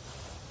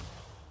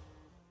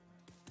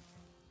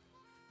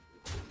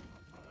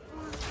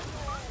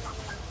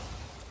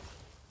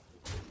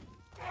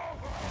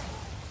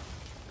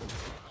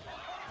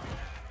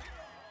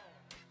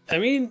 I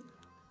mean,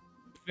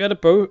 we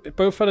had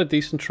both had a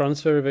decent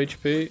transfer of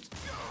HP.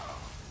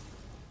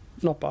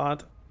 Not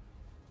bad.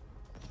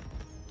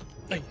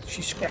 Hey,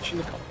 she's scratching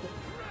the cockpit.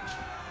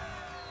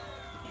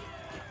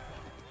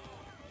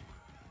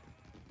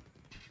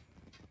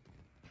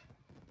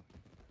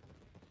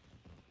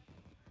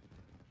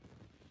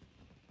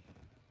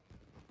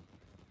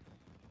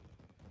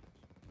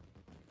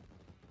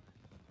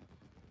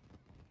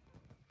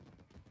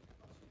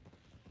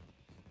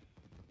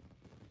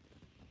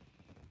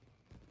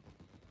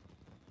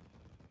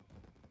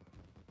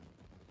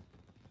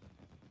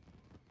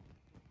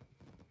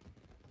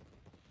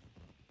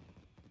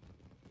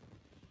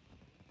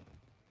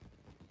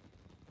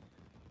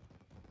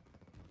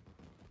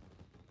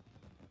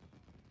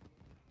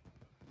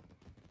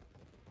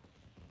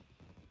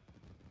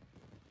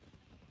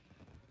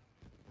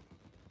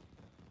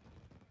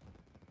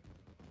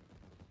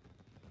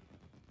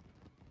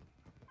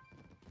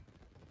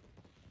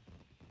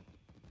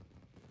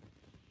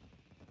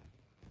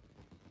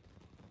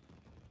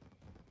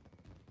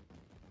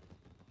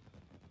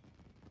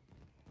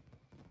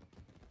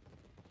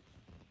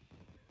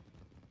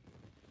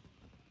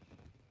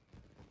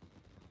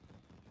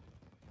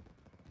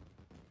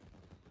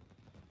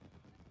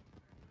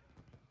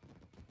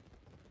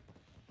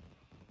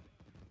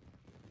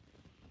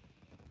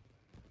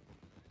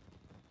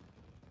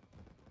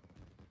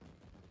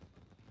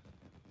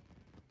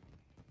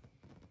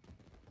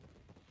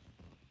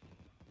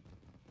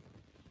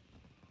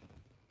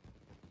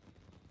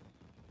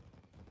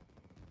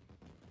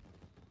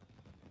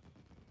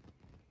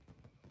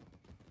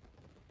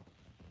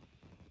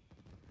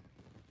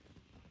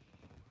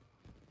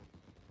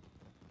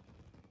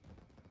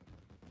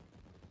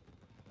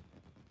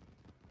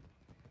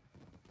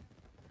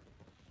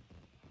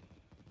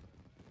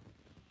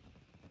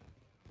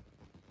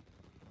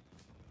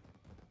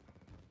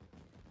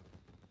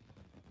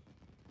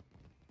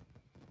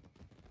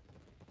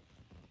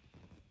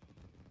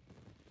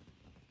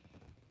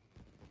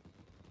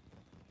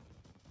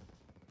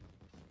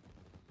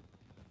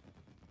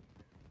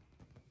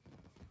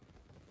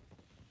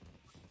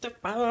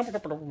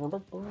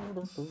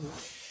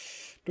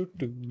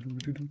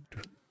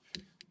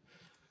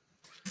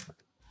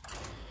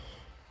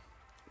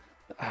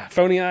 If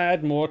only I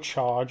had more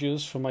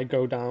charges for my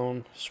go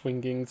down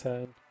swinging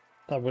turn,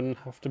 I wouldn't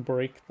have to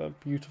break that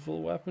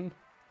beautiful weapon.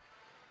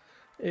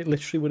 It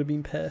literally would have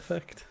been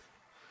perfect.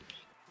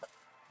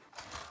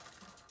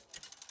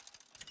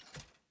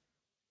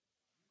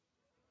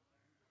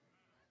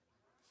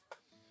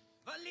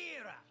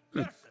 Valera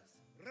versus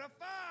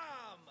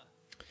Rafam.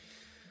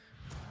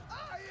 I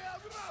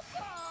am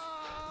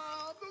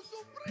Rafam, the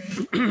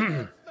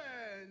supreme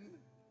man.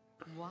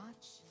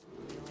 Watch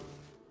your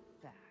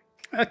back.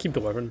 I'll keep the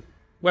weapon.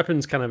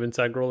 Weapon's kind of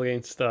integral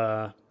against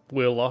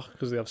Wheellock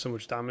because they have so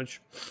much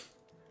damage.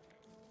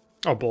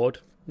 Or board.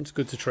 It's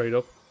good to trade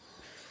up.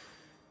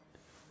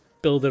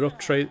 Build it up,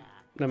 trade.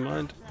 Never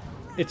mind.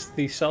 It's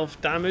the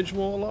self-damage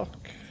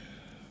Warlock.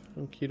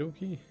 Okie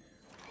dokie.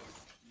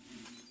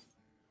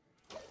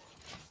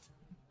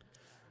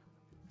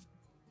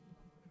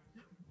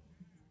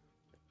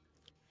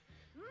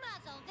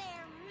 Muzzle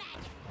their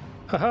magic.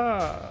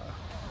 Haha!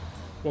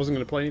 Wasn't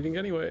going to play anything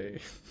anyway.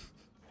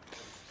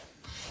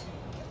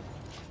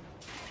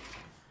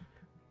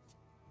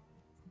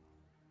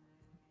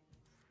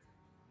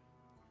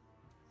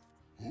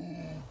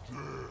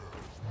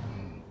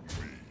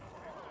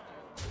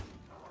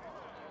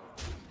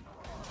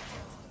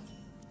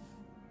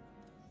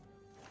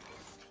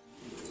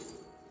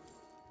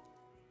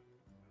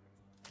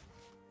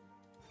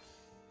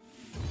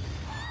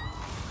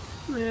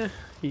 Yeah,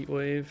 heat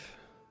wave.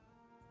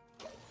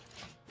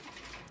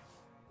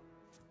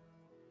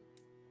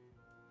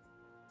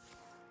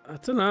 I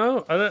don't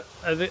know.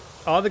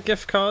 Are the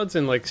gift cards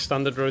in like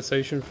standard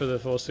rotation for the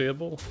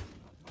foreseeable?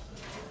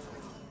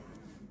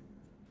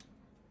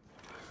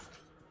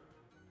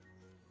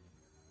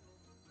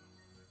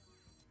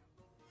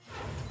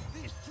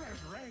 This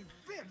treasure ain't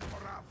fit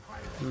for our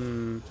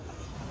pirate.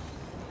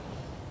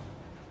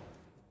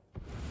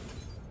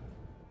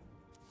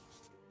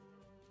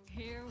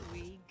 Here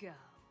we go.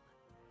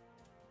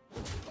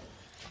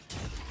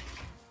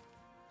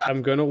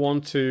 I'm gonna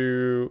want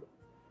to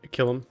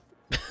kill him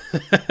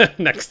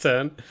next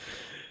turn,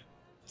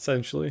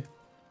 essentially.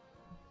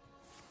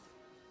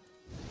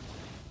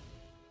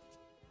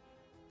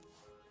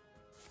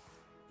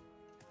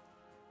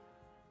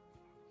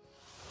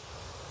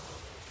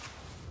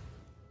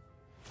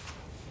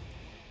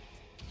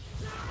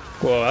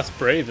 Whoa, that's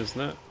brave, isn't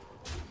it?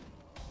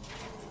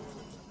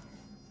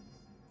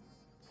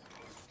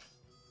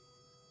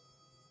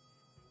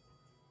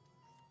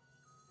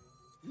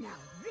 Now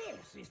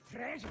this is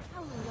treasure.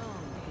 How long can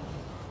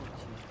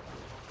you hold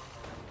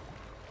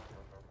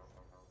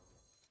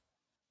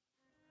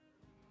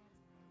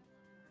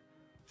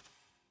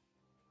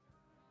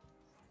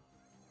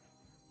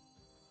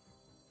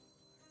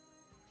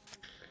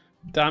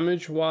you?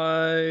 Damage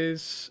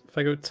wise, if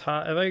I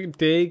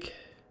dig,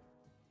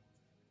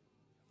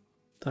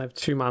 I have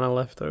 2 mana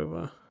left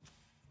over.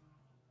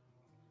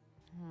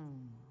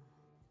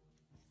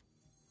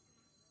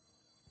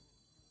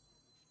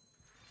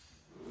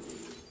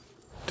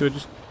 Do I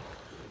just?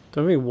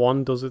 Don't think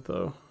 1 does it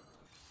though.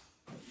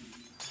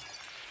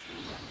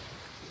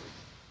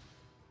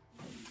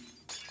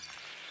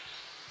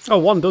 Oh,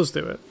 1 does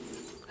do it.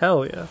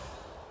 Hell yeah.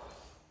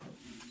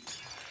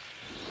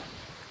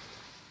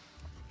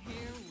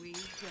 Here we go.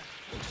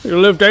 You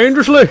live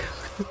dangerously.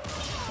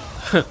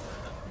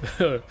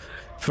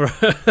 For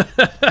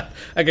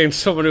against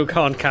someone who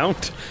can't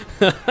count.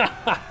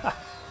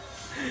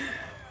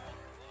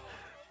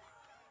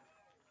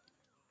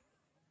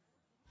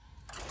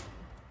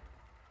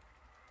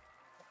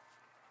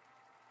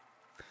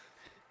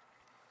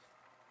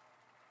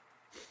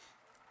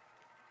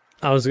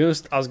 I was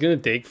gonna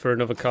dig for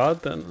another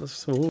card then.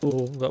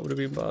 Ooh, that would have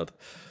been bad.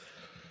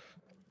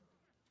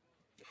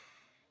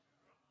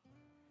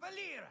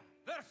 Valir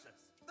versus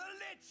the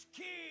Lich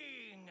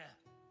King.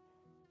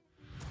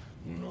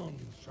 None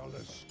shall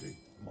escape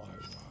my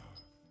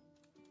wrath.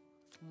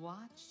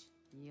 Watch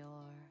your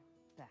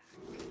back.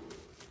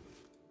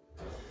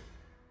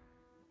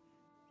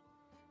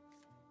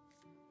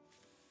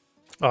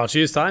 Oh,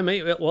 cheers time,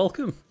 mate.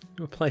 Welcome.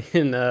 We're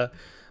playing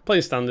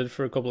standard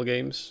for a couple of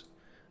games.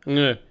 I'm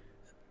gonna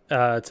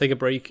take a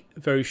break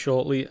very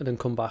shortly and then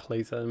come back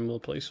later and we'll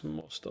play some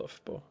more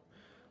stuff. But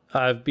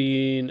I've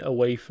been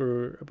away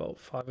for about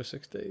 5 or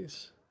 6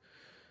 days,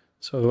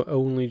 so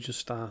only just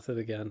started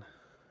again.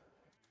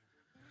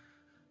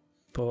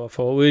 But I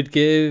thought we'd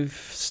give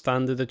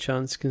standard a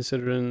chance,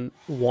 considering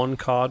 1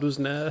 card was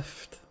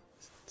nerfed.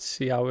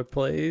 See how it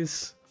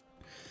plays.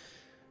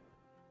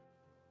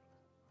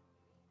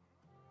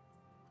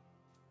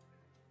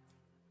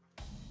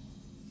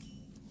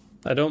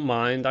 I don't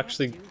mind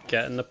actually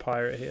getting the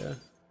pirate here,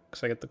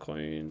 because I get the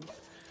coin,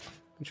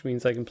 which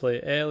means I can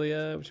play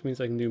earlier, which means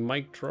I can do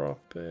mic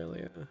drop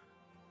earlier.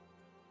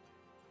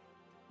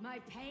 My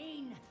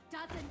pain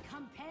doesn't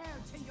compare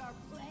to your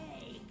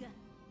plague.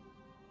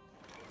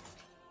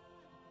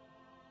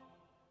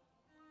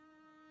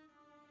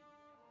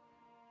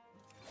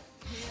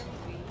 Here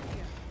we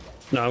go.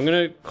 No, I'm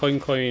gonna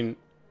coin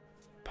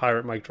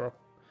pirate mic drop.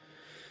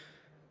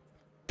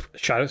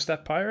 Shadow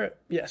Step Pirate?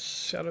 Yes,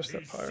 Shadow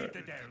Step Pirate.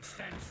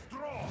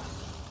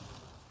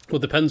 Well,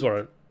 depends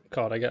what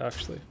card I get,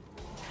 actually.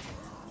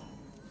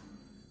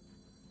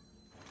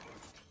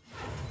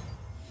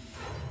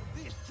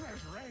 This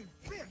treasure ain't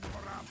fit for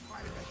our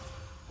pirate.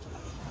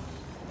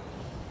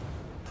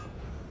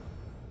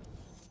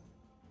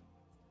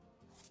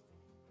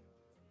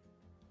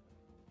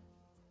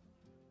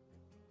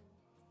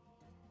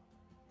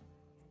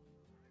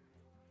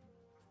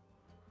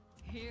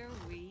 Here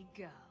we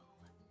go.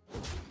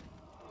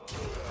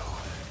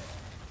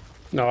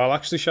 No, I'll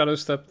actually Shadow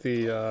Step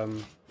the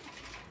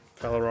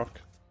Fellow Rock.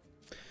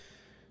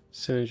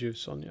 Synergy of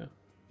Sonya.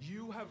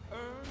 You have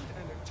earned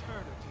an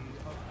eternity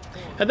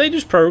of Are they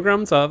just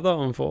programmed to have that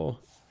on 4?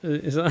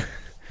 Is that?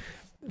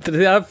 Do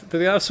they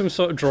have some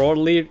sort of draw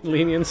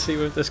leniency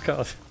with this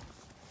card?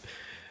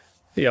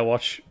 Yeah,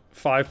 watch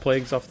 5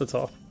 plagues off the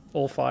top,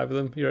 all 5 of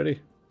them. You ready?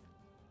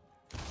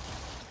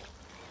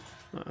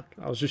 Nah,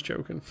 I was just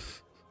joking.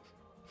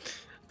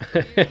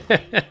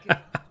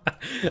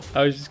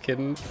 I was just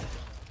kidding.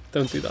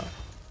 Don't do that.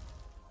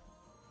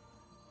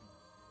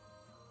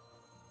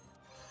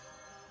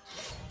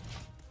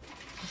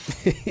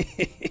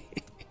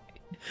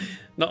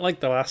 Not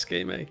like the last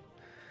game, eh?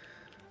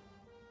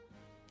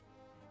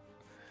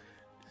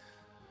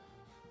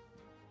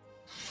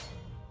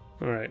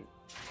 Alright.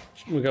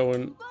 We're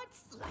going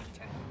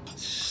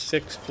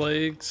 6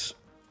 plagues.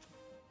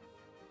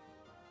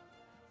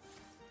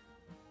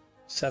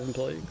 7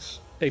 plagues.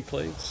 8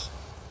 plagues.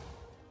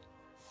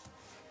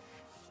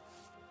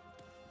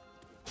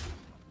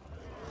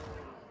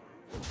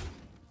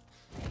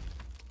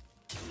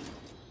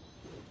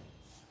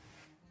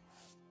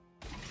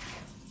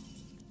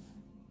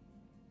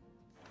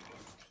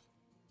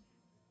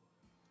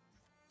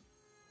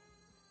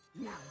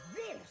 Now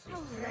this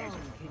is treasure.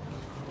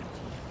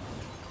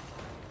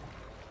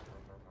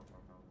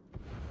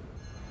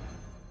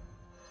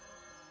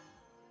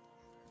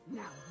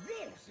 Now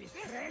this is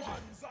treasure.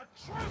 One's a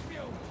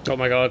tribute. Oh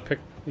my god,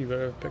 you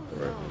better pick the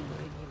right one.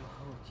 When you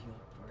hold your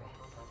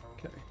breath.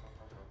 Okay.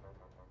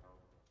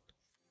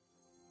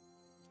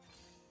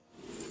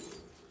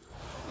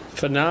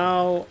 For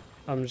now,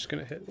 I'm just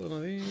gonna hit one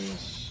of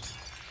these.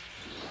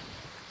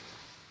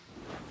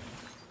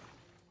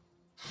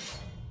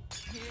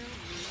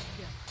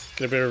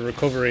 Get a bit of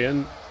recovery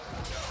in.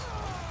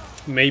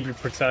 Maybe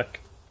protect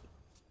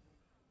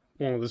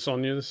one of the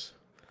Sonias.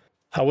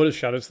 I would have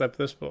Shadow Stepped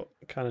this, but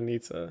kind of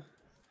need to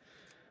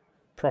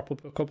prop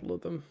up a couple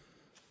of them.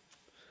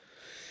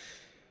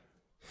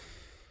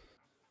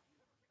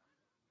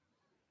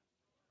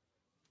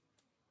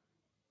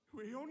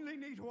 We only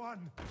need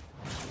one.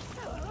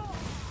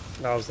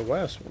 That was the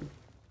worst one.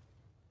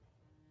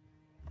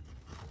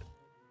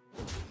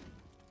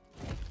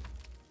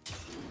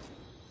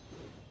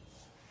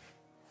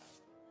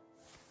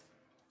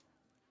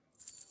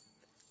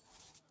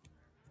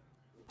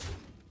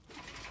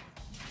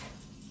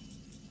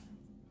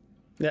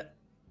 Yeah.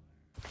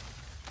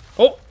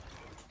 Oh!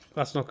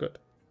 That's not good.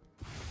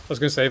 I was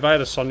going to say, if I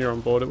had a Sonya on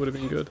board, it would have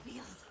been good.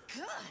 Feels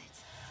good.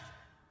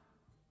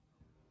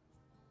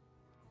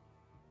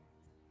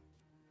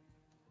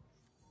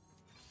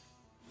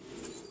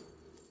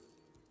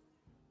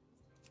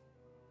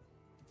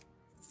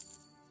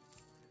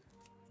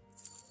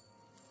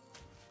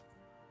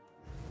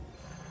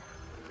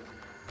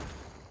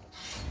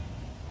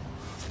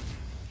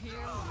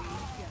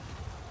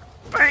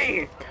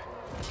 Bang!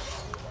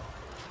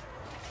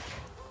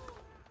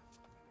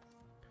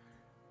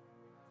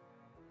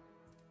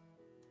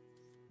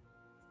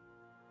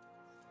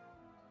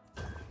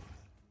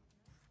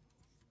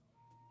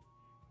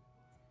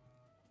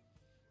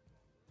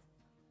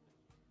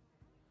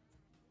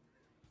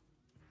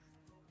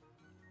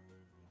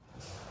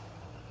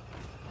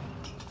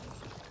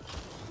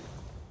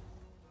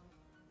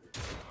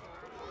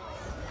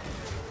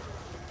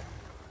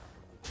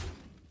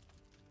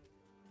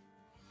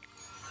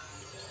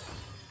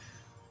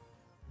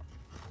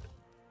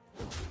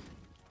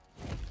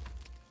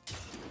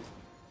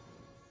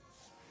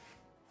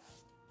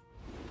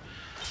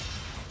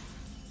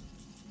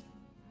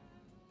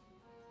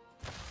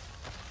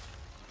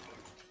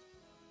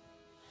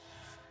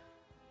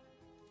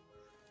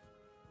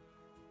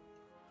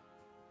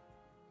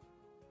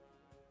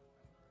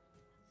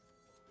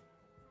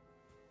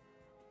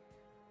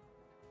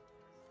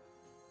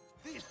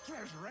 This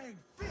treasure ain't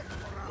fit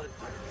for our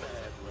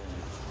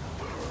badlands.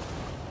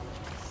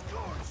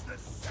 Scorch the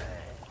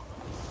sand.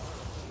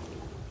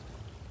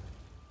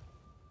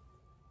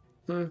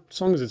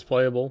 As long as it's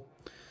playable.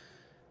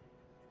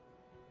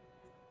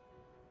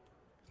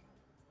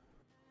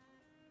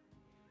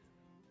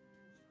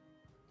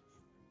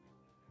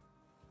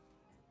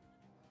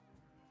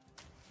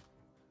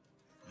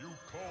 You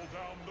call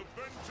down the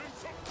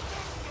vengeance of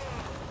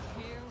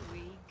thunder. Here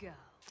we go.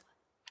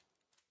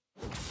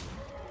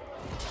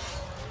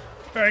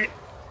 Right.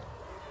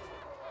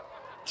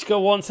 Let's go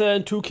 1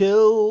 turn, 2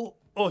 kill,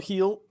 or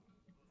heal.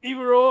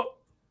 Either or.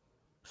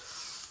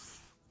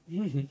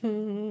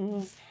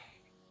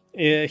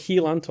 Yeah,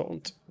 heal and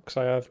taunt, because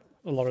I have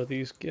a lot of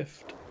these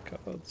gift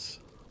cards.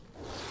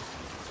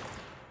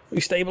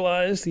 We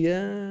stabilized,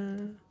 yeah.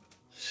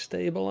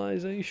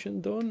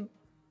 Stabilization done.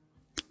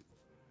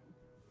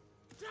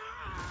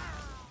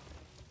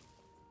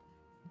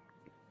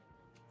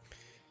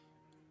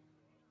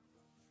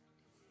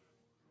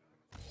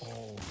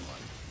 All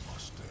life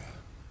must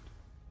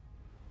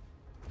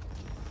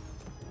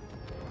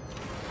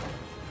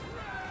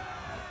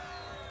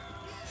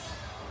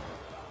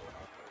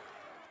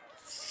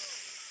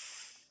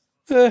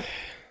end.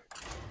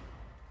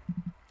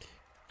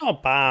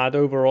 Not bad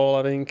overall,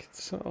 I think.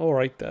 It's an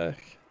alright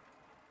deck.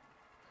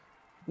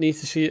 Need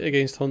to see it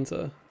against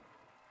Hunter.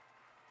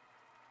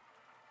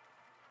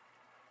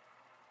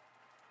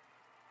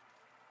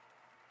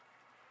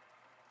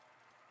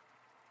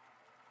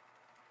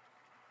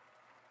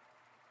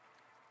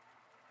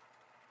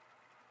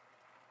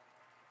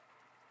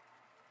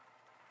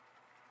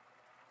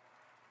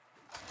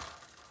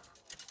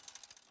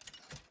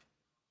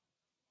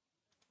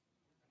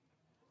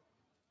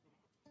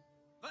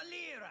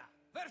 Valera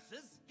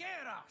versus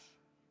Garrosh.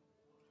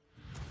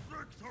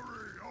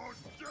 Victory or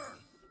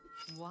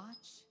death.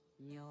 Watch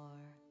your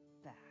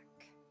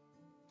back.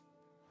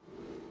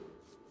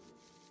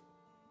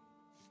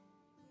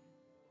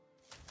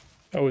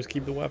 Always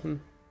keep the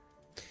weapon.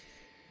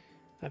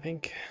 I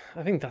think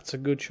that's a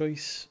good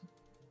choice.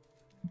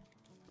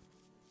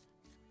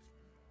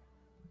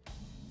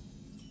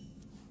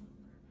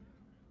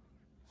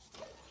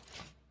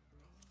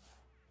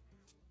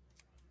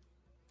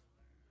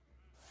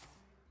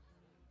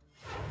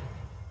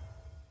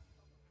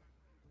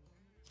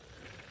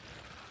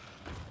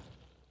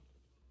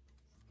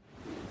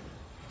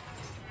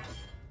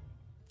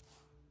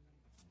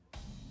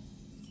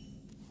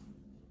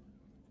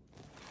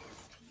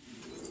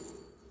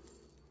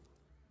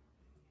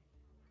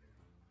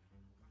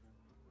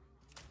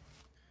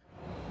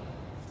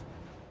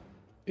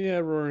 Yeah,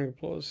 roaring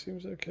applause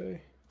seems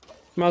okay.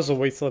 Might as well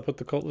wait till I put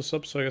the cutlass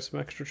up so I get some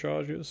extra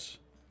charges.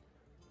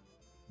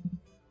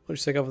 I'll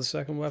just take off the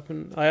second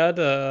weapon. I had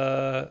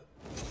the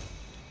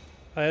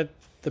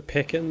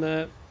pick in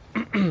there,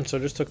 so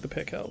I just took the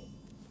pick out.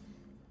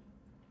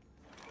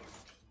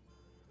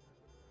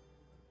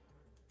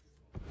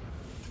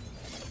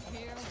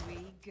 Here we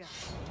go.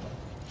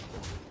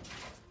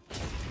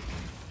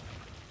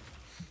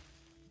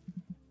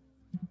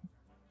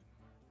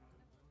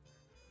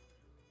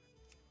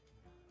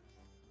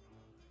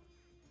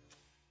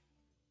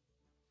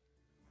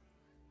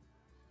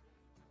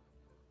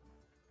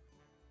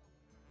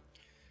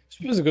 I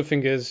suppose the good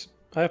thing is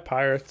I have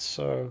pirates,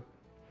 so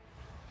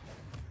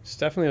it's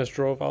definitely has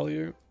draw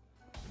value.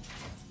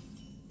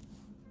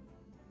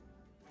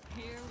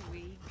 Here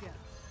we go.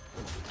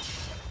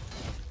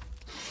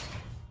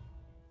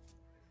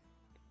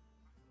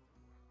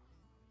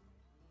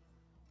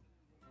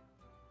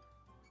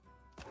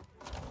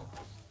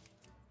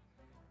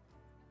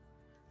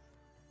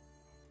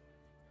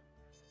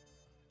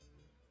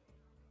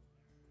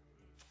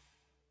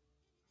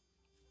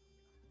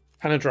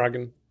 And a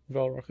dragon.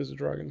 Velrock is a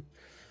dragon.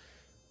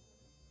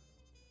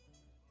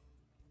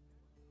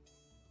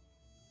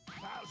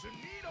 Thousand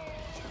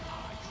needles.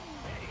 I'm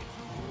ready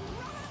to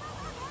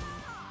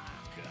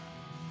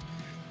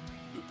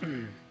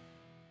There's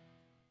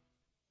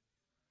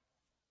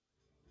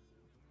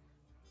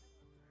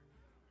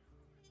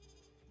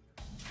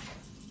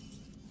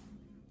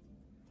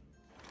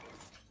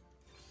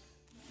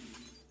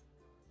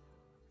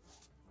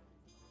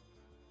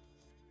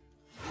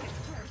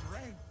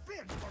rank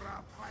fit for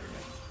our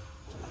pirates.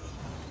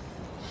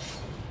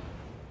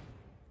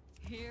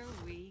 Here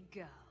we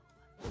go.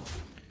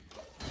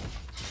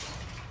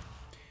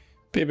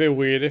 Be a bit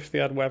weird if they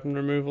had weapon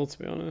removal, to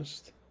be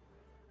honest.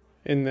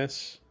 In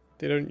this.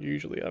 They don't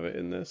usually have it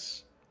in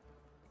this.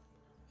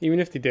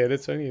 Even if they did,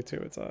 it's only a 2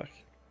 attack.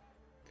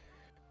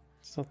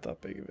 It's not that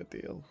big of a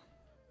deal.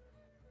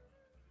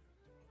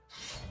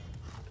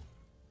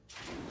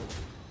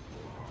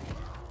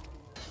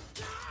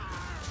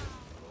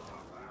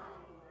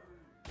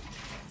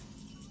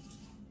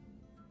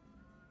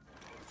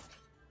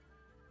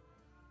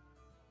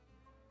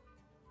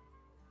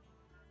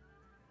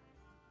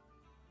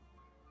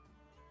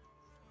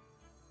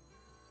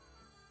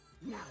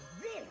 Now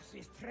this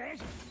is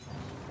treasure.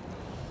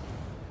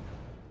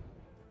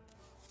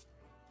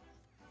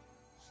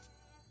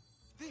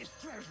 This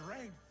treasure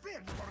ain't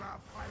fit for our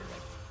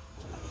pirates.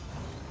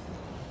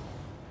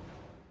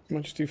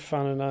 Might just do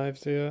fan and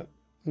knives here,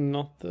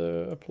 not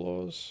the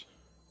applause.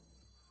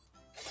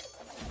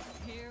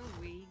 Here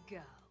we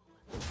go.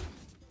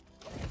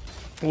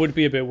 I would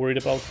be a bit worried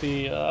about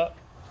the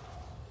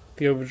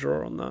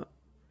overdraw on that.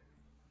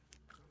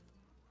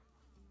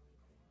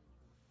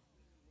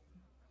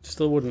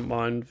 Still wouldn't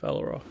mind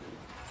Velrock.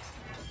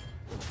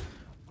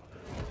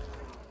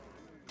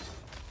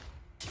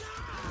 Is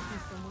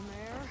someone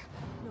there?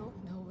 Nope,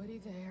 nobody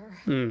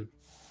there.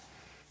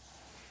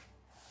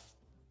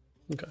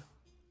 Okay.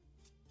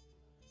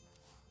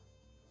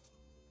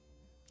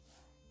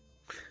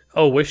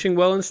 Oh, Wishing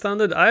Well in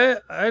Standard?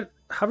 I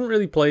haven't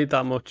really played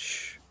that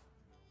much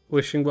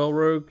Wishing Well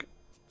Rogue.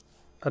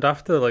 I'd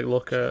have to like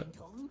look at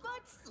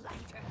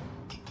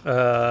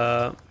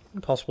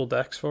possible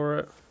decks for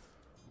it.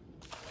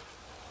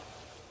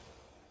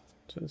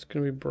 So it's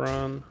gonna be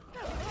Bran.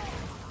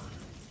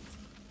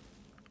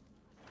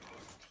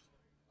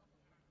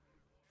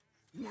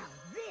 Now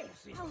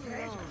this is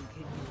treasure.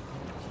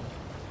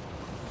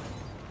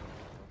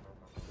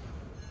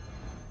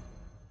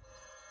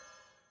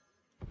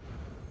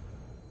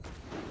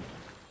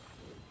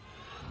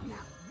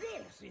 Now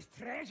this is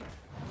treasure.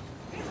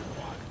 This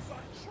one's a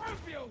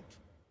tribute.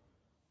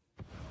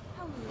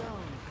 How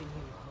long can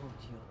you hold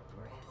your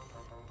breath?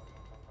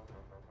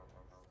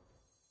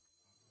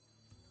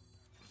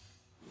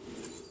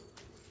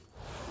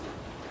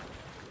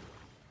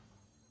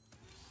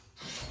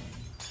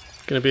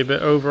 Gonna be a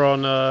bit over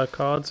on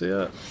cards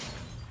here.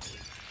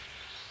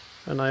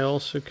 And I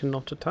also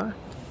cannot attack.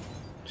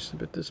 Just a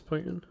bit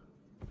disappointing.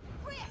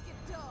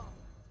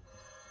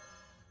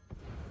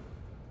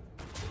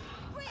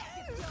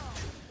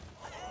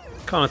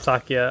 Can't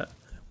attack yet.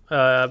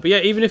 But yeah,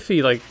 even if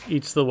he like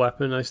eats the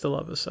weapon, I still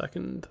have a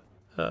second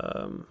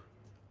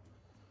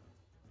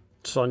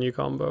Sonya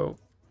combo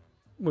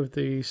with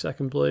the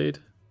second blade.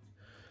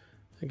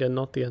 Again,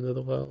 not the end of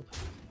the world.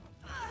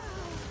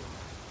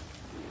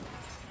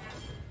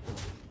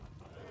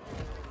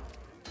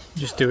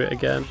 Just do it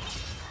again.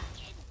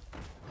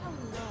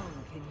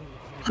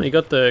 And you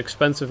got the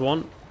expensive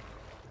one.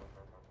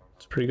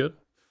 It's pretty good.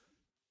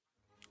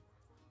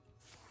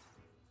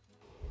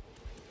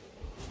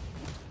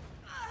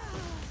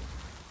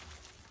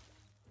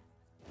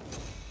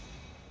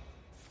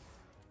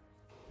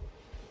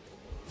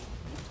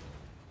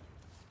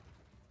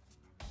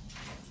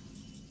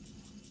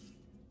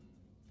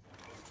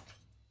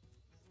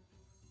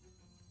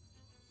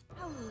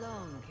 How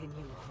long can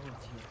you hold your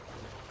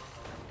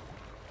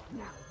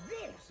Now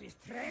this is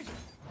treasure.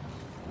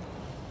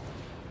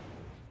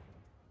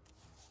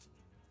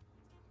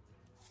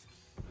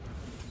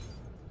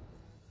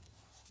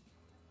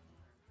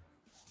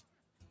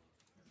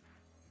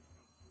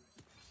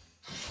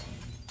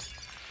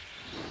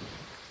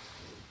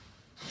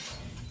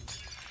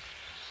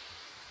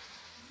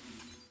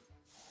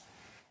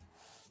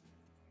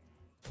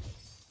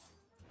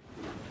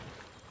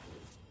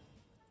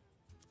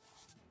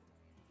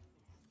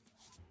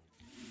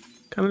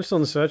 Kind of just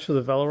on the search for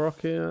the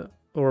Velorock here,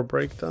 or a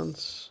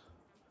breakdance.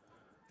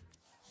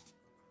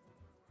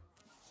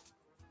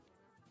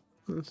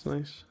 That's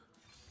nice.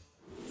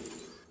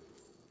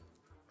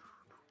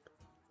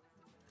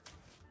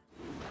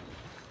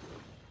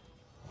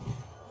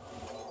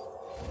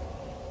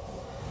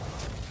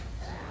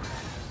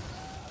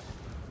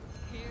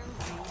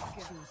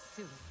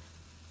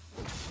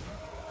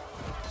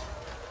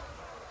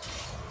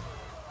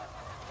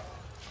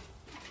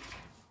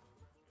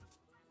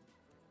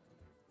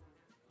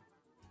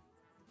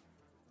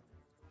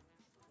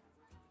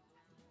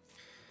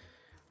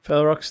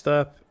 Velorock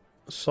step,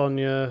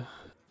 Sonya,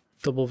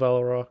 double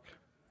Velorock.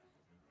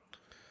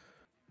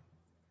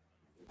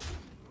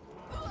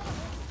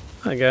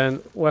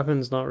 Again,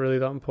 weapon's not really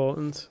that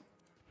important.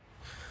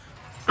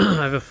 I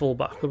have a full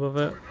backup of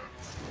it.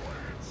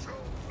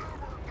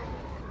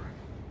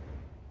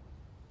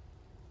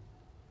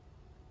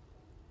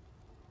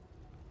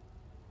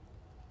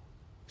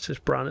 It's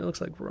just Bran, it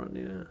looks like Bran,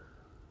 yeah.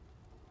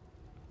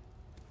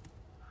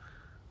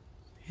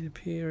 It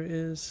appear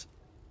is.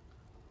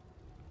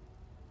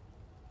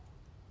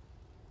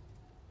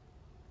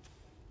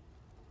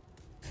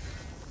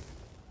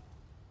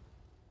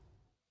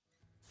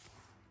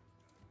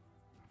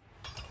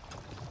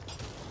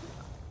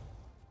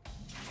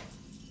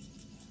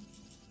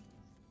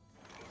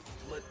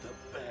 Let the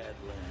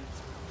Badlands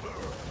burn.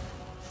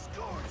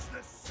 Scorch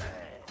the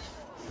sand.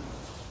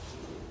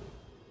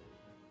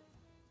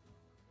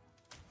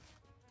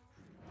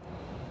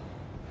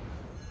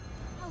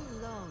 How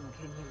long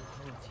can you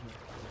hold you?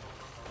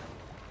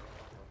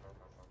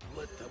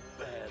 Let the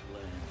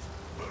Badlands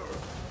burn.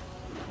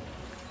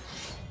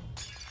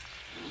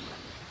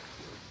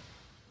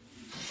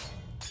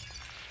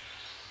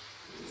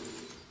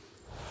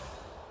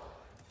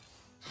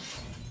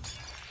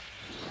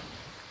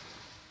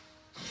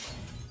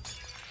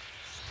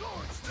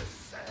 Scorch the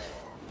sand.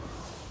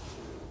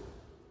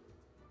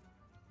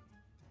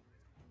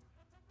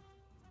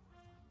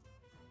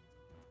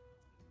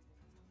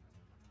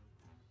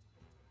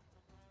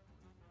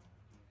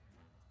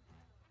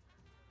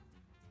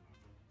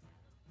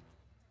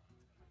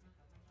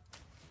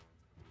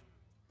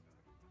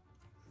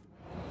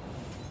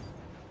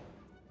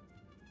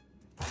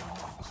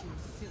 Too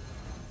soon.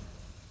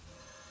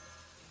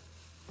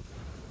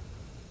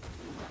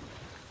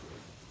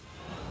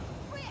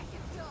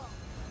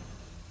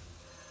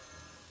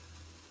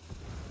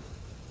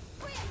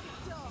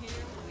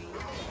 Here we go.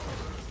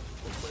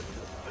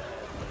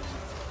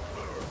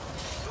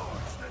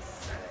 Scorch the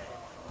sand.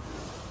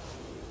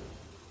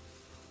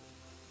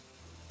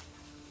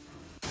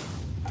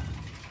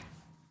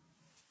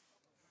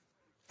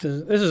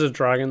 This is a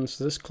dragon,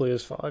 so this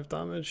clears 5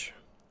 damage.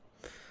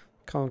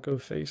 Can't go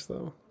face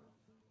though.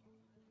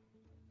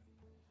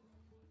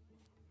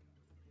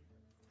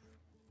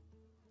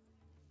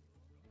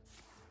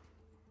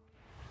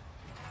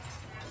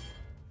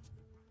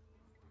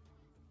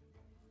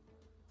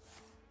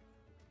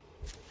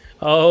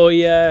 Oh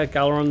yeah,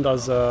 Galaron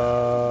does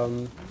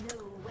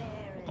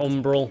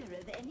Umbral.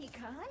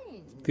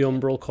 The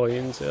Umbral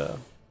coins, yeah.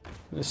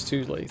 It's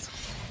too late.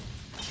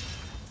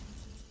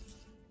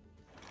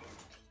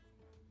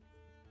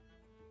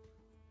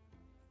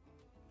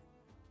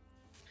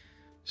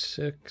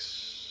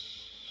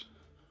 Six.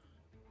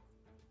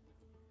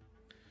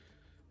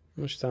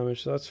 How much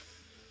damage? So that's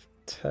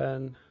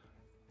 10.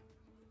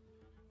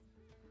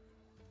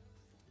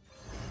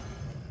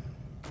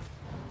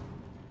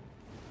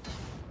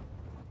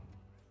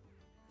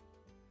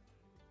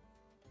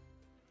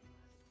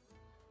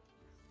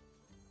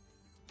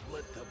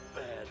 Let the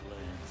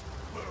Badlands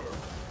burn.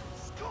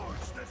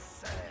 Scorch the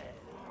sand.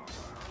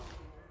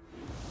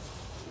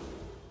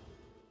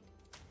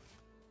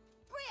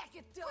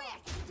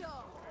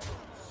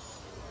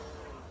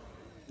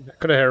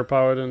 Could have hair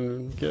powered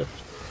and gift.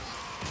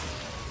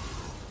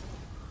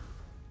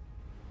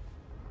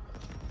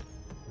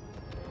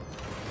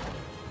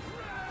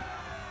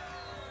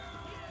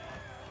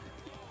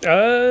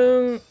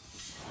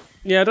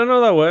 Yeah, I don't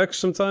know how that works.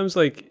 Sometimes,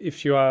 like,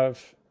 if you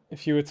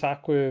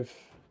attack with,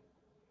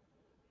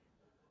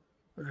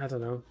 I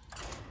don't know.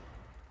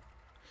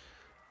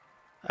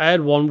 I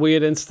had one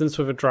weird instance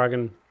with a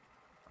dragon,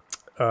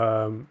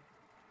 where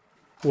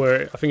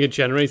I think it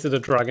generated a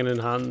dragon in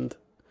hand,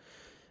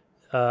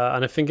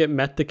 and I think it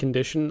met the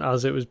condition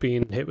as it was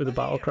being hit with a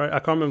battle cry. I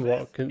can't remember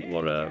I can't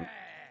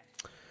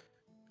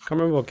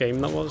remember what game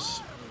that was.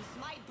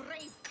 My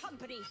brave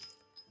company.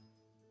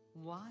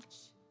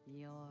 Watch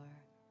your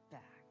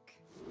back.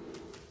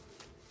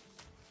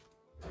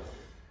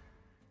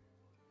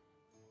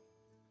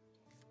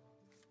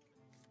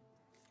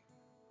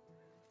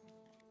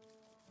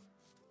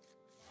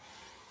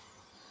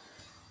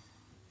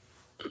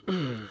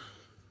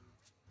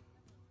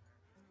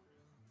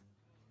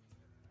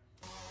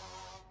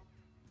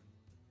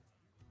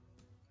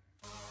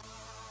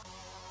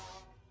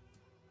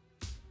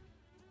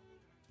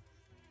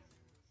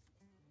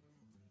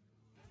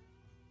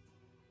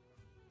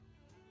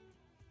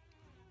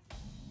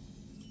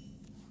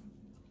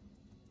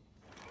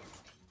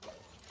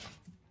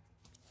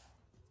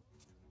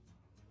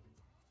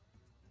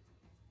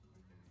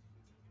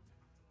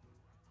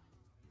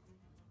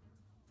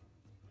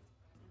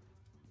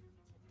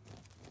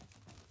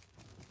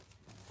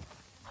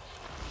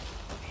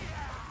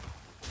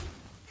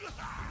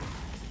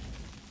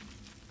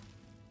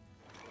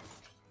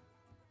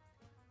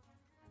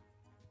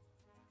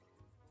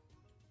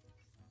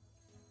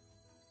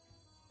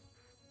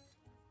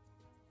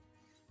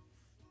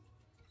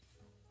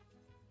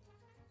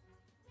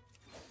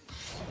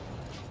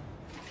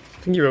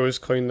 I think you always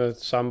coin the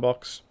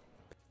sandbox.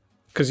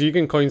 Because you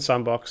can coin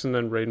sandbox and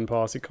then raid and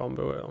party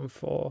combo it on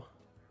 4.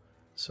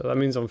 So that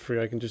means on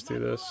 3 I can just do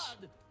this.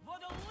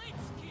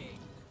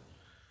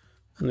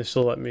 And they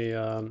still let me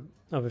have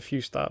a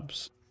few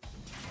stabs.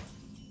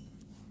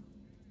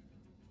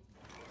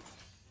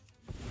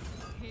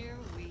 Here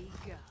we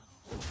go.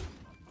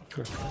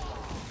 Okay.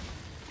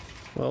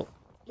 Well,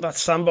 that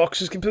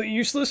sandbox is completely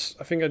useless.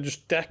 I think I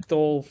just decked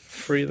all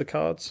 3 of the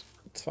cards.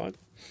 It's fine.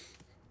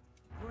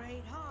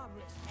 Great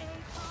harvest, eh,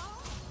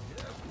 Paul?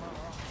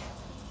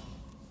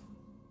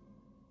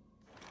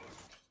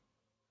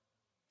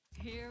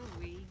 Here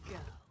we go.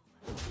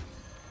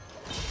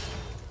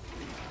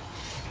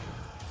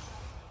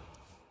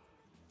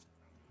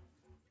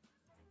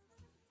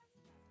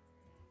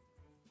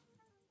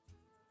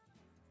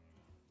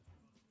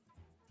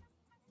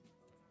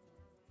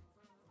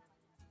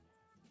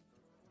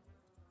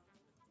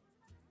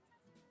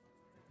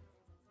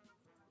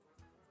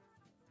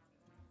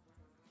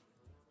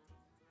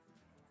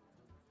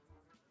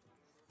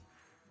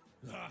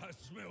 I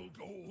smell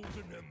gold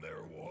in them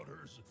there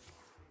waters.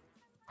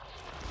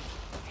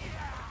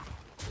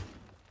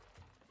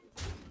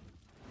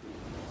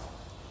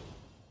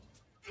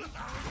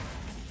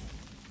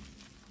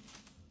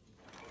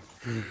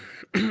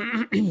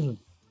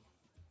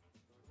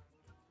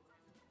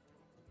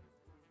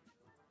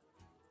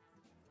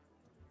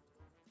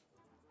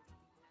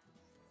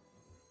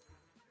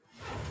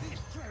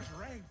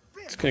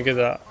 Just gonna get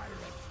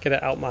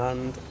it out my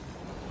hand.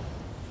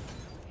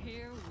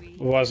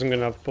 Otherwise I'm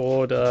gonna have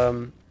board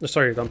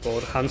sorry, not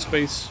board, hand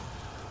space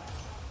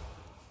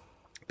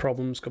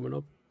problems coming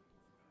up.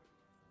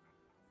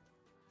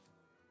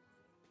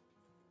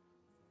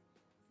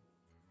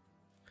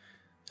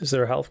 Is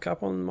there a health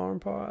cap on Mar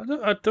and Par?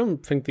 I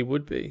don't think there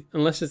would be,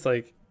 unless it's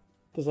like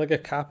there's like a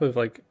cap of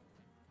like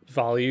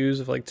values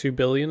of like 2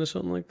 billion or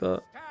something like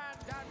that.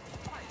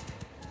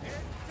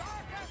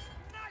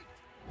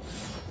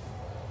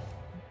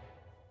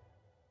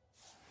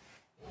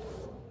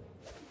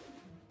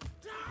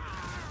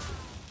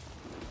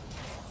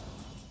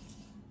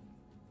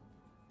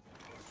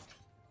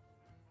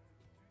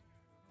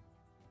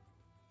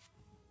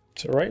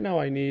 So right now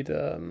I need Now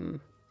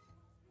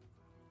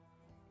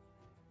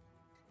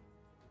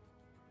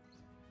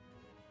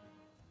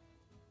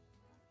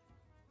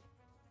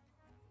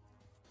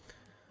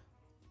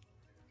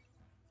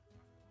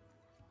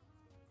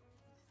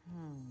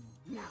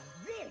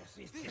this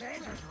is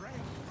treasure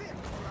rank fit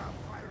for our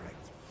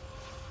pirate.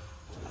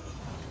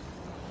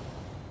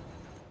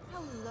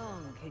 How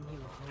long can you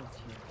hold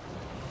your...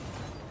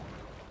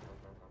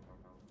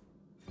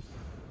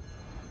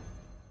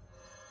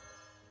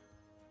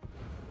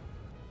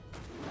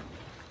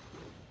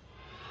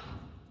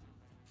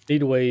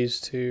 need ways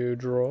to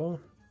draw.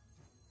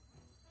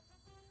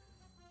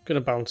 Gonna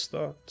bounce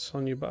that. It's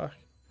on your back.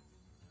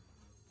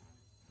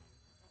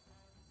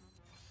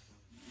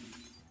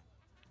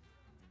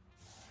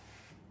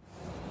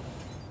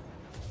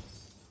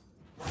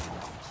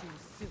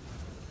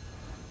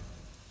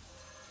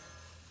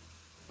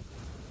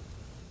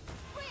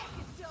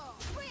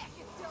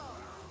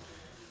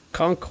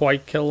 Can't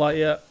quite kill that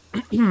yet.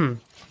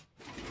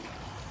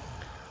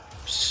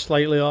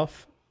 Slightly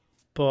off,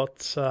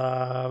 but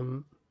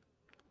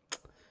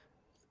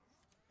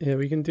yeah,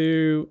 we can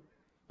do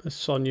a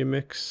Sonya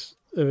mix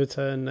of a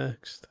turn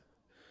next.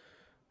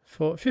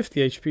 For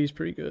 50 HP is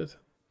pretty good.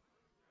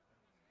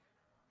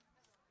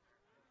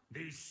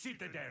 The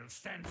citadel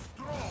stands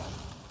strong.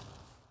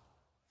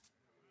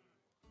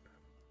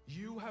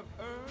 You have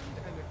earned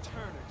an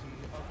eternity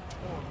of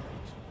torment.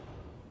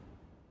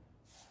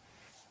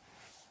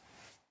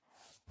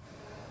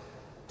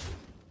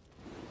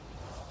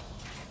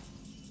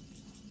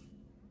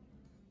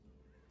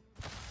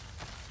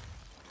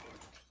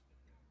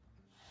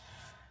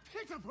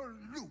 Pitiful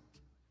loot.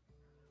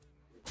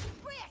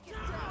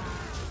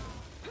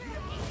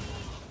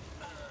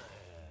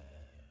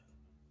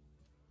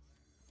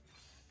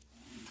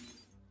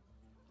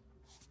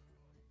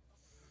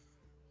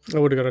 I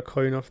would have got a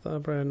coin off that,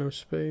 but I had no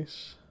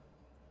space.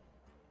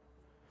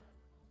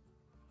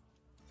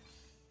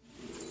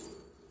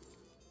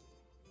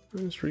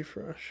 Let's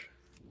refresh.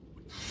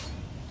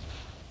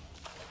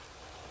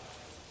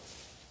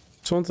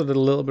 Just wanted a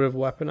little bit of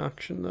weapon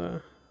action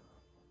there.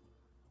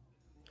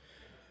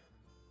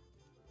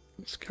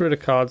 Let's get rid of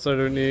cards I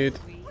don't need.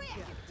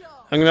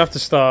 I'm gonna have to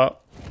start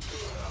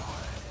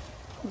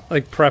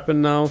like prepping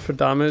now for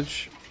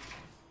damage.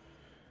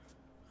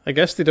 I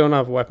guess they don't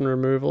have weapon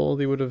removal.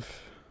 They would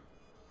have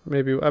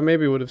maybe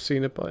would have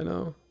seen it by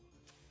now.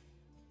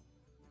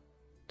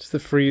 It's the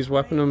freeze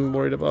weapon I'm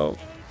worried about.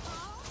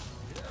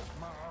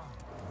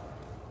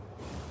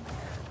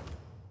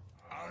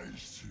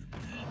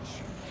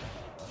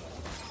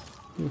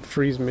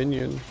 Freeze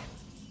minion.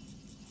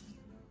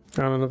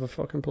 And another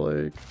fucking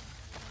plague.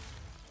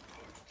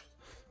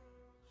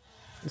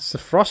 It's the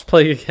frost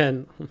plague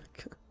again. Oh my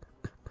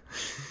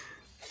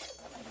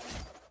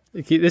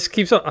god. This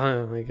keeps on.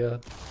 Oh my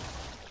god.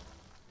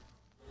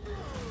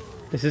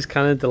 This is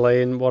kind of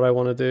delaying what I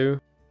want to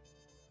do.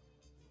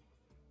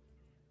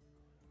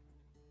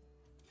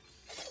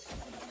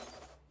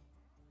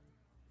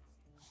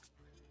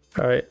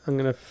 Alright, I'm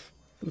gonna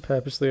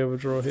purposely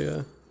overdraw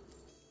here.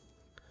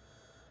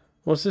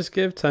 What's this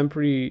give?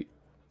 Temporary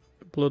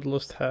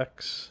Bloodlust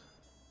Hex.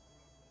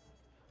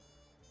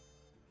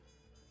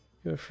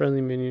 You have a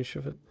friendly minion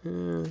shove it.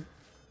 Yeah.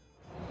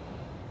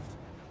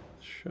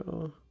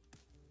 Sure.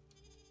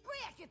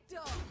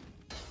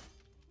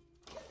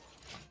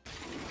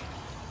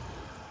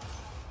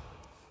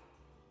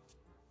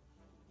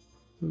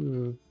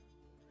 Hmm.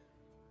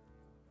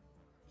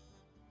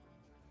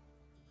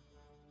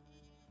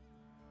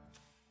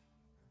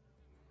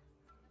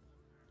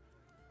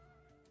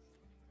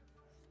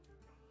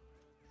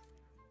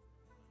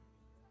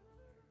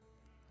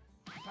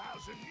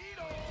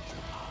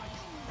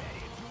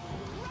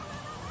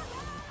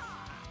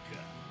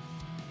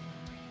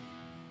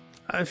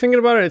 I'm thinking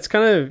about it, it's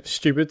kind of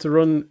stupid to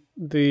run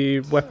the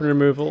weapon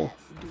removal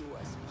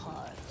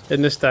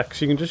in this deck,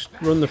 so you can just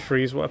run the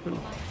freeze weapon.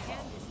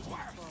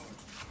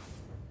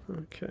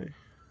 Okay.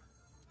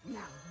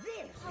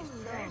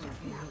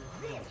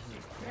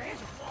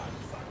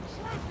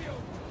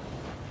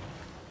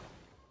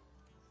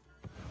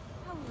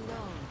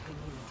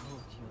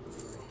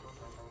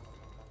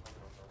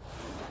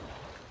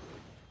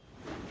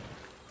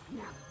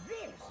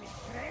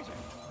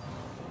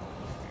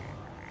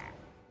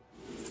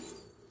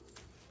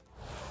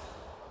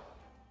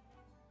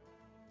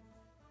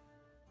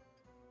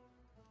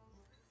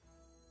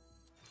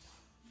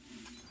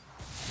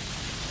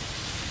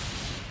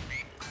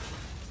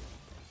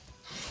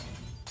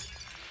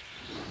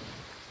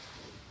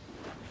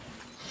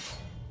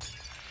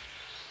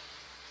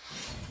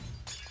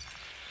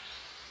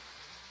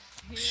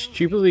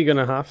 Stupidly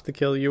gonna have to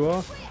kill you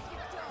off.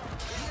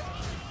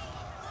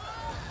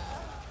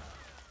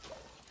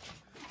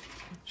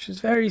 Which is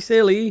very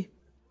silly.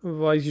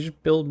 Otherwise you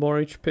just build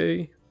more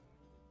HP.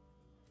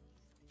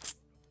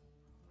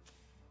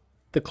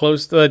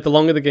 The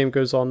longer the game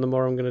goes on, the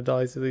more I'm gonna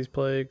die to these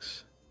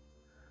plagues.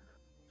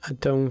 I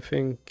don't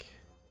think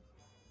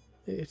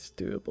it's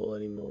doable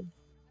anymore.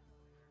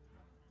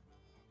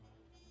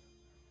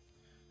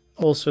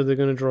 Also, they're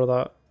gonna draw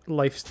that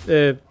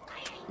lifesteal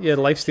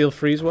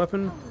freeze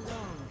weapon.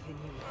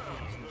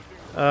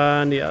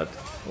 And he had,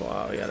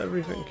 wow, he had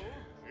everything.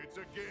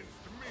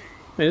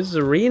 Hey, this is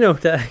a Reno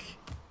deck.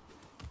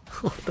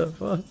 What the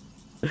fuck?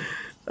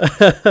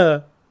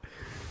 That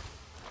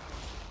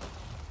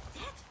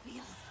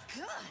feels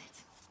good.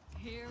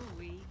 Here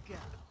we go.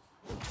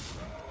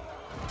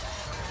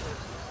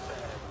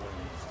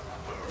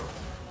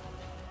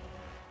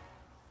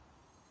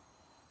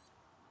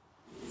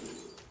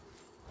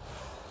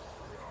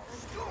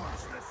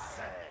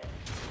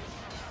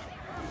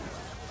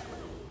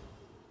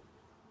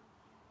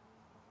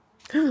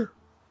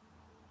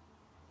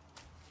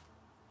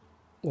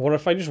 What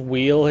if I just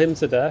wheel him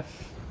to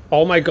death?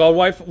 Oh my god,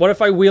 what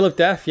if I wheel of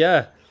death,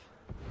 yeah.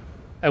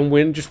 And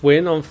win, just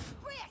win on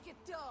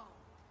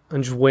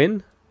and just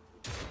win?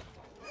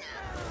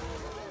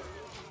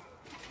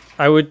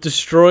 I would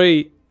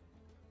destroy...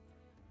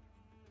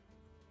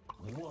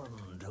 One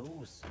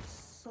dose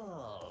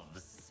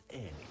solves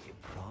any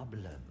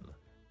problem.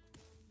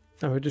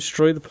 I would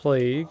destroy the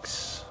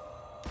plagues.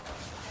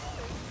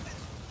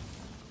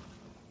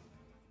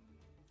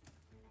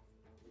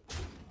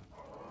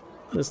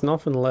 There's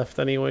nothing left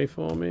anyway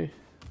for me.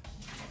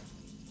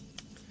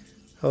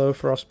 Hello,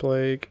 Frost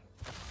Plague.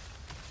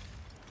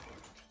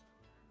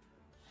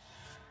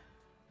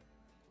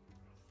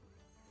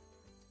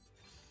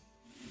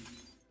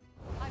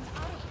 I'm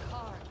out of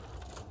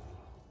cards.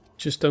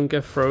 Just don't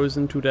get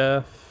frozen to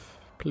death,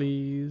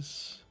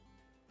 please.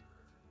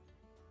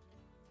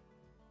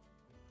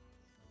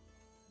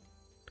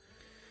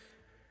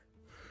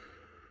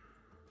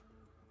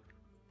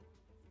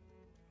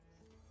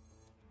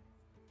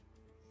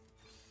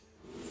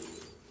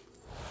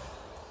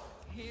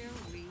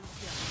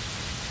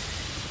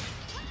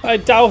 I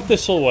doubt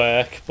this will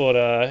work, but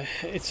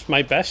it's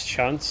my best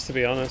chance, to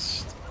be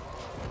honest.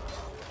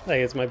 I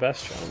think it's my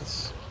best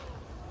chance.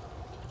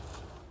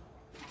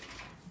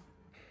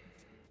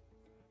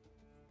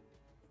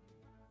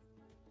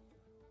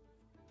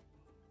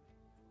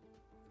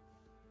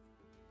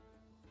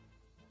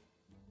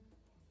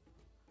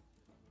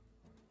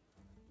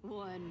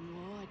 One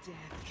more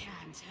death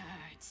can't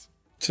hurt.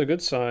 It's a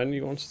good sign. He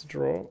wants to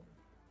draw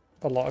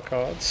a lot of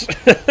cards.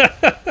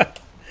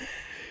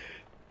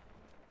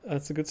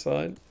 That's a good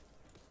sign.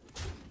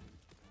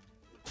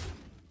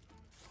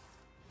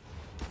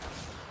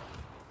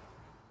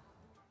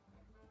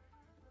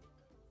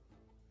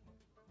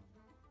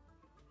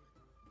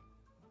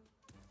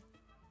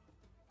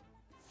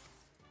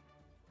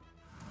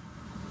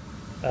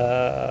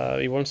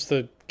 He wants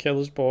to kill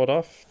his board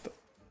off.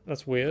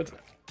 That's weird.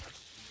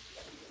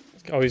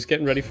 Oh, he's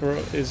getting ready for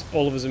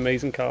all of his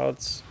amazing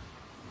cards.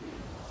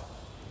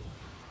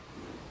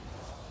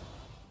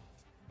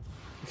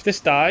 If this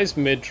dies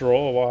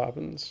mid-draw, what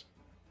happens?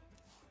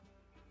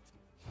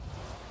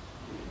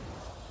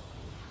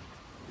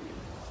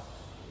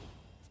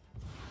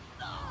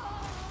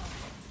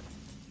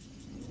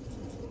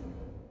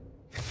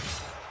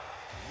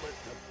 Let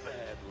the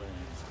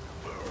Badlands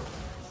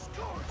burn.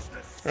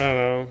 I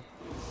don't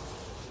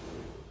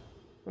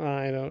know.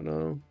 I don't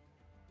know.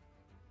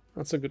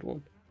 That's a good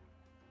one.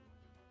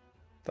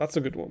 That's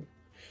a good one.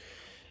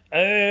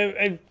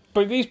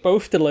 But these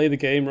both delay the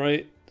game,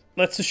 right?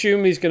 Let's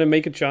assume he's going to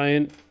make a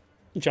giant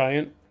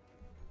 10-10.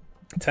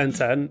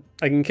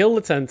 I can kill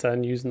the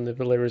 10-10 using the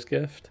Valera's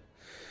Gift.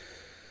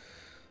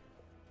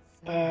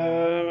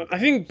 I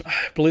think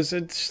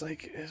Blizzard's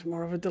like is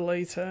more of a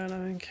delay turn,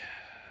 I think.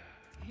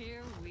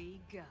 Here we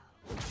go.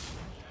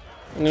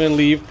 I'm going to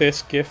leave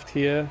this gift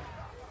here.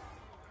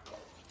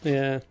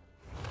 Yeah.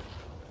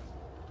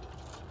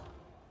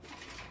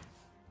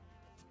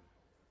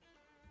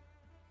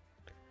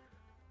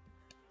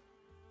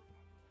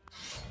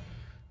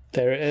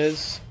 There it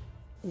is.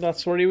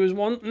 That's what he was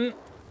wanting.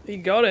 He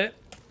got it.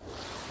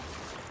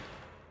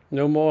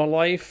 No more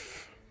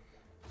life.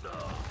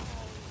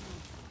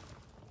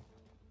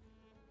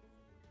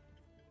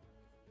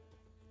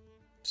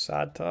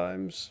 Sad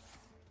times.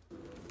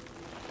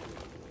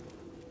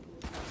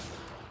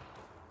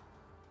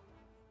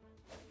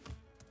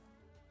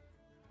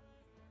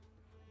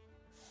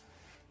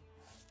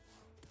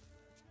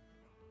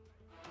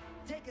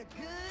 Take a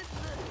good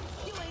look.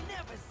 You ain't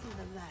never seen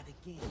a light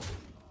again.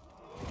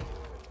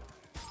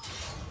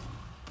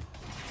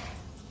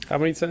 How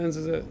many turns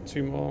is it?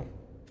 2 more.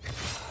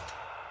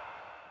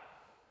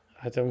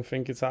 I don't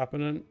think it's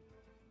happening.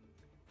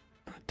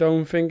 I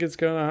don't think it's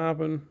gonna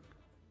happen.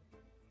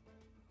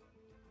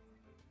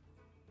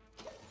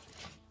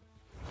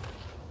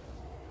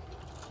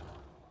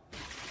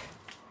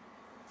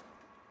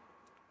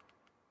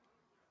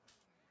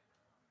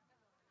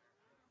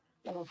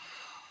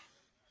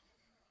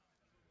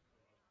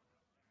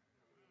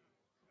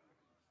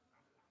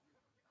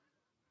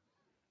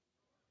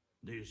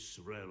 This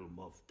realm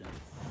of death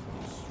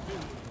is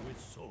filled with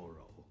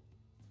sorrow.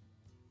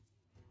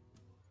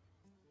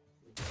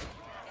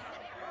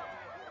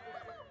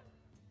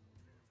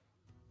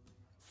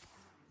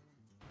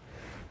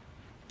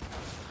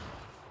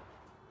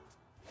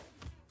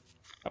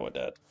 Oh, we're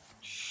dead.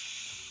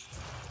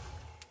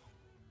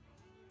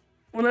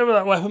 Whenever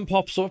that weapon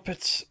pops up,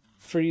 it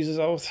freezes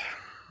out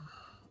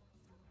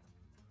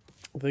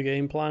the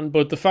game plan.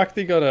 But the fact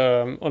they got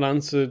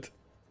unanswered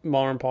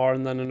Mar and Par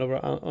and then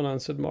another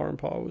unanswered Mar and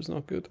Par was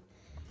not good.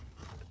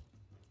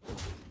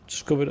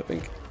 Just covered, I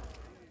think.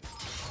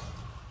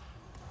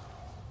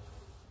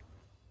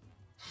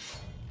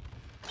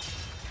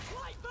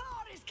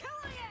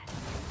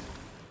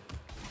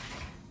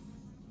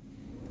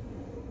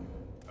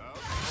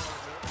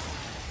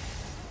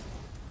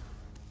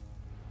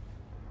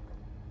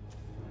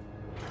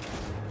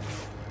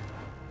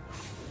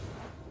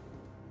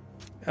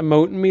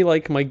 Emoting me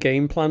like my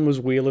game plan was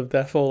Wheel of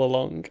Death all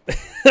along.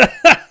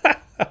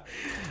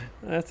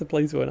 I had to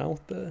place one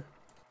out there.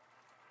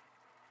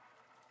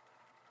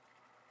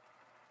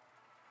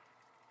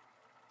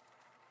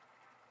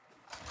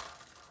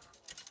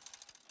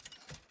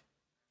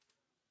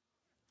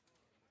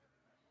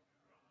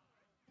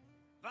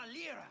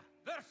 Valera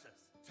versus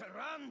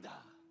Tyrande.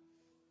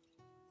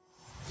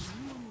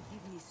 You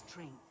give me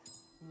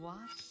strength.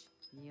 Watch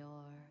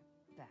your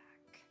back.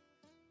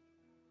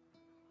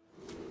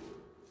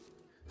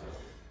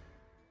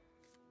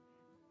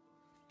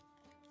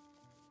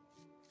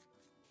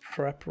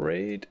 Prep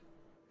raid.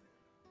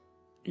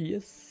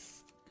 Yes.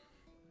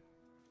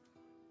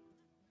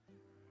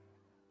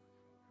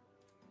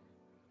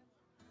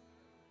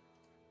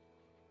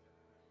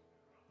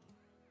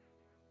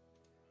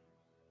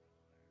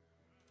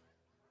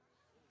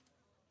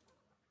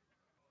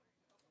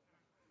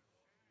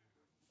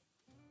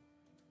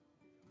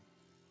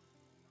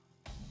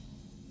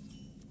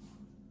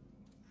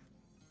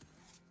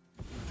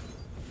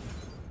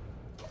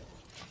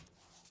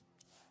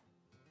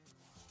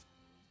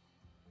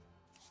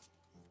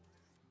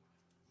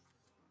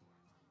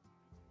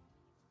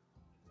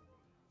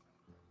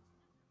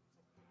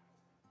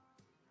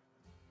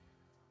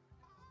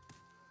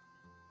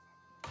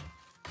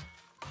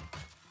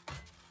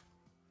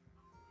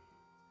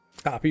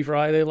 Happy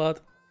Friday, lad.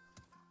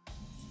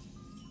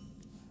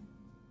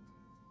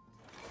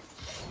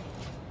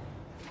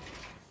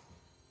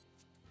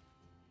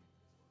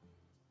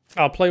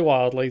 I'll play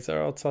Wild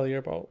later. I'll tell you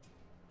about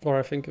what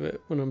I think of it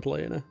when I'm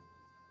playing it.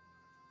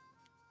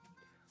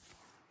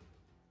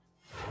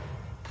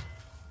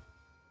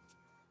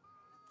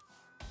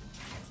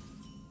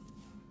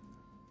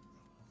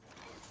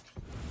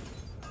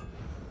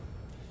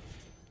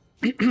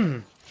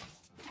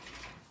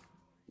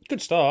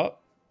 Good start.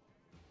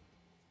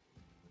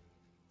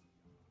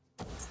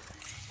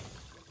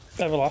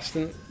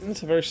 Everlasting.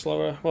 It's a very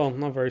slower. Well,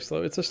 not very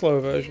slow. It's a slower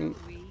version.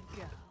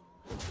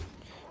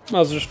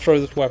 I'll just throw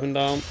this weapon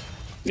down.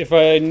 If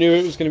I knew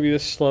it was going to be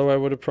this slow, I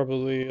would have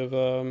probably have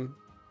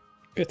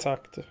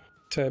attacked the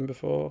turn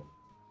before.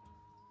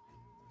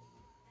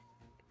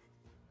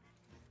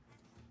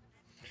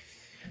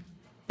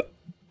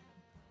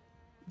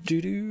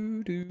 Do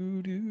do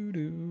do do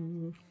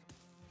do.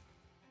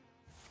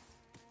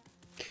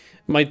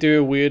 Might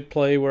do a weird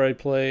play where I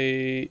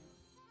play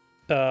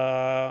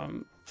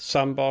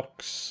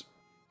sandbox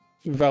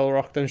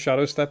Velrock then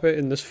Shadow Step it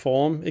in this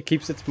form, it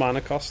keeps its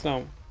mana cost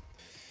now.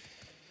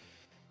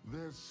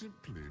 There's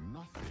simply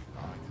nothing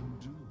I can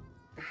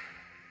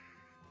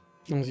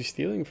do. Was he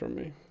stealing from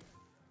me?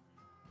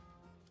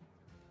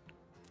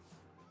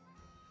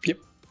 Yep.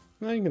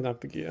 Now you can have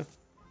the gear.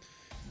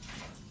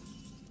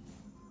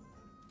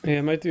 Yeah,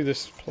 I might do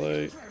this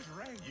play.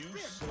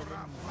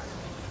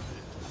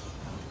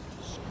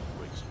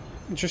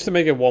 Just to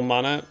make it 1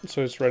 mana,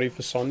 so it's ready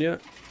for Sonya.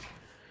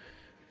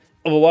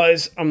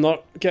 Otherwise, I'm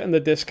not getting the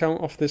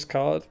discount off this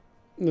card.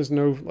 There's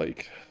no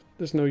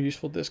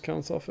useful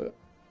discounts off it.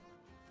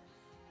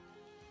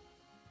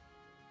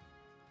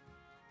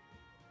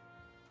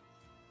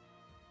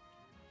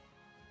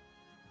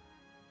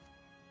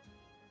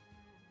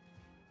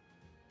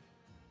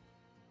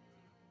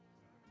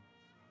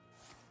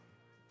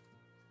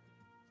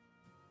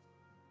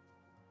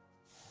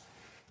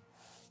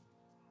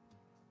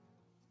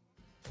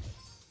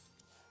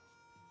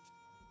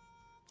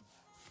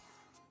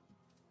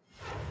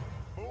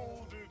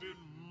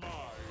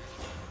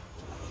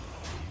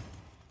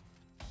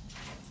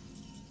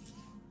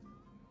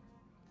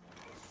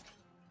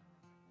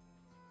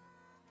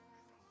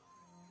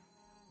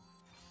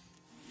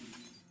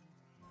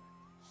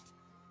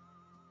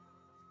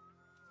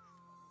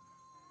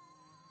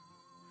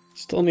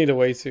 Still need a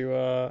way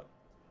to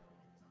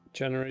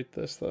generate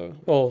this though.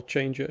 Or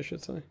change it, I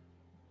should say.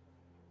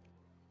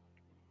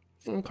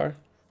 Okay.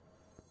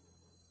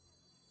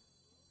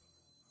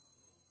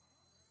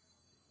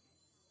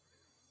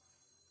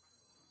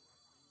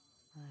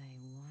 I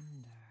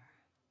wonder.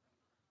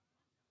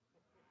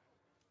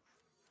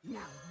 Now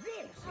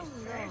this How is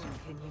long treasure.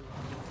 can you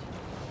hold?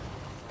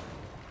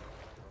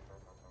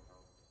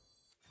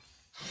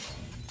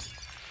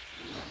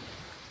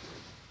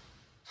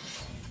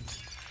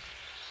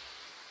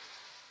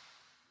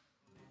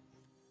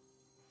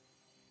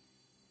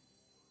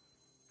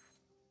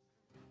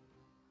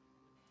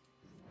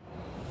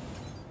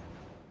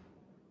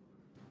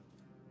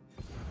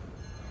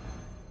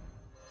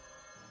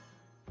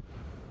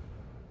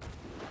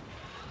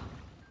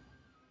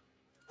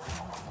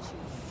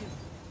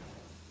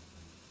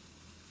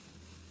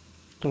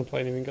 Don't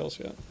play anything else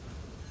yet.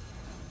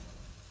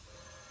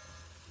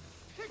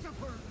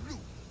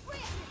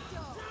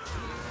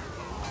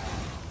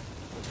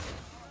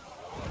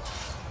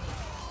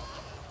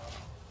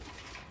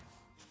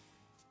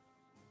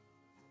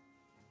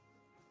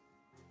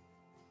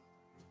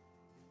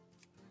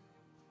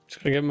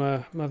 Just gonna get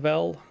my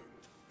Vel.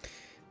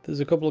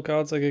 There's a couple of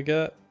cards I could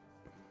get.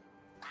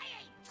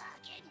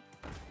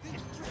 This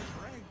treasure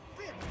ain't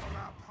fit for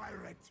a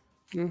pirate.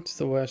 It's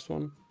the worst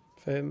one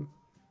for him.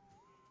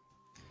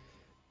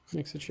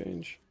 Makes a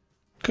change.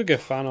 Could get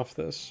fan off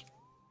this.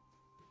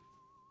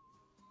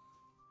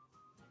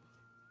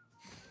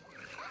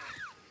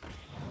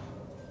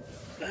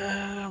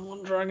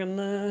 One dragon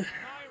there.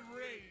 My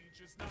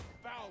rage is not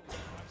bound by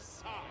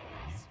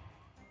size.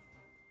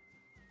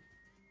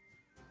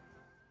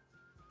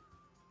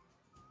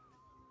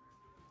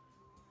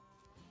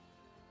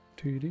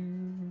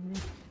 Doo-doo.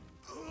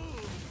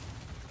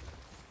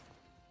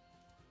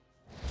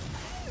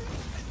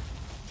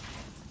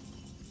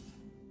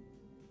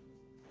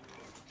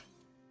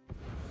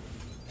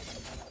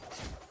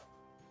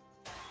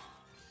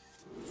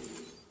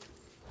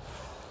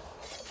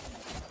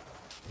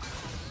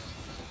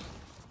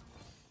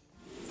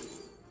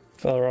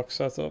 Felrock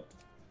set up.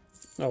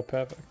 Oh,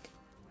 perfect.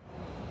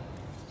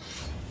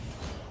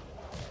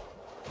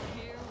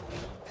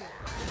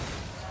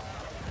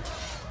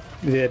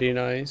 Very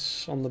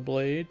nice on the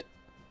blade.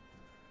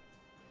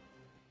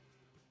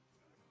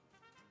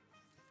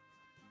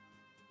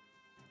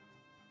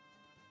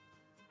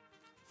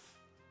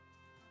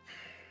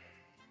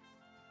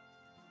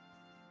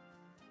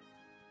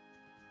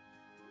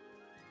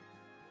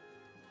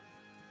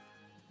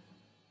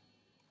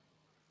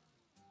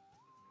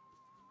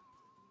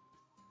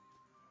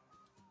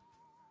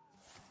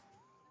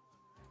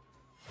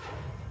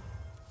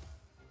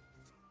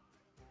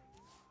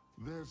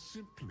 There's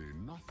simply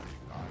nothing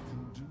I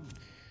can do.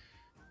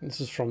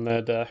 This is from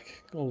their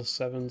deck. All the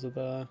 7s are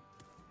there.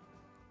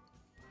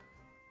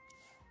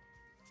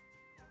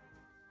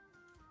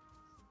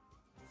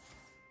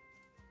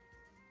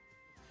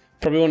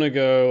 Probably want to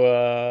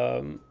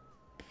go,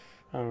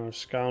 I don't know,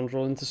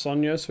 Scoundrel into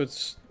Sonya, so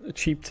it's a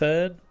cheap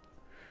turd.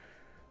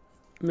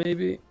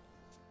 Maybe.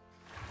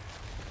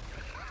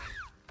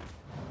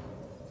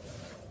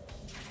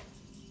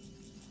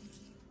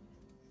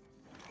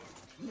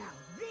 Now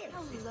this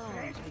How is long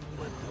treasure. can you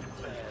hold?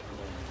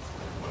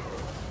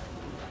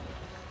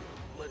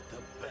 Let the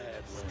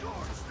bad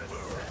Scorch the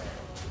sands.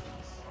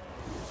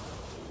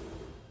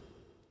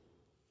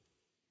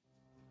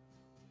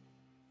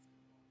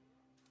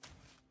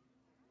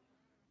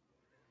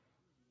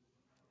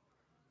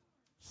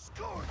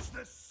 Scorch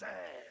the sands.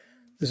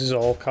 This is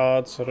all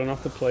cards, so I don't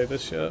have to play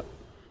this yet.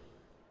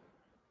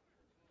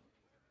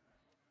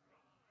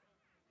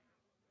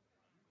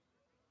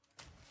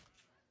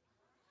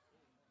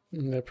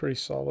 And they're pretty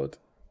solid.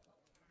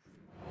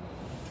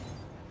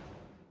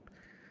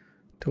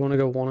 Do I want to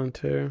go 1 and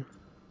 2?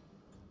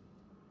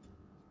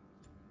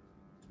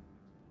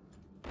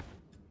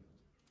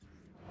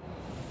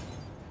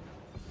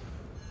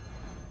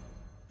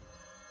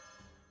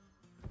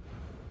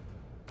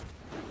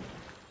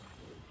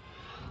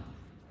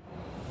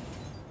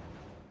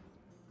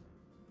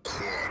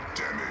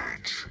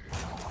 Damage.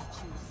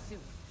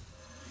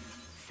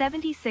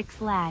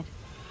 76 lad.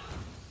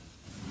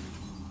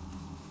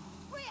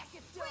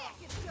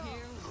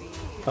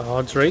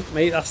 Oh, Drake,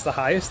 mate, that's the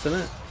highest, isn't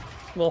it?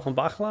 Welcome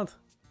back, lad.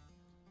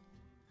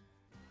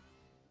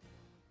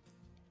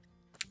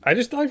 I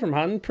just die from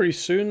hand pretty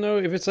soon, though.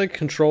 If it's like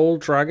control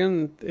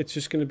dragon, it's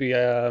just going to be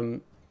the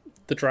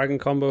dragon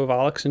combo of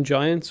Alex and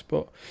Giants,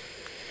 but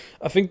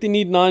I think they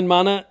need 9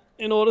 mana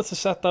in order to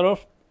set that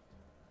up.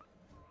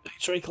 Hey,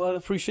 Drake, lad,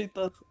 appreciate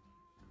that.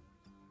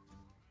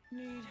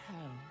 Need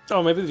help.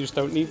 Oh, maybe they just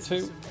don't need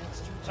to.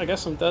 I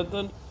guess I'm dead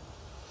then.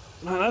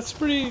 Man, that's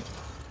pretty...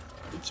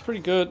 It's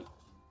pretty good.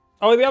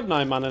 Oh, they have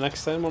 9 mana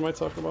next turn. What am I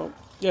talking about?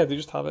 Yeah, they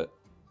just have it.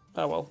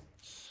 Oh, well.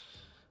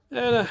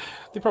 Yeah,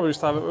 they probably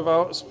just have it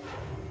without us.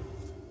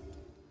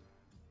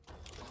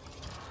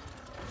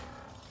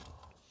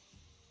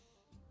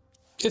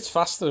 It's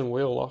faster than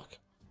Wheellock.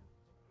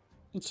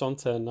 It's on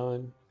turn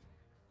 9.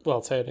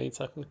 Well, turn 8,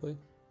 technically.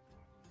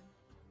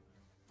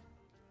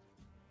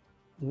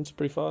 It's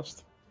pretty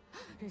fast.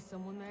 Is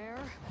someone there?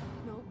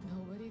 Nope,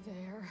 nobody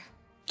there.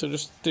 So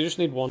they just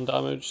need 1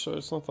 damage, so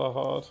it's not that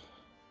hard.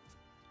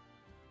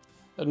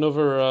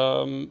 Another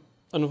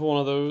one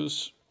of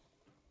those.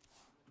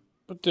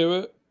 But do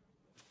it.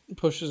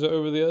 Pushes it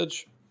over the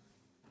edge.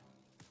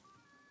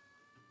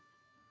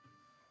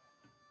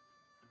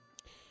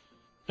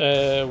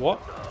 What?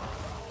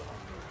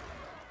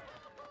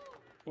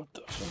 What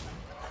the fuck?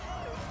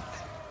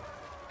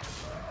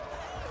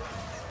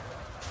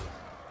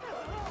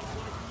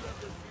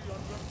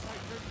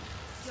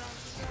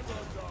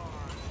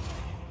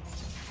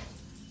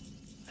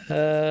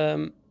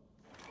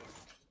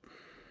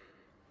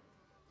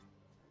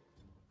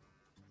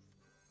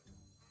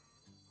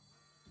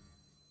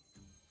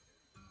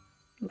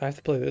 I have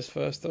to play this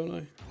first, don't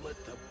I? Let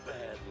the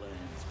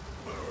Badlands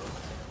burn.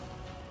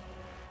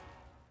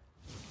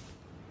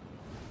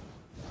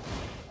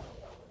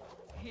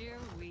 Here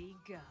we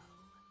go.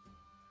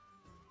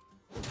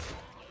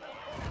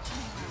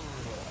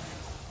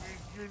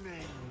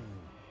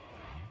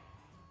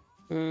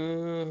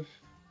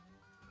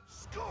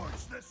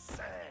 Scorch the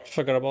sand.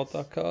 Forgot about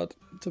that card.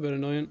 It's a bit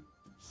annoying.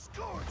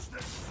 Scorch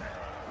the sand.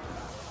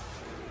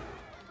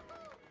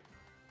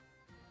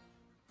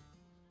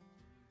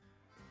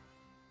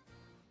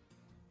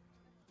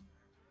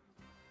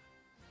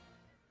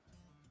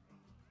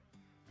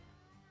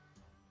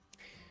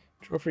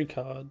 Draw 3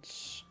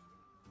 cards.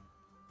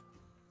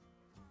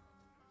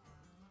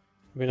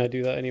 I mean, I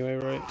do that anyway,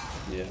 right?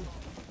 Yeah.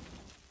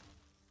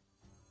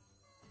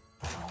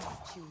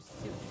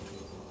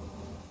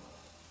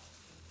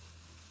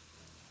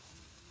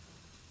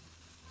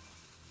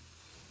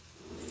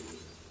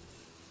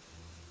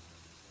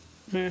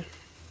 Meh.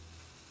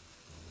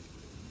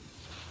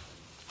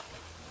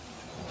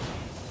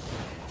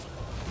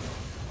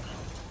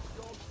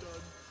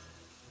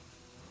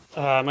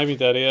 I might be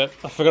dead yet.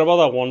 I forgot about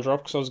that 1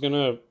 drop because I was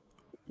gonna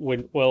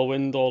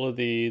whirlwind all of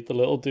the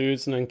little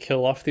dudes and then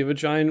kill off the other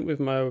giant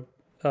with my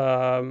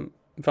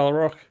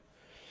Valorok.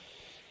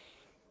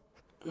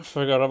 I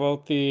forgot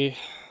about the.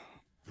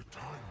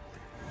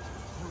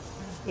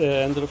 Yeah,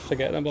 I ended up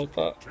forgetting about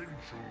that.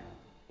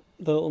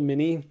 The little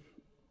mini.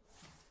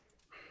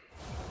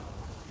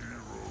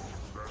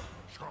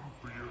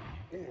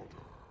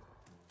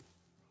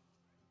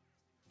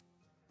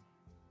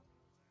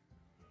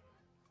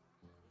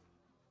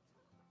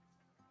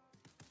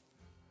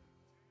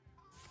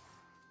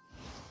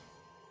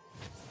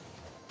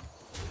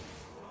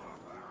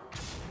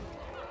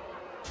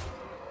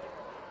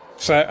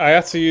 So I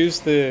had to use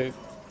the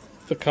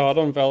card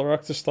on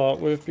Valorok to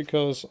start with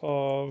because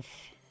of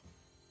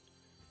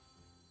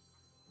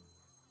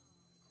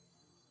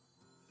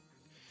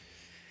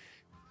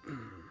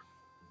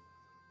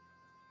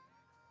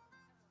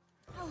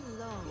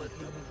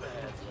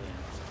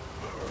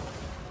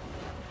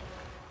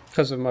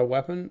because of my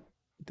weapon.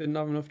 Didn't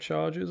have enough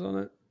charges on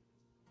it.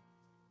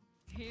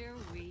 Here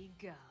we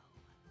go.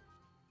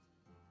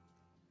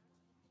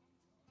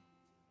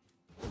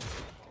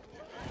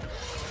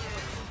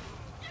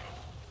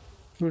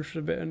 Which is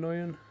a bit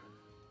annoying.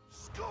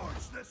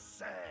 Scorch the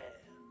sands.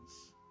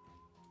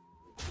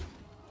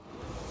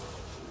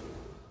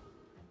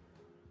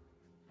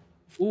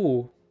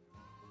 Ooh.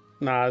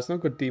 Nah, it's not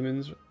good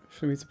demons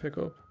for me to pick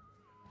up.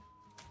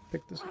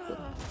 Pick this up.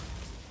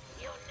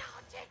 You now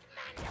take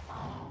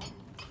Mandible.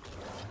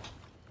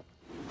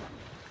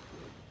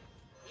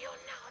 You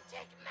now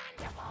take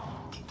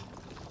Mandible.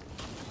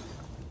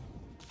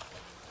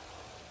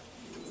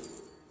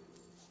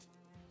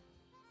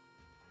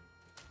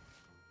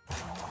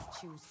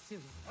 Too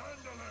soon.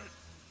 Handle it.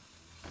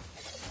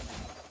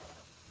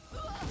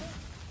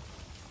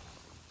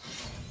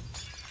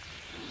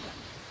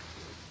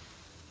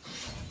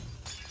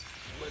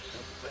 Let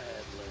the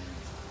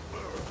Badlands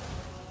burn.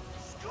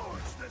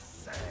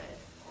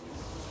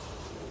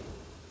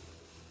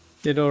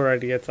 Did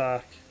already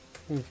attack,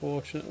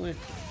 unfortunately.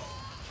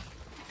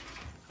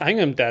 I think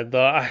I'm dead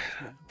though. I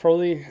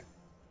probably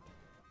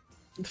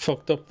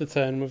fucked up the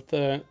turn with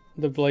the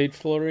Blade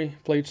Flurry,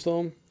 Blade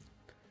Storm.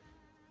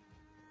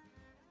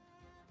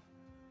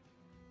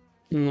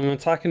 And I'm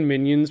attacking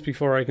minions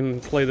before I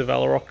can play the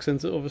Valorox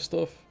into other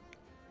stuff.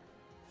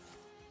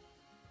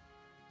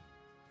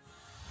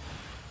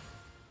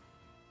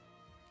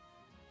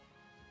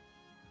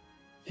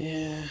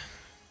 Yeah.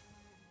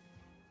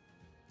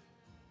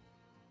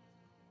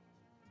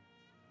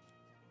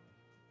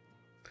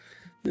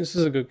 This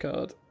is a good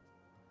card.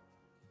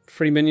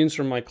 3 minions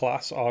from my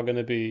class are going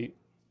to be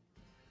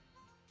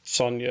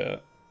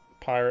Sonya,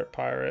 Pirate,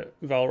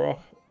 Valrock.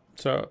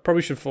 So I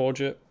probably should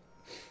forge it.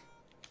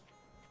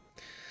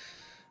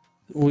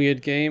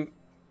 Weird game.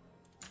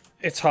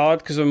 It's hard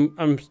because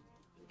I'm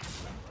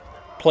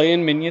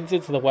playing minions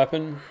into the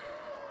weapon.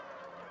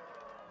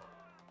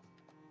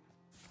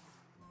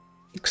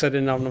 Because I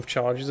didn't have enough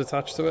charges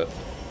attached to it.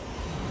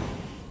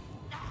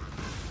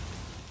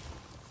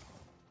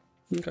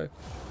 Okay.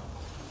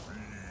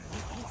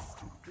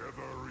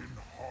 Together in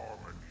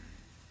harmony.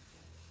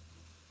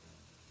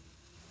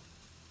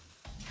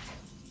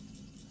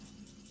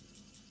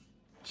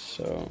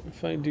 So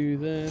if I do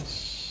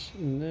this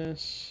and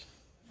this,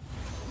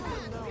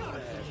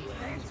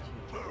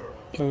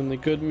 only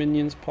good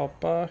minions pop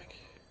back.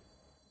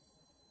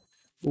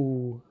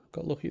 Ooh,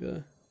 got lucky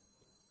there.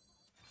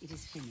 It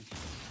is finished.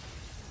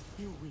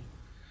 You win.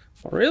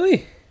 Oh,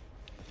 really?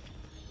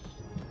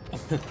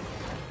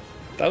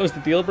 That was the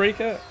deal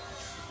breaker?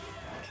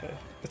 Okay.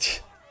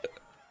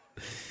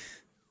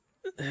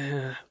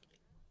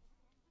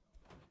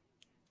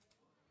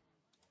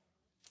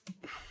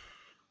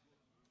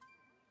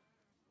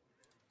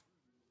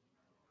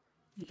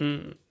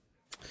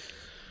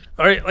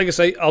 Alright, like I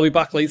say, I'll be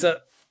back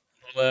later.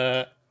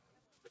 I'll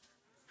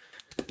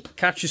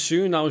catch you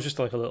soon. That was just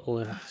like a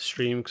little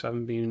stream because I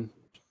haven't been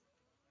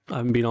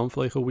on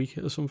for like a week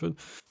or something.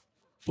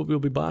 But we'll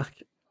be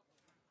back.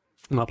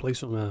 And I'll play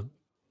some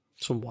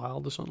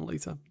Wild or something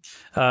later.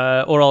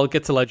 Or I'll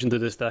get to Legend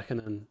of this deck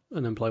and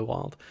then play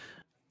Wild.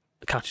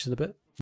 Catch you in a bit.